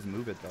 You can always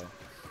move it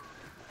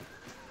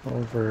though.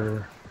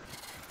 Over...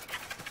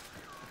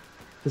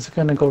 This is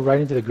gonna go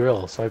right into the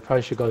grill, so I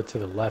probably should go to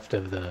the left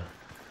of the...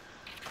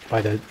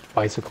 By the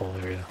bicycle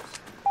area.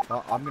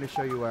 Well, I'm gonna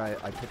show you where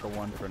I pick a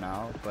one for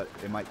now, but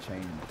it might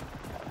change.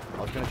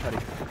 I was gonna try to.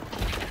 Oh,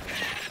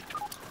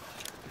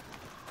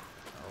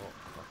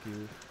 fuck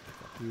you.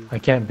 Fuck you. I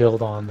can't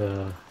build on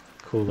the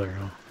cooler,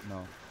 huh?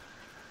 No.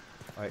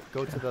 Alright,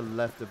 go to the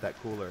left of that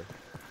cooler.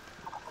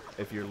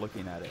 If you're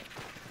looking at it.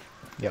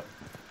 Yep.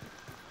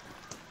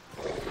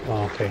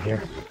 Oh, okay,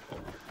 here.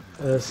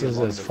 This Get is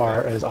along as the far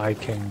left. as I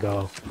can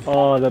go.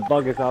 Oh, the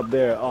bug is up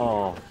there.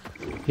 Oh,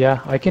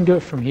 Yeah, I can do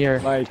it from here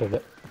Mike. to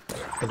the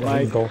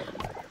Mike. angle.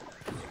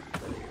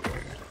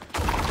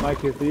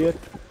 Mike, you see it?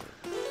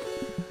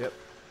 Yep.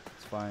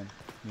 It's fine.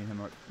 Me and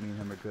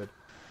him are good.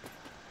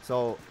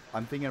 So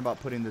I'm thinking about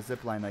putting the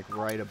zip line like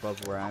right above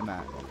where I'm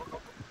at.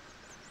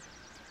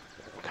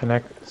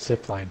 Connect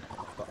zip line.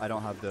 But I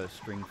don't have the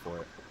string for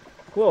it.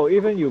 Well,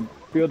 even you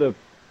build a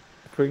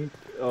print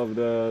of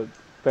the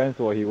fence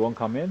where he won't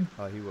come in.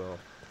 Oh, he will.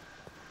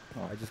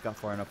 Oh. I just got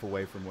far enough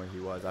away from where he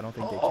was. I don't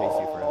think they chase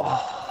you forever.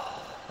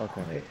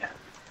 Okay. Wait.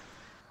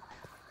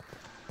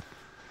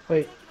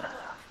 Wait.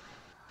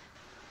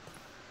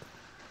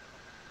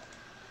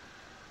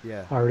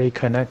 Yeah. Already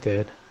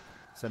connected.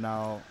 So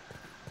now,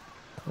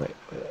 Wait.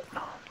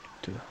 No.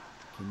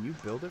 can you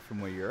build it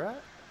from where you're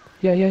at?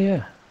 Yeah, yeah,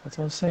 yeah. That's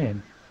what I was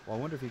saying. Well, I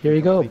wonder if you Here can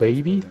you go, complete this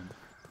baby. building.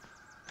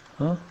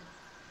 Huh?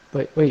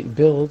 Wait,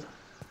 build.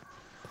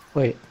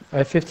 Wait, I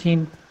have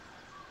 50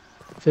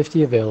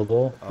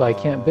 available, but I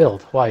can't Oh,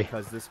 build. Why?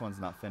 Because this one's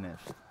not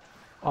finished.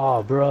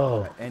 Oh, bro.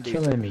 Alright, Andy.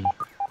 Killing me.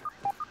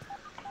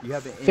 You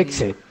have any,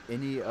 Fix it.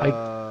 Any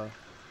I-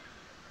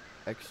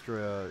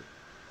 extra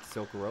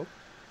silk rope?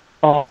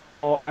 Oh,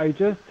 I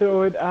just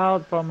threw it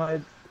out from my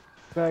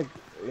back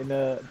in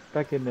the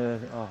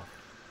oh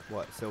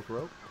What, silk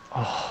rope?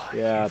 Oh,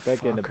 yeah, you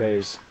back in the fuckers.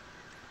 base.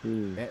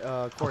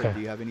 Jeez. Corey, Okay. do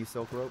you have any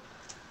silk rope?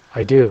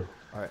 I do.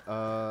 Alright,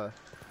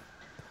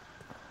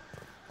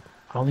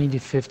 I'll need you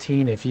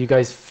 15. If you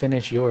guys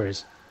finish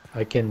yours,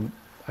 I can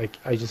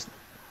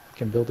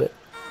build it.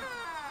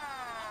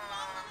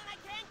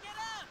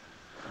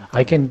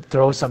 I can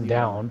throw some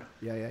down.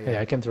 yeah. Hey,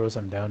 I can throw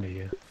some down to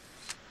you.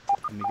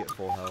 Let me get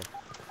full health.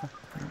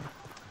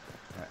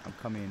 Alright, I'm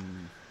coming.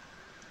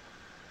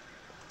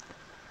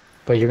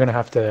 But you're gonna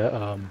have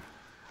to,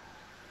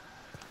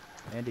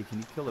 Andy, can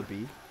you kill a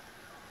bee?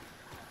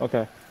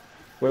 Okay.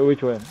 Wait,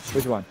 which one?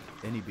 Which one?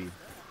 Any bee.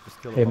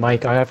 Just kill a hey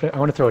Mike, bumblebee. I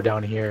want to throw it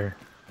down here,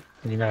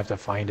 and you're gonna have to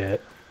find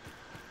it,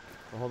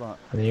 Well, hold on.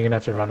 and then you're gonna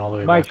have to run all the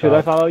way Mike, back should I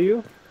up. follow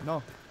you?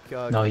 No.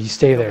 No, you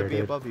stay kill there, the bee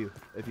dude. above you,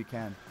 if you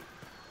can.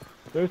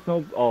 There's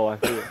no. Oh, I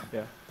see it.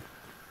 Yeah.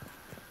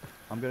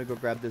 I'm gonna go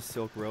grab this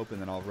silk rope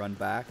and then I'll run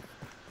back.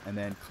 And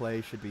then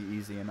clay should be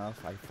easy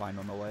enough. I find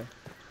on the way.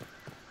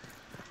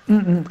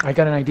 I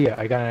got an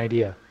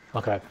idea.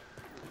 Okay.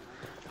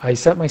 I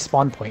set my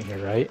spawn point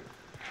here, right?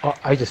 Oh,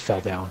 I just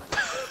fell down.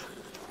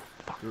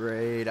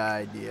 Great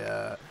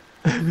idea.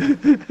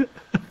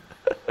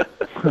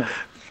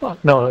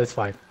 Fuck. No, it's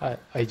fine.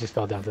 I just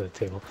fell down to the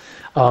table.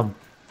 I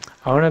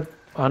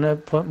wanna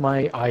put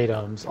my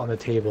items on the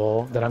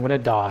table. Then I'm gonna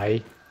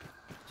die.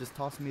 Just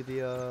toss me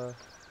the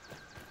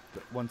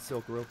one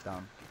silk rope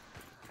down.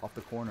 Off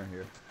the corner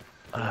here.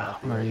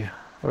 Where are you?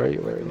 Where are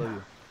you? Where are Below you?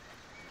 you.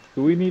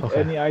 Do we need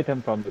Okay. any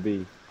item from the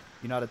bee?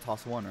 You know how to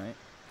toss one, right?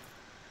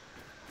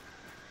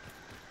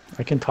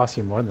 I can toss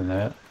you more than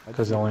that I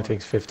because just it need only one.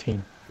 takes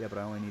 15. Yeah, but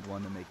I only need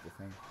one to make the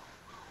thing.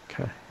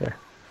 Okay, here.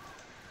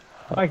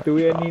 Mike, do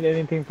we need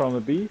anything from the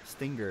bee?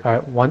 Stinger. All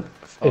right, one.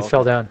 Oh, It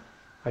fell okay. down.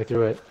 I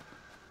threw it.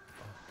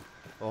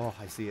 Oh,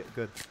 I see it.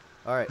 Good.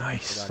 All right. I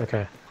Nice. got it.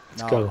 Okay.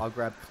 Let's Now go. I'll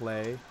grab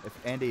clay.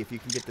 If you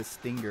can get the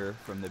stinger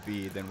from the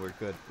bee, then we're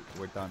good.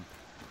 We're done.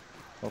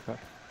 Okay.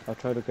 I'll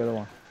try to get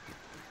one.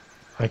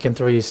 I can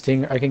throw you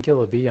sting. I can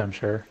kill a bee, I'm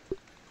sure.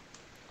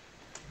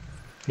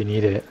 If you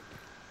need it.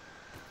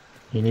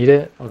 You need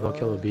it? I'll go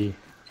kill a bee.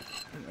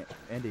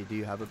 Andy, do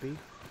you have a bee?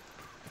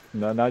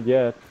 No, not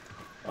yet.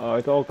 Oh,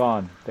 it's all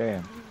gone.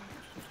 Damn.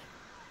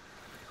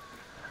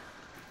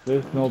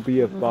 There's no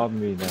bee above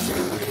me now.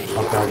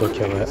 Okay, I'll go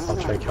kill it. I'll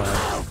try killing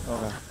it.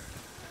 Okay.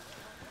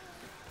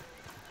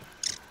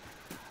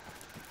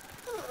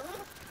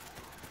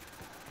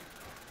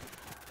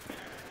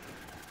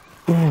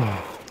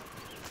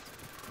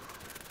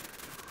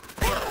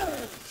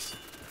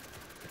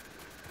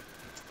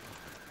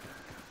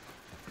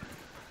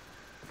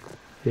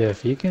 Yeah,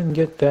 if you can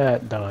get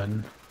that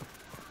done,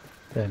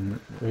 then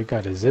we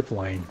got a zip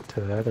line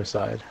to the other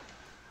side.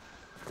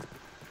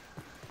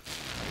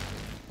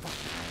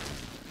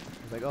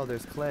 It's like, oh,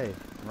 there's clay.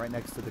 And right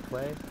next to the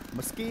clay,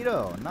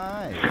 mosquito.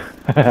 Nice.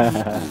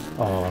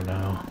 Oh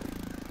no.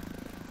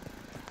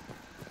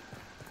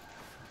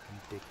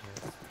 Fucking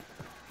dickheads.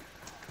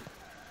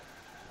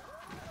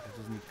 I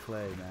just need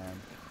clay, man.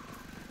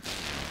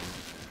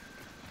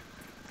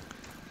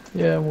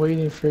 Yeah, I'm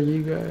waiting for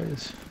you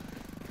guys.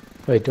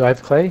 Wait, do I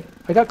have clay?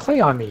 I got clay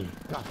on me.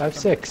 I have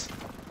 6.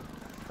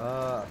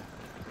 How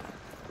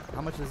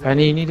much is it? And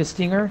you need a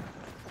stinger?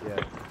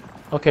 Yeah,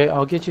 Okay,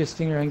 I'll get you a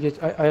stinger and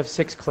get. I have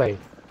 6 clay.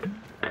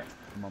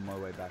 I'm on my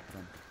way back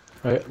then.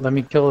 Alright, let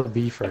me kill the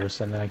bee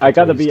first, and then I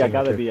got the a bee, I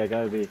got a bee, I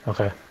got a bee.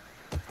 Okay,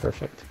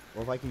 perfect.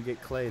 Well, if I can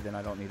get clay, then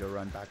I don't need to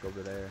run back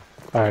over there.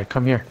 Alright,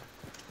 come here.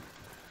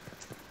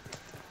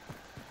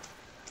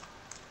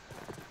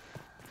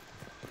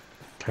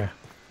 Okay.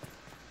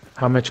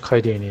 How much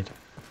clay do you need?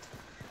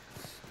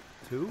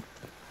 2?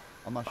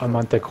 I'm not sure. I'm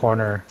on the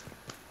corner.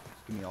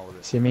 Just give me all of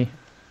it. See me?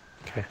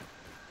 Okay.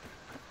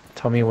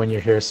 Tell me when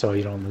you're here so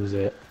you don't lose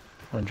it.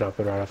 I'm gonna drop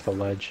it right off the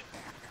ledge.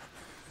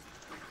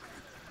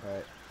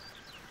 Alright.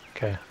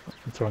 Okay,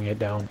 I'm throwing it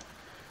down.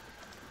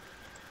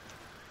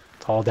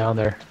 It's all down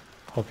there.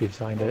 Hope you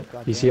find Oh, it. You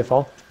goddamn. see it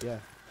fall? Yeah.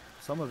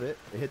 Some of it.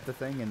 It hit the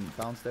thing and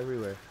bounced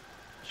everywhere.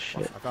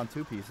 Shit. I found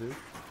 2 pieces.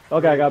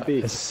 Okay, I got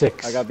It's bees.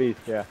 6. I got bees,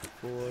 yeah.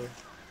 4.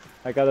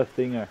 I got a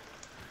stinger.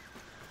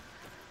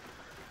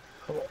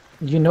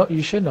 You know,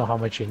 you should know how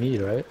much you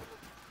need, right?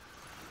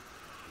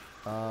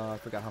 I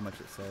forgot how much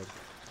it said.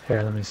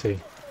 Here, let me see.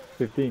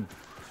 15.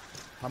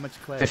 How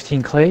much clay?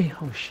 15 clay?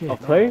 Oh shit. Oh,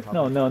 clay? how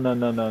No, no, no,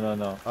 no, no, no,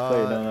 no.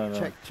 Clay, no, no,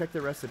 no. Check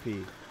the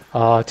recipe.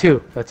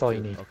 2. That's all you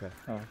need. Okay.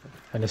 Oh, okay.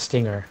 And a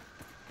stinger.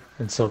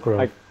 And silk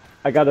rope.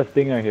 I got a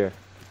stinger here.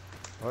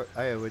 Oh,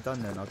 yeah, we're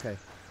done then. Okay.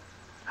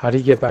 How do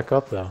you get back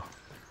up though?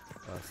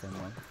 Same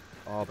way.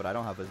 Oh, but I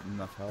don't have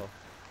enough health.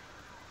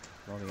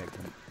 I don't think I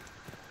can.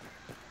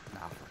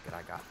 Nah, fuck it.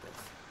 I got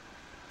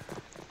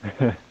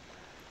this.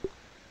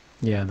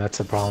 Yeah, that's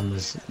the problem.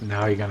 Is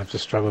now you're gonna have to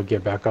struggle to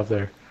get back up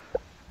there.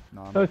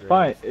 No, I'm No, it's great.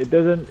 fine. It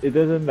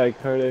doesn't like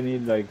hurt any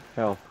like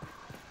health.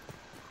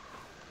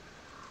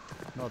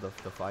 No, the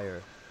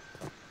fire.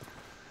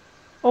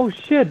 Oh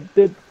shit!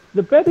 The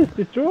bed is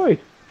destroyed.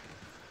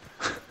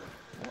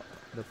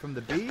 From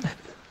the bee?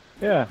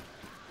 Yeah.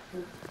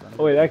 Son of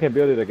Oh a wait, bitch. I can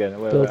build it again.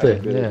 Wait, Build I can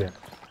it, build yeah. again.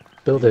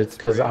 Build You it, can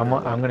because spray it I'm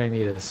or what? gonna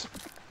need this.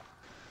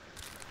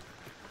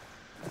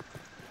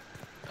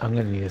 I'm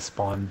gonna need a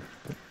spawn.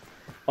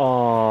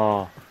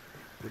 Oh,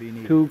 What do you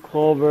need? 2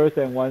 clovers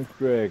and 1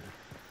 sprig.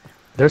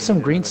 There's some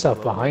Yeah, green like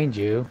stuff clover. behind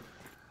you.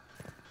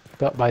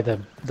 By the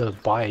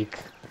bike.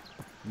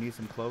 You need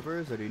some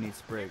clovers or do you need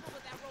sprigs?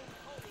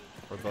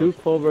 Or both? 2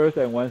 clovers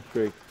and 1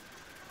 sprig.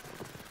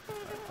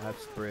 I have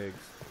sprigs.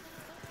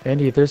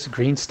 Andy, there's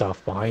green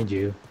stuff behind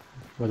you,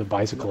 where the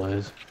bicycle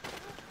is.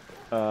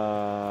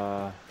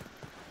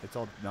 It's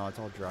all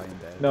dry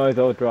and dead. No, it's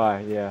all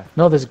dry. Yeah.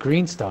 No, there's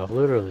green stuff,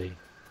 literally.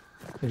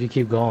 If you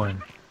keep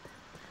going.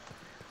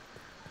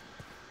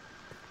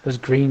 There's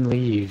green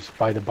leaves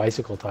by the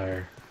bicycle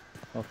tire.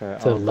 Okay.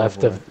 To the I'll go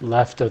left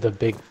for of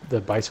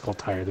the bicycle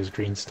tire, there's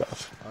green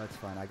stuff. Oh, that's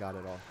fine. I got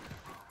it all.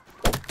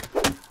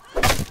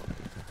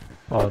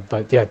 Oh,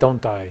 but yeah,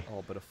 don't die.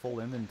 Oh, but a full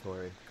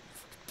inventory.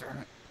 Darn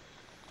it.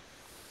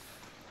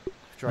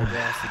 Dry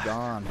grass is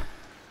gone.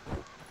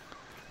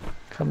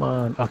 Come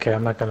on. Okay,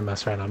 I'm not gonna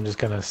mess around. I'm just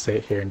gonna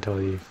sit here until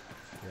you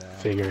Yeah.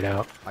 figure it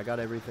out. I got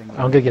everything.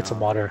 I'm gonna get some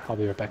water. I'll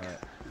be right back.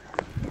 Alright.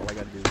 All I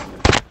gotta do is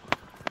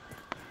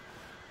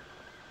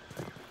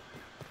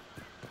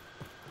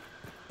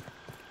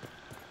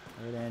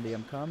Alright, Andy,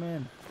 I'm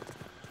coming.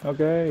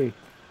 Okay.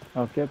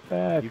 I'll get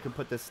back. You can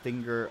put the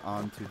stinger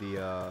onto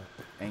the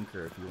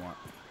anchor if you want.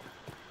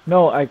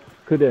 No, I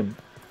couldn't.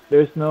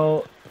 There's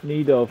no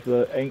need of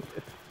the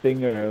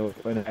stinger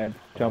when I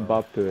jump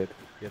up to it.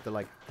 You have to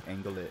like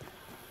angle it.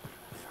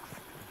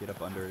 Get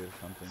up under it or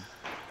something.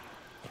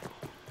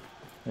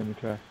 Let me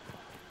try.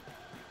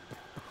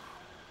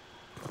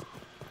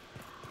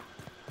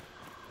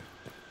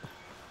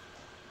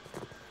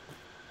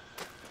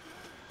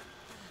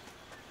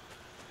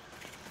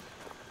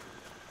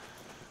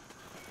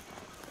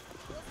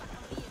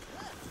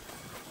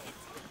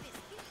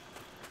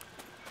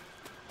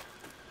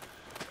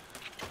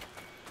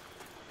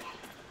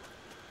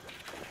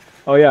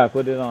 Oh yeah, I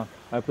put it on.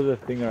 I put the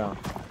stinger on.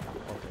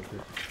 Okay,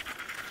 good.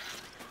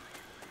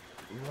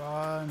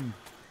 Run!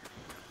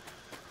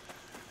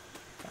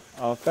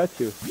 I'll fetch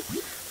you.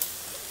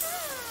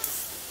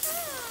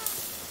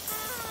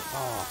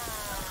 Oh,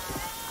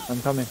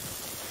 I'm coming.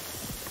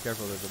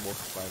 careful, there's a wolf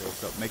spider,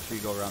 so make sure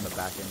you go around the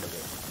back end of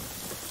it.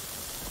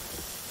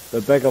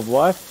 The back of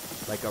what?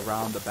 Like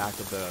around the back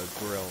of the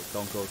grill,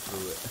 don't go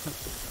through it.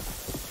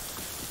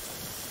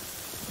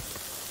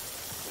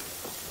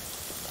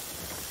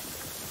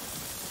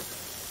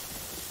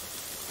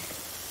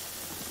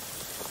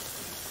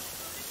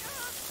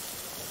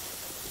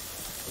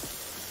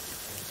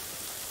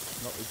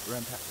 No, it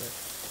ran past there.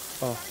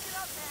 Oh.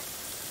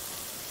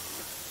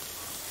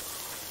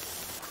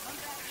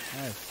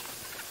 Nice.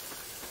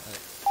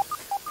 Alright.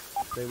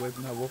 Stay away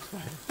from that wolf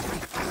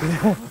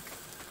spider.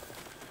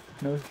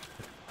 No.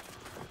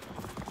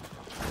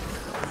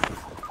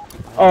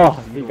 Oh,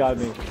 he got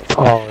me.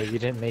 Oh, you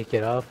didn't make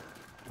it up?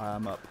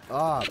 I'm up.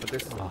 Ah, but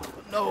this is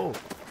no.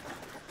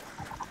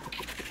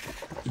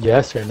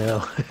 Yes or no?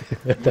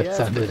 That Yes,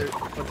 sounded...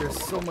 but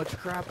there's so much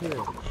crap here.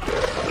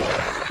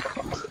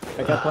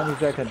 I got 20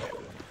 seconds.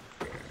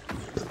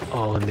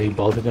 Oh, and they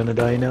both are gonna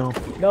die now?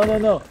 No, no,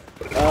 no.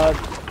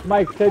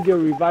 Mike, set your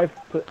revive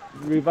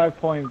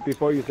point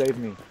before you save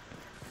me.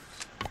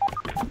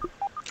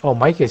 Oh,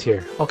 Mike is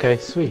here. Okay,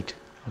 sweet.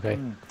 Okay.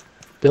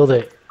 Build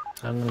it.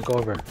 I'm gonna go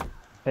over.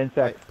 10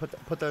 seconds.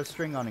 Alright, put the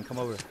string on and come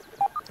over.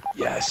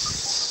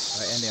 Yes!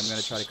 Alright, Andy, I'm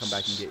gonna try to come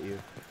back and get you.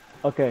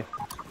 Okay.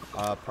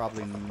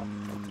 Probably.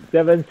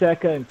 7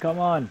 seconds. Come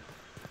on.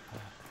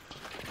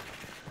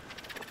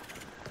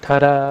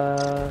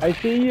 Ta-da! I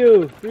see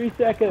you. 3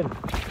 seconds.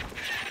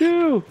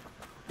 2,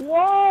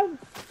 1.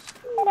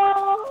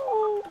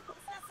 No.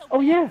 Oh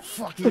yeah.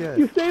 Fuck yeah.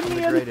 You saved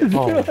me I'm the in greatest.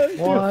 Oh, what? 2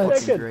 Fucking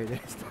seconds.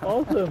 greatest.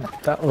 Awesome.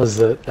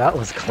 That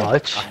was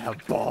clutch. I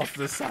have balls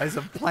the size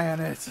of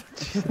planets.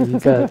 You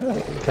got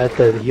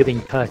the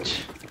healing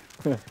touch.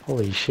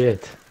 Holy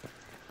shit.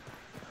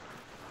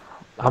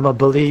 I'm a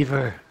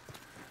believer.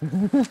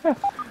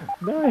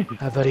 Nice.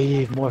 I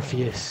believe,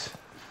 Morpheus.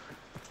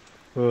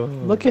 Oh,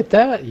 Look at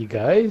that, you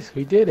guys.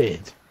 We did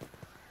it.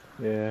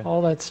 yeah.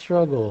 All that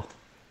struggle.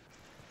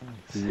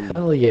 Geez.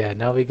 Hell yeah,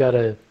 now we got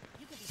a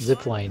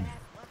zip line.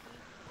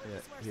 Yeah,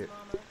 here.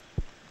 You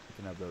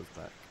can have those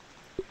back.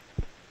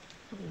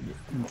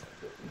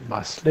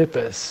 My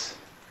slippers.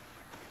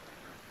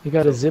 You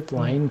got a zip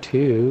line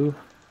too.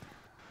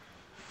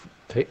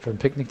 From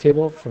picnic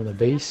table, from the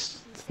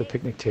base to the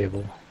picnic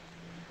table.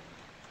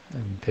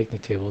 And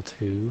picnic table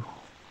to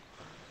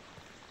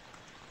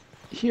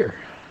here.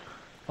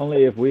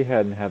 Only if we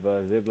hadn't have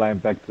a zip line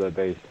back to the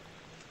base.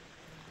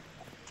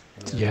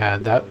 Yeah,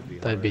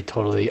 that'd be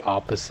totally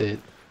opposite.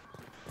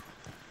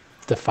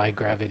 Defy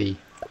gravity.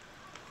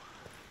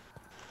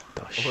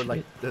 Oh, Or shit.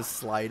 like the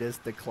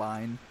slightest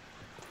decline.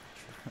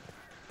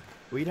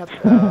 We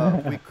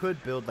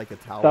could build like a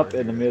tower. Stop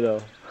in the here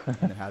middle.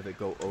 and have it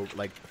go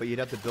over, but you'd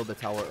have to build the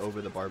tower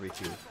over the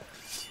barbecue.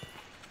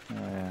 Oh,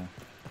 yeah.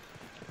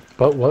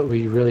 But what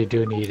we really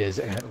do need is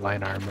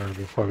antline armor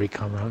before we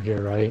come out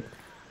here, right?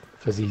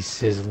 Because these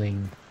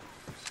sizzling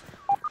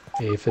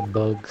aphid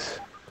bugs.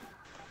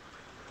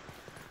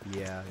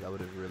 Yeah, that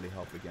would have really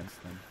helped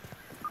against them.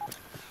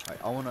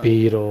 Alright, I wanna.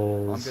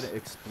 Beetles. I'm gonna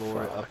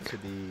explore up to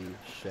the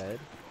shed.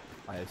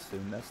 I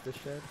assume that's the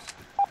shed.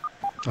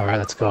 Alright,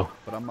 let's go.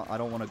 But I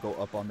don't want to go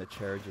up on the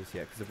chair just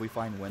yet, because if we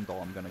find Wendell,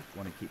 I'm gonna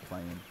want to keep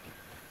playing.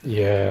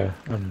 Yeah,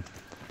 I'm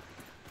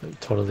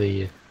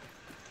totally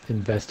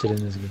invested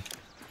in this game.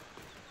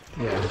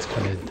 Yeah, it's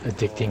kind of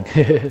addicting.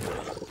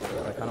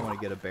 I kind of want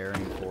to get a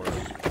bearing for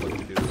what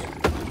to do.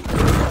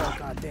 Oh,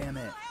 god damn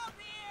it.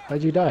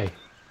 How'd you die?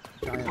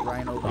 Giant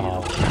rhino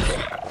beetle.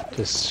 Oh,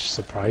 just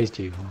surprised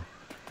you.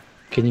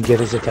 Can you get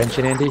his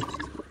attention, Andy?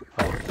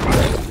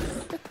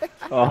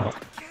 Oh,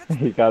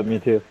 he got me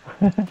too.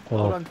 Hold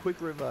Well, on, quick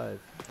revive.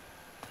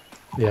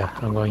 yeah,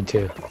 I'm going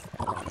to.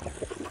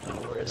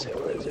 Where is it?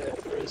 Where is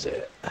it? Where is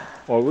it?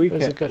 Or we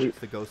Where's it can. go? It's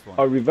the ghost one.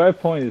 Our revive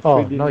point is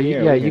Oh, pretty no,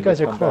 near. yeah, we you can guys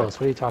just are come close.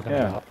 back. What are you talking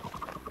Yeah. about?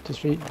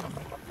 Just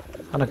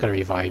I'm not gonna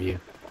revive you.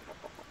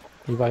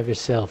 Revive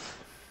yourself.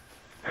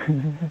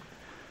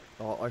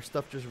 Oh, our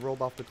stuff just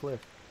rolled off the cliff.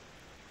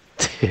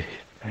 It's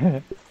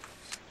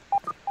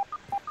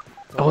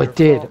all Oh, your it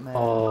did. fault, man.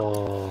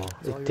 Oh,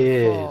 It's all it your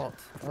did. fault.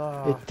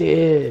 Ah. It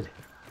did.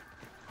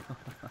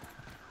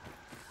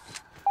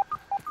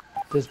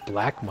 There's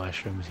black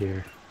mushrooms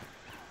here.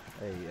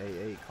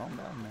 Hey, calm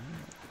down,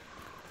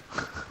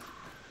 man.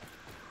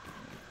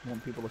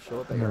 Want people to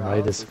show up at I'm your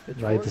gonna house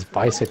with ride this pitchforks?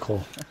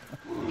 bicycle.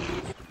 Not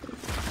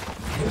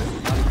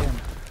again.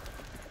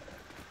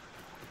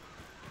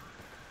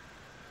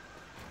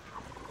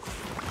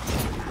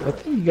 I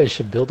think you guys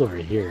should build over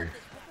here.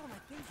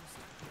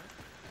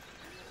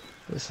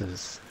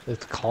 It's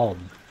calm.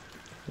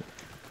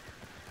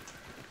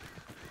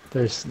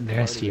 There's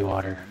nasty Cardio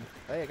water. fan.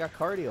 Hey, I got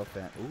cardio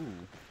fan.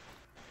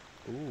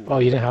 Ooh. Oh,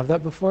 you didn't have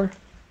that before?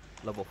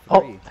 Level 3.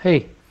 Oh,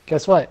 hey,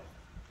 guess what?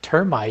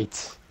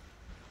 Termites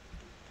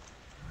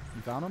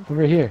You found them?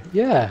 over here.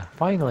 Yeah,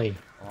 finally.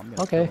 Oh, I'm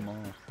gonna Okay. kill 'em all.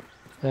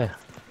 Yeah,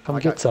 come I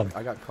get got, some.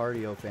 I got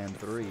cardio fan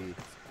 3.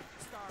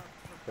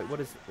 Wait, what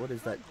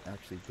does that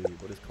actually do?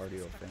 What does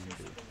cardio fan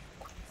do?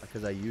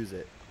 Because I use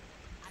it.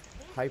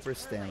 Hyper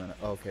stamina.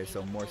 Okay,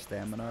 so more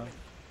stamina.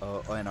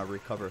 Oh, and I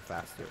recover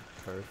faster.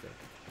 Perfect.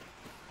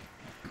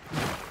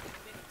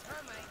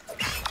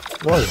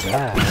 What is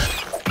that?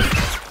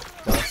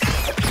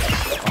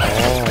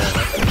 Oh,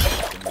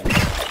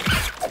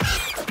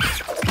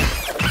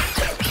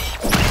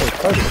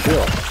 It's hard to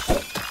kill.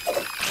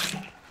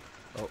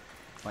 Oh,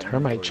 my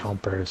Termite inventory's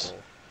chompers.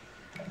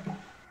 full.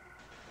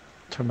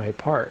 termite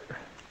part.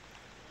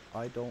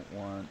 I don't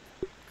want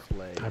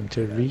clay. Time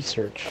to That's-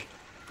 research.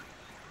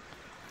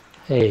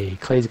 Hey,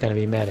 Clay's gonna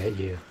be mad at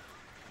you.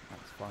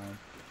 That's fine.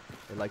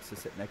 It likes to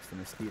sit next to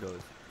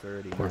mosquitoes. It's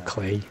already Poor mad.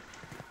 Clay.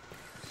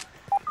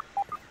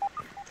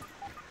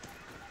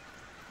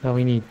 Now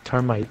we need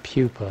termite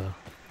pupa.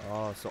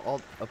 Oh, so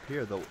all up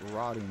here, the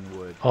rotting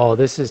wood. Oh,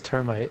 this is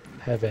termite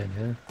heaven,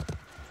 huh?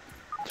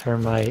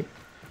 Termite.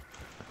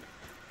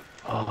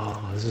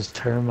 Oh, this is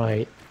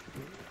termite.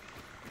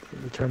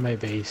 The termite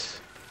base.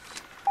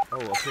 Oh,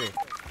 up here.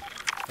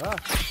 Ah!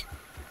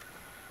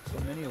 So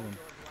many of them.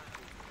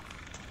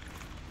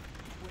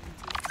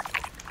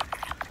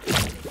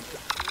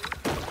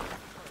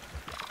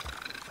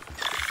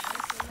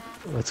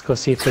 Let's go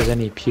see if there's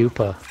any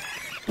pupa.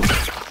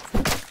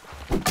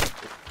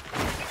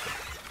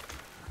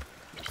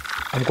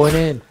 I'm going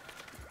in.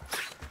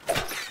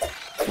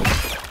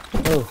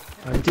 Oh,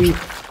 I'm deep.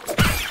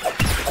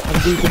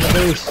 I'm deep in the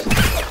base.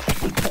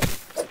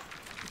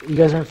 You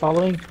guys aren't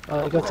following?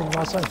 I got some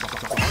outside.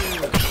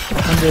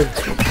 100.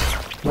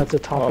 I'm at the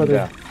top Oh, of the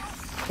yeah.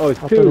 Oh, it's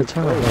top of two. the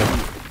tunnel.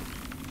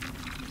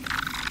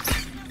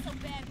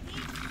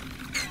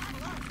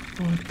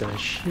 What the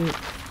shit?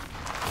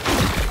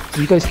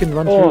 You guys can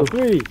run Oh,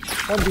 through. 3.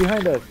 One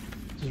behind us.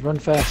 Just run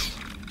fast.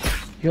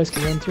 You guys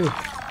can run through.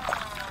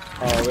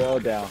 Oh, we're all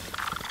down.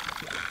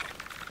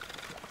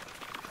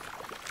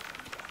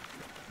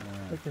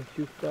 I can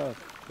shoot stuff.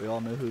 We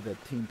all know who the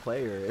team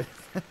player is.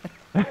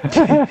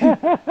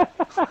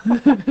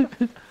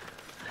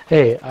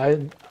 Hey,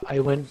 I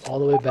went all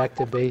the way back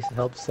to base and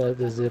helped set up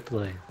the zip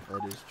line.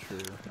 That is true.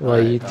 Well,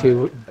 Alright, you two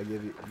alright, I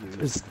give you.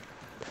 was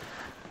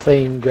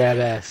playing grab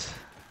ass.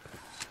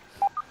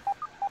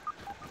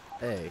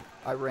 Hey,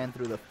 I ran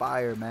through the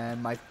fire,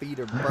 man. My feet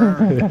are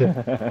burned.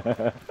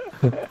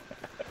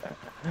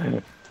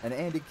 And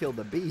Andy killed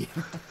a bee.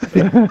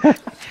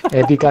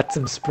 And he got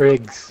some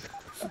sprigs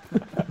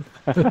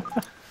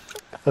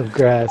of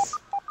grass.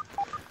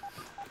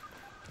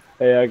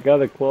 Hey, I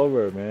got a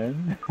clover,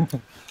 man.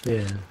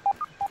 Yeah,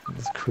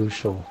 it's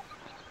crucial.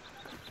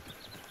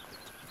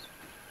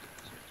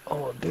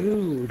 Oh,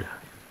 dude.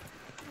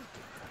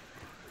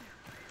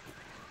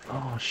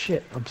 Oh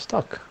shit, I'm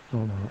stuck.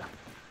 Oh no.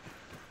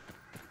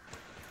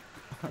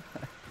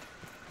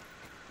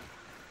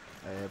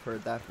 Hey, I've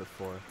heard that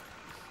before.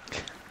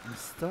 I'm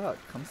stuck.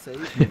 Come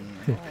save me.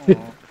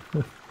 Aw.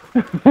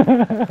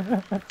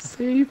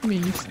 Save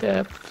me,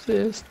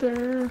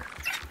 stepsister.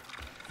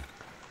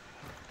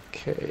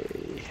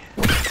 Okay.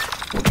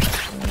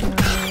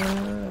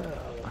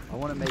 I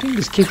want to You make. can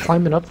just keep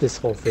climbing up this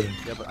whole thing.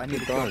 Yeah, but I need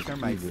to kill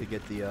termites to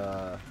get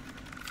the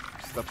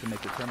stuff to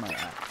make the termite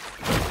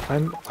axe.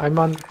 I'm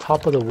on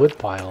top of the wood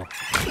pile.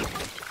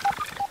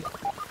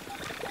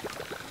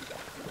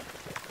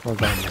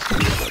 Hold on, let's be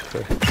up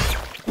there.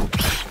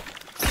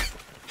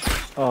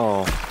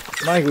 Oh,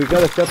 Mike, we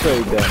gotta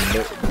separate them.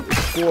 It's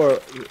 4.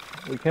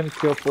 We can't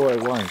kill 4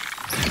 at once.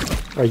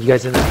 Are you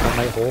guys in the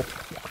termite hole?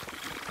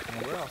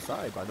 And we're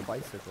outside by the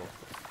bicycle.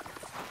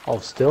 Oh,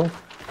 still?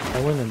 I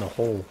went in the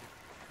hole.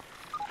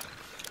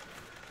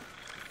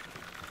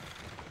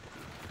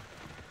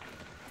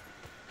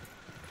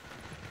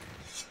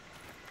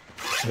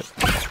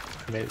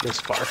 I made it this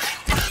far.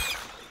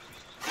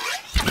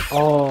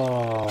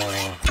 Oh,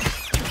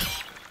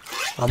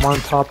 I'm on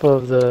top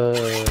of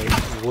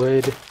the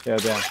wood. Yeah,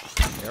 down.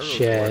 Arrows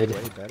Shed.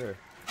 work way better.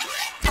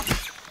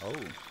 Oh,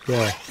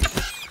 Yeah,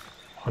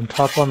 on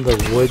top on the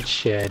wood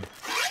shed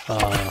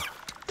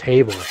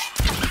table.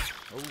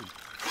 oh.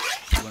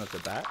 You went up the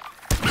bat?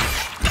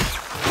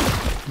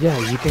 Yeah,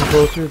 you can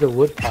go through the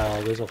wood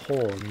pile. There's a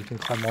hole, and you can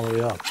climb all the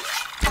way up.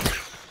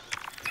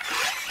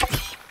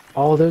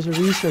 Oh, there's a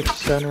research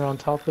center on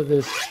top of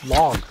this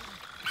log,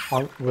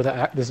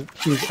 where this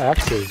huge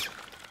axe is.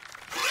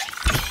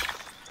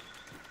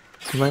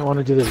 You might want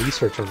to do the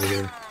research over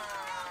here.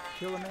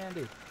 Kill him,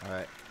 Andy.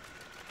 Alright.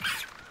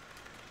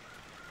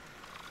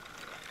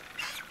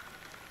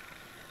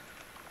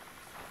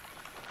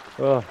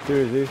 Oh,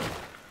 seriously?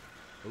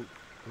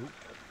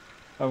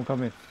 Oh, I'm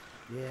coming.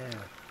 yeah.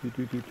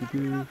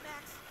 Do.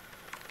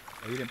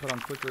 Oh, you didn't put on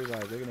quick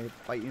revive. They're gonna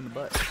bite you in the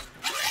butt.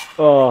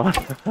 Oh.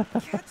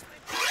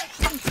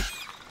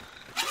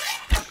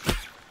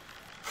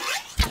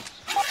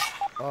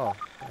 Oh,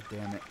 god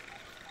damn it.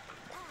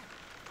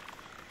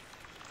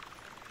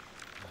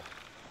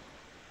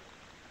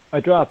 I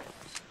dropped.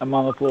 I'm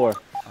on the floor.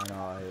 I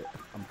know,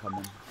 I'm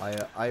coming.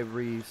 I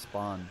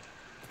respawn.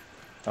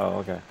 Oh,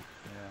 okay.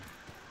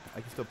 Yeah.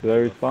 I can still pick Did I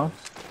you up. respawn?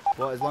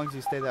 Well, as long as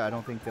you stay there, I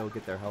don't think they'll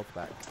get their health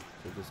back.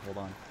 So just hold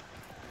on.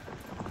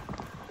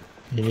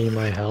 You need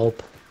my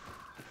help?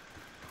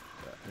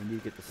 Yeah, we need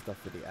to get the stuff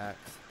for the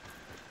axe.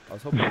 I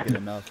was hoping to get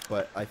enough,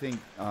 but I think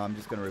I'm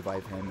just gonna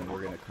revive him and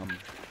we're gonna come.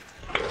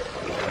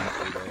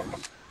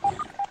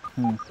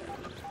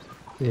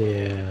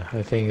 Yeah,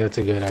 I think that's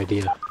a good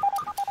idea.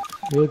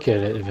 We'll get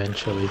it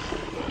eventually.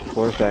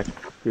 4 sec.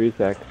 3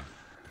 sec.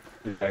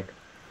 2 sec.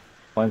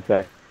 1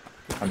 sec.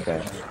 I'm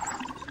dead.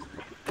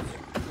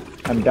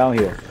 I'm down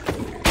here.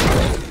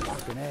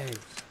 Fucking A.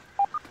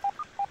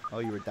 Oh,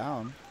 you were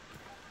down?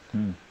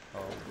 Hmm.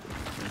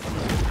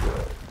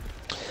 Oh.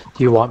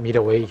 Do you want me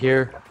to wait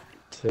here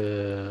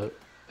to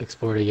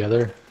explore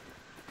together?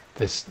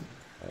 This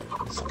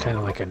is kind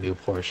of like a new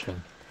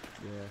portion.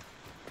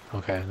 Yeah.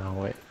 Okay, no,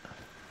 wait.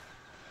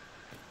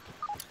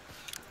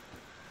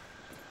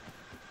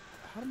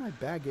 How did my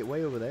bag get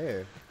way over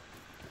there?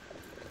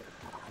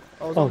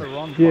 Oh, I was Oh, on the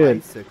wrong shit.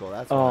 bicycle.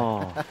 That's why.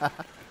 Oh.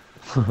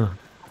 I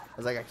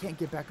was like, I can't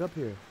get back up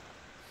here.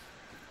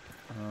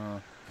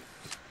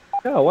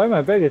 Yeah, why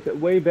my bag is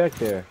way back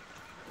there?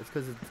 It's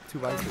because it's 2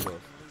 bicycles.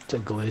 It's a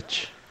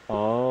glitch.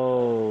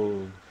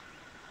 Oh.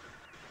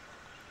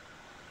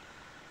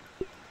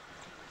 I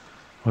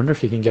wonder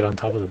if you can get on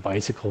top of the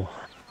bicycle.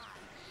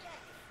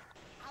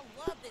 I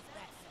love this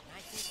back so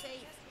nice and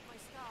safe. My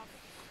stuff.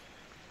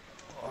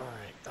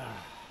 Alright.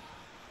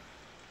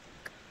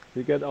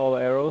 You get all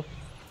the arrows?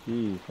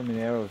 Gee, so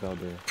many arrows out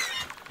there.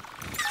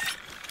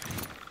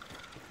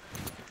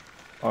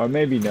 Or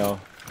maybe no.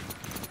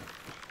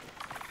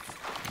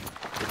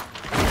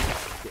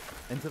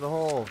 Into the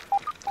hole.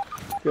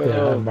 Go.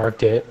 Yeah, I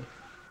marked it.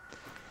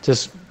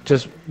 Just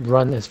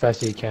run as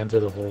fast as you can through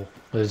the hole.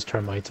 There's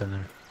termites in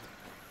there.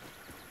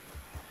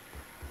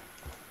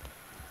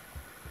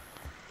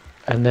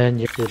 And then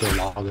you have to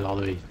log it all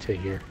the way to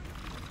here.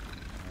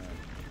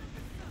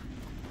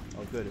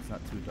 Oh, good. It's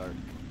not too dark.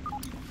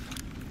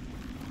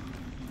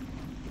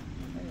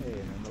 Hey, and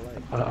then the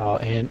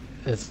light. And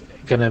it's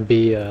gonna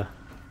be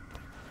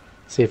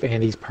see if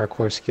Andy's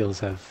parkour skills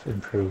have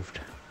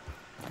improved.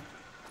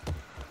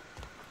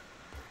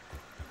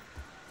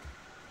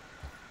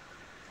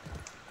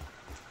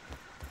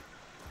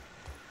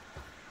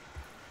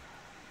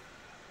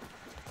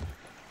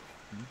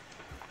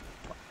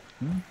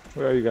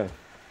 Where are you guys?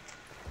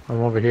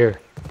 I'm over here.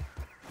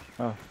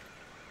 Oh.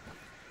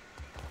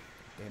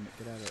 Damn it,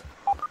 get out of it.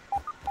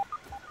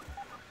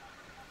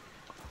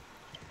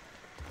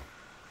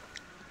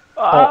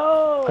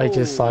 Oh, I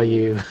just saw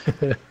you.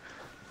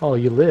 Oh,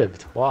 you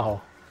lived.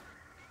 Wow.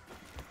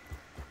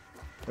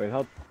 Wait,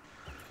 how?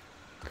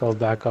 Go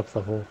back up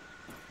the hole.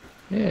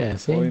 Yeah,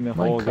 see? Oh, in the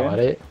hole Mike caught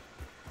again? it.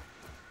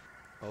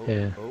 Oh,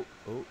 Yeah. oh,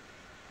 oh.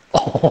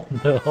 Oh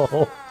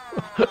no.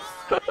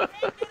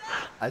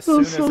 As That soon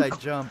was as so I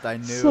jumped, I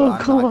knew so I'm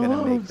not gonna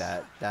make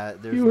close.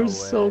 that. There's You no were way.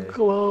 so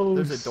close.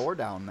 There's a door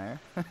down there.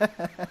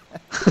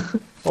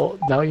 Well,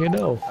 now you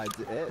know.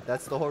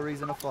 That's the whole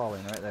reason of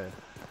falling, right there.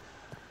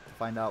 To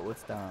find out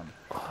what's down.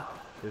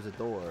 There's a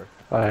door.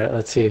 Alright,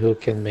 let's see who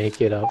can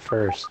make it up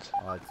first.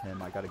 Oh, it's him.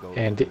 I gotta go.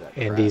 And do that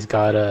Andy's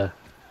crap. got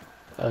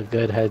a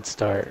good head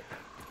start.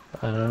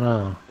 I don't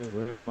know.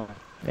 Where am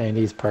I?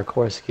 Andy's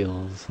parkour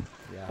skills.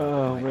 Yeah,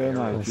 Oh, my where am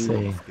I? aerial Let's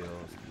see.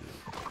 skills.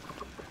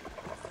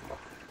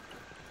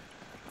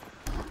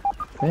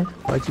 Eh?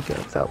 Why'd you go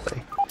that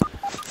way?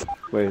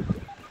 Wait.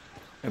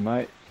 Am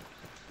I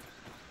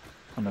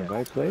on the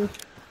right place?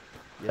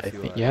 Yes, I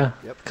you think, are. yeah.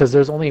 Yep. Because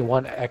there's only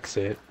one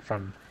exit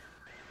from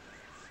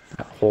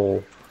that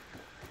hole.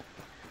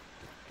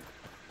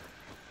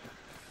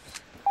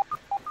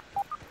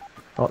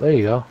 Oh, there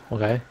you go.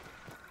 Okay.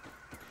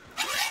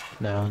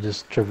 Now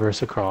just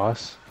traverse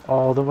across.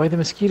 Oh, the way the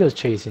mosquito's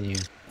chasing you.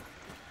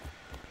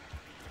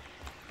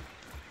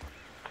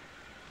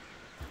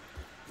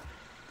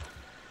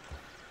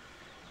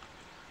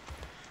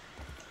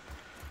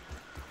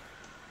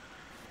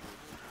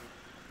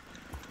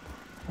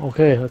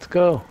 Okay, let's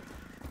go.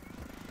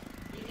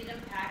 You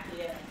didn't pack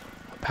yet.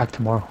 Pack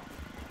tomorrow.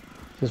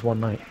 Just one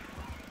night.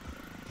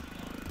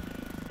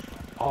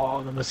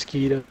 Oh, the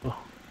mosquito.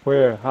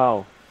 Where?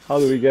 How? How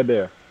do we get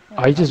there?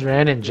 I just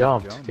ran and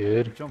Jump. jumped,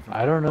 dude. Jump from-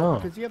 I don't know.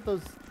 Because you have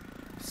those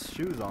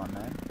shoes on,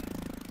 man.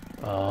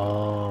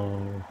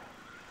 Oh.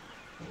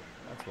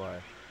 That's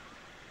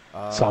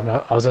why.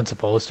 So I wasn't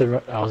supposed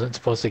to. I wasn't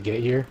supposed to get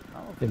here.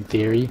 Oh, In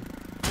theory.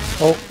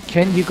 Oh,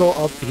 can you go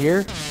up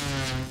here?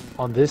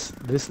 On this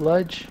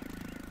ledge?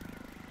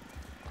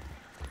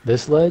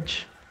 This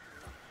ledge?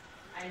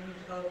 I need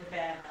to go to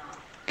bed now.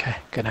 Okay.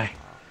 Good night.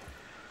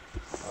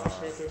 Wash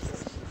the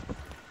dishes.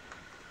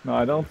 No,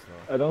 I don't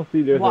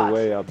see there's What? a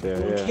way up there.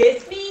 You Yeah.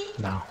 kiss me?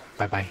 No.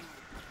 Bye bye.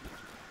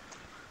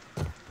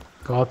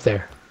 Go up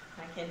there.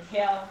 I can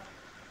tell.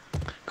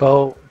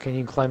 Go. Can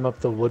you climb up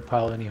the wood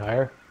pile any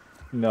higher?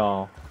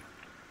 No.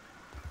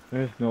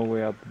 There's no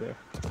way up there.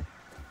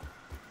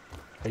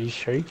 Are you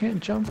sure you can't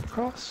jump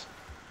across?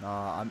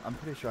 Nah, I'm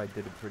pretty sure I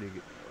did it pretty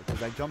good.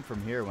 Because I jumped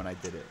from here when I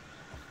did it.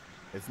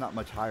 It's not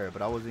much higher,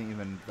 but I wasn't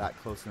even that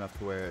close enough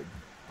to where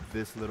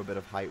this little bit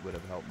of height would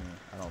have helped me.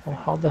 I don't Well,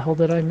 think. how the hell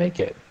did I make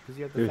it? Because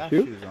you have the Your fast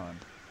shoe? shoes on.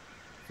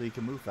 So you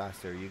can move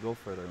faster. You go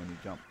further when you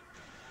jump.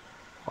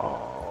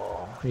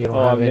 Oh, you don't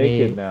Oh, have I'm any.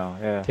 naked now.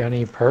 Yeah. Do you have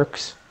any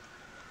perks?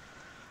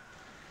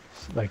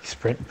 Like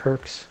sprint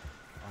perks?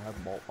 I have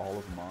all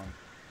of them on.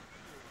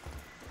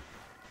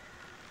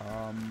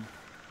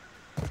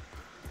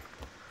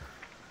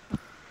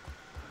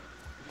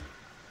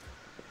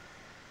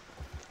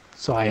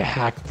 So I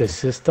hacked the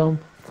system.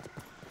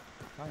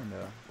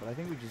 Kinda. But I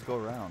think we just go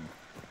around.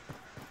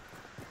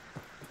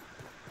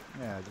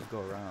 Yeah, just go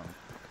around.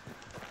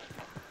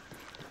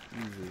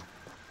 Easy.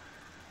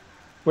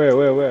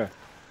 Where?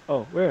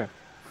 Oh, where?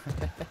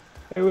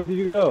 Hey, where did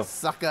you go?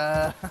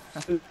 Sucker!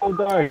 It's so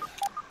dark.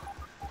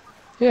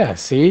 Yeah,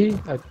 see?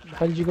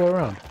 How did you go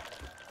around?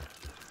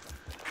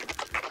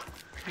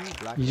 Ooh,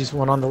 black You just man.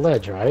 went on the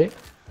ledge, right?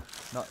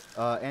 No,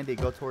 Andy,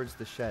 go towards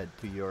the shed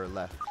to your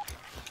left.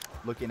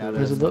 looking at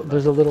There's us.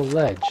 there's a little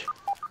ledge.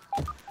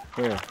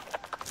 Where?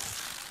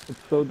 It's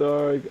so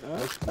dark.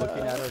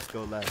 Looking at us,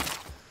 go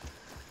left.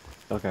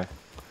 Okay.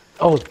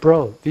 Oh,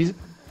 bro, these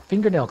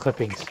fingernail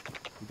clippings.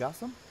 You got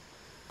some?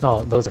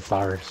 No, those are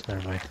flowers.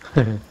 Never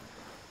mind.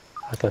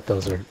 I thought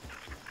those are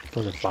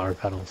flower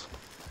petals.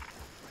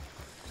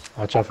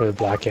 Watch out for the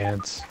black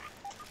ants.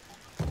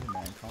 Hey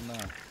man, calm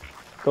down.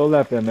 Go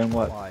left and then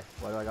what? Why?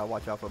 Why do I gotta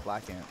watch out for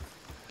black ants?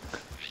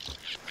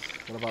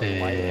 What about the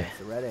white ants,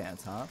 the red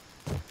ants, huh?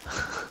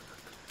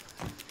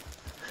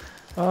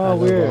 Oh,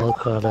 weird. All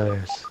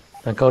colors.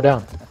 Then go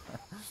down.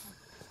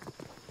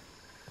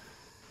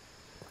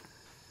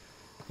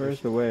 Where's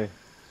the way?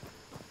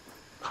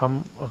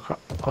 Come.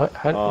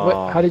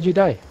 How did you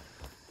die?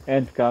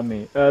 Ants got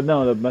me.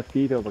 No, the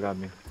mosquito got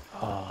me.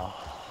 Oh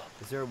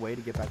Is there a way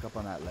to get back up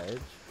on that ledge?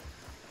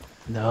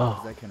 no.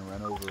 'Cause I can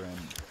run over and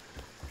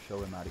show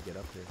him how to get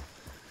up here.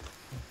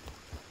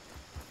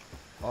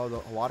 Oh, the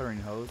watering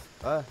hose.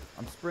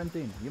 I'm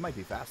sprinting. You might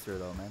be faster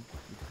though, man.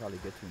 You could probably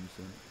get to him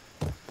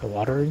soon. The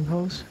watering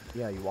hose?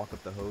 Yeah, you walk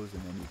up the hose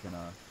and then you can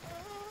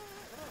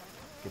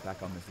get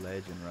back on this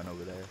ledge and run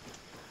over there.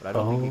 But I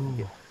don't think you can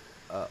get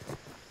up.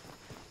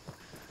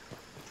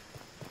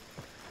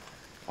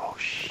 Oh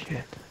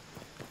shit.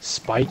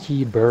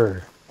 Spiky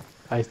burr.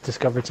 I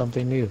discovered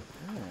something new.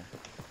 Oh.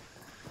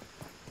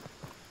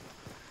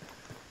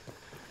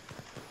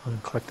 I'm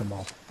gonna collect them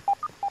all.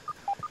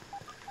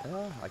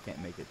 I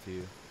can't make it to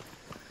you.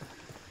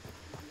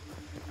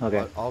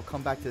 Okay. I'll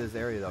come back to this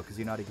area though, because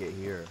you know how to get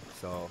here.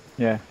 So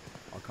Yeah.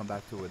 I'll come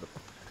back to where the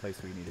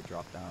place where you need to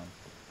drop down.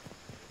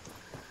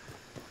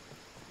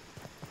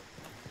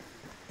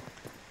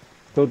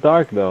 So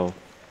dark though.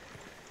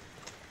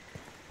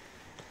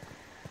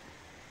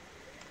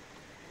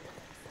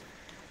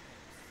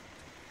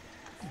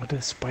 What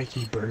does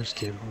spiky burrs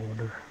give? I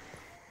wonder.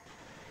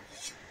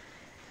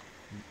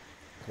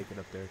 Take it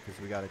up there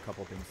because we got a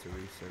couple things to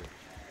research.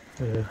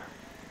 Yeah.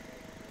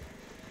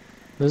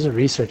 There's a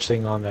research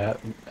thing on that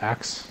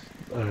axe,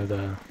 or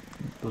the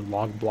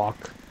log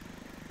block.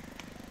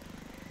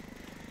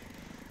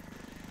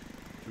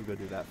 Should we go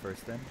do that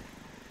first then?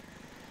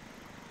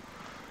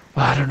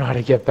 I don't know how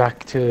to get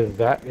back to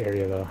that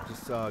area though.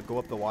 Just go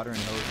up the watering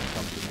hose and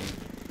come to me.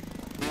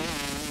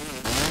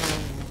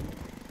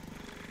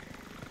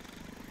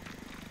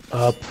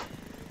 Up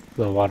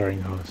the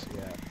watering hose.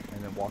 Yeah,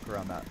 and then walk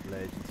around that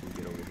ledge until we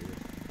get over here.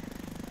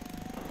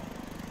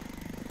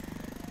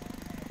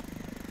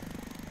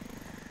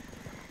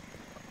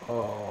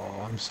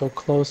 Oh, I'm so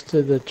close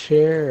to the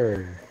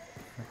chair.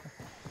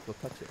 Go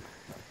touch it.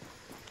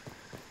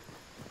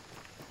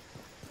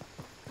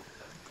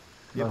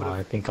 Yeah, but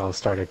I think I'll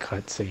start a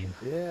cutscene.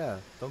 Yeah,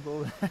 don't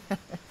go.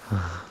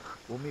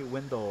 We'll meet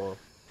Wendell.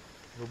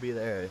 He'll be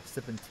there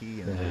sipping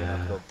tea and then we're gonna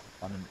have to go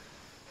on an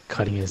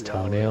Cutting his 2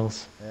 hour.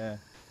 toenails. Yeah.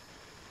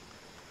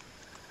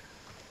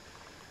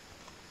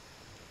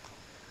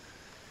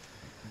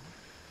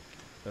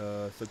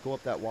 So go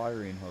up that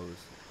watering hose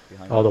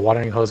behind Oh, you. the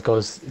watering hose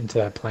goes into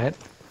that plant?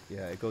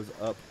 Yeah, it goes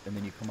up and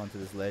then you come onto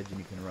this ledge and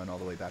you can run all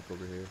the way back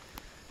over here.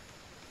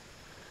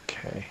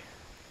 Okay.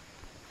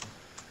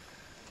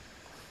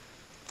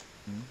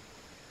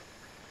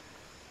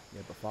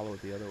 Yeah, but follow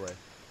it the other way.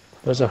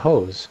 There's a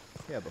hose.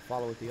 Yeah, but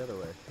follow it the other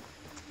way.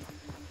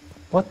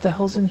 What the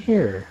hell's in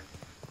here?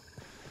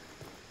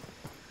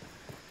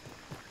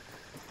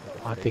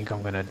 I think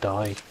I'm gonna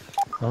die.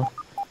 Huh?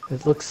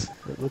 It looks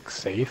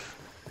safe.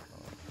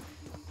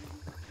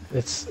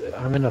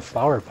 I'm in a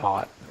flower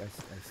pot. I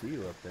see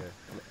you up there.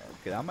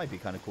 Okay, that might be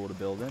kind of cool to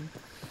build in.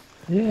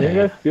 Yeah. Can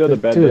you guys feel the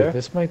bed dude, there?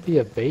 this might be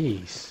a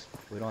base.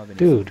 We don't have any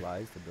Dude.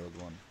 supplies to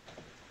build one.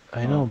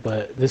 I know,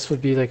 but this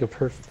would be like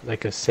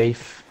a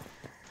safe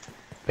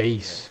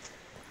base.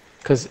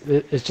 Cause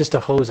it's just a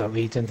hose that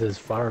leads into this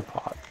flower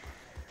pot.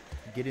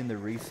 Getting the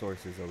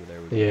resources over there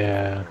would be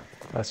Yeah,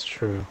 that's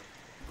true.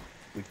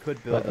 We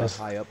could build a that's-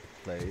 high up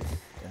place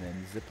and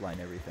then zipline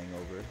everything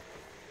over.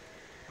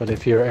 But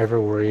if you're ever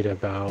worried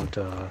about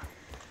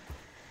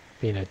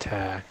being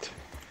attacked,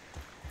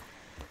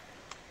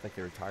 Like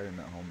a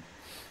retirement home.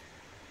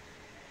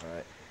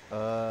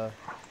 Alright.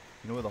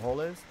 You know where the hole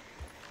is?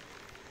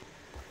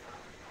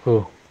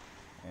 who?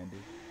 Andy.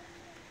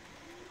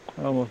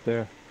 Almost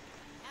there.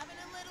 Having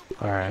a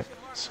little Alright,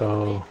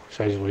 so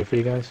should I just wait for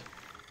you guys?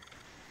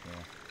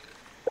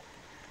 Yeah.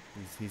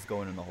 He's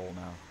going in the hole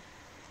now.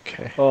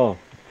 Okay. Oh,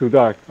 it's too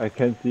dark. I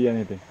can't see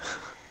anything.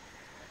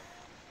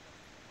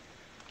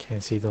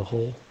 Can't see the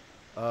hole.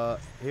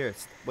 Here,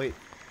 wait.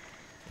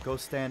 Go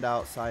stand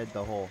outside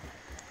the hole.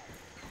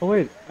 Oh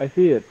wait, I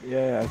see it.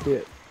 Yeah, I see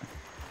it.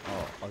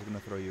 Oh, I was gonna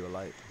throw you a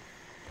light.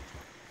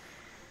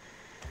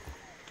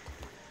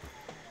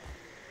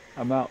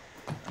 I'm out.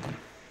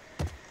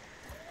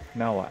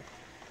 Now what?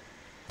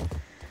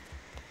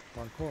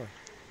 Parkour.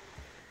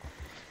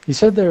 You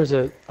said there was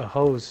a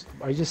hose.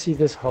 I just see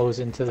this hose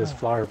into this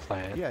flower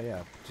plant.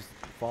 Yeah. Just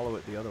follow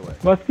it the other way.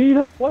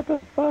 Mosquito? What the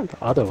fuck?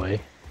 The other way.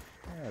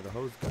 Yeah, the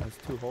hose has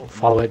 2 holes.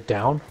 Follow it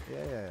down.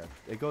 Yeah.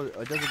 It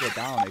doesn't go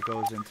down. It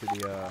goes into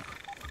the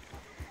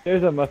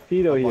There's a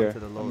mosquito Up here. onto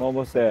the lower I'm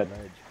almost second dead.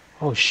 ledge.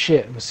 Oh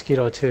shit,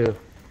 mosquito too.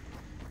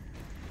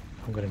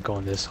 I'm gonna go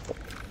in this hole.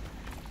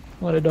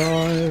 I'm gonna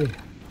die.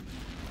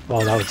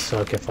 Wow, that would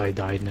suck if I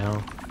died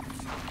now.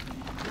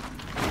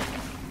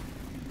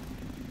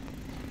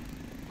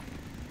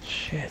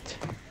 Shit.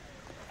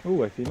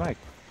 Ooh, I see Mike.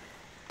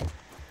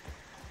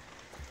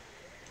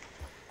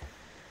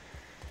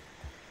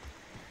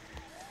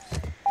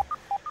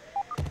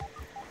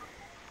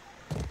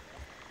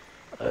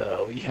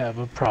 We have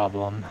a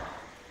problem.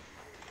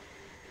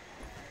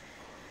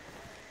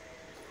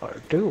 Or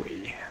do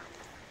we?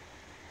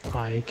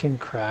 I can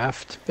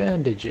craft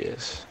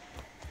bandages.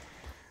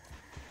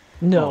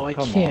 No, Oh, I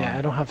come can't. on.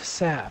 I don't have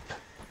sap.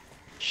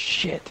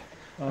 Shit.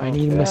 Oh, I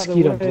need get out of the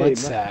mosquito way, blood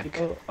sac.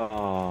 mosquito. Oh.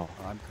 Oh,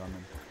 I'm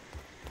coming.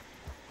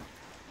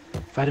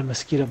 If I had a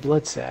mosquito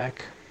blood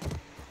sac,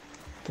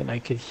 then I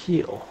could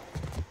heal.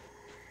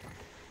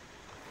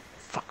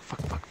 Fuck,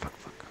 fuck, fuck, fuck,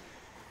 fuck.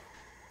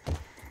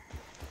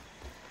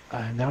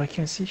 Now I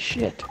can't see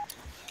shit.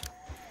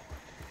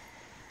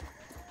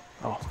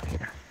 Oh,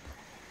 here.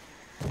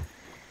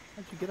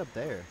 How'd you get up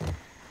there?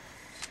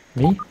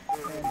 Me? Andy.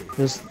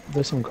 There's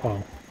some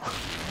call.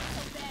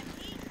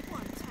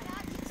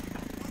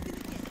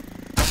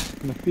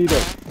 Mosquito.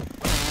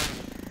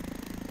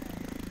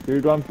 Do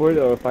you run for it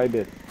or fight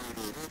it?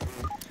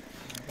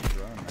 Just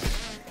run, man.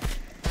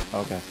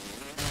 Okay.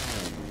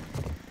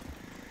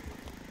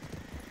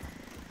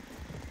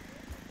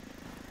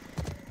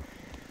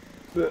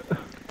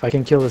 If I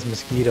can kill this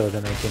mosquito,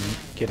 then I can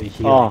get a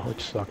heal, Oh,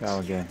 which sucks. Go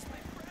again.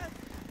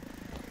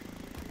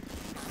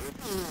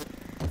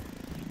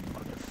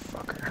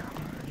 Motherfucker.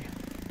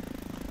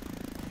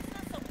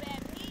 Not so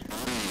bad, Pete.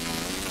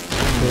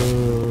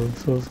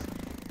 So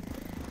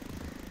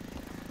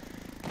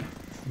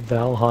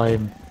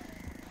Valheim.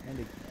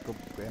 Andy, go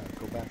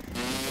back.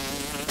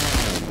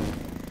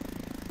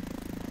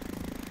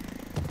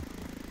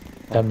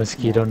 That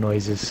mosquito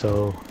noise is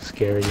so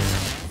scary. It's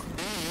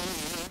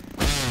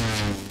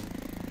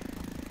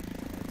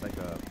like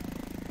a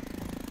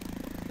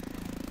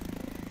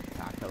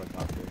attack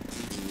helicopter.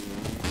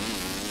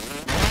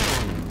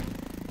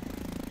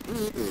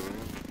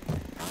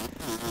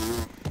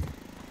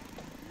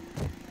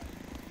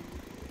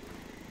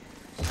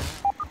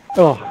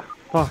 Oh,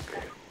 fuck.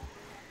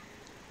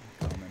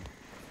 Coming.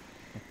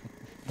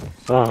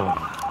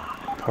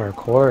 Ah,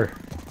 Parkour.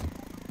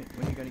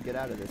 When are you gonna get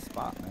out of this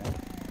spot, man?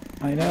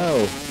 I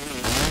know.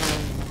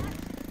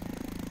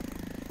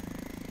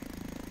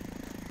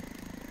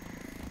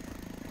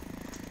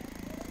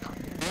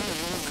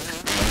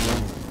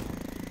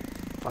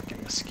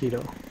 Fucking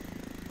mosquito.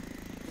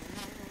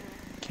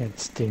 Can't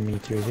sting me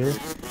through here.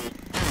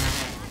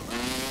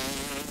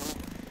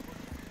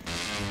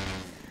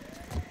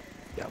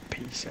 You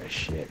piece of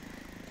shit.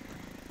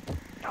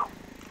 No.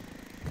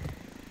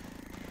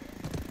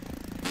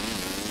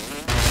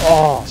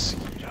 Oh,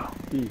 mosquito.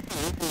 E.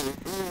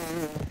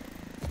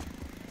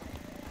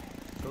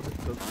 Go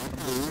this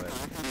way.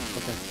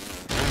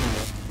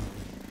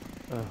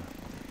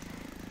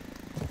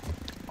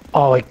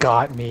 Oh, it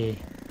got me.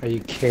 Are you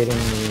kidding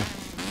me?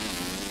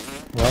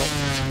 Well,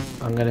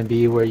 I'm gonna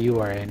be where you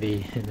are,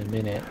 Andy, in a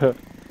minute.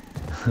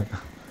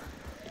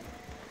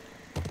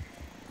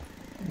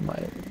 My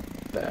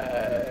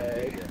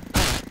bag.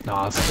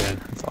 No, it's good.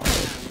 It's all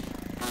good.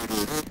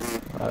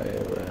 I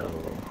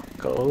will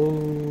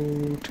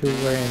go to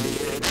where Andy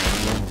is.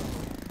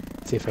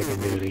 See if I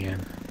can do it again.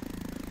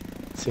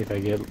 See if I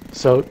get.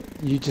 So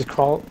you just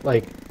crawl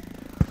like.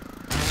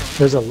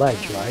 There's a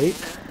ledge, right?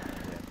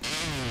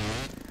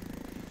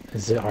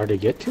 Is it hard to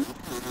get to?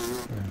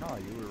 Oh,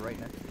 you were right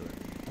next to it.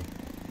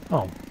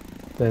 Oh,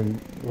 then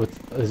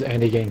is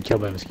Andy getting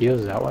killed by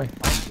mosquitoes? Is that why? I'm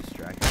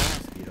distracted by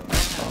mosquito.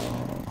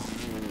 Oh.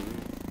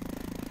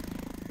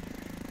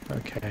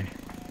 Okay.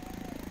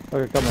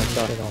 Okay, come on, We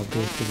stop. should all do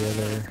it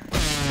together.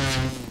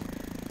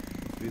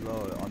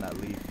 Below on that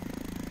leaf.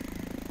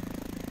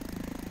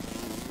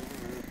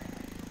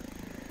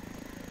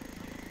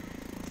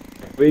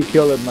 We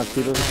kill the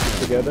mosquitoes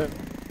together.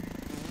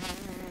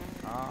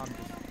 I'm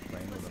just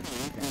playing with them.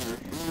 You can't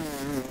hurt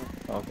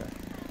me. Okay.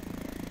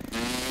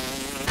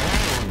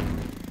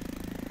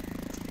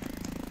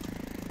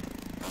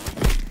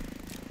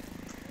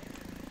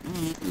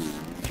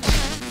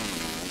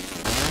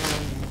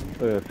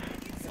 Ugh.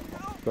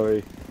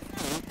 Sorry.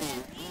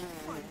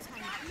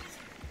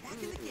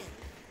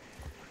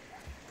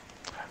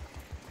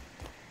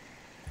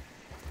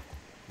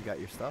 You got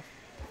your stuff?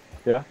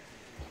 Yeah?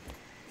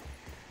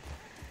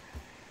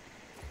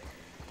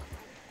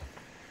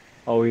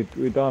 Oh, we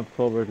don't have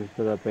Clover to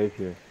set up base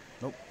here.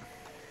 Nope.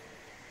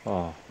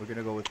 Oh. We're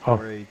gonna go with Oh.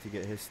 Corey to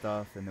get his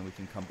stuff, and then we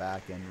can come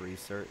back and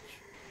research.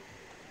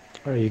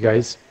 Are you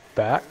guys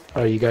back?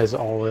 Are you guys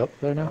all up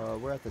there now?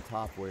 We're at the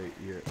top where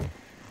you're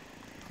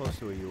close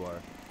to where you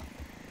are.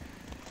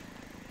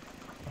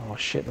 Oh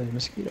shit, there's a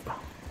mosquito.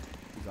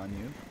 He's on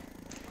you.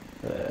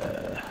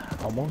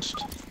 Almost.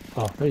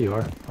 Oh, there you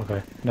are.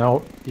 Okay.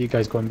 Now, you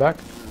guys going back?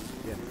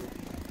 Yeah.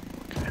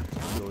 Okay.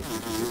 Go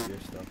with your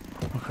stuff.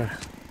 Okay.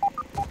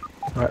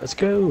 Alright, let's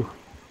go.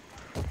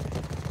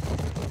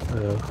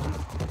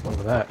 What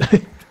was that?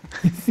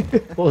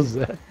 What was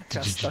that?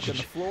 Got stuck in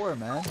the floor,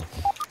 man.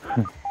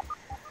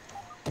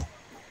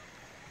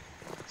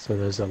 So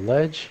there's a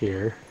ledge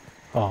here.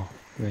 Oh,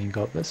 and then you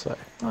go up this way.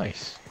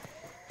 Nice.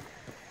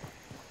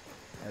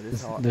 Yeah, this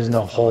is how- There's this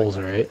no is how I holes,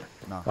 got it. right?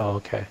 No. Oh,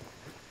 okay.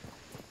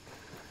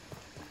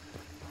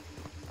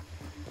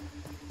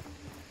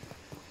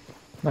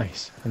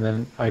 Nice. And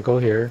then I go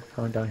here,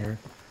 I went down here,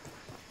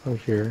 go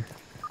here,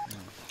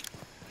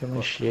 get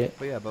my shit.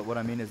 But yeah, but what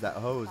I mean is that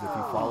hose, if you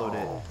followed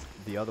it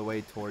the other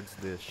way towards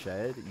the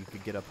shed, you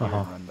could get up here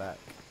and run back.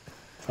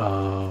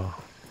 Oh.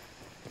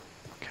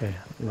 Okay,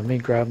 let me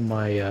grab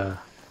my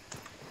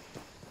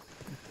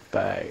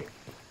bag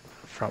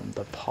from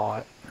the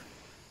pot.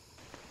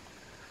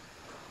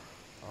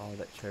 Oh,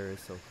 that chair is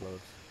so close.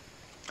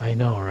 I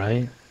know,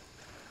 right?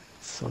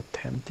 It's so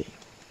tempting.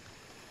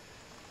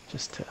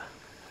 Just to...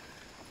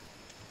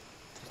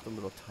 Just a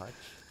little touch.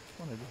 Just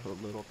want to do a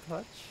little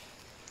touch.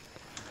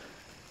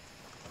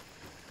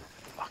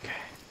 Okay,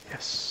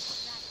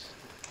 yes.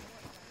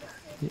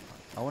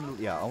 I want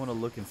to, I want to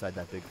look inside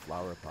that big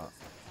flower pot.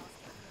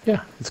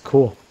 Yeah, it's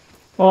cool.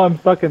 Oh, I'm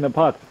stuck in the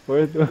pot.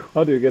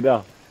 How do you get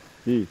out?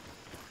 Jeez.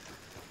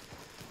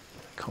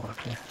 Come on,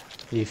 here.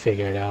 You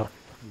figure it out.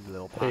 You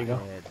little There you go.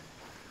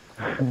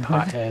 pothead.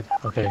 Pothead.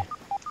 Okay.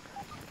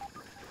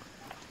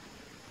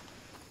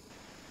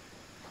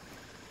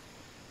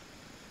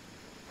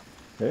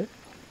 Eh?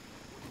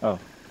 Oh.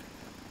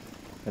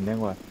 And then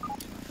what?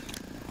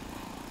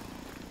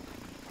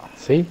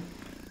 See?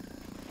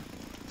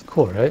 It's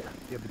cool, right?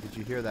 Yeah, but did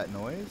you hear that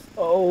noise?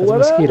 Oh,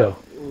 That's a mosquito.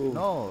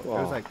 No, it was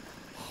Wow. like...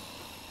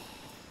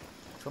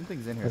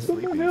 Something's in here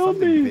Someone sleeping. help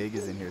Something me. big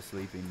is in here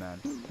sleeping, man.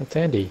 That's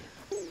Andy.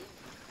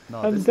 No,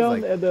 I'm this down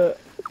is like, at the.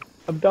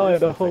 I'm down this at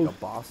the looks like hole. a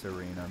boss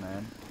arena,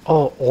 man.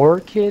 Oh,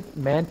 orchid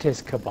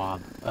mantis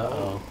kebab.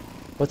 Uh-oh.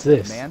 What's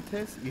this?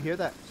 Mantis? You hear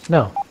that?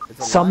 No. It's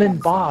a Summon lion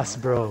boss,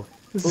 sound, bro.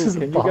 This Ooh, is a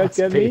can you guys boss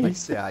get me?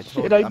 face. Yeah, I told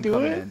Should you. I I'm do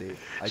coming, it? Andy.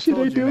 I Should I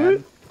told you, do man.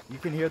 it? You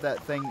can hear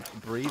that thing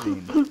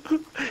breathing.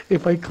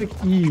 If I click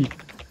E,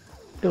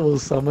 it will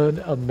summon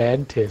a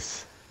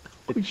mantis.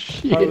 Oh, Probably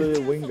shit.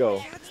 a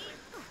Wingo.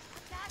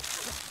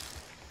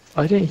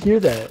 I didn't hear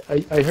that.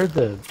 I heard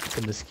the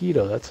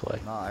mosquito, that's why.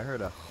 No, I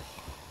heard a...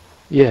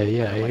 Yeah, I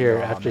like, hear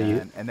 "Aw, after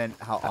man." And then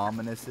how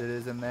ominous it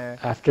is in there.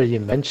 you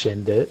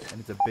mentioned it. And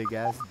it's a big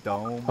ass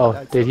dome. Oh,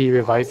 That's did a he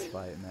revive? boss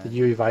fight, man. Did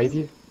you revive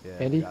you, Yeah,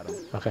 Andy? got him.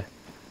 Okay.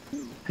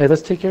 Hey,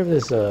 let's take care of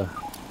this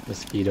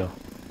mosquito.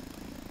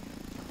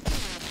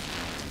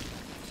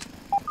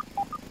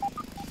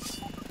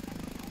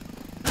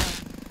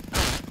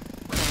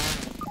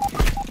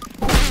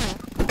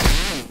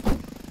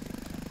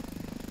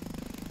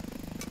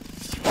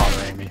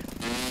 Bothering me.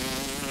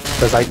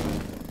 Because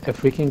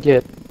if we can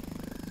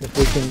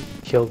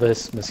kill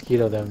this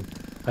mosquito, then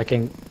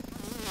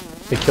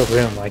if we kill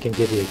him, I can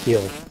give you a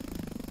heal.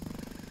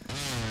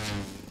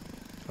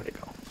 Where'd it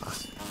go? Ah.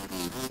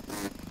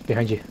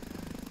 Behind you.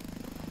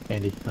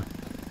 Andy.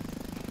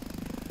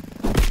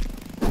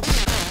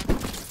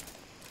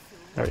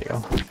 There you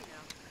go.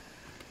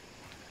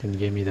 Can you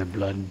give me the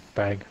blood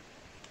bag?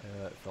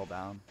 It fell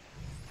down.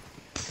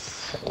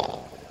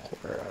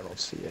 Where I don't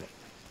see it.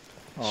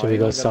 Oh, Should we I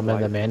go only got summon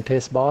the white.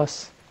 mantis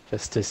boss?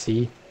 Just to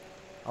see?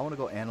 I want to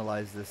go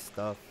analyze this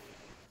stuff.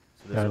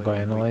 So You wanna way go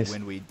when analyze?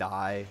 when we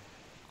die,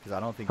 because I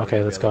don't think Okay,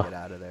 we're let's gonna be go. able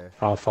to get out of there.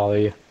 I'll follow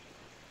you.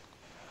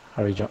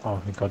 How do we jump?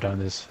 Oh, we go down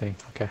this thing.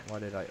 Okay. Why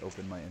did I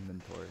open my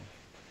inventory?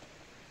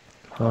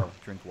 Huh. Oh,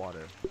 drink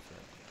water.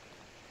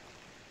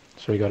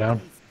 Should we go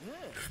down?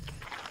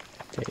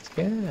 Okay, it's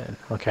good.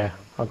 Okay,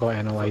 I'll go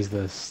analyze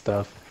this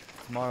stuff.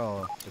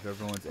 Tomorrow, if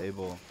everyone's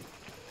able.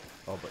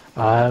 Oh, but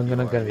I'm you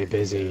gonna are be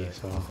busy, here.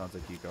 so. Sounds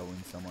like you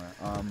going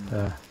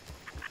somewhere.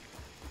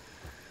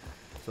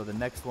 So the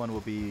next one will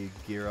be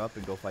gear up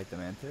and go fight the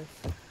mantis.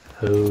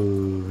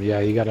 Ooh, yeah,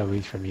 you gotta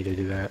wait for me to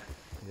do that.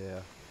 Yeah.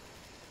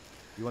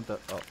 You want the?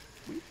 Oh,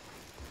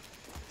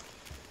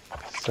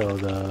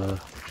 So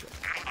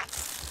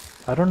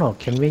I don't know.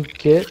 Can we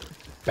get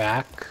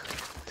back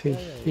to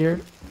here?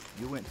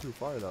 you went too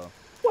far though.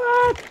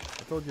 What?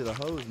 I told you the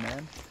hose,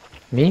 man.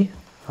 Me?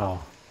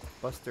 Oh.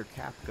 Buster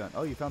cap gun.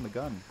 Oh, you found the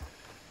gun.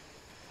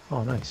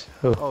 Oh, nice.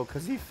 Who? Oh,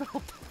 cause he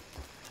fell.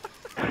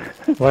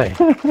 Wait.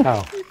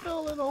 How? He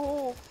fell in a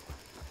hole.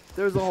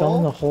 There's a You hole. fell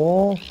in the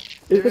hole?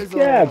 It's There's a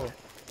cab. hole.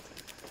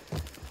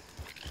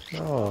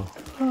 Oh.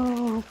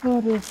 Oh,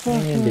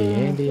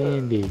 motherfucker.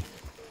 Andy.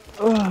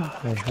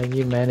 Hey, how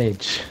you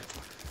manage?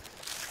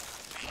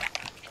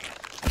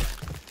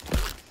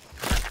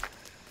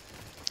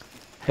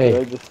 Did I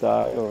Hey, just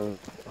die or?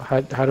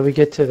 how do we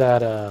get to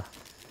that,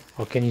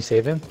 Oh, can you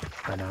save him?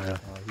 I know.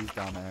 Oh, he's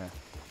down there.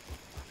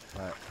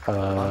 Alright.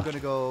 Uh, I'm gonna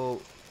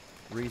go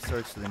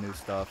research the new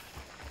stuff.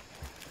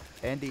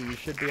 Andy, you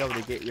should be able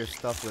to get your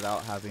stuff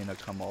without having to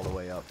come all the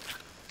way up.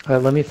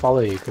 let me follow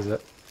you, because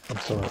I'm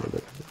still a little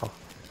bit... Oh.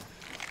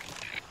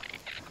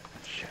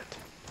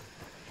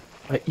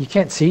 Shit. You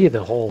can't see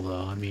the hole,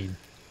 though. I mean,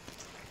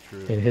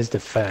 True. in his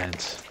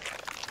defense.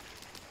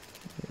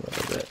 A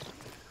little bit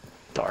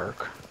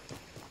dark.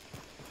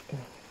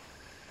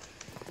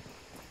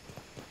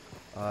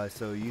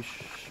 So you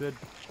should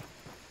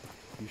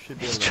be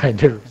able He's to. trying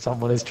to.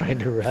 Someone is trying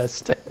to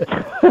rest. We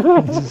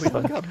He's don't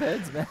like, got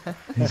beds, man.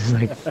 he's just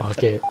like,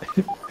 fuck it.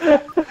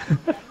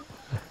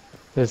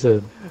 There's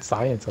a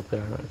science up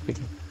there. If we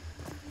can...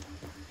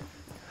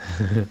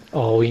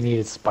 Oh, we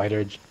needed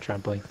spider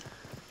trampling.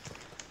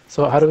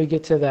 So how do we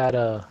get to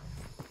that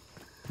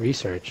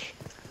research?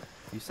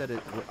 You said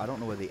it. I don't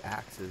know where the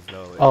axe is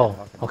though. if Oh, you're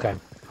talking about okay. it.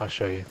 I'll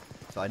show you.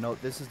 So I know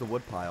this is the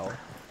wood pile.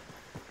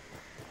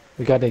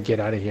 We gotta get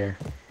out of here.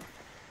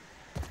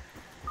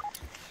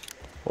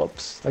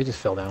 Whoops! I just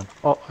fell down.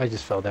 Oh, I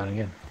just fell down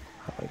again.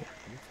 How do I get?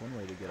 That's one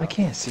way to get I up.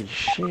 can't see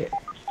shit.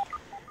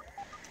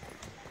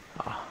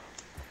 Ah,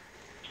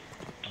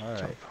 All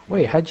right.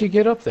 wait, how'd you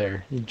get up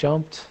there? You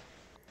jumped.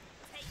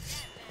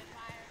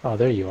 Oh,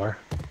 there you are.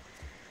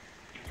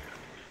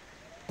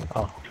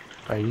 Oh,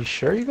 are you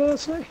sure you go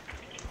this way?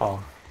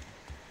 Oh.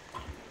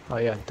 Oh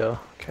yeah, duh.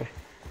 Okay.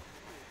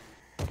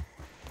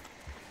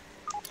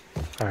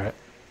 Alright.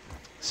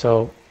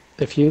 So,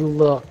 if you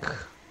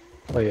look...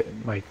 Wait,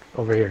 Mike,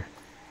 over here.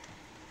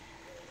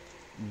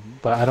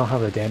 But I don't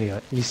have a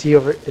dandelion. You see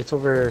over... It's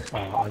over... Oh,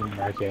 I didn't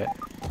mark it.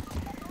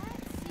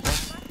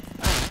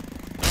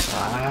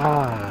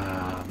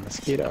 Ah,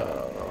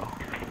 mosquito.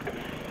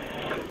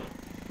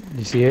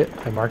 You see it?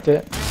 I marked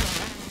it.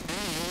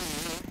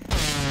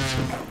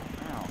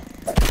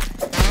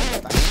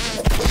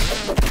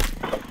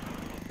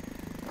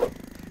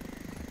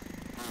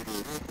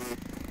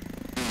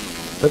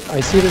 But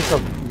I see there's a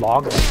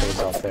log that goes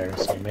out there,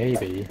 so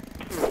maybe.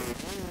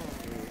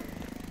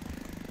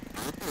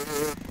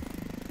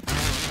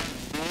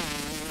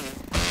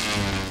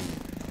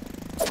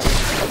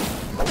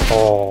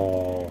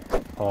 Oh,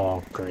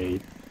 oh,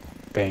 great.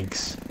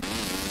 Thanks.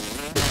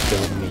 It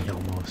killed me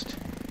almost.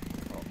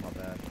 Oh, my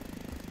bad.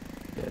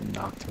 It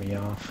knocked me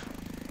off.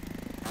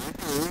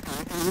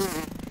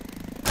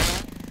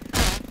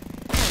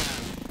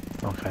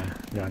 Okay,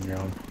 you're on your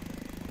own.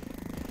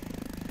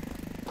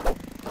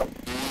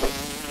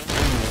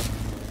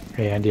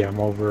 Hey Andy, I'm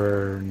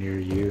over near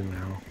you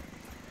now.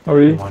 Oh, You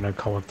really? want to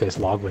come up this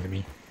log with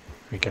me?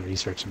 We can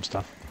research some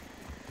stuff.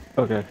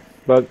 Okay.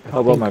 But how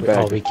about my Oh,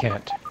 bag? we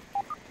can't.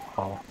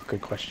 Oh,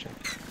 good question.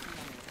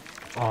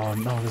 Oh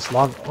no, this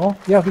log. Oh,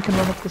 yeah, we can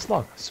run up this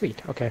log.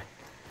 Sweet. Okay.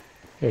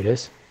 Here it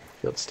is.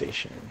 Field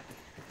station.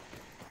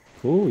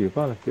 Ooh, you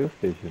found a fuel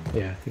station.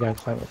 Yeah, we gotta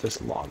climb up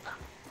this log.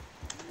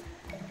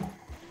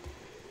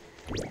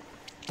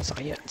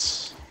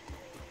 Science.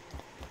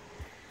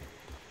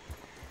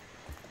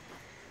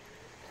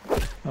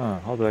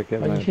 How do I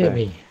get Why my you hit bag?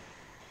 me?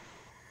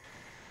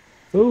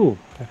 Ooh,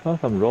 I found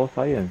some raw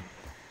science.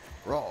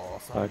 Raw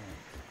science.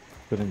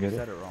 Couldn't You get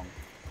said it. it wrong.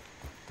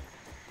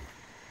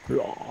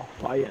 Raw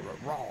science.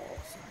 Raw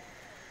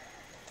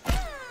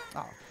science.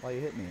 Oh, why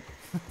you hit me?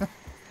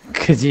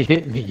 Cause you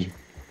hit me.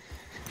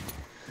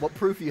 What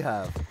proof you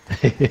have?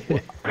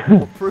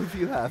 What proof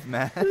you have,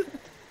 man?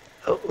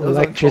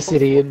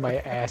 Electricity in my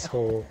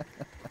asshole.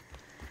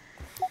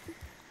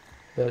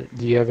 Do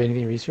you have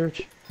anything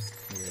research?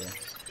 Yeah.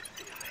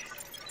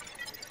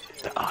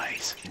 The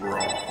eyes.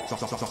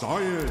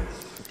 Science!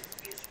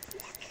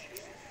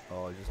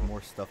 Oh, just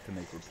more stuff to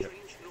make repair.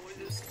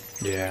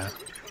 Yeah.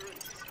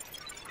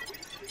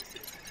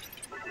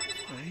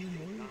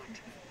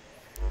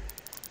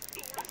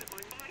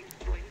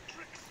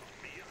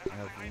 I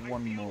have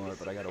one more,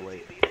 but I gotta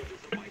wait.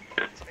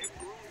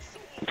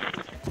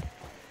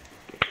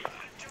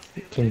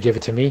 Can you give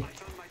it to me?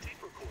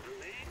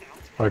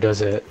 Or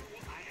does it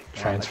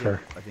transfer?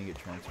 I think it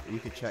transfers. You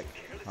could check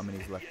how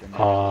many's left in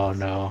there. Oh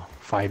no,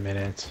 5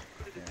 minutes.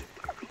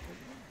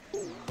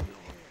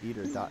 Eat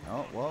or die.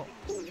 Oh, well.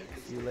 See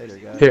you later,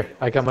 guys. Here,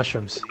 I got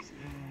mushrooms.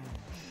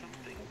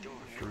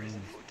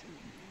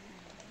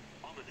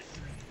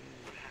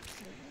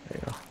 There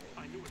you go.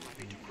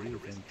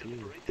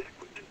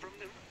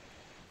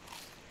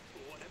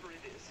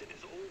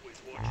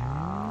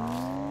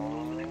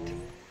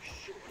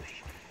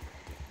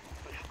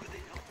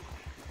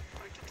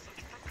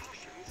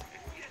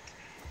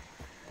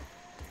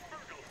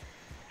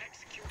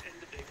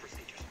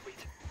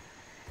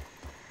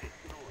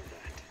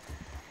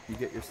 You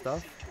get your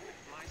stuff?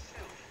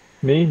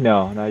 Me?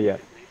 No, not yet.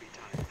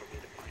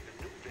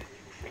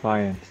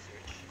 Client.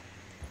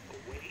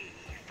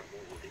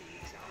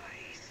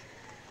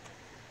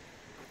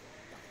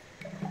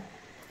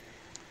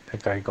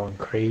 That guy going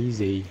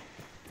crazy.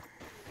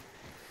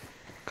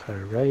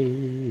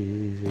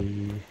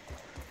 Crazy.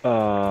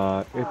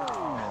 It's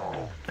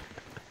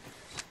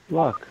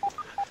luck.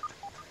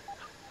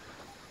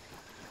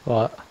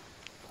 What?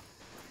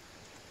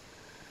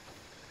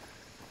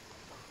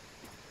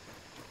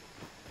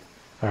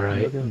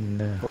 Alright,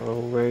 no. A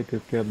way to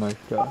get my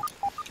stuff.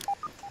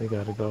 We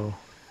gotta go.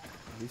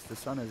 At least the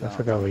sun is I out.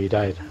 forgot where you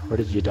died. Where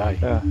did you die?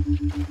 Yeah.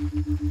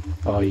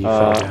 Oh, you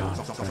fell down.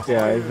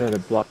 Yeah, it's at a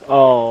block.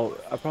 Oh,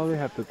 I probably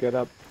have to get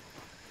up.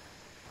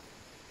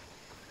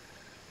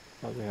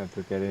 Probably have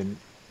to get in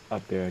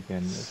up there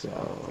again as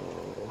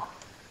well.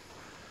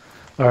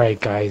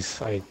 Alright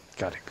guys, I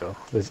gotta go.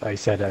 I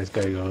said I was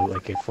gonna go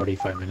like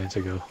 45 minutes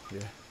ago. Yeah.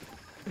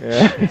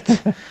 Yeah.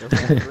 Those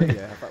are free,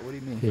 yeah. What do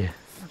you mean? Yeah.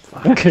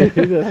 Fuck. It's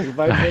like 5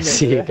 Alright, minutes.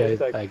 see you yeah? guys.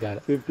 It's like I got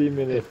it. 15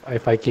 minutes.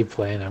 If I keep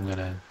playing, I'm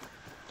gonna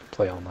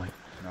play all night.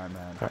 Alright,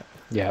 man. Alright.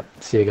 Yeah.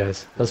 See you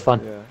guys. That was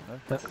fun. Yeah.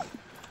 Yeah.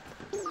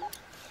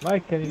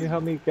 Mike, can you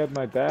help me get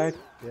my bag?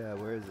 Yeah,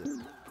 where is it?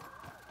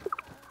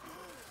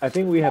 I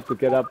think we have to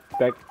get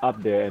back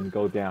up there and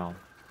go down.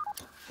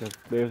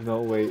 There's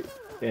no way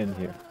in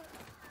here.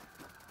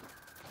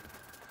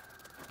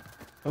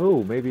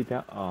 Oh, maybe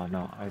down. Oh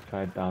no, I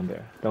tried down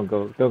there. Don't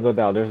go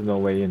down. There's no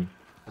way in.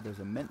 Oh, there's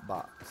a mint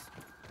box.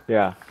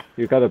 Yeah,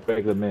 you gotta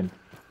break them in.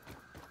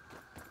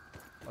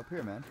 Up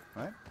here, man.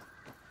 Right?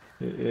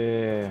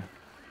 Yeah.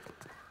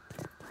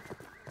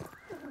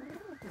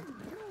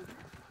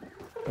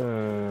 What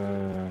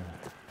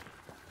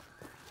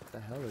the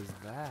hell is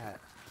that?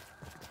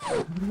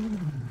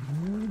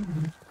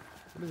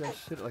 What is that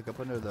shit like up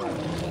under the...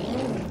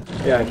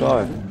 Yeah, I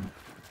saw it.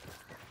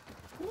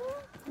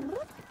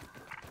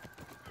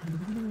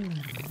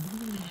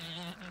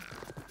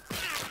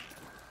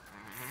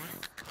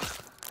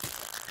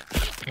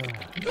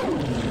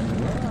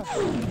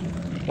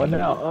 What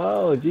now?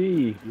 Oh,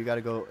 gee. You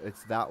gotta go,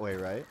 it's that way,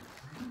 right?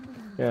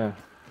 Yeah.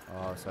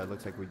 Oh, so it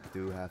looks like we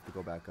do have to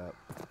go back up.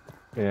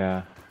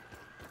 Yeah.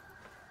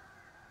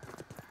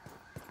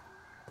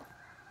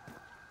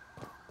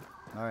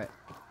 Alright.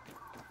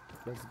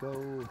 Let's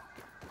go.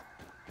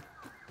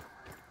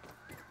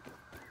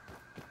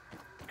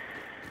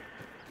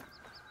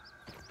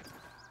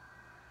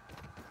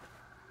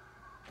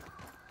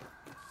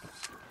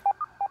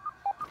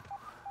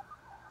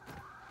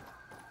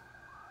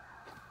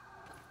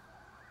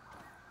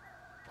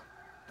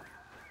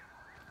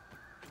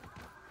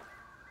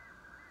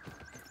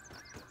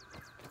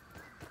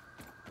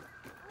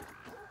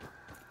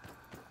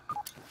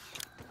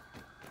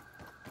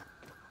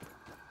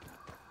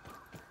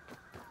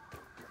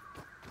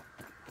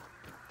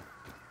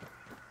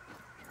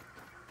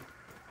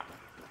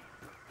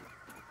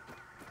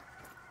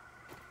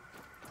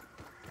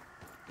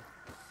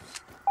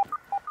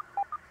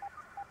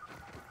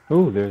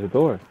 Oh, there's a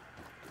door.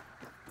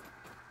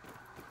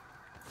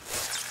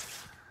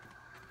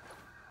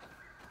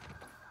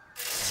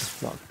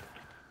 It's locked.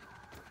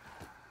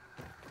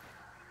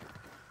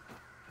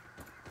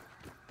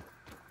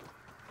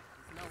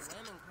 No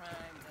women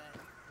crime, but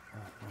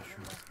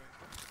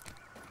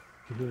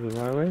Is this the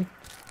right way?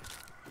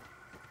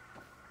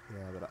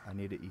 Yeah, but I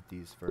need to eat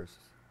these first.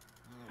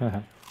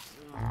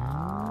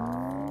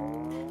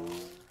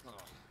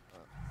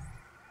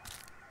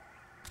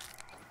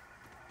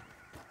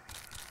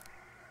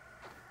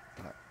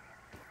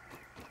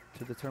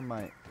 To the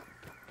termite. I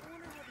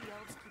wonder how the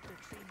elves keep their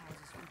tree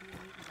houses from being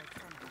eaten by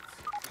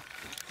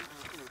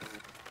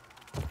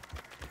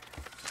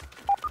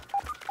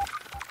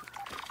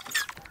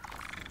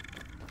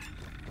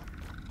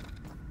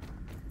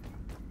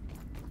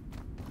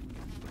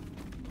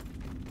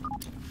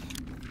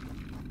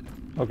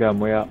termites. Okay, I'm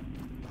way up.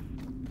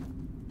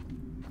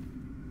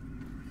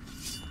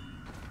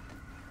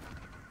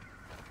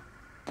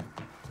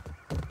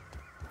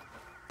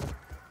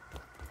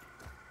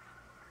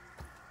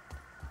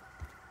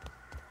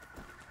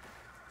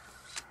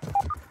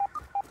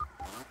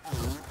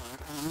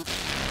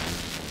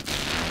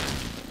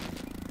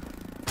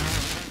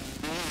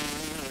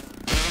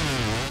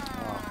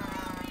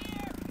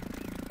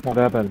 What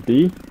happened?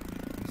 B?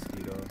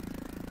 Mosquito.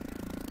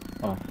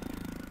 Oh.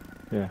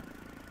 Yeah.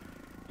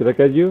 Did I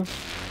get you?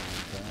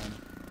 Damn.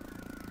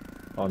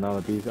 Oh, now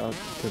the bee's out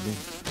to me.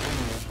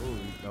 Oh,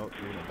 no,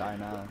 you're gonna die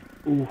now.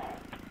 Ooh.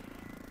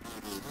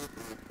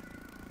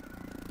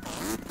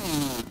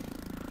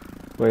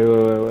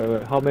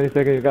 Wait. How many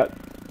seconds you got? Oh,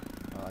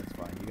 that's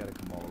fine. You gotta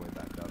come all the way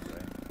back up,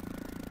 right?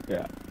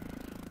 Yeah.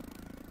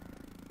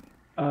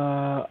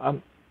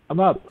 I'm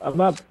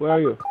up. Where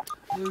are you?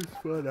 It's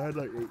fun. I had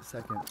like 8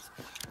 seconds.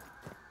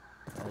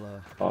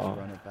 I'll Oh. just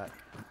run it back.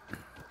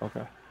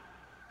 Okay.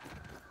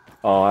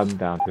 Oh, I'm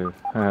down too.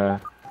 I'll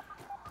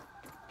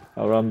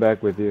run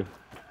back with you.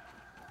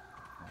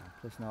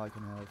 Plus now I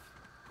can have...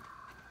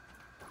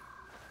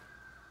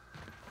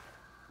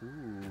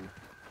 Ooh.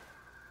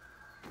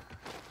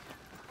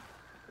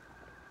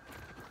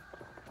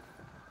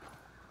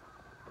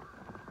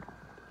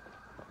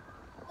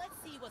 Let's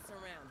see what's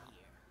around here.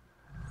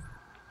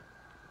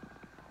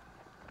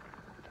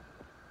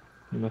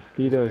 The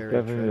mosquito is Buried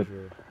definitely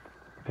treasure.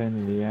 a pain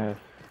in the ass.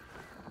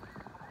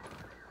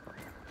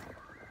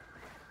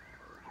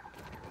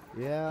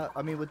 Yeah,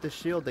 I mean with the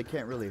shield they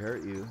can't really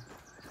hurt you,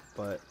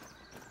 but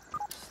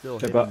still Yeah,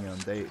 hitting but-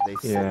 them, they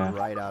sit yeah.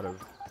 right out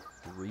of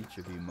reach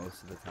of you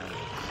most of the time.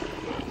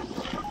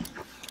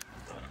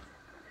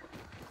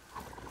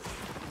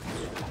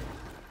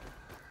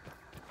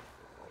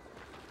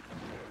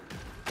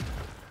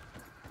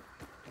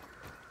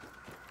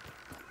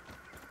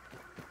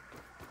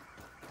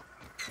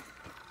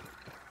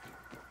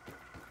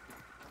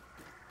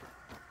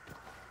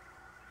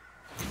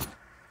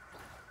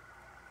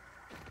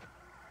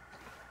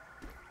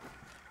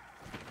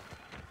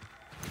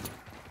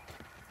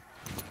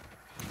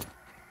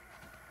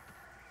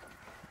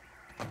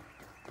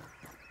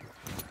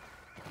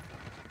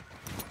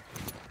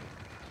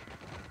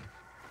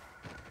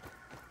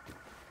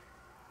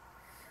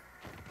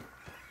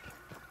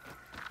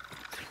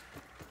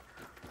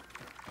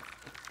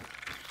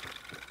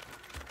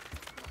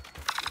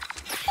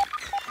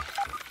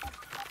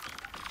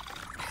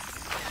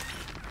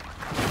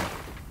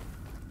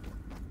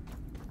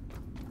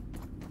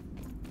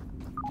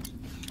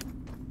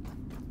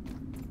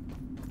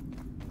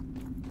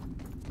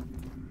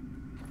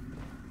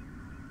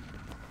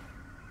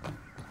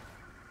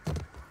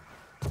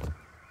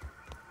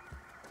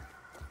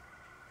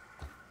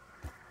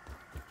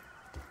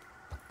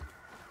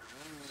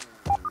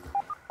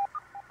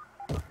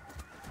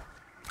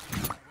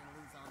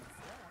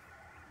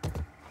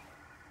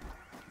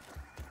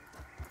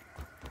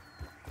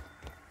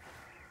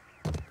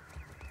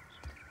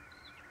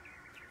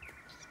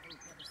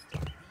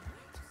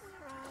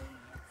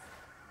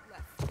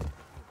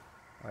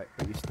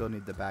 still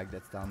need the bag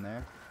that's down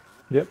there.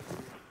 Yep.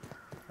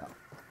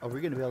 Are we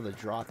gonna be able to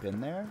drop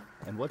in there?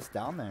 And what's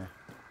down there?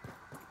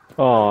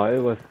 Oh, it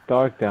was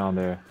dark down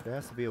there. There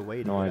has to be a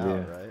way to No get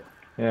idea. out, right?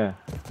 Yeah.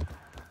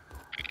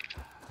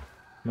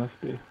 Must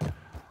be.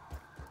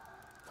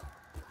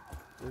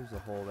 There's a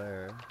hole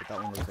there, but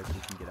that one looks like we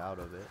can get out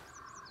of it.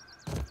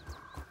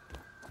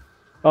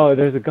 Oh,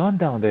 there's a gun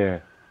down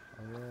there.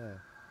 Oh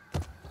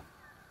yeah.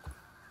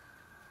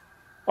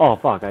 Oh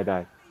fuck, I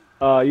died.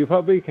 You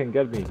probably can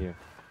get me here.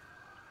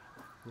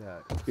 Yeah.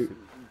 You-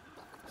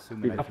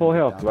 Assuming you I got can full get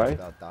health, down there right?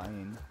 without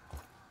dying.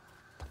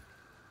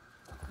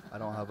 I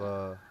don't have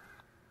a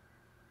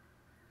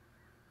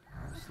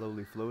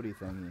slowly floaty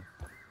thingy.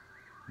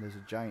 There's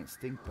a giant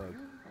stink bug.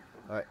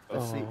 Alright,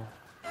 let's see.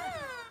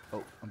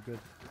 Oh, I'm good.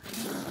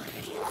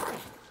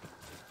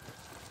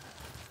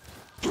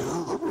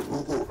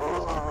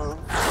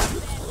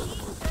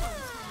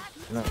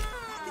 No.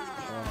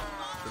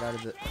 Get out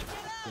of the...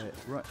 Yeah,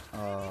 run.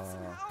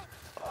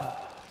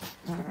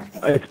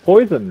 It's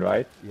poison,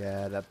 right?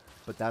 Yeah,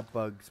 but that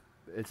bug's...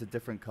 It's a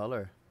different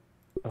color.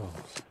 Oh.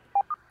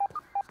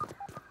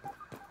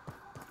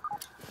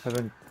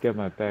 Haven't get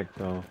my bag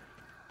though.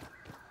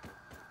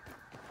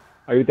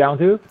 Are you down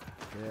too?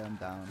 Yeah, I'm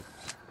down.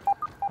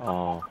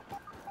 Oh.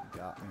 You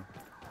got me.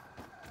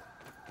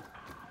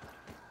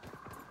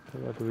 So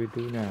what do we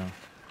do now?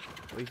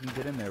 Well, you can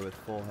get in there with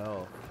full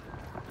health.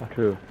 Not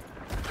true.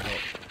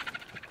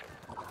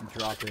 And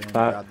drop in,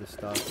 But- grab the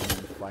stuff, and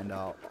then find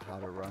out how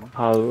to run.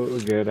 How do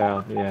we get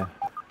out? Yeah.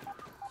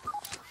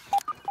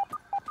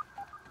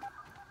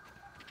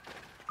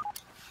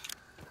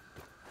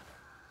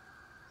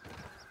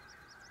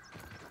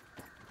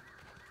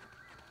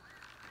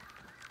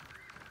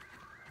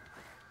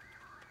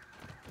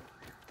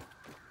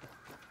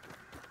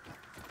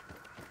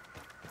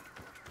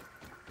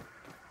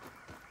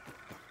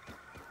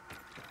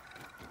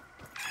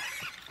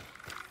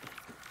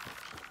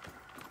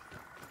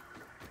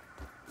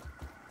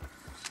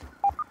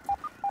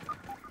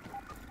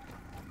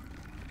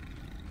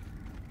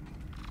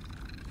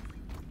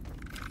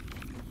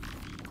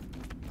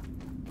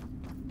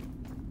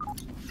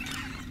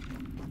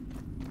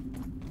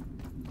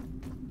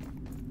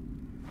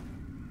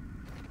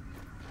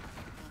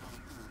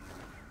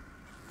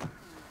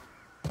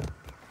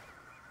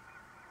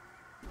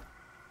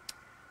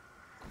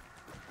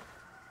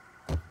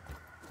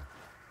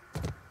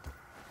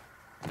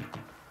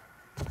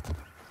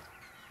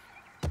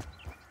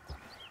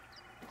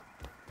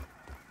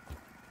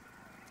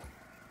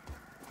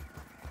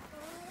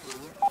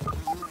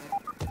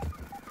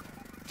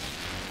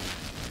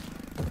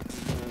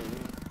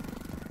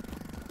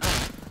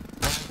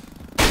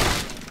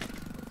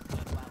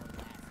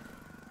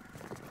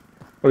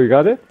 Oh, you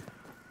got it?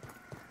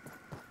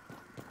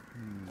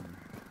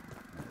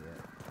 Not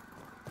yet.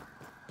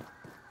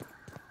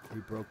 He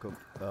broke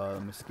a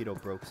mosquito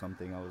broke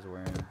something I was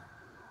wearing.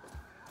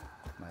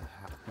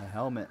 My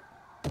helmet.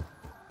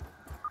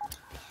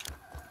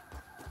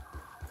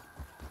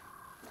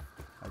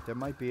 Like, there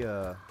might be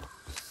a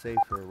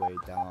safer way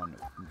down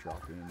from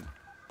dropping.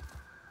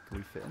 Can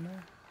we fit in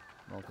there?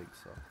 I don't think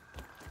so.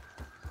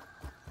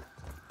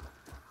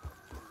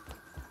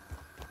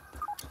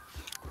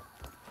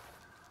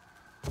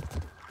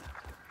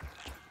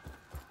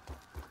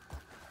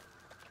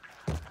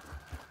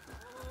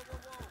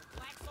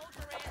 Black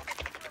soldier ran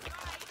to your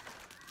right.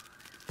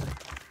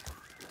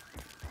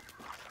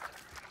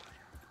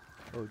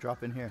 Oh,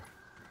 drop in here.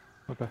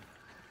 Okay.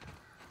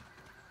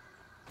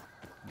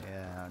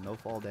 Yeah, no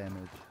fall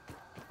damage.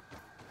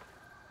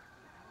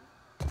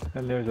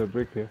 And there's a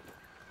brick here.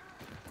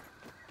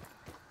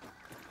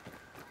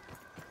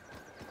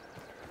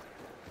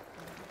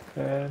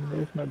 And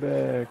there's my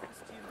bag.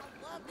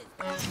 I love this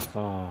best.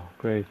 Oh,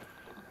 great.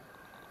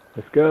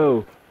 Let's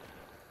go.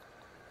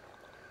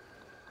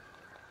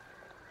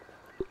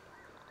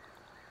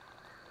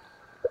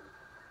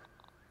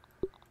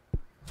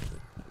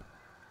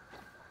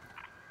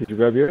 Did you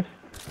grab yours?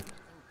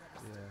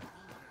 Yeah.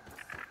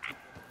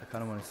 I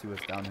kind of want to see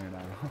what's down here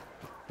now.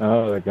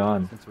 Oh, they're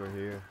gone. Since we're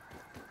here.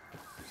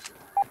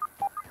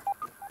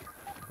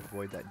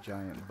 Avoid that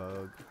giant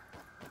bug.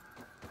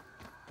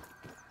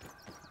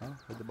 Huh?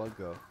 Where'd the bug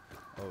go?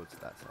 Oh, it's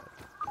that side.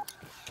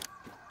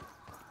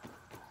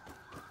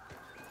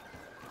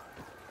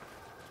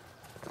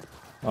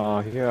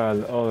 Oh, here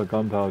are all the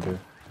gunpowder.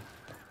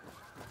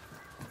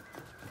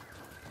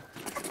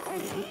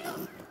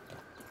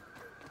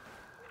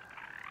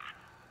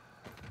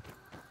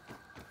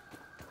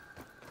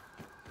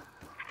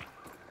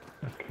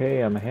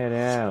 Okay, I'm head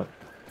out.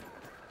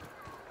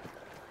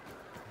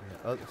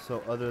 Yeah,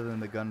 so other than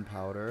the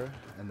gunpowder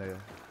and the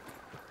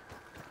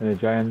And a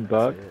giant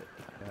bug? that's it.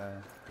 Yeah.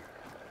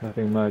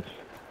 Nothing much.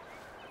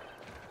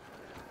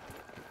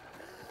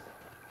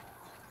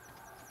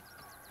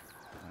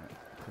 Alright,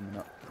 coming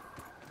up.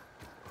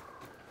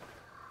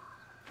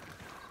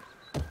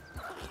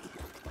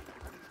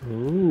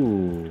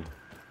 Ooh.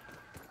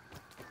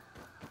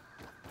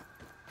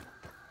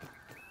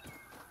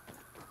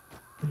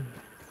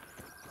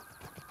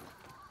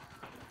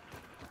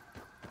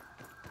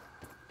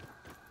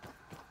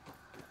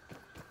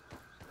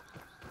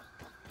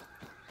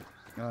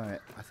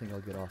 Alright, I think I'll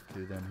get off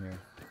too then here.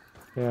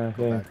 Yeah,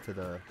 Go yeah. back to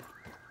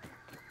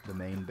the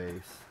main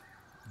base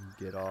and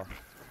get off.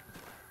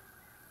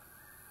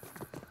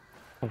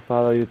 I'll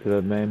follow you to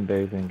the main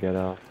base and get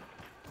off.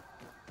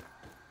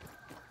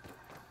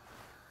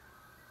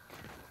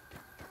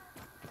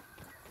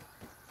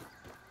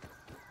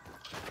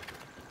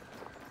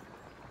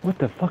 What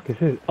the fuck is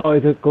this? Oh,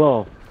 it's a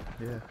glove.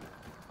 Yeah.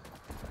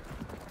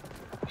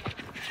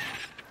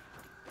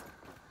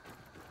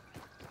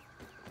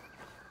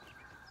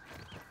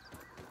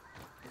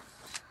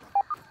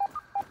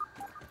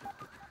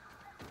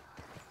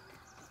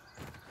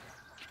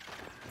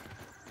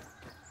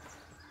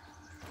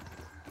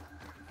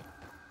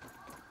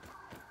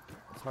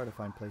 It's hard to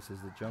find places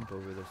to jump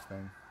over this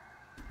thing.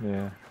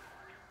 Yeah.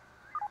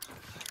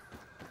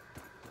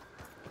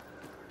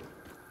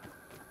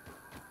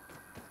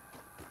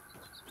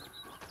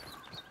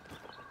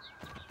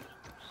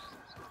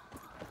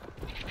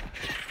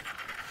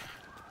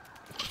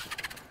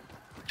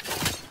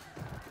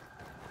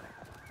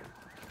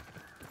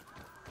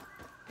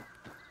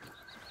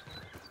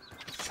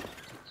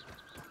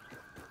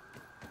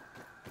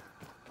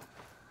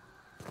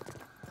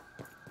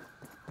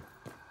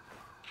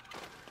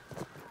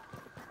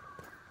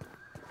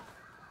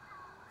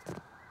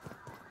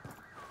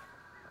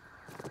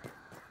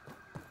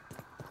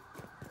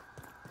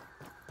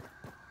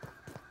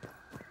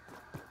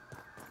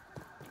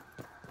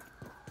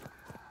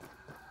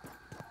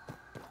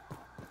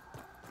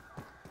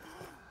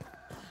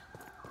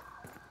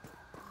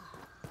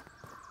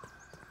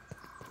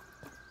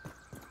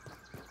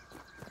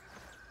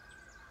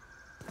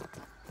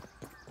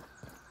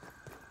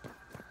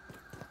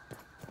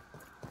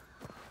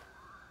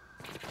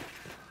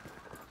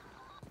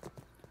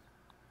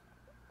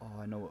 Oh,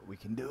 I know what we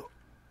can do.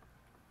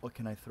 What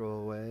can I throw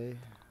away?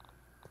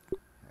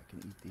 I can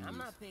eat these. I'm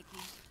not picky.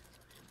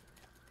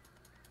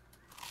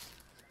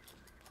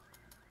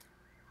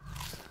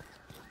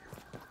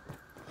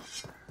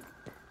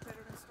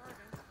 Better than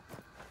starving.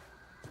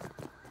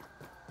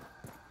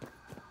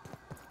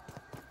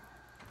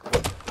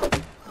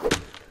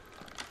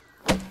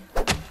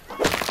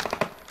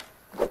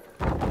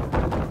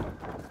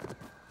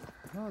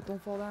 No,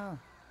 don't fall down.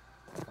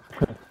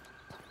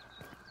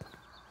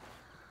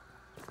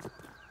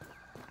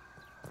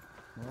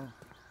 Well,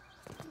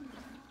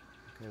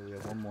 okay, we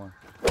have one more.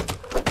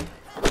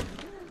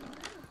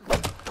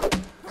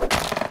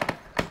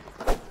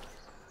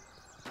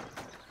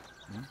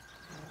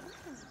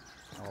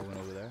 All went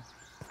over there.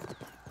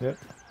 Yep.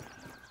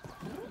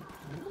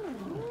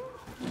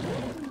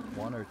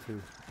 One or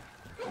two?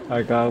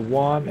 I got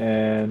one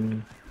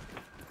and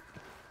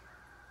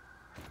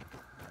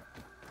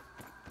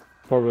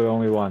probably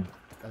only one.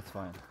 That's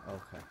fine.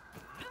 Okay.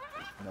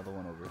 Another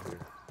one over here.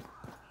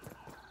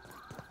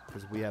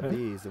 Because we have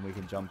these, and we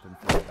can jump and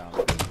throw it down.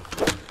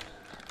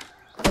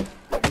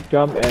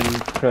 Jump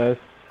and press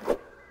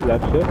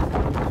left shift.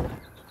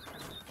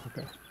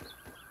 Okay.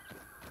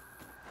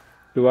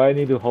 Do I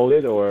need to hold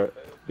it or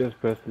just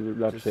press the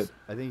left Just, shift?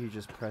 I think you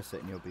just press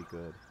it and you'll be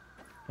good.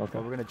 Okay.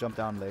 But we're gonna jump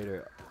down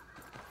later.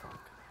 Fuck.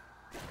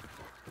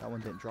 That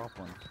one didn't drop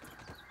one.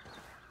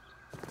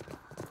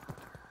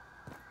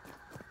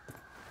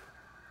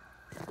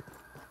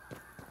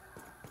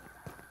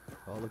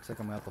 Well, it looks like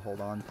I'm gonna have to hold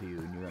on to you,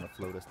 and you're gonna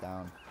float us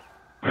down.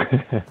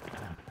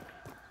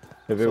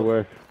 If it So-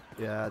 works.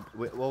 Yeah.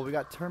 Well, we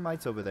got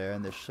termites over there,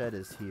 and the shed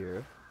is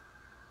here.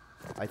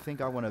 I think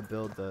I want to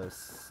build the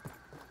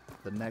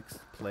next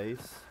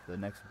place, the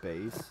next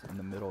base in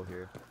the middle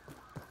here.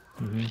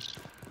 Mhm.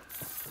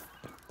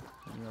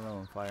 Leave me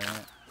alone, fire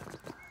ant.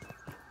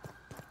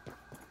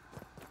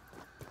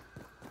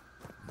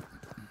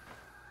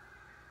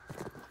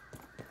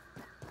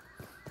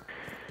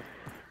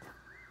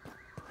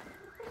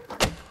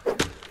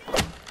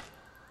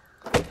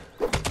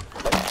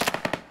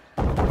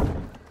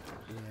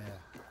 Yeah.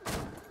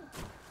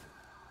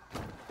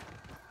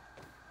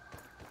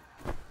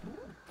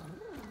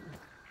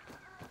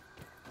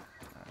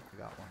 Alright, I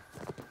got one.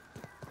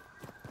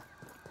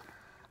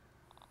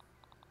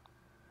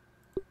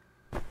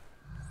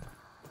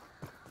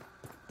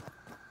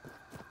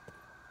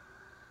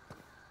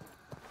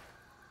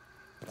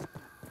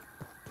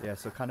 Yeah,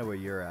 so kind of where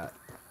you're at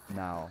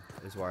now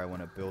is where I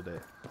want to build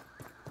it.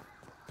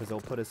 Because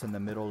it'll put us in the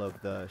middle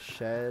of the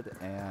shed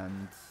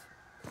and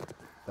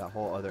that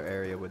whole other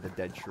area where the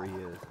dead tree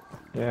is.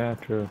 Yeah,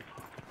 true.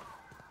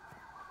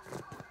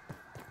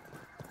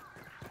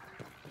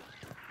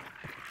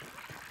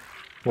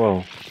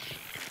 Whoa.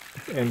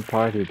 In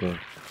party though.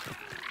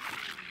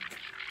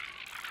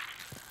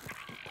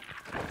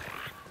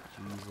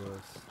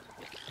 Jesus.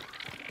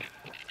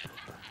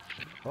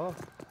 Oh.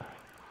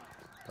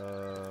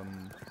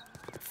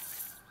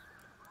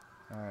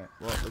 Alright,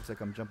 well, it looks like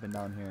I'm jumping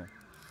down here.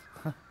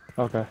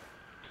 Okay. I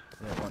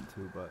didn't want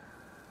to, but...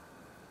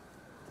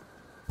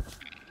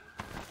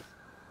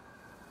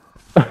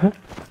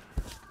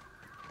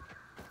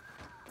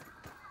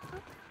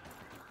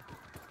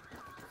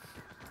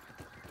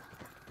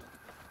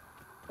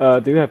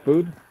 Do you have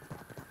food?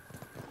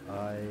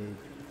 I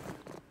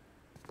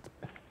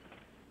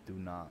do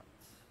not.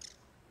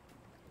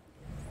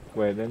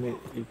 Wait, let me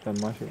eat some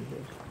mushrooms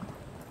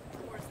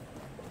first.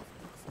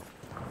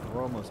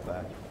 We're almost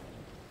back.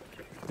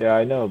 Yeah,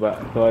 I know,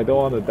 but so I don't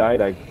want to die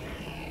like.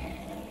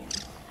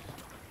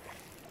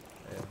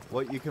 Yeah.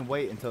 Well, you can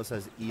wait until it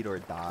says eat or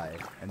die,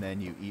 and then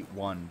you eat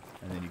one,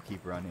 and then you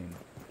keep running.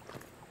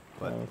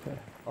 But Okay.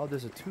 oh,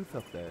 there's a tooth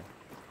up there.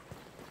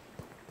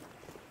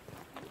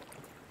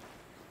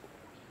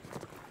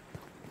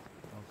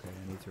 Okay,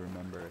 I need to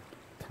remember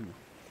tooth.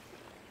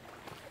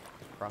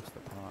 Across the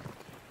pond.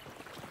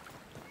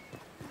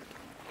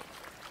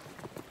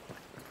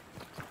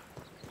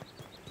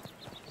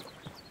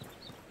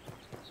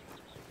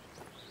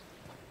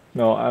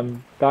 No,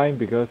 I'm dying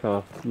because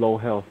of low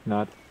health,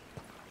 not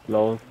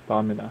low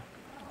stamina.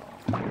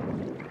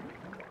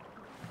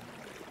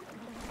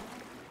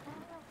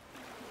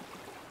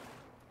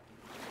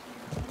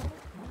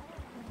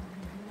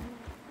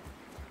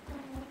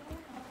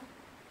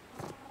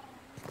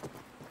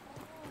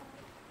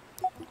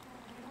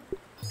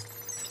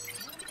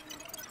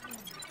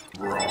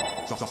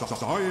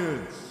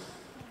 Science!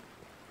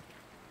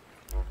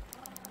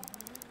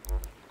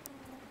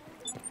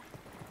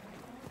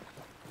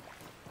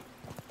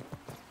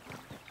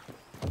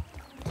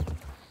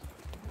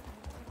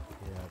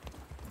 Yeah,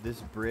 this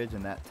bridge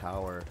and that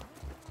tower,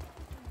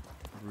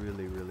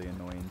 really, really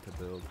annoying to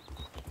build.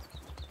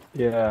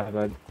 Yeah,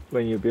 but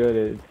when you build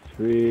it, it's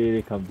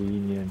really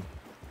convenient.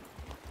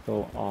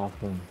 So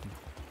awesome.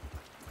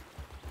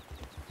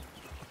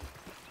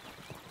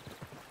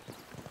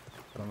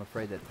 But I'm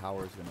afraid that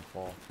tower is gonna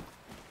fall.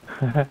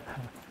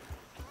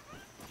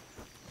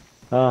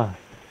 Ah,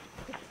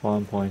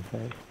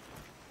 1.5.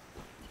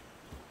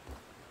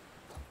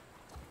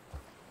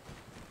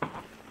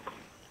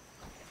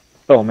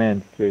 Oh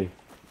man, 3.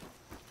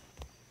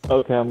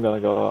 Okay, I'm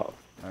gonna go out.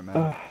 Alright,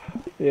 man.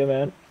 See ya,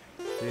 man.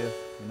 See ya.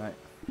 Good night.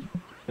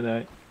 Good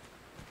night.